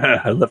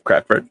 Yeah. I love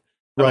Kraftwerk.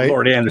 I'm a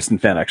Lord Anderson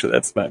fan, actually.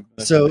 That's my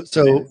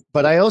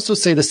but I also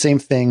say the same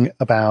thing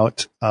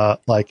about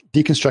like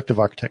deconstructive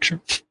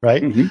architecture,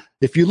 right? Mm-hmm.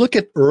 If you look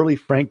at early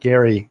Frank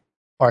Gehry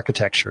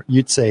architecture,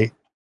 you'd say,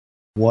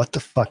 what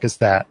the fuck is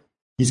that?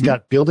 He's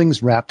got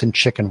buildings wrapped in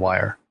chicken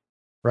wire,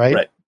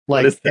 right?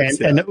 Like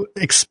and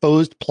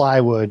exposed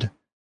plywood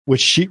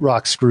with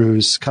sheetrock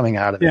screws coming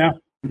out of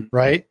it,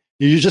 right?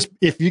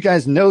 If you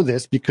guys know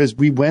this, because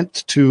we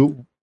went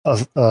to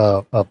a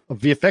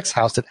VFX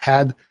house that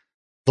had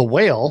the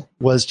whale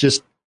was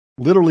just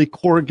literally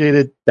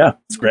corrugated. Yeah,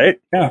 it's great.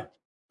 Yeah.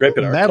 Great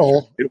bit of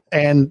metal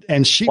and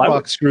sheetrock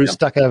Plywood, screws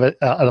stuck out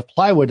of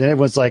plywood, and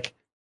everyone's like,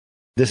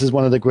 "This is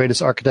one of the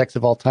greatest architects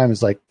of all time."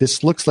 Is like,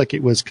 this looks like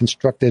it was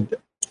constructed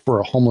for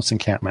a homeless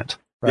encampment.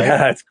 Right?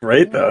 Yeah, it's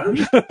great though.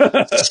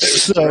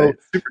 So,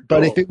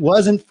 but if it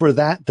wasn't for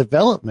that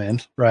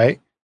development,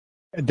 right?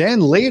 Then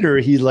later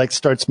he like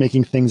starts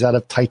making things out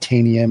of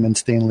titanium and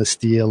stainless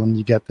steel, and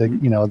you get the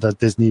the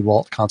Disney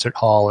Walt Concert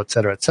Hall, et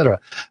cetera, et cetera.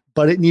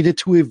 But it needed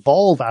to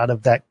evolve out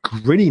of that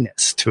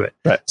grittiness to it.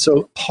 Right.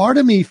 So part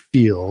of me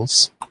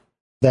feels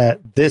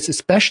that this,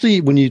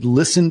 especially when you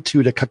listen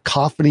to the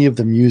cacophony of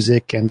the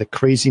music and the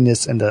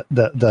craziness and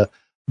the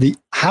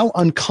how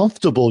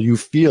uncomfortable you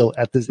feel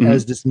at this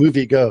as this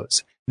movie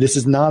goes. This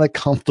is not a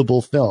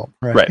comfortable film,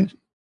 right?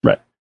 Right.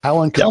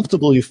 How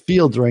uncomfortable you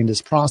feel during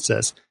this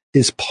process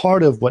is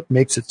part of what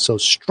makes it so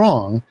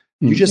strong.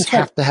 You just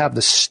have to have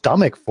the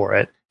stomach for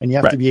it, and you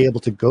have to be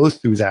able to go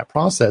through that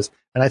process.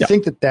 And I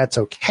think that that's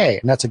okay,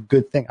 and that's a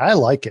good thing. I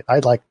like it. I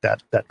like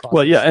that process.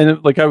 Well, yeah,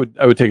 and like I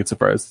would take it so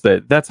far as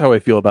that that's how I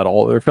feel about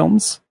all their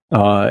films,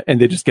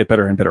 and they just get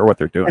better and better at what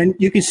they're doing. And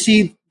you can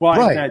see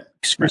why that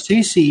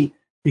Scorsese,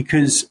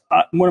 because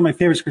one of my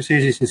favorite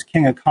Scorsese's is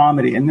King of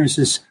Comedy, and there's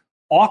this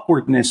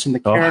awkwardness in the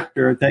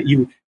character that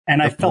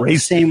I felt the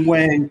same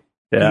way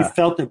you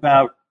felt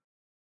about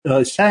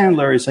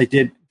Sandler as I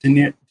did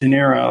De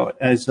Niro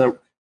as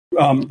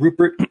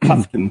Rupert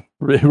Pupkin.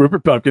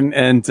 Rupert Pupkin,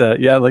 and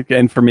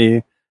and for me,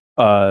 is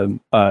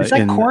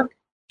that Cork?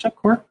 Is that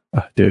Cork?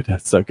 Oh, dude,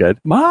 that's so good.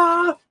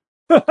 Ma,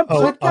 is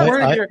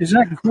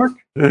that Cork?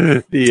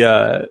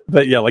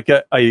 But yeah, like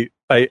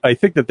I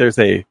think that there's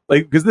a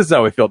because this is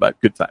how I feel about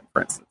Good Time,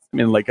 for instance. I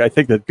mean, like I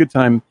think that Good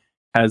Time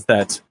has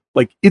that.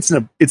 Like it's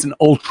an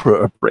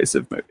ultra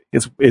abrasive movie.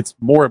 It's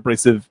more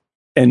abrasive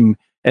and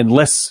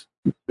less.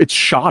 It's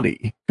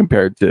shoddy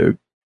compared to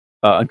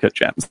Uncut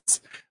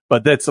Gems.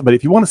 But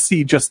if you want to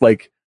see just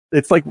like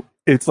it's like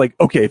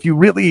okay, if you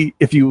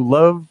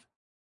love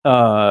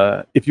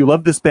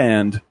this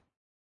band,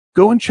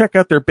 go and check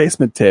out their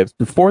basement tapes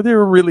before they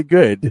were really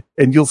good,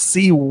 and you'll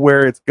see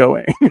where it's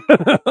going.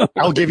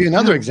 I'll give you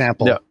another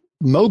example. Yeah.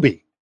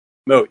 Moby.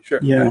 Sure.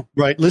 Yeah.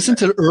 Right. Listen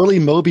to early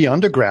Moby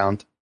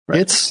Underground.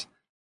 Right. It's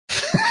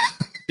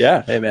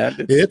yeah, hey man,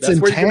 it's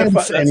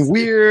intense and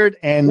weird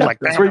and like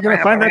that's where you're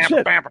gonna find that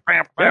shit.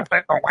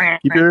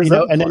 Keep your ears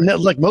up. And then,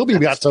 like Moby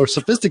got so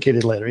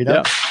sophisticated later,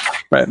 Yeah.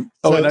 Right.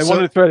 Oh, and I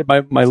wanted to throw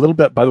my little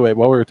bit. By the way,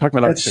 while we were talking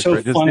about architecture, so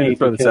I just need to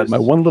throw this out. My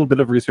one little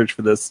bit of research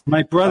for this.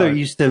 My brother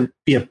used to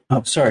be a.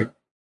 Oh, sorry.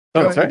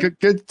 Oh, sorry.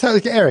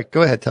 Eric,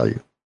 go ahead. Tell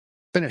you.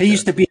 He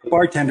used to be a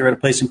bartender at a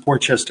place in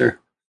Portchester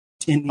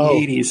in the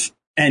 80s,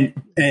 and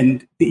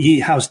the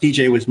house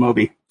DJ was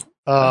Moby.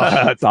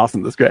 That's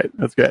awesome. That's great.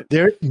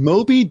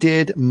 Moby,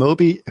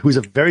 who's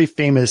a very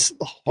famous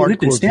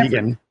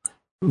hardcore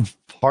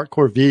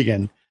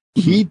vegan.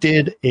 He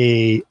did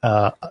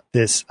I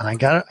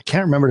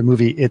can't remember the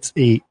movie. It's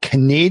a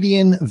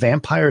Canadian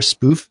vampire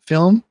spoof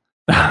film.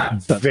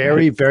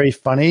 Very, very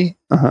funny.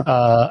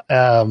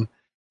 And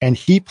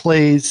he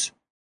plays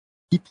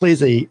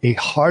a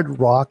hard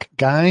rock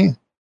guy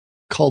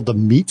called the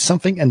Meat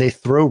something, and they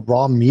throw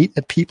raw meat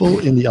at people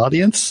in the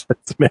audience.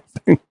 That's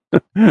amazing.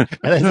 And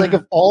it's like,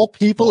 of all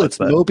people, it's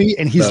Moby,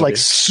 and he's like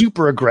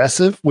super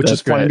aggressive, which is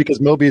funny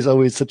because Moby is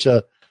always such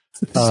a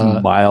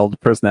mild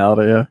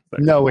personality. Yeah.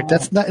 No,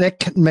 that's not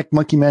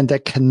Monkey Man.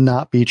 That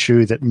cannot be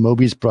true. That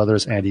Moby's brother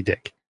is Andy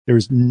Dick.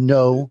 There's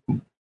no.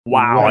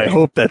 Wow, way. I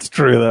hope that's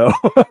true though.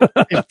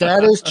 If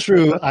that is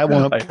true, I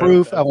want a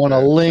proof. I want a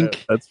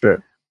link. That's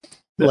true.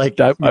 Like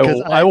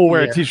I will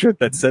wear a T-shirt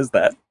that says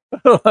that.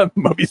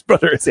 Moby's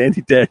brother is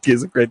Andy Dick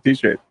is a great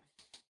T-shirt.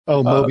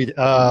 Oh, Moby!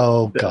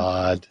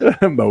 God,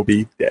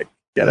 Moby Dick.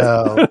 Get it?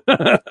 No.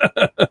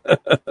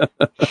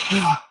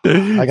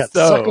 I got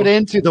suckered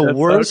into the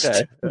worst.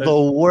 Okay.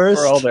 The worst.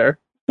 We're all there.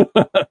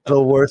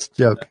 The worst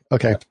joke.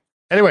 Okay.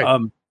 Anyway,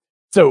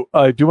 so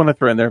I do want to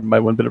throw in there my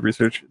one bit of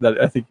research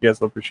that I think you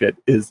guys will appreciate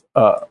is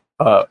the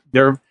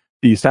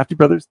Safdie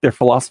brothers. Their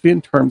philosophy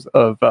in terms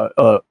of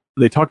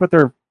they talk about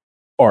their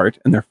art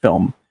and their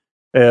film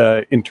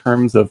in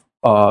terms of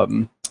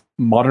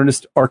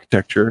modernist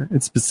architecture,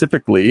 and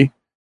specifically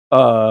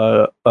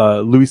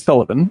Louis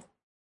Sullivan.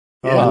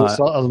 One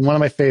of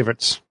my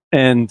favorites.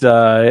 And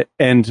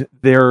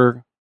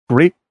their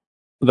great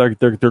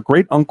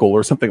uncle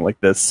or something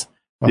like this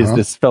is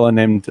this fella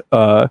named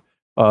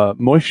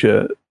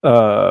Moshe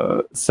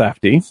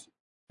Safdie.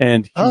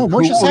 And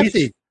Moshe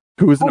Safdie,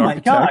 who is an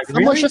architect. God,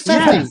 really? Moshe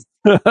Safdie.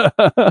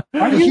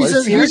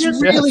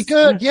 He's really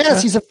good.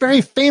 Yes, he's a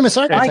very famous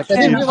architect. I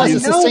didn't realize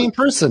it's the same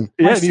person.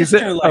 Yeah, he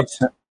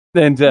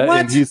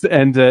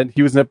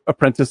was an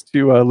apprentice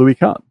to Louis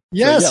Kahn.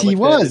 Yes, he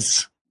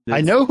was.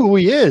 I know who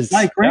he is.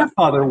 My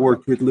grandfather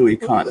worked with Louis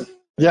Kahn.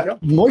 Yeah,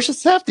 Moshe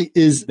Safdie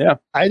is. Yeah.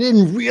 I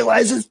didn't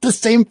realize it's the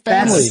same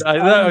family.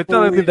 I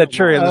thought I'd leave that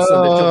cherry on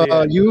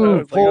the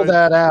you pull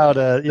that out.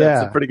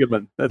 That's a pretty good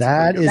one.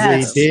 That is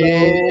a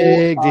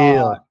big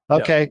deal.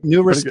 Okay,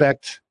 new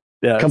respect.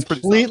 Yeah,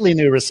 completely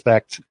new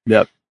respect.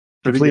 Yep,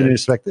 completely new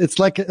respect. It's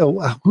like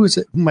who is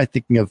it? Who am I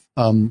thinking of?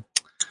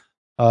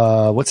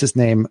 what's his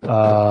name?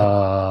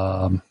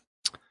 The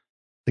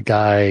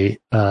guy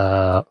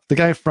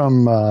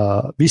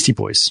from Beastie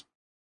Boys.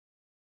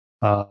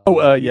 Yeah.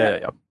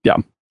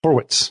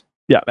 Horowitz.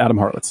 Yeah, Adam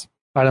Horowitz.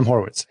 Adam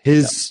Horowitz.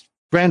 His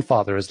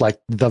grandfather is like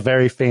the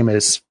very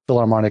famous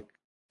Philharmonic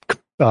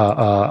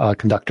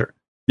conductor.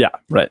 Yeah,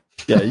 right.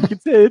 Yeah, you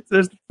could say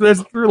there's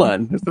a through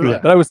line. Yeah.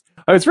 But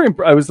I was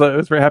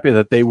very happy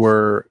that they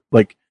were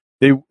like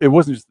it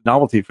wasn't just a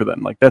novelty for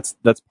them. Like that's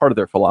part of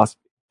their philosophy.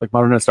 Like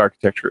modernist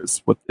architecture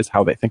is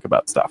how they think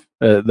about stuff.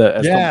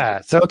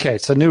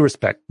 So new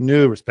respect. You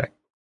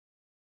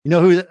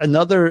know who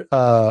another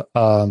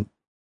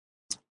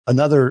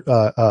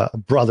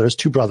brothers,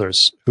 two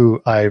brothers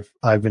who I've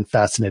been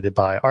fascinated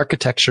by,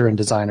 architecture and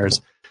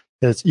designers.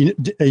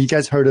 You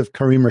guys heard of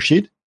Karim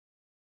Rashid?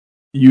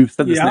 You've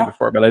said this name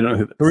before, but I don't know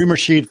who that is. Karim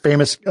Rashid,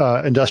 famous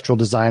industrial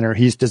designer.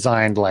 He's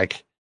designed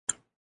like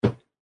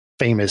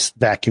famous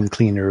vacuum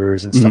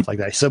cleaners and stuff like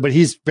that. So, but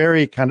he's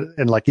very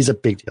he's a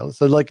big deal.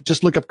 So like,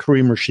 just look up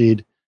Karim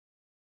Rashid,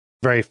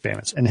 very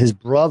famous. And his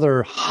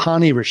brother,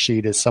 Hani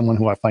Rashid, is someone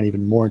who I find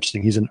even more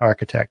interesting. He's an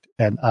architect.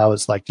 And I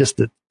was like,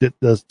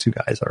 those two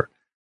guys are,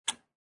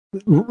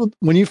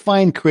 when you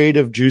find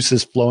creative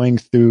juices flowing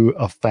through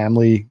a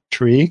family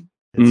tree,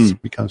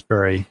 it becomes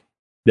very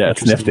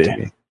it's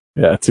nifty.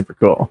 Yeah, it's super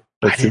cool.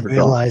 I didn't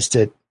realize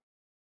it.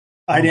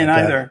 I didn't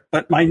either.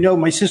 But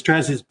my sister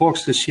has his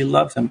books because she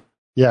loves them.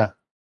 Yeah.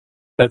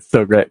 That's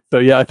so great. So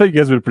yeah, I thought you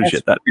guys would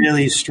appreciate that.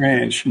 Really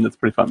strange. And that's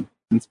pretty fun.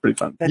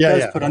 That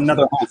does put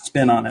another whole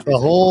spin on it. A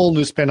whole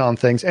new spin on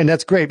things. And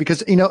that's great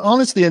because,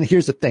 honestly, and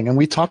here's the thing, and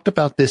we talked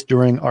about this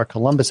during our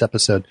Columbus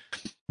episode,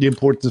 the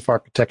importance of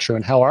architecture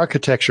and how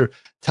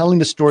telling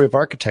the story of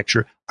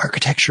architecture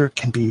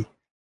can be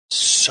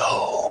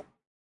so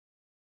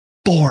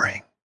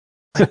boring.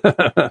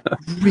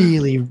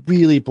 Really,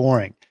 really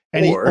boring.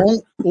 And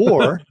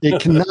or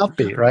it cannot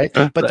be, right?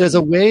 But there's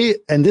a way,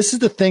 and this is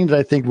the thing that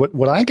I think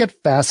what I get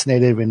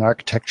fascinated in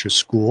architecture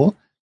school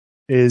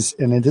is,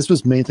 and this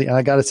was mainly, and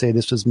I got to say,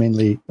 this was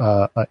mainly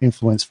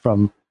influenced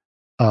from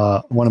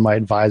one of my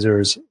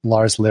advisors,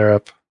 Lars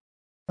Lerup,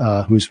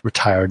 who's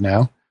retired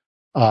now,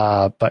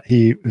 but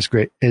he was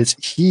great.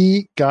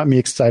 He got me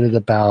excited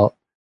about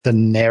the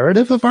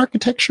narrative of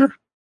architecture,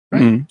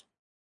 right? Mm-hmm.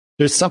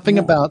 There's something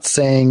about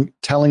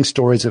telling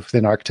stories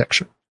within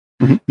architecture,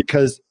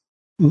 because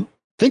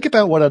think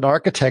about what an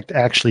architect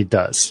actually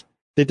does.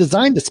 They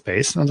design the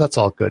space, and that's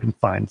all good and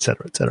fine, et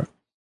cetera, et cetera.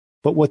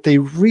 But what they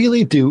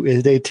really do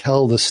is they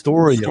tell the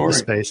story of the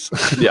space.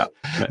 Yeah.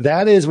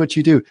 That is what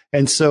you do.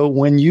 And so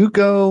when you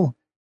go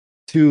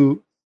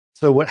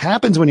so what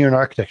happens when you're in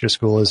architecture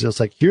school is it's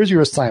like, here's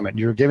your assignment.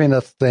 You're giving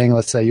a thing,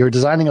 let's say you're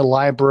designing a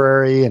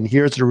library, and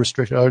here's the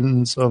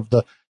restrictions of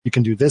you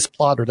can do this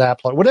plot or that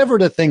plot, whatever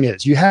the thing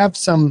is. You have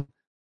some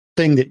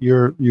thing that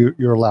you're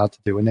allowed to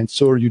do. And then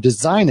so you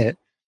design it,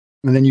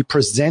 and then you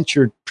present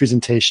your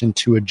presentation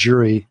to a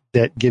jury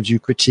that gives you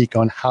critique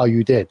on how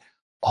you did.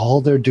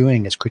 All they're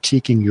doing is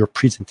critiquing your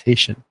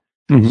presentation.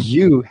 Mm-hmm.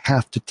 You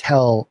have to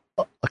tell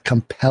a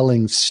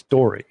compelling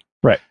story.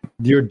 Right.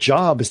 Your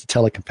job is to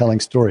tell a compelling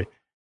story.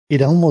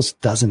 It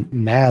almost doesn't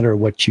matter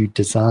what you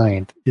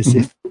designed,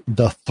 if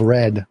the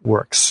thread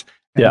works.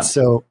 And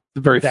so it's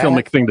a very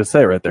filmic thing to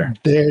say right there.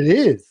 There it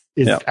is.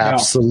 It's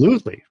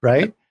absolutely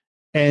right.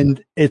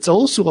 And it's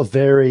also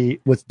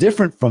what's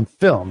different from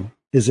film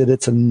is that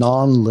it's a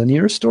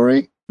non-linear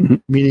story,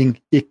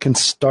 meaning it can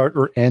start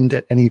or end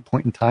at any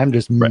point in time.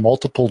 There's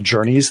multiple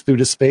journeys through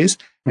the space,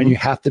 and you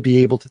have to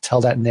be able to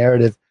tell that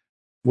narrative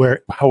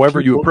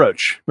however you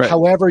approach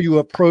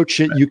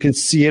it, you can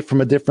see it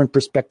from a different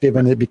perspective,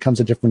 and it becomes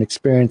a different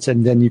experience.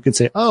 And then you can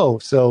say,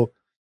 so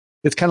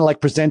it's kind of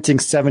like presenting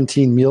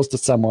 17 meals to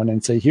someone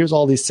and say, here's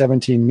all these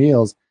 17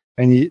 meals,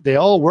 and they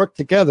all work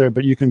together,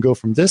 but you can go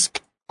from this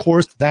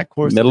course to that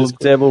course, middle of the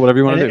table, whatever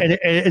you want to do.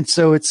 And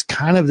so it's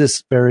kind of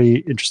this very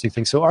interesting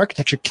thing. So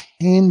architecture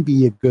can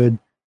be a good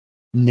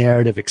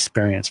narrative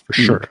experience for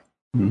sure.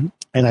 Mm-hmm.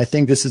 And I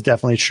think this is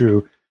definitely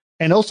true.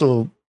 And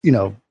also,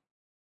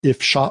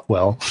 if shot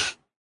well,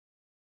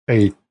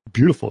 a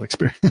beautiful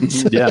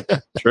experience. Yeah,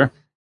 sure.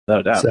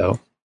 Without a doubt. So,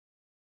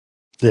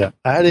 yeah,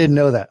 I didn't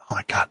know that. Oh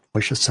my God,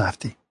 Moshe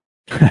Safdie.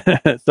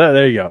 So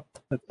there you go.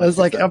 I was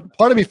like,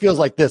 part of me feels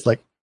like this,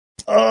 like,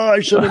 I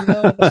should have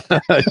known.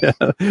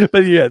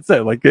 But yeah,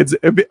 so like it's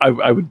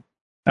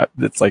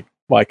like,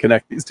 why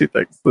connect these two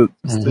things?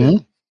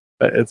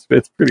 It's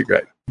pretty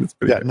great. It's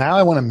pretty great. Now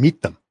I want to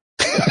meet them.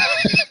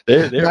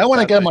 I want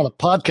to get them on a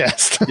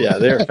podcast. Yeah,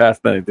 they're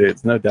fascinating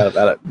dudes. No doubt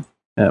about it.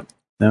 Yeah,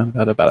 no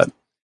doubt about it.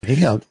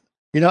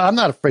 I'm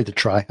not afraid to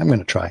try. I'm going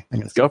to try.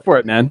 Go for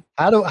it, man.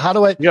 How do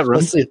I get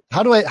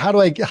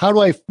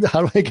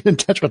in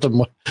touch with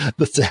the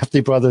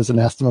Safdie brothers and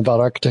ask them about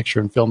architecture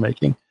and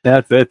filmmaking?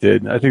 That's it,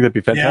 dude. I think that'd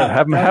be fantastic. Yeah,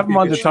 have them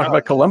on to talk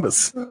about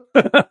Columbus.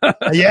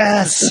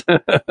 Yes.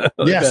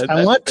 Yes.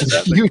 I want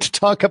you to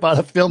talk about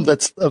a film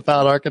that's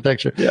about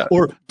architecture,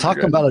 or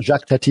talk about a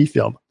Jacques Tati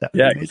film.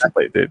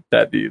 Exactly, dude.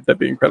 That'd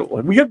be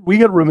incredible. We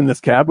got room in this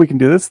cab. We can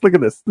do this. Look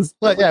at this.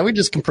 We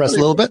just compress a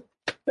little bit.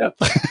 Yeah.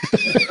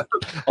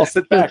 I'll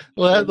sit back.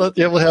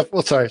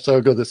 Sorry. So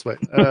I'll go this way.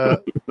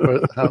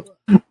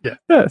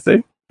 Yeah.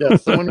 See. Yeah.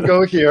 Someone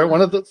go here.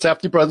 One of the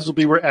Safdie brothers will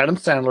be where Adam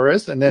Sandler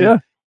is, and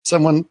then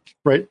someone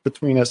right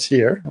between us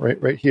here,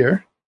 right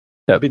here.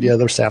 That'll be the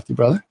other Safdie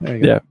brother. There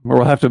you go. Yeah. Or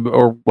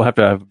we'll have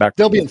to have a back.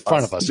 They'll be in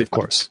front of us, of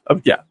course.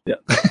 Yeah.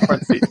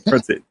 Front seat.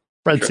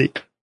 Front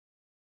seat.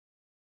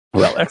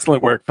 Well,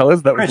 excellent work,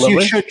 fellas. That was Chris, lovely.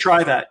 you should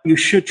try that. You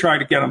should try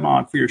to get them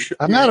on for your show.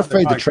 I'm not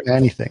afraid to try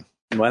anything.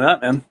 Why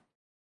not, man?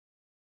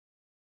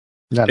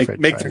 Not afraid.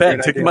 Make the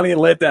bet. Take the money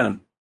and lay it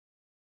down.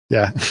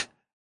 Yeah.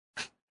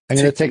 I'm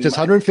going to take this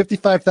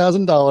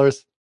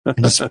 $155,000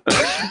 and just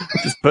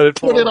put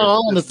it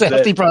all on the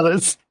Safdie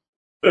brothers.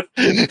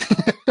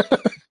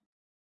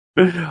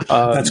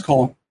 That's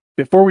cool.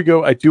 Before we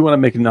go, I do want to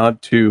make a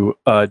nod to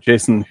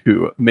Jason,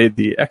 who made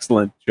the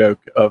excellent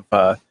joke of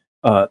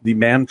the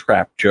man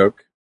trap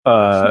joke,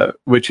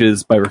 which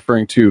is by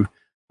referring to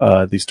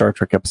the Star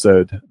Trek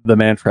episode, The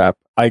Man Trap.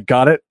 I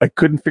got it. I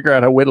couldn't figure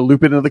out a way to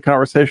loop it into the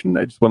conversation.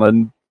 I just want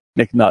to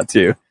make a nod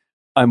to you.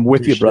 I'm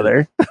with you,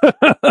 brother.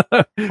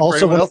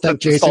 Also, want to thank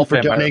Jason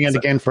for donating and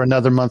again for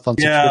another month on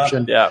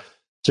subscription. Yeah.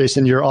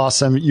 Jason, you're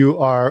awesome. You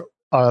are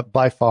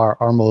by far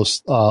our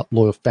most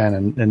loyal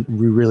fan, and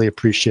we really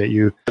appreciate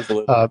you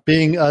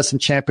being us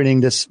and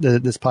championing this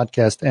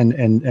podcast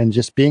and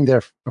just being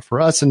there for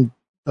us and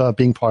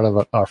being part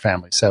of our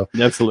family. So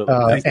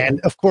absolutely. And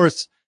of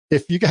course,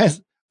 if you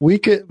guys,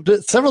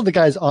 several of the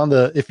guys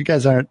if you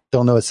guys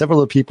don't know it,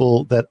 several of the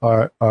people that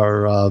are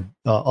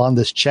on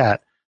this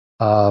chat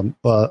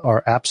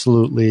are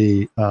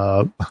absolutely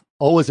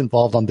always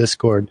involved on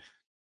Discord.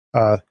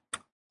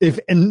 If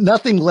and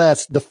nothing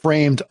less, the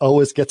Framed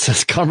always gets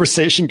this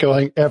conversation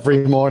going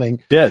every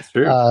morning. Yeah, it's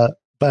true.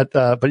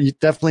 But you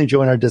definitely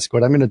join our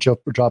Discord. I'm going to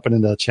drop it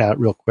in the chat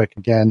real quick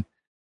again.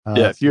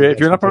 If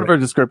you're not part of our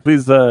Discord,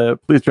 please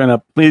join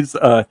up. Please,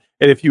 and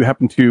if you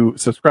happen to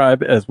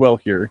subscribe as well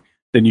here,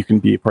 then you can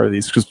be part of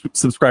the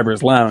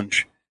subscribers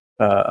lounge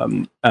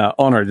on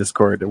our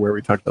Discord, where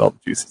we talk about all the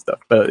juicy stuff.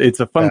 But it's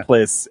a fun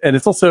place, and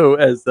it's also,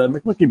 as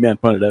McMonkey Man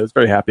pointed out, I was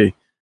very happy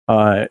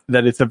that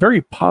it's a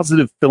very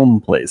positive film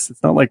place.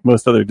 It's not like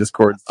most other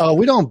Discords. Oh,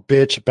 we don't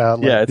bitch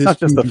about it's not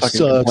just a fucking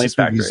complaint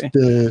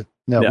factory.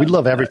 We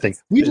love everything.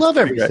 We love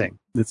everything.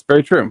 It's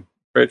very true.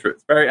 Very true.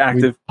 It's very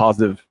active,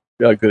 positive,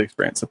 good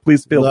experience. So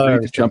please feel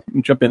free to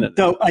jump in.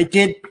 So I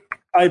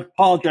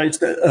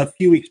apologize. A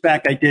few weeks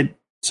back, I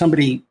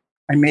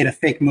made a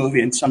fake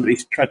movie and somebody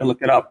tried to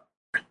look it up.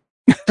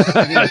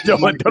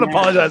 don't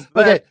apologize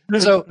for that. Okay,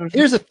 so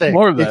here's the thing.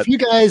 If you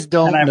guys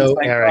don't know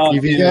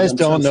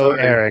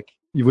Eric,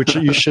 which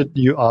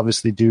you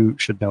obviously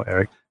should know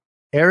Eric.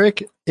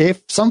 Eric,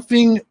 if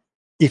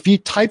you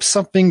type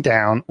something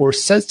down or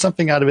says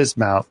something out of his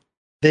mouth,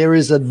 there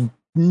is a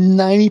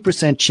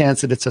 90%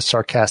 chance that it's a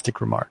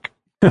sarcastic remark.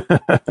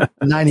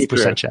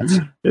 90% chance.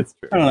 It's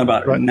true. I don't know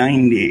about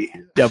 90.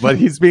 Yeah, but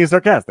he's being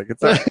sarcastic.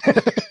 It's all right.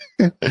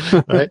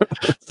 Right.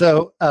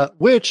 So,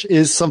 which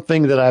is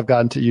something that I've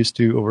gotten used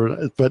to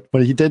over. But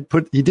he did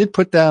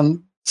put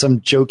down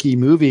some jokey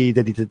movie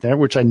that he did there,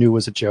 which I knew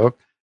was a joke.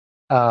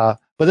 But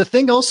the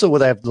thing also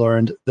what I've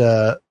learned,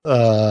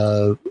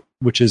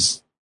 which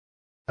is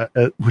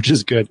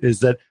good, is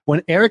that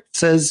when Eric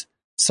says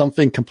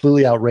something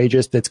completely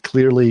outrageous that's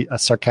clearly a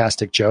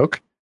sarcastic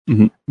joke,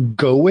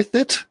 go with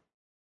it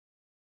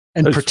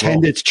and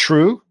pretend it's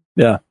true.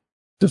 Yeah.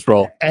 Just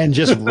roll. And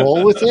just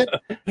roll with it.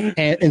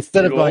 And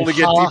instead of going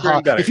ha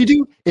ha.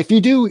 If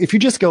you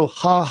just go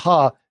ha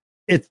ha,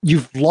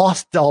 you've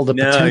lost all the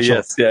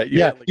potential.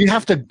 You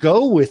have to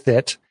go with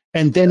it,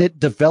 and then it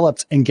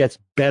develops and gets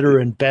better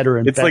and better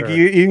and better. It's like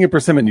eating a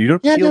persimmon. You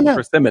don't feel the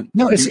persimmon.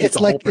 No, it's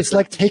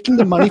like taking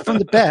the money from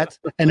the bet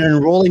and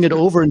then rolling it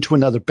over into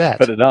another bet.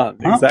 Put it on.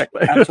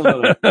 Exactly.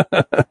 Absolutely.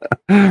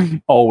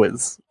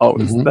 Always.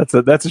 Mm-hmm.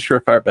 That's a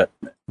surefire bet.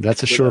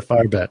 That's a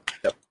surefire bet.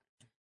 Yep.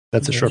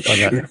 That's a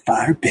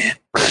surefire bet.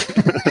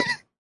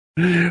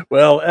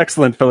 Well,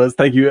 excellent, fellas.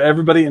 Thank you,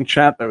 everybody in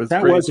chat. That was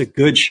a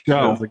good show.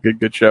 That was a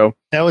good show.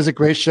 That was a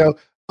great show.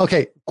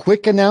 Okay,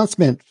 quick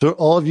announcement for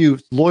all of you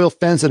loyal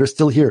fans that are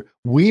still here.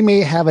 We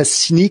may have a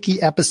sneaky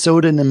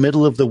episode in the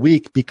middle of the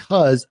week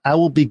because I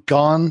will be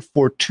gone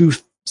for 2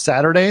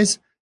 Saturdays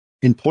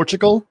in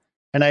Portugal,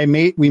 and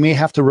we may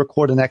have to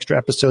record an extra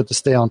episode to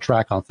stay on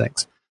track on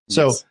things.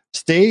 So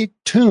stay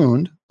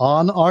tuned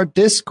on our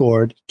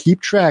Discord.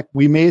 Keep track.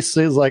 We may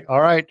say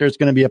all right, there's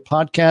going to be a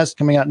podcast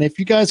coming out. And if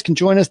you guys can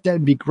join us,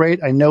 that'd be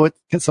great. I know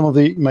some of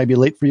it might be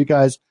late for you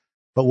guys,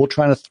 but we'll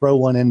try to throw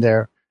one in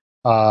there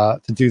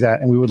to do that.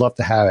 And we would love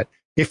to have it.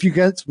 If you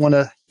guys want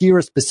to hear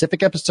a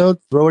specific episode,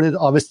 throw it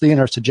obviously in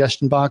our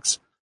suggestion box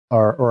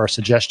or our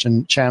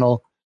suggestion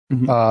channel.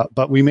 Mm-hmm.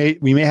 But we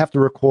may have to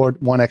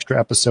record one extra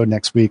episode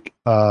next week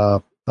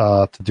to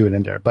do it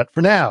in there. But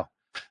for now,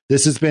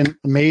 this has been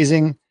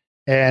amazing.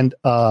 And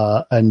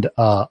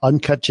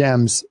Uncut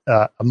Gems,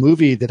 a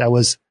movie that I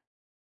was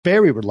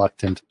very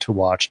reluctant to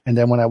watch. And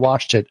then when I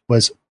watched it,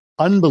 was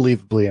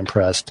unbelievably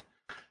impressed.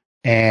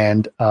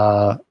 And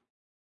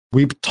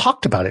we've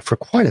talked about it for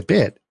quite a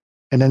bit.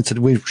 and then said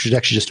we should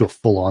actually just do a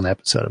full-on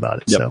episode about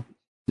it. Yep. So,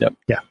 Yep.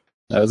 Yeah.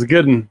 That was a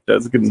good one.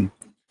 That's a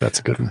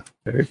good one.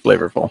 Very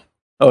flavorful.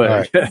 Oh,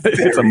 right.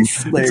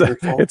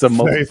 it's a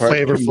multi-part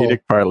comedic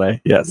parlay.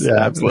 Yes, Yeah,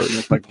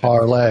 absolutely.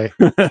 Parlay.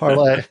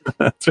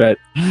 That's right.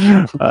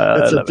 It's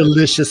a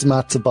delicious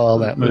matzo ball,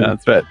 that movie.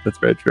 That's right. That's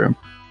very true.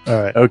 All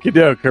right. Okie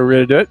doke. Are we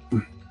ready to do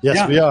it?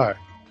 Yes, we are.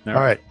 All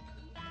All right.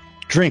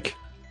 Drink.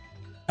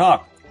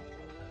 Talk.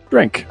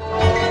 Drink.